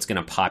see what's going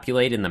to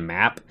populate in the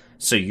map.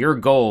 So your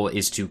goal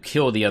is to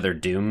kill the other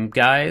Doom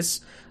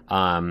guys.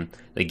 The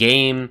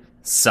game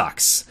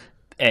sucks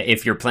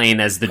if you're playing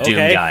as the Doom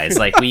guys.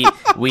 Like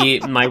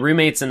my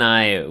roommates and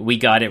I, we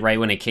got it right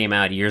when it came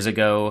out years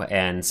ago,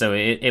 and so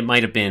it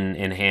might have been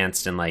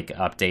enhanced and like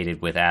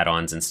updated with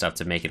add-ons and stuff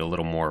to make it a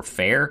little more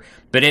fair.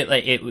 But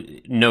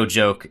it no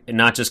joke,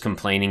 not just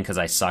complaining because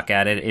I suck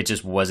at it. It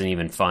just wasn't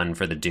even fun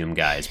for the Doom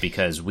guys,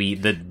 because the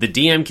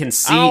DM can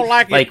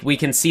see we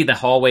can see the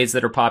hallways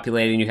that are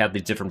populating. You have the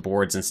different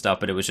boards and stuff,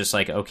 but it was just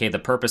like, okay, the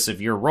purpose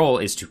of your role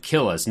is to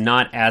kill us,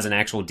 not as an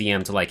actual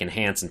DM to like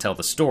enhance and tell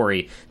the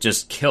story.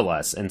 Just kill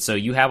us. And so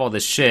you have all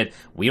this shit.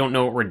 We don't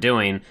know what we're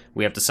doing.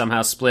 We have to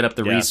somehow split up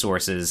the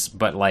resources.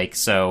 But like,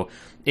 so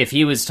if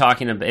he was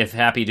talking about, if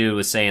Happy Dude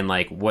was saying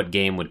like, what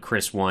game would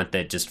Chris want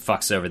that just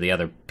fucks over the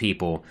other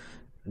people?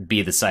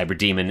 Be the Cyber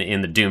Demon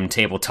in the Doom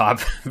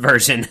tabletop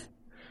version.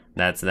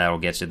 That'll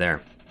get you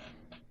there.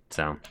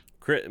 So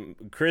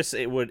Chris,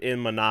 it would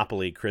in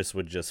Monopoly. Chris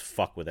would just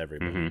fuck with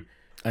everybody. Mm-hmm.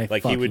 I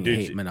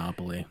hate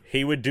Monopoly.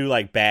 He would do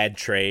like bad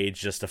trades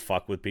just to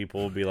fuck with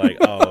people. Be like,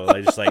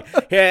 just like,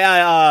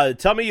 hey,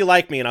 tell me you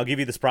like me and I'll give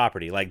you this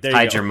property. Like, there you go.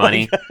 Hide your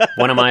money.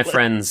 One of my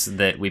friends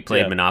that we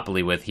played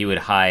Monopoly with, he would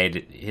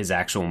hide his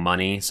actual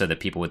money so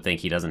that people would think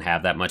he doesn't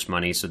have that much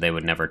money, so they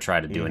would never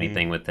try to do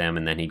anything with him.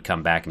 And then he'd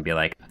come back and be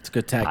like, "It's a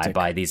good tactic. I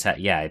buy these."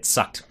 It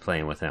sucked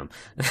playing with him.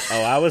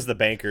 I was the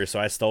banker, so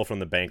I stole from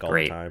the bank all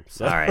the time.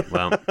 So. All right,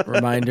 well,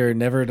 reminder: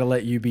 never to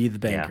let you be the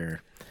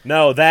banker. Yeah.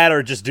 No, that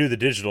or just do the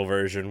digital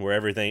version where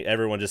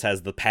everyone just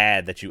has the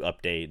pad that you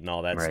update and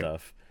all that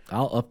stuff.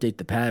 I'll update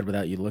the pad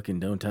without you looking.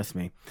 Don't test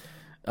me.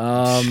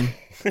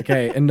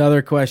 Okay,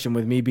 another question.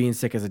 With me being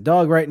sick as a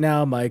dog right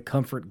now, my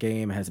comfort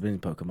game has been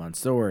Pokemon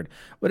Sword.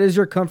 What is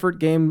your comfort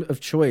game of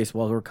choice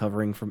while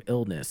recovering from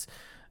illness?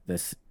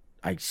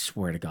 I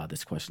swear to God,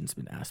 this question's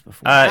been asked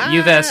before.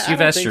 You've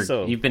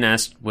been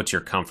asked what's your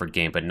comfort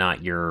game, but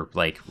not your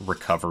like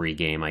recovery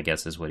game, I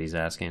guess is what he's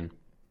asking.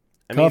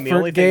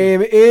 Comfort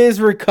game is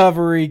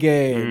recovery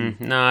game.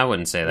 No, I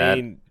wouldn't say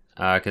that.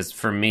 Because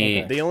for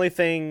me, the only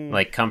thing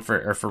like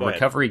comfort or for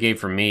recovery game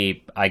for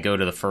me, I go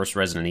to the first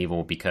Resident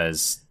Evil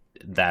because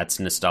that's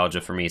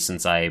nostalgia for me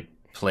since I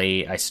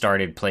played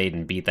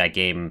and beat that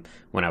game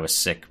when I was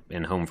sick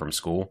and home from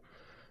school.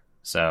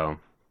 So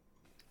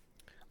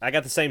I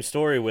got the same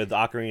story with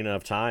Ocarina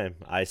of Time.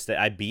 I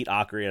beat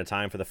Ocarina of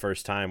Time for the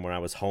first time when I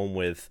was home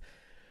with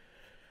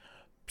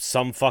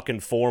some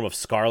fucking form of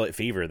scarlet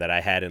fever that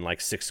I had in like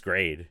 6th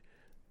grade.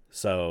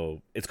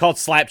 So it's called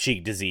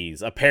slapcheek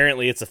disease.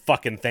 Apparently it's a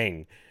fucking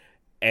thing.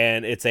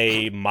 And it's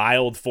a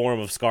mild form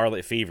of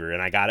scarlet fever.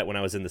 And I got it when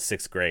I was in the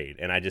 6th grade.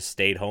 And I just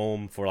stayed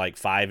home for like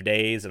 5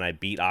 days and I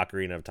beat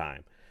Ocarina of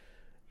Time.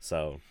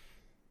 So,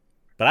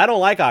 but I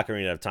don't like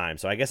Ocarina of Time.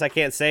 So I guess I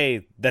can't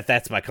say that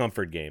that's my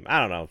comfort game. I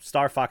don't know.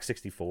 Star Fox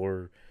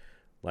 64,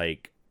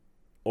 like,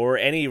 or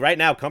any right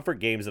now comfort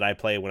games that I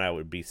play when I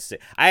would be sick.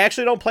 I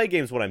actually don't play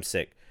games when I'm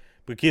sick.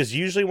 Because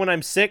usually when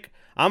I'm sick,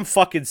 I'm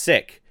fucking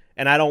sick.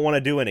 And I don't want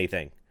to do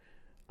anything.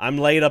 I'm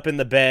laid up in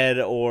the bed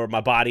or my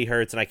body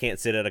hurts and I can't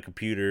sit at a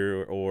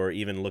computer or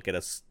even look at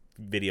a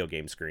video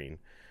game screen.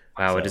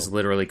 Wow, it is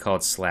literally called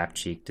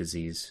slapcheek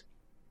disease.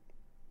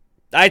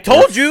 I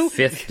told you!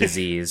 5th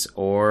disease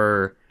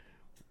or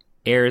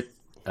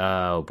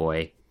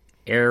erythema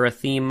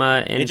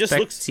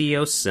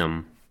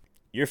infectiosum.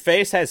 Your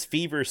face has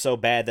fever so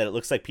bad that it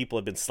looks like people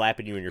have been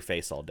slapping you in your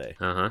face all day.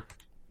 Uh-huh.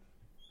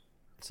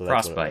 So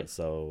frostbite.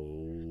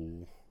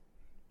 So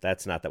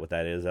that's not what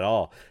that is at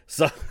all.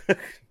 So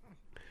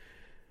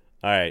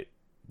all right.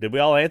 Did we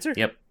all answer?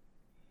 Yep.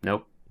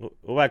 Nope.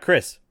 What about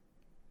Chris?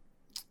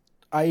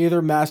 I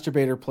either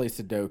masturbate or play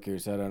Sudoku,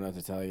 so I don't know what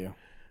to tell you.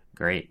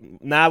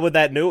 Great. Not with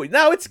that new...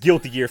 No, it's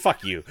Guilty Gear.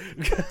 Fuck you.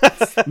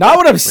 Not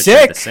when I'm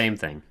sick. The same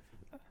thing.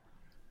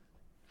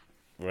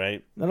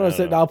 Right?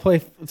 I'll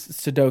play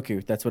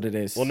Sudoku. That's what it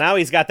is. Well, now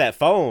he's got that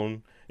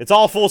phone. It's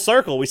all full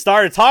circle. We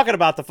started talking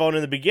about the phone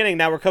in the beginning.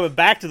 Now we're coming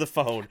back to the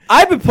phone.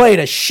 I've been playing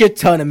a shit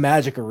ton of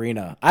Magic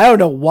Arena. I don't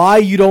know why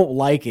you don't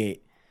like it.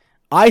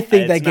 I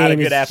think that game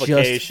is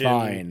just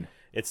fine.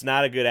 It's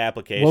not a good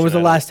application. When was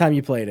the last time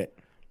you played it?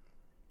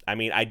 I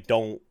mean, I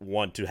don't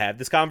want to have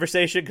this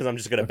conversation because I'm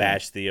just going to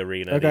bash the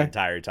arena the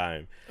entire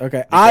time.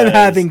 Okay, I'm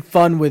having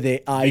fun with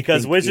it.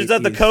 Because Wizards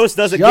of the Coast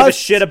doesn't give a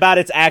shit about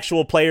its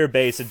actual player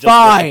base and just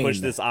wants to push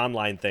this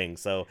online thing.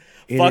 So,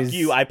 fuck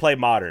you, I play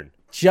Modern.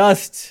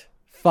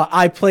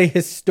 I play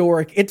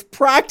Historic. It's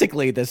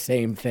practically the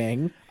same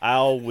thing. I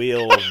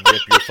will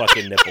rip your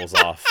fucking nipples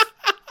off.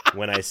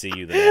 When I see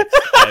you the next,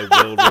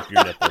 I will rip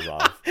your nipples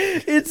off.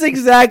 It's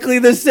exactly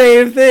the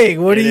same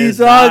thing. What are you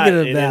talking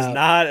about? It is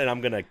not, and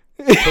I'm going to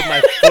put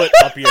my foot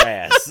up your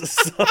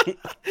ass.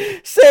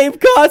 Same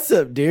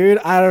concept, dude.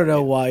 I don't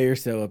know why you're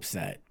so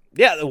upset.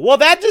 Yeah, well,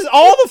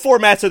 all the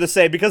formats are the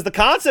same because the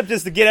concept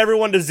is to get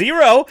everyone to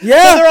 0.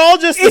 Yeah, so they're all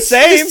just the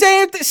same.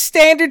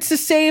 Standard's the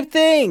same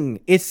thing.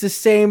 It's the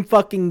same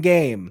fucking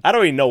game. I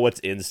don't even know what's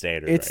in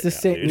standard. It's the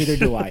same. Neither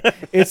do I.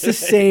 It's the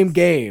same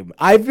game.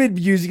 I've been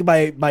using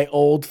my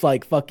old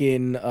like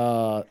fucking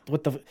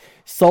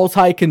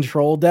Sultai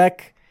control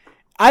deck.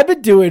 I've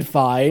been doing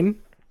fine.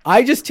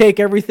 I just take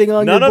everything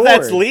on. None your of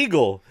board. that's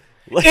legal.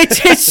 It's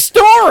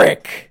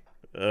historic.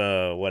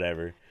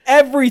 Whatever.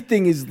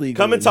 Everything is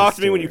legal. Come and talk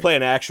to me when you play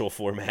an actual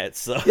format.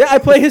 So yeah, I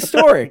play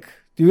historic.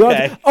 Do you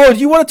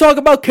want to talk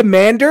about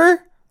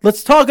Commander?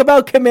 Let's talk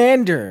about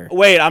Commander.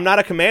 Wait, I'm not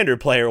a Commander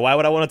player. Why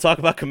would I want to talk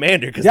about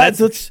Commander? Because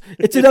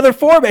it's another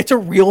format. It's a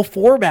real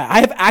format.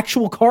 I have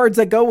actual cards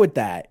that go with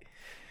that.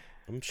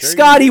 I'm sure.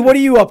 Scotty, what are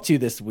you up to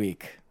this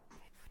week?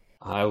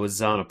 I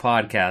was on a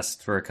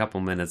podcast for a couple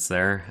minutes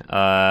there.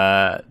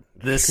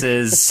 This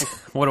is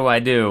what do I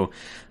do?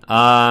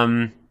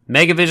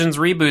 Megavision's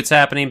reboot's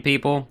happening,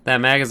 people. That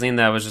magazine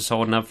that I was just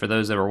holding up for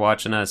those that were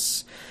watching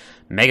us.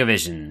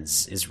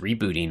 Megavisions is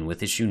rebooting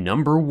with issue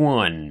number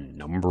one.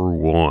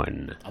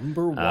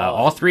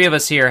 All 3 of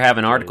us here have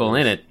an article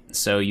in it,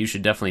 so you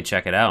should definitely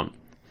check it out.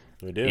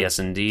 We do. Yes,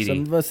 indeed.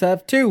 Some of us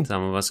have 2.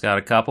 Some of us got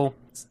a couple.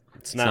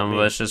 Some of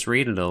us just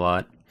read it a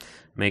lot.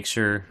 Make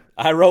sure.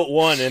 I wrote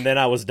 1 and then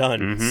I was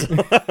done.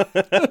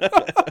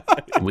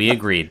 Mm-hmm. So. We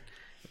agreed.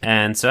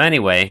 And so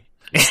anyway.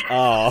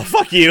 Oh,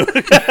 fuck you.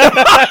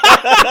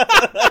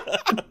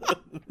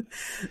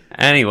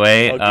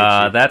 Anyway,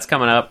 that's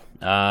coming up.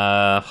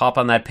 Hop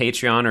on that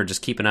Patreon or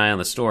just keep an eye on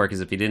the store,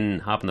 because if you didn't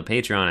hop on the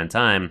Patreon in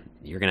time,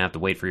 you're going to have to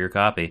wait for your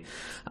copy.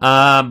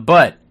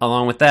 But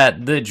along with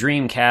that, the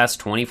Dreamcast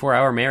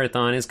 24-hour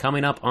marathon is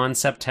coming up on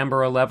September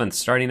 11th,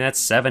 starting at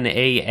 7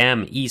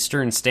 a.m.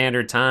 Eastern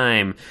Standard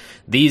Time.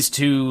 These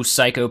 2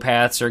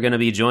 psychopaths are going to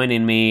be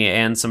joining me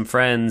and some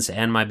friends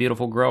and my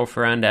beautiful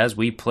girlfriend as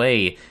we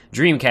play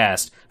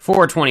Dreamcast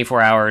for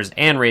 24 hours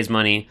and raise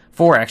money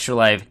for Extra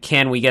Life.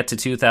 Can we get to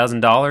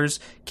 $2,000?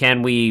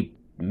 Can we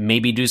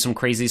maybe do some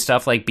crazy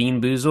stuff like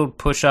Bean Boozled,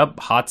 push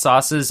up, hot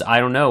sauces? I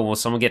don't know. Will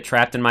someone get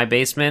trapped in my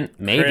basement?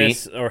 Maybe.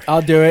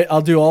 I'll do it.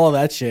 I'll do all of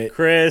that shit.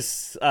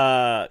 Chris,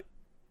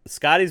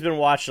 Scotty's been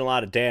watching a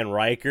lot of Dan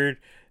Reichert,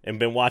 and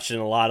been watching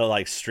a lot of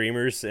like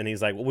streamers, and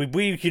he's like, well,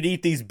 we could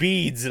eat these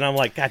beads, and I'm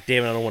like, God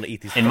damn it, I don't want to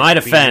eat these. In my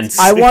defense,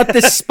 I want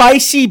the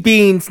spicy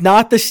beans,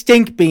 not the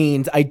stink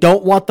beans. I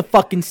don't want the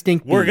fucking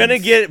stink beans. We're gonna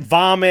get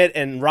vomit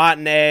and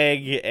rotten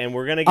egg, and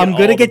we're gonna get. I'm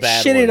gonna get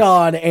shitted ones.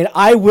 on, and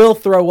I will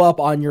throw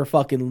up on your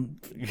fucking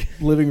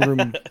living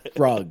room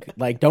rug.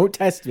 Like, don't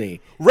test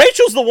me.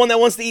 Rachel's the one that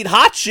wants to eat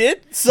hot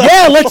shit. So.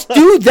 Yeah, let's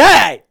do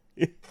that.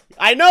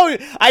 I know.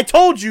 I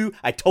told you,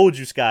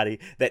 Scotty,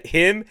 that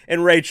him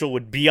and Rachel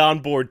would be on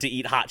board to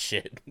eat hot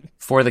shit.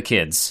 For the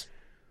kids.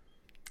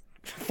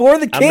 For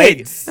the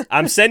kids.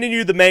 I'm sending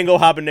you the mango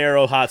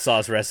habanero hot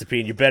sauce recipe,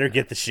 and you better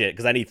get the shit,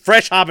 because I need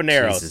fresh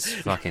habaneros. Jesus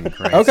fucking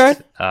Christ. Okay.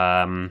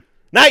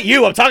 Not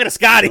you. I'm talking to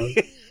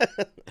Scotty.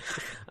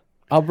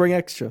 I'll bring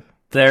extra.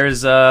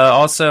 There's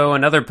also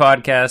another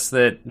podcast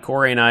that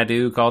Corey and I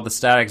do called the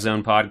Static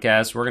Zone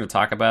Podcast. We're going to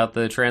talk about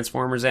the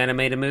Transformers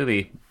animated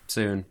movie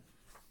soon.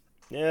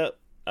 Yeah,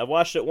 I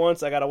watched it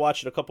once. I got to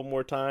watch it a couple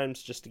more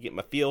times just to get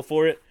my feel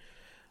for it.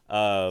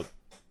 But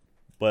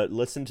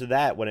listen to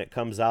that when it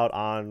comes out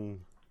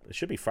on, it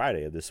should be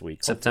Friday of this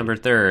week. September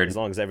 3rd. As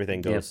long as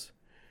everything goes. Yep.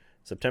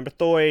 September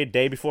 3rd,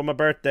 day before my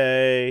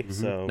birthday. Mm-hmm.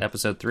 So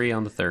Episode 3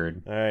 on the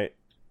 3rd. All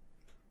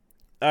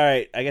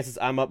right. I guess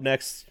I'm up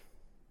next.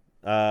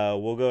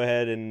 We'll go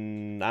ahead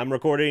and I'm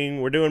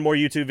recording. We're doing more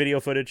YouTube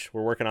video footage.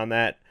 We're working on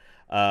that.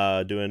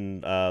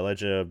 Doing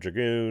Legend of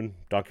Dragoon,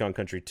 Donkey Kong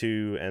Country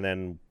 2, and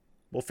then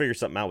we'll figure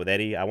something out with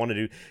Eddie.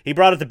 He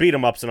brought up the beat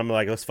 'em ups, and I'm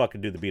like, let's fucking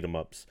do the beat 'em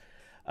ups.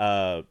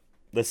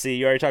 Let's see.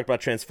 You already talked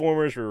about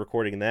Transformers. We're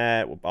recording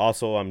that.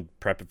 Also, I'm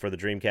prepping for the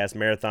Dreamcast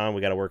Marathon.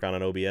 We got to work on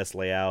an OBS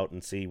layout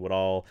and see what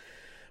all.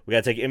 We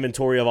got to take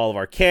inventory of all of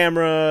our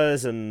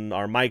cameras and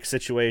our mic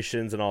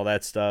situations and all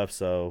that stuff.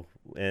 So,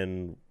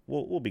 and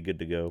we'll be good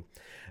to go.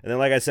 And then,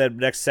 like I said,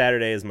 next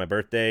Saturday is my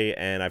birthday,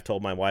 and I've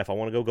told my wife I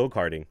want to go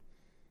go-karting.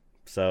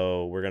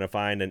 So we're going to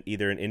find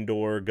either an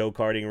indoor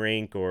go-karting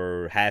rink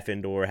or half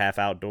indoor, half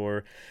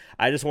outdoor.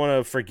 I just want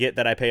to forget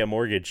that I pay a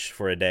mortgage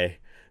for a day.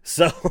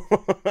 So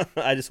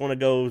I just want to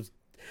go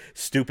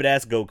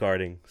stupid-ass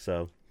go-karting.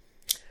 So,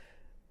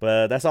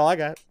 but that's all I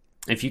got.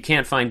 If you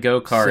can't find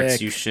go-karts,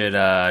 you should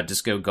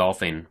just go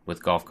golfing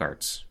with golf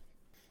carts.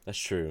 That's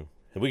true.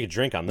 And we could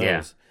drink on those.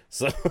 Yeah.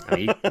 So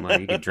you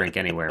could drink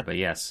anywhere, but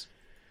yes.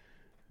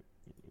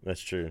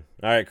 That's true.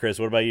 All right, Chris,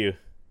 what about you?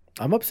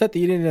 I'm upset that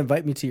you didn't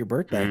invite me to your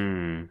birthday.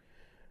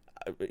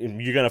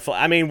 You're gonna.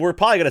 I mean, we're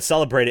probably gonna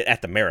celebrate it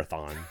at the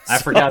marathon. I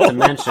forgot to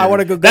mention. I want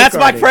to go. That's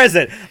my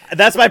present.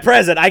 That's my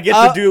present. I get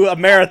to do a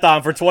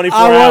marathon for 24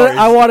 hours.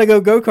 I want to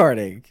go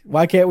karting.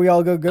 Why can't we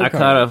all go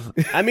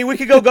karting? I mean, we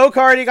could go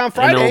karting on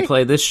Friday. I don't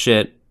play this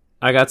shit.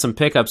 I got some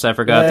pickups I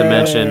forgot to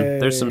mention.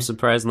 There's some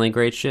surprisingly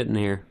great shit in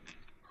here.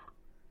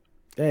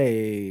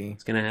 Hey,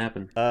 it's gonna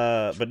happen.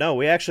 But no,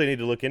 we actually need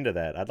to look into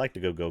that. I'd like to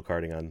go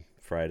karting on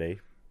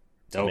Friday.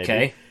 Okay.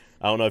 Maybe.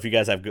 I don't know if you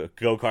guys have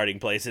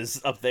go-karting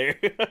places up there.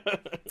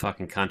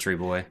 Fucking country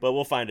boy. But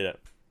we'll find it out.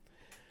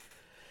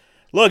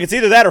 Look, it's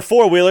either that or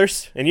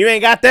four-wheelers, and you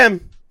ain't got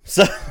them.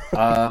 So,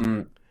 all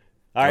right,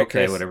 okay,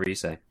 Chris. whatever you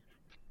say.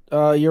 You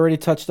already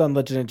touched on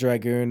Legend of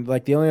Dragoon.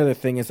 Like, the only other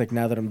thing is, like,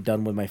 now that I'm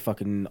done with my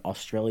fucking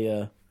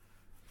Australia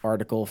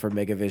article for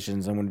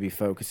Megavisions, I'm going to be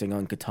focusing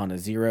on Katana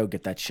Zero,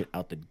 get that shit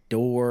out the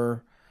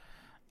door.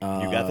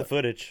 You got the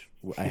footage.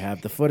 I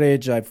have the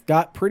footage. I've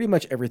got pretty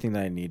much everything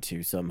that I need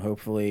to, so I'm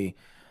hopefully...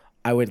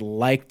 I would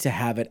like to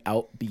have it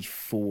out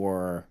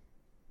before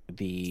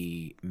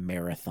the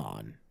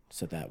marathon,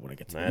 so that when I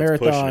get to the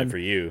marathon, pushing it for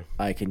you.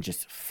 I can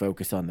just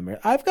focus on the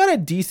marathon. I've got a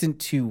decent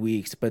 2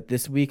 weeks, but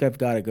this week I've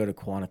got to go to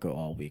Quantico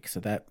all week, so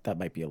that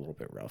might be a little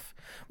bit rough.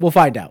 We'll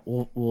find out.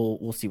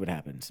 We'll see what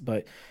happens.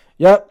 But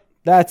yep,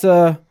 that's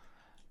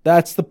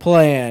the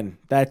plan.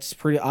 That's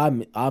pretty.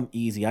 I'm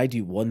easy. I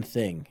do one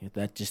thing.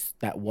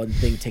 That one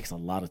thing takes a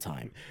lot of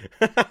time.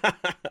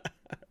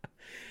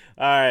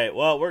 All right,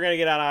 well, we're going to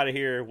get out of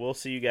here. We'll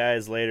see you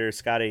guys later.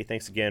 Scotty,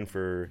 thanks again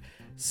for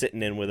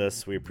sitting in with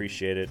us. We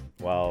appreciate it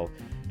while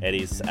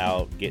Eddie's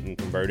out getting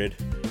converted.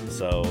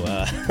 So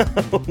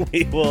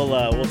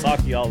we'll talk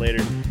to y'all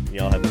later.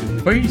 Y'all have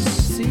a good Peace.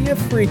 See ya,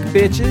 freak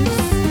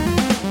bitches.